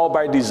small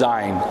by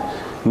design,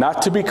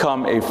 not to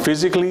become a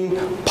physically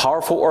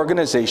powerful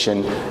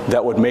organization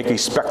that would make a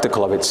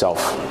spectacle of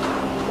itself.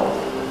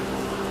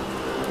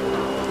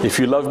 If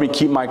you love me,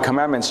 keep my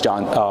commandments,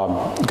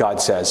 God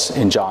says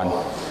in John.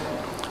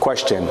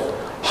 Question: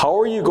 how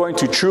are you going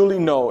to truly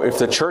know if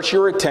the church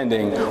you're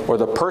attending or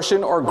the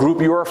person or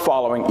group you are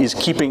following is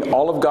keeping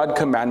all of God's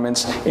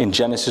commandments in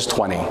Genesis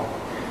 20?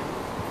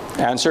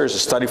 Answer is to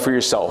study for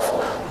yourself.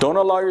 Don't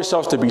allow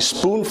yourself to be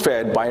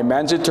spoon-fed by a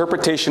man's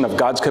interpretation of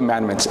God's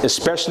commandments,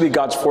 especially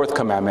God's fourth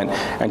commandment.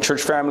 And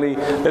church family,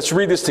 let's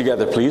read this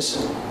together, please.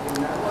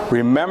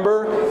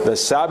 Remember the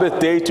Sabbath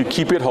day to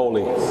keep it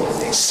holy.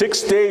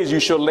 6 days you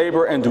shall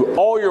labor and do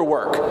all your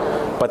work,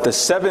 but the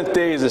seventh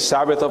day is the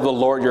Sabbath of the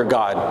Lord your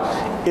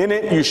God. In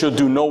it you shall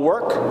do no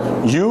work,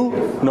 you,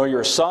 nor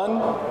your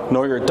son,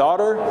 nor your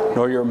daughter,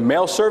 nor your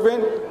male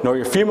servant, nor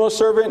your female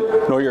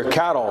servant, nor your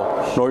cattle,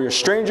 nor your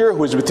stranger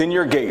who is within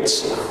your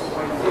gates.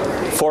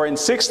 For in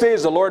 6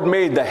 days the Lord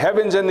made the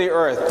heavens and the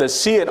earth, the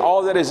sea and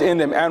all that is in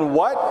them, and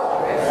what?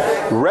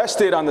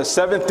 Rested on the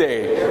seventh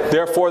day.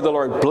 Therefore the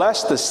Lord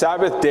blessed the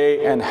Sabbath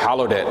day and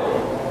hallowed it.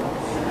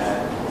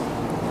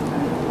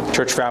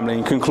 Church family,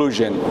 in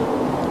conclusion,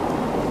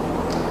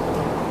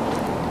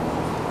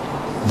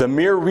 the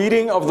mere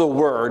reading of the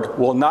Word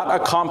will not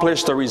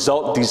accomplish the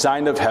result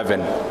designed of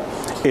heaven.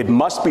 It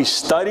must be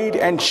studied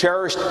and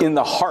cherished in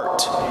the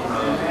heart.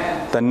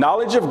 The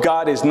knowledge of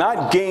God is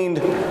not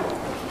gained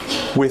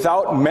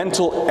without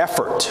mental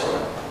effort.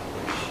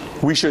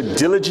 We should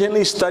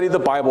diligently study the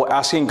Bible,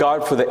 asking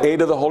God for the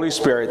aid of the Holy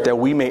Spirit that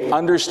we may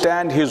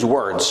understand His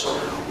words.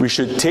 We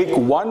should take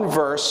one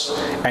verse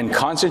and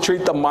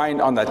concentrate the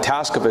mind on the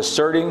task of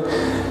asserting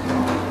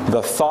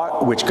the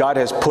thought which God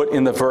has put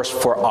in the verse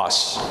for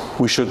us.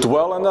 We should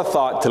dwell on the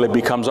thought till it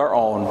becomes our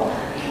own,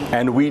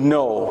 and we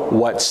know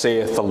what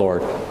saith the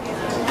Lord.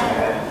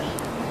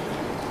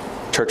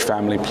 Church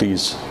family,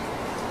 please,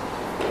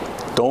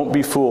 don't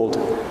be fooled.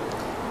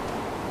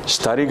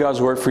 Study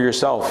God's Word for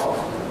yourself.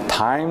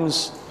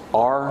 Times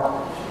are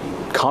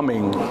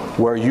coming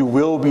where you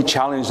will be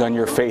challenged on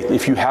your faith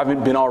if you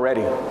haven't been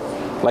already.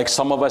 Like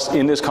some of us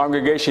in this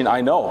congregation,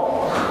 I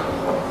know.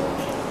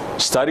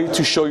 Study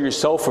to show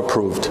yourself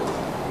approved.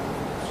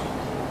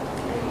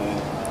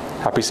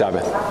 Happy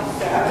Sabbath.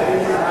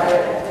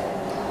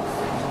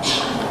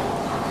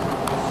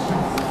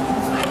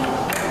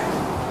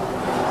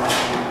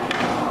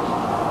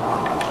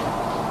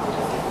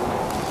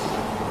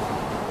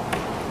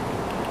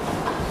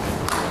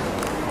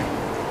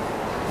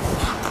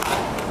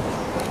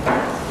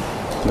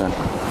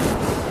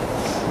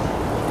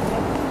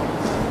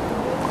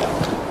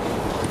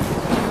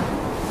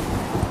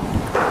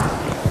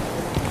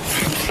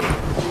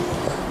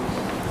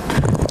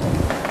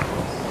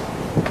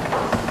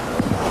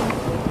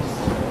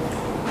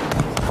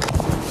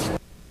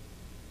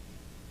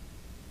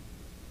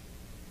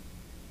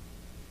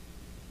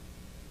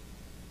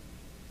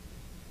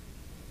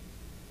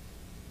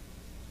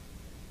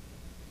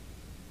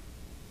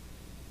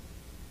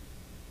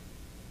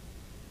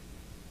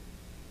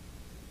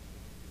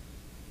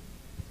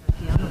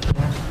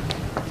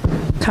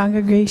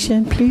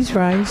 Congregation, please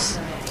rise.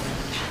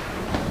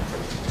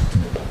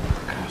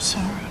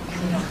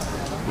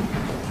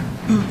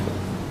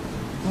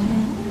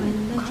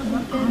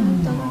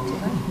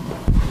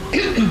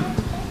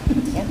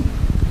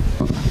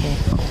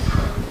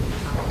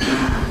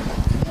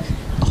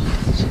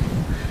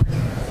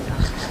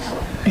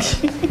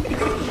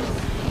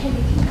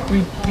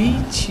 We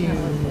beat you.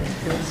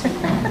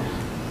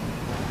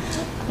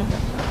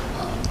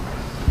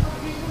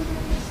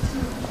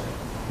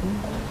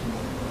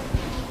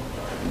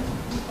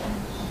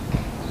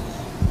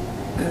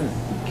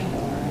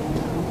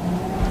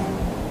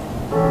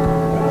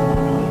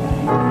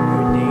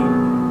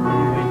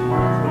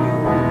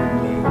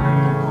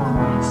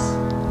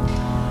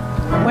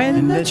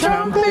 When the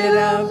trumpet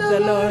of the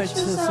Lord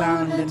shall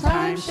sound, and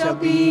time shall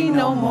be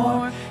no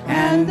more,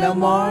 and the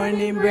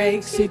morning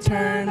breaks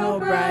eternal,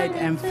 bright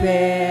and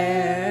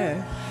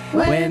fair.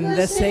 When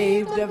the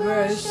saved of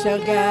earth shall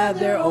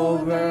gather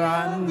over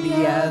on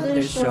the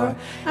other shore,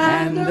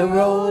 and the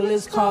roll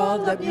is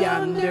called up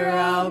yonder,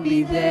 I'll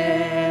be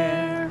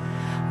there.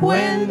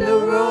 When the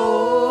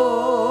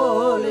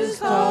roll is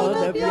called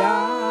up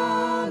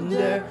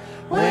yonder,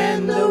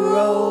 when the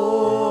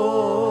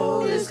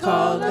roll is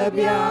called up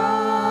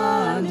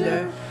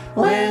yonder,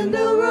 when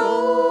the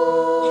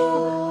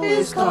roll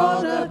is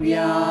called up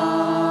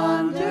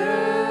yonder,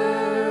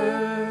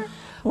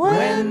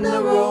 when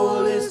the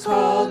roll is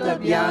called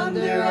up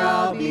yonder,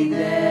 I'll be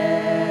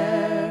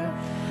there.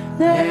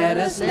 Let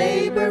us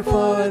labor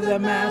for the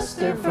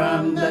Master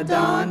from the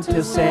dawn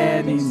till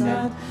setting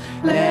sun.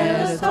 Let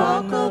us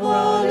talk of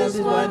all His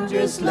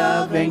wondrous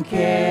love and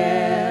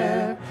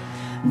care.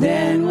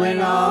 Then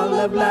when all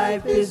of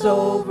life is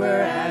over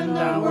and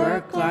our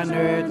work on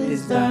earth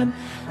is done,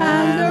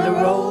 and the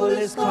roll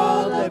is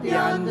called up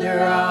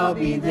yonder, I'll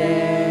be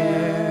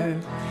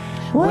there.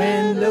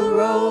 When the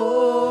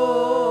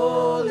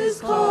roll is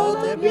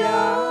called up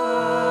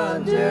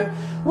yonder,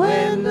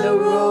 when the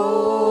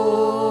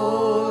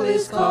roll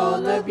is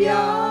called up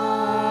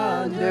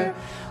yonder,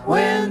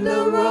 when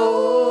the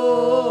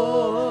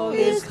roll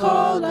is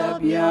called up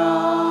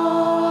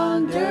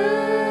yonder,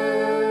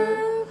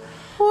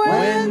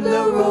 when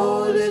the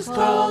roll is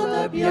called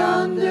up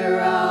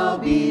yonder, I'll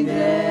be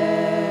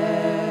there.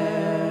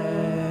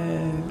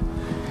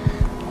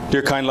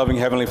 Dear kind, loving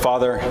Heavenly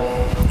Father,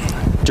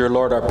 dear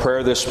Lord, our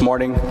prayer this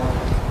morning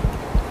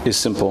is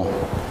simple.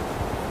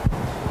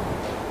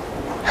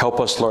 Help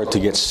us, Lord, to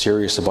get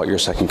serious about your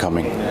second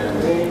coming.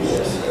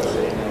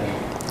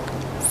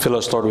 Fill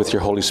us, Lord, with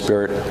your Holy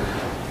Spirit.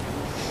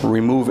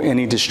 Remove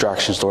any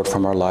distractions, Lord,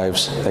 from our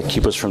lives that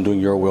keep us from doing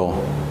your will.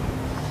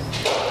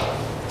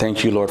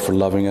 Thank you, Lord, for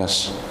loving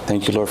us.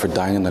 Thank you, Lord, for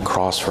dying on the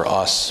cross for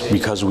us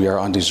because we are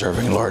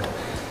undeserving, Lord.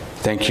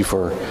 Thank you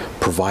for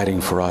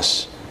providing for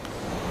us.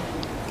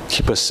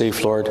 Keep us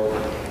safe, Lord,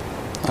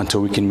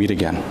 until we can meet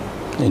again.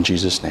 In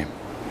Jesus' name,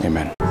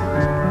 amen.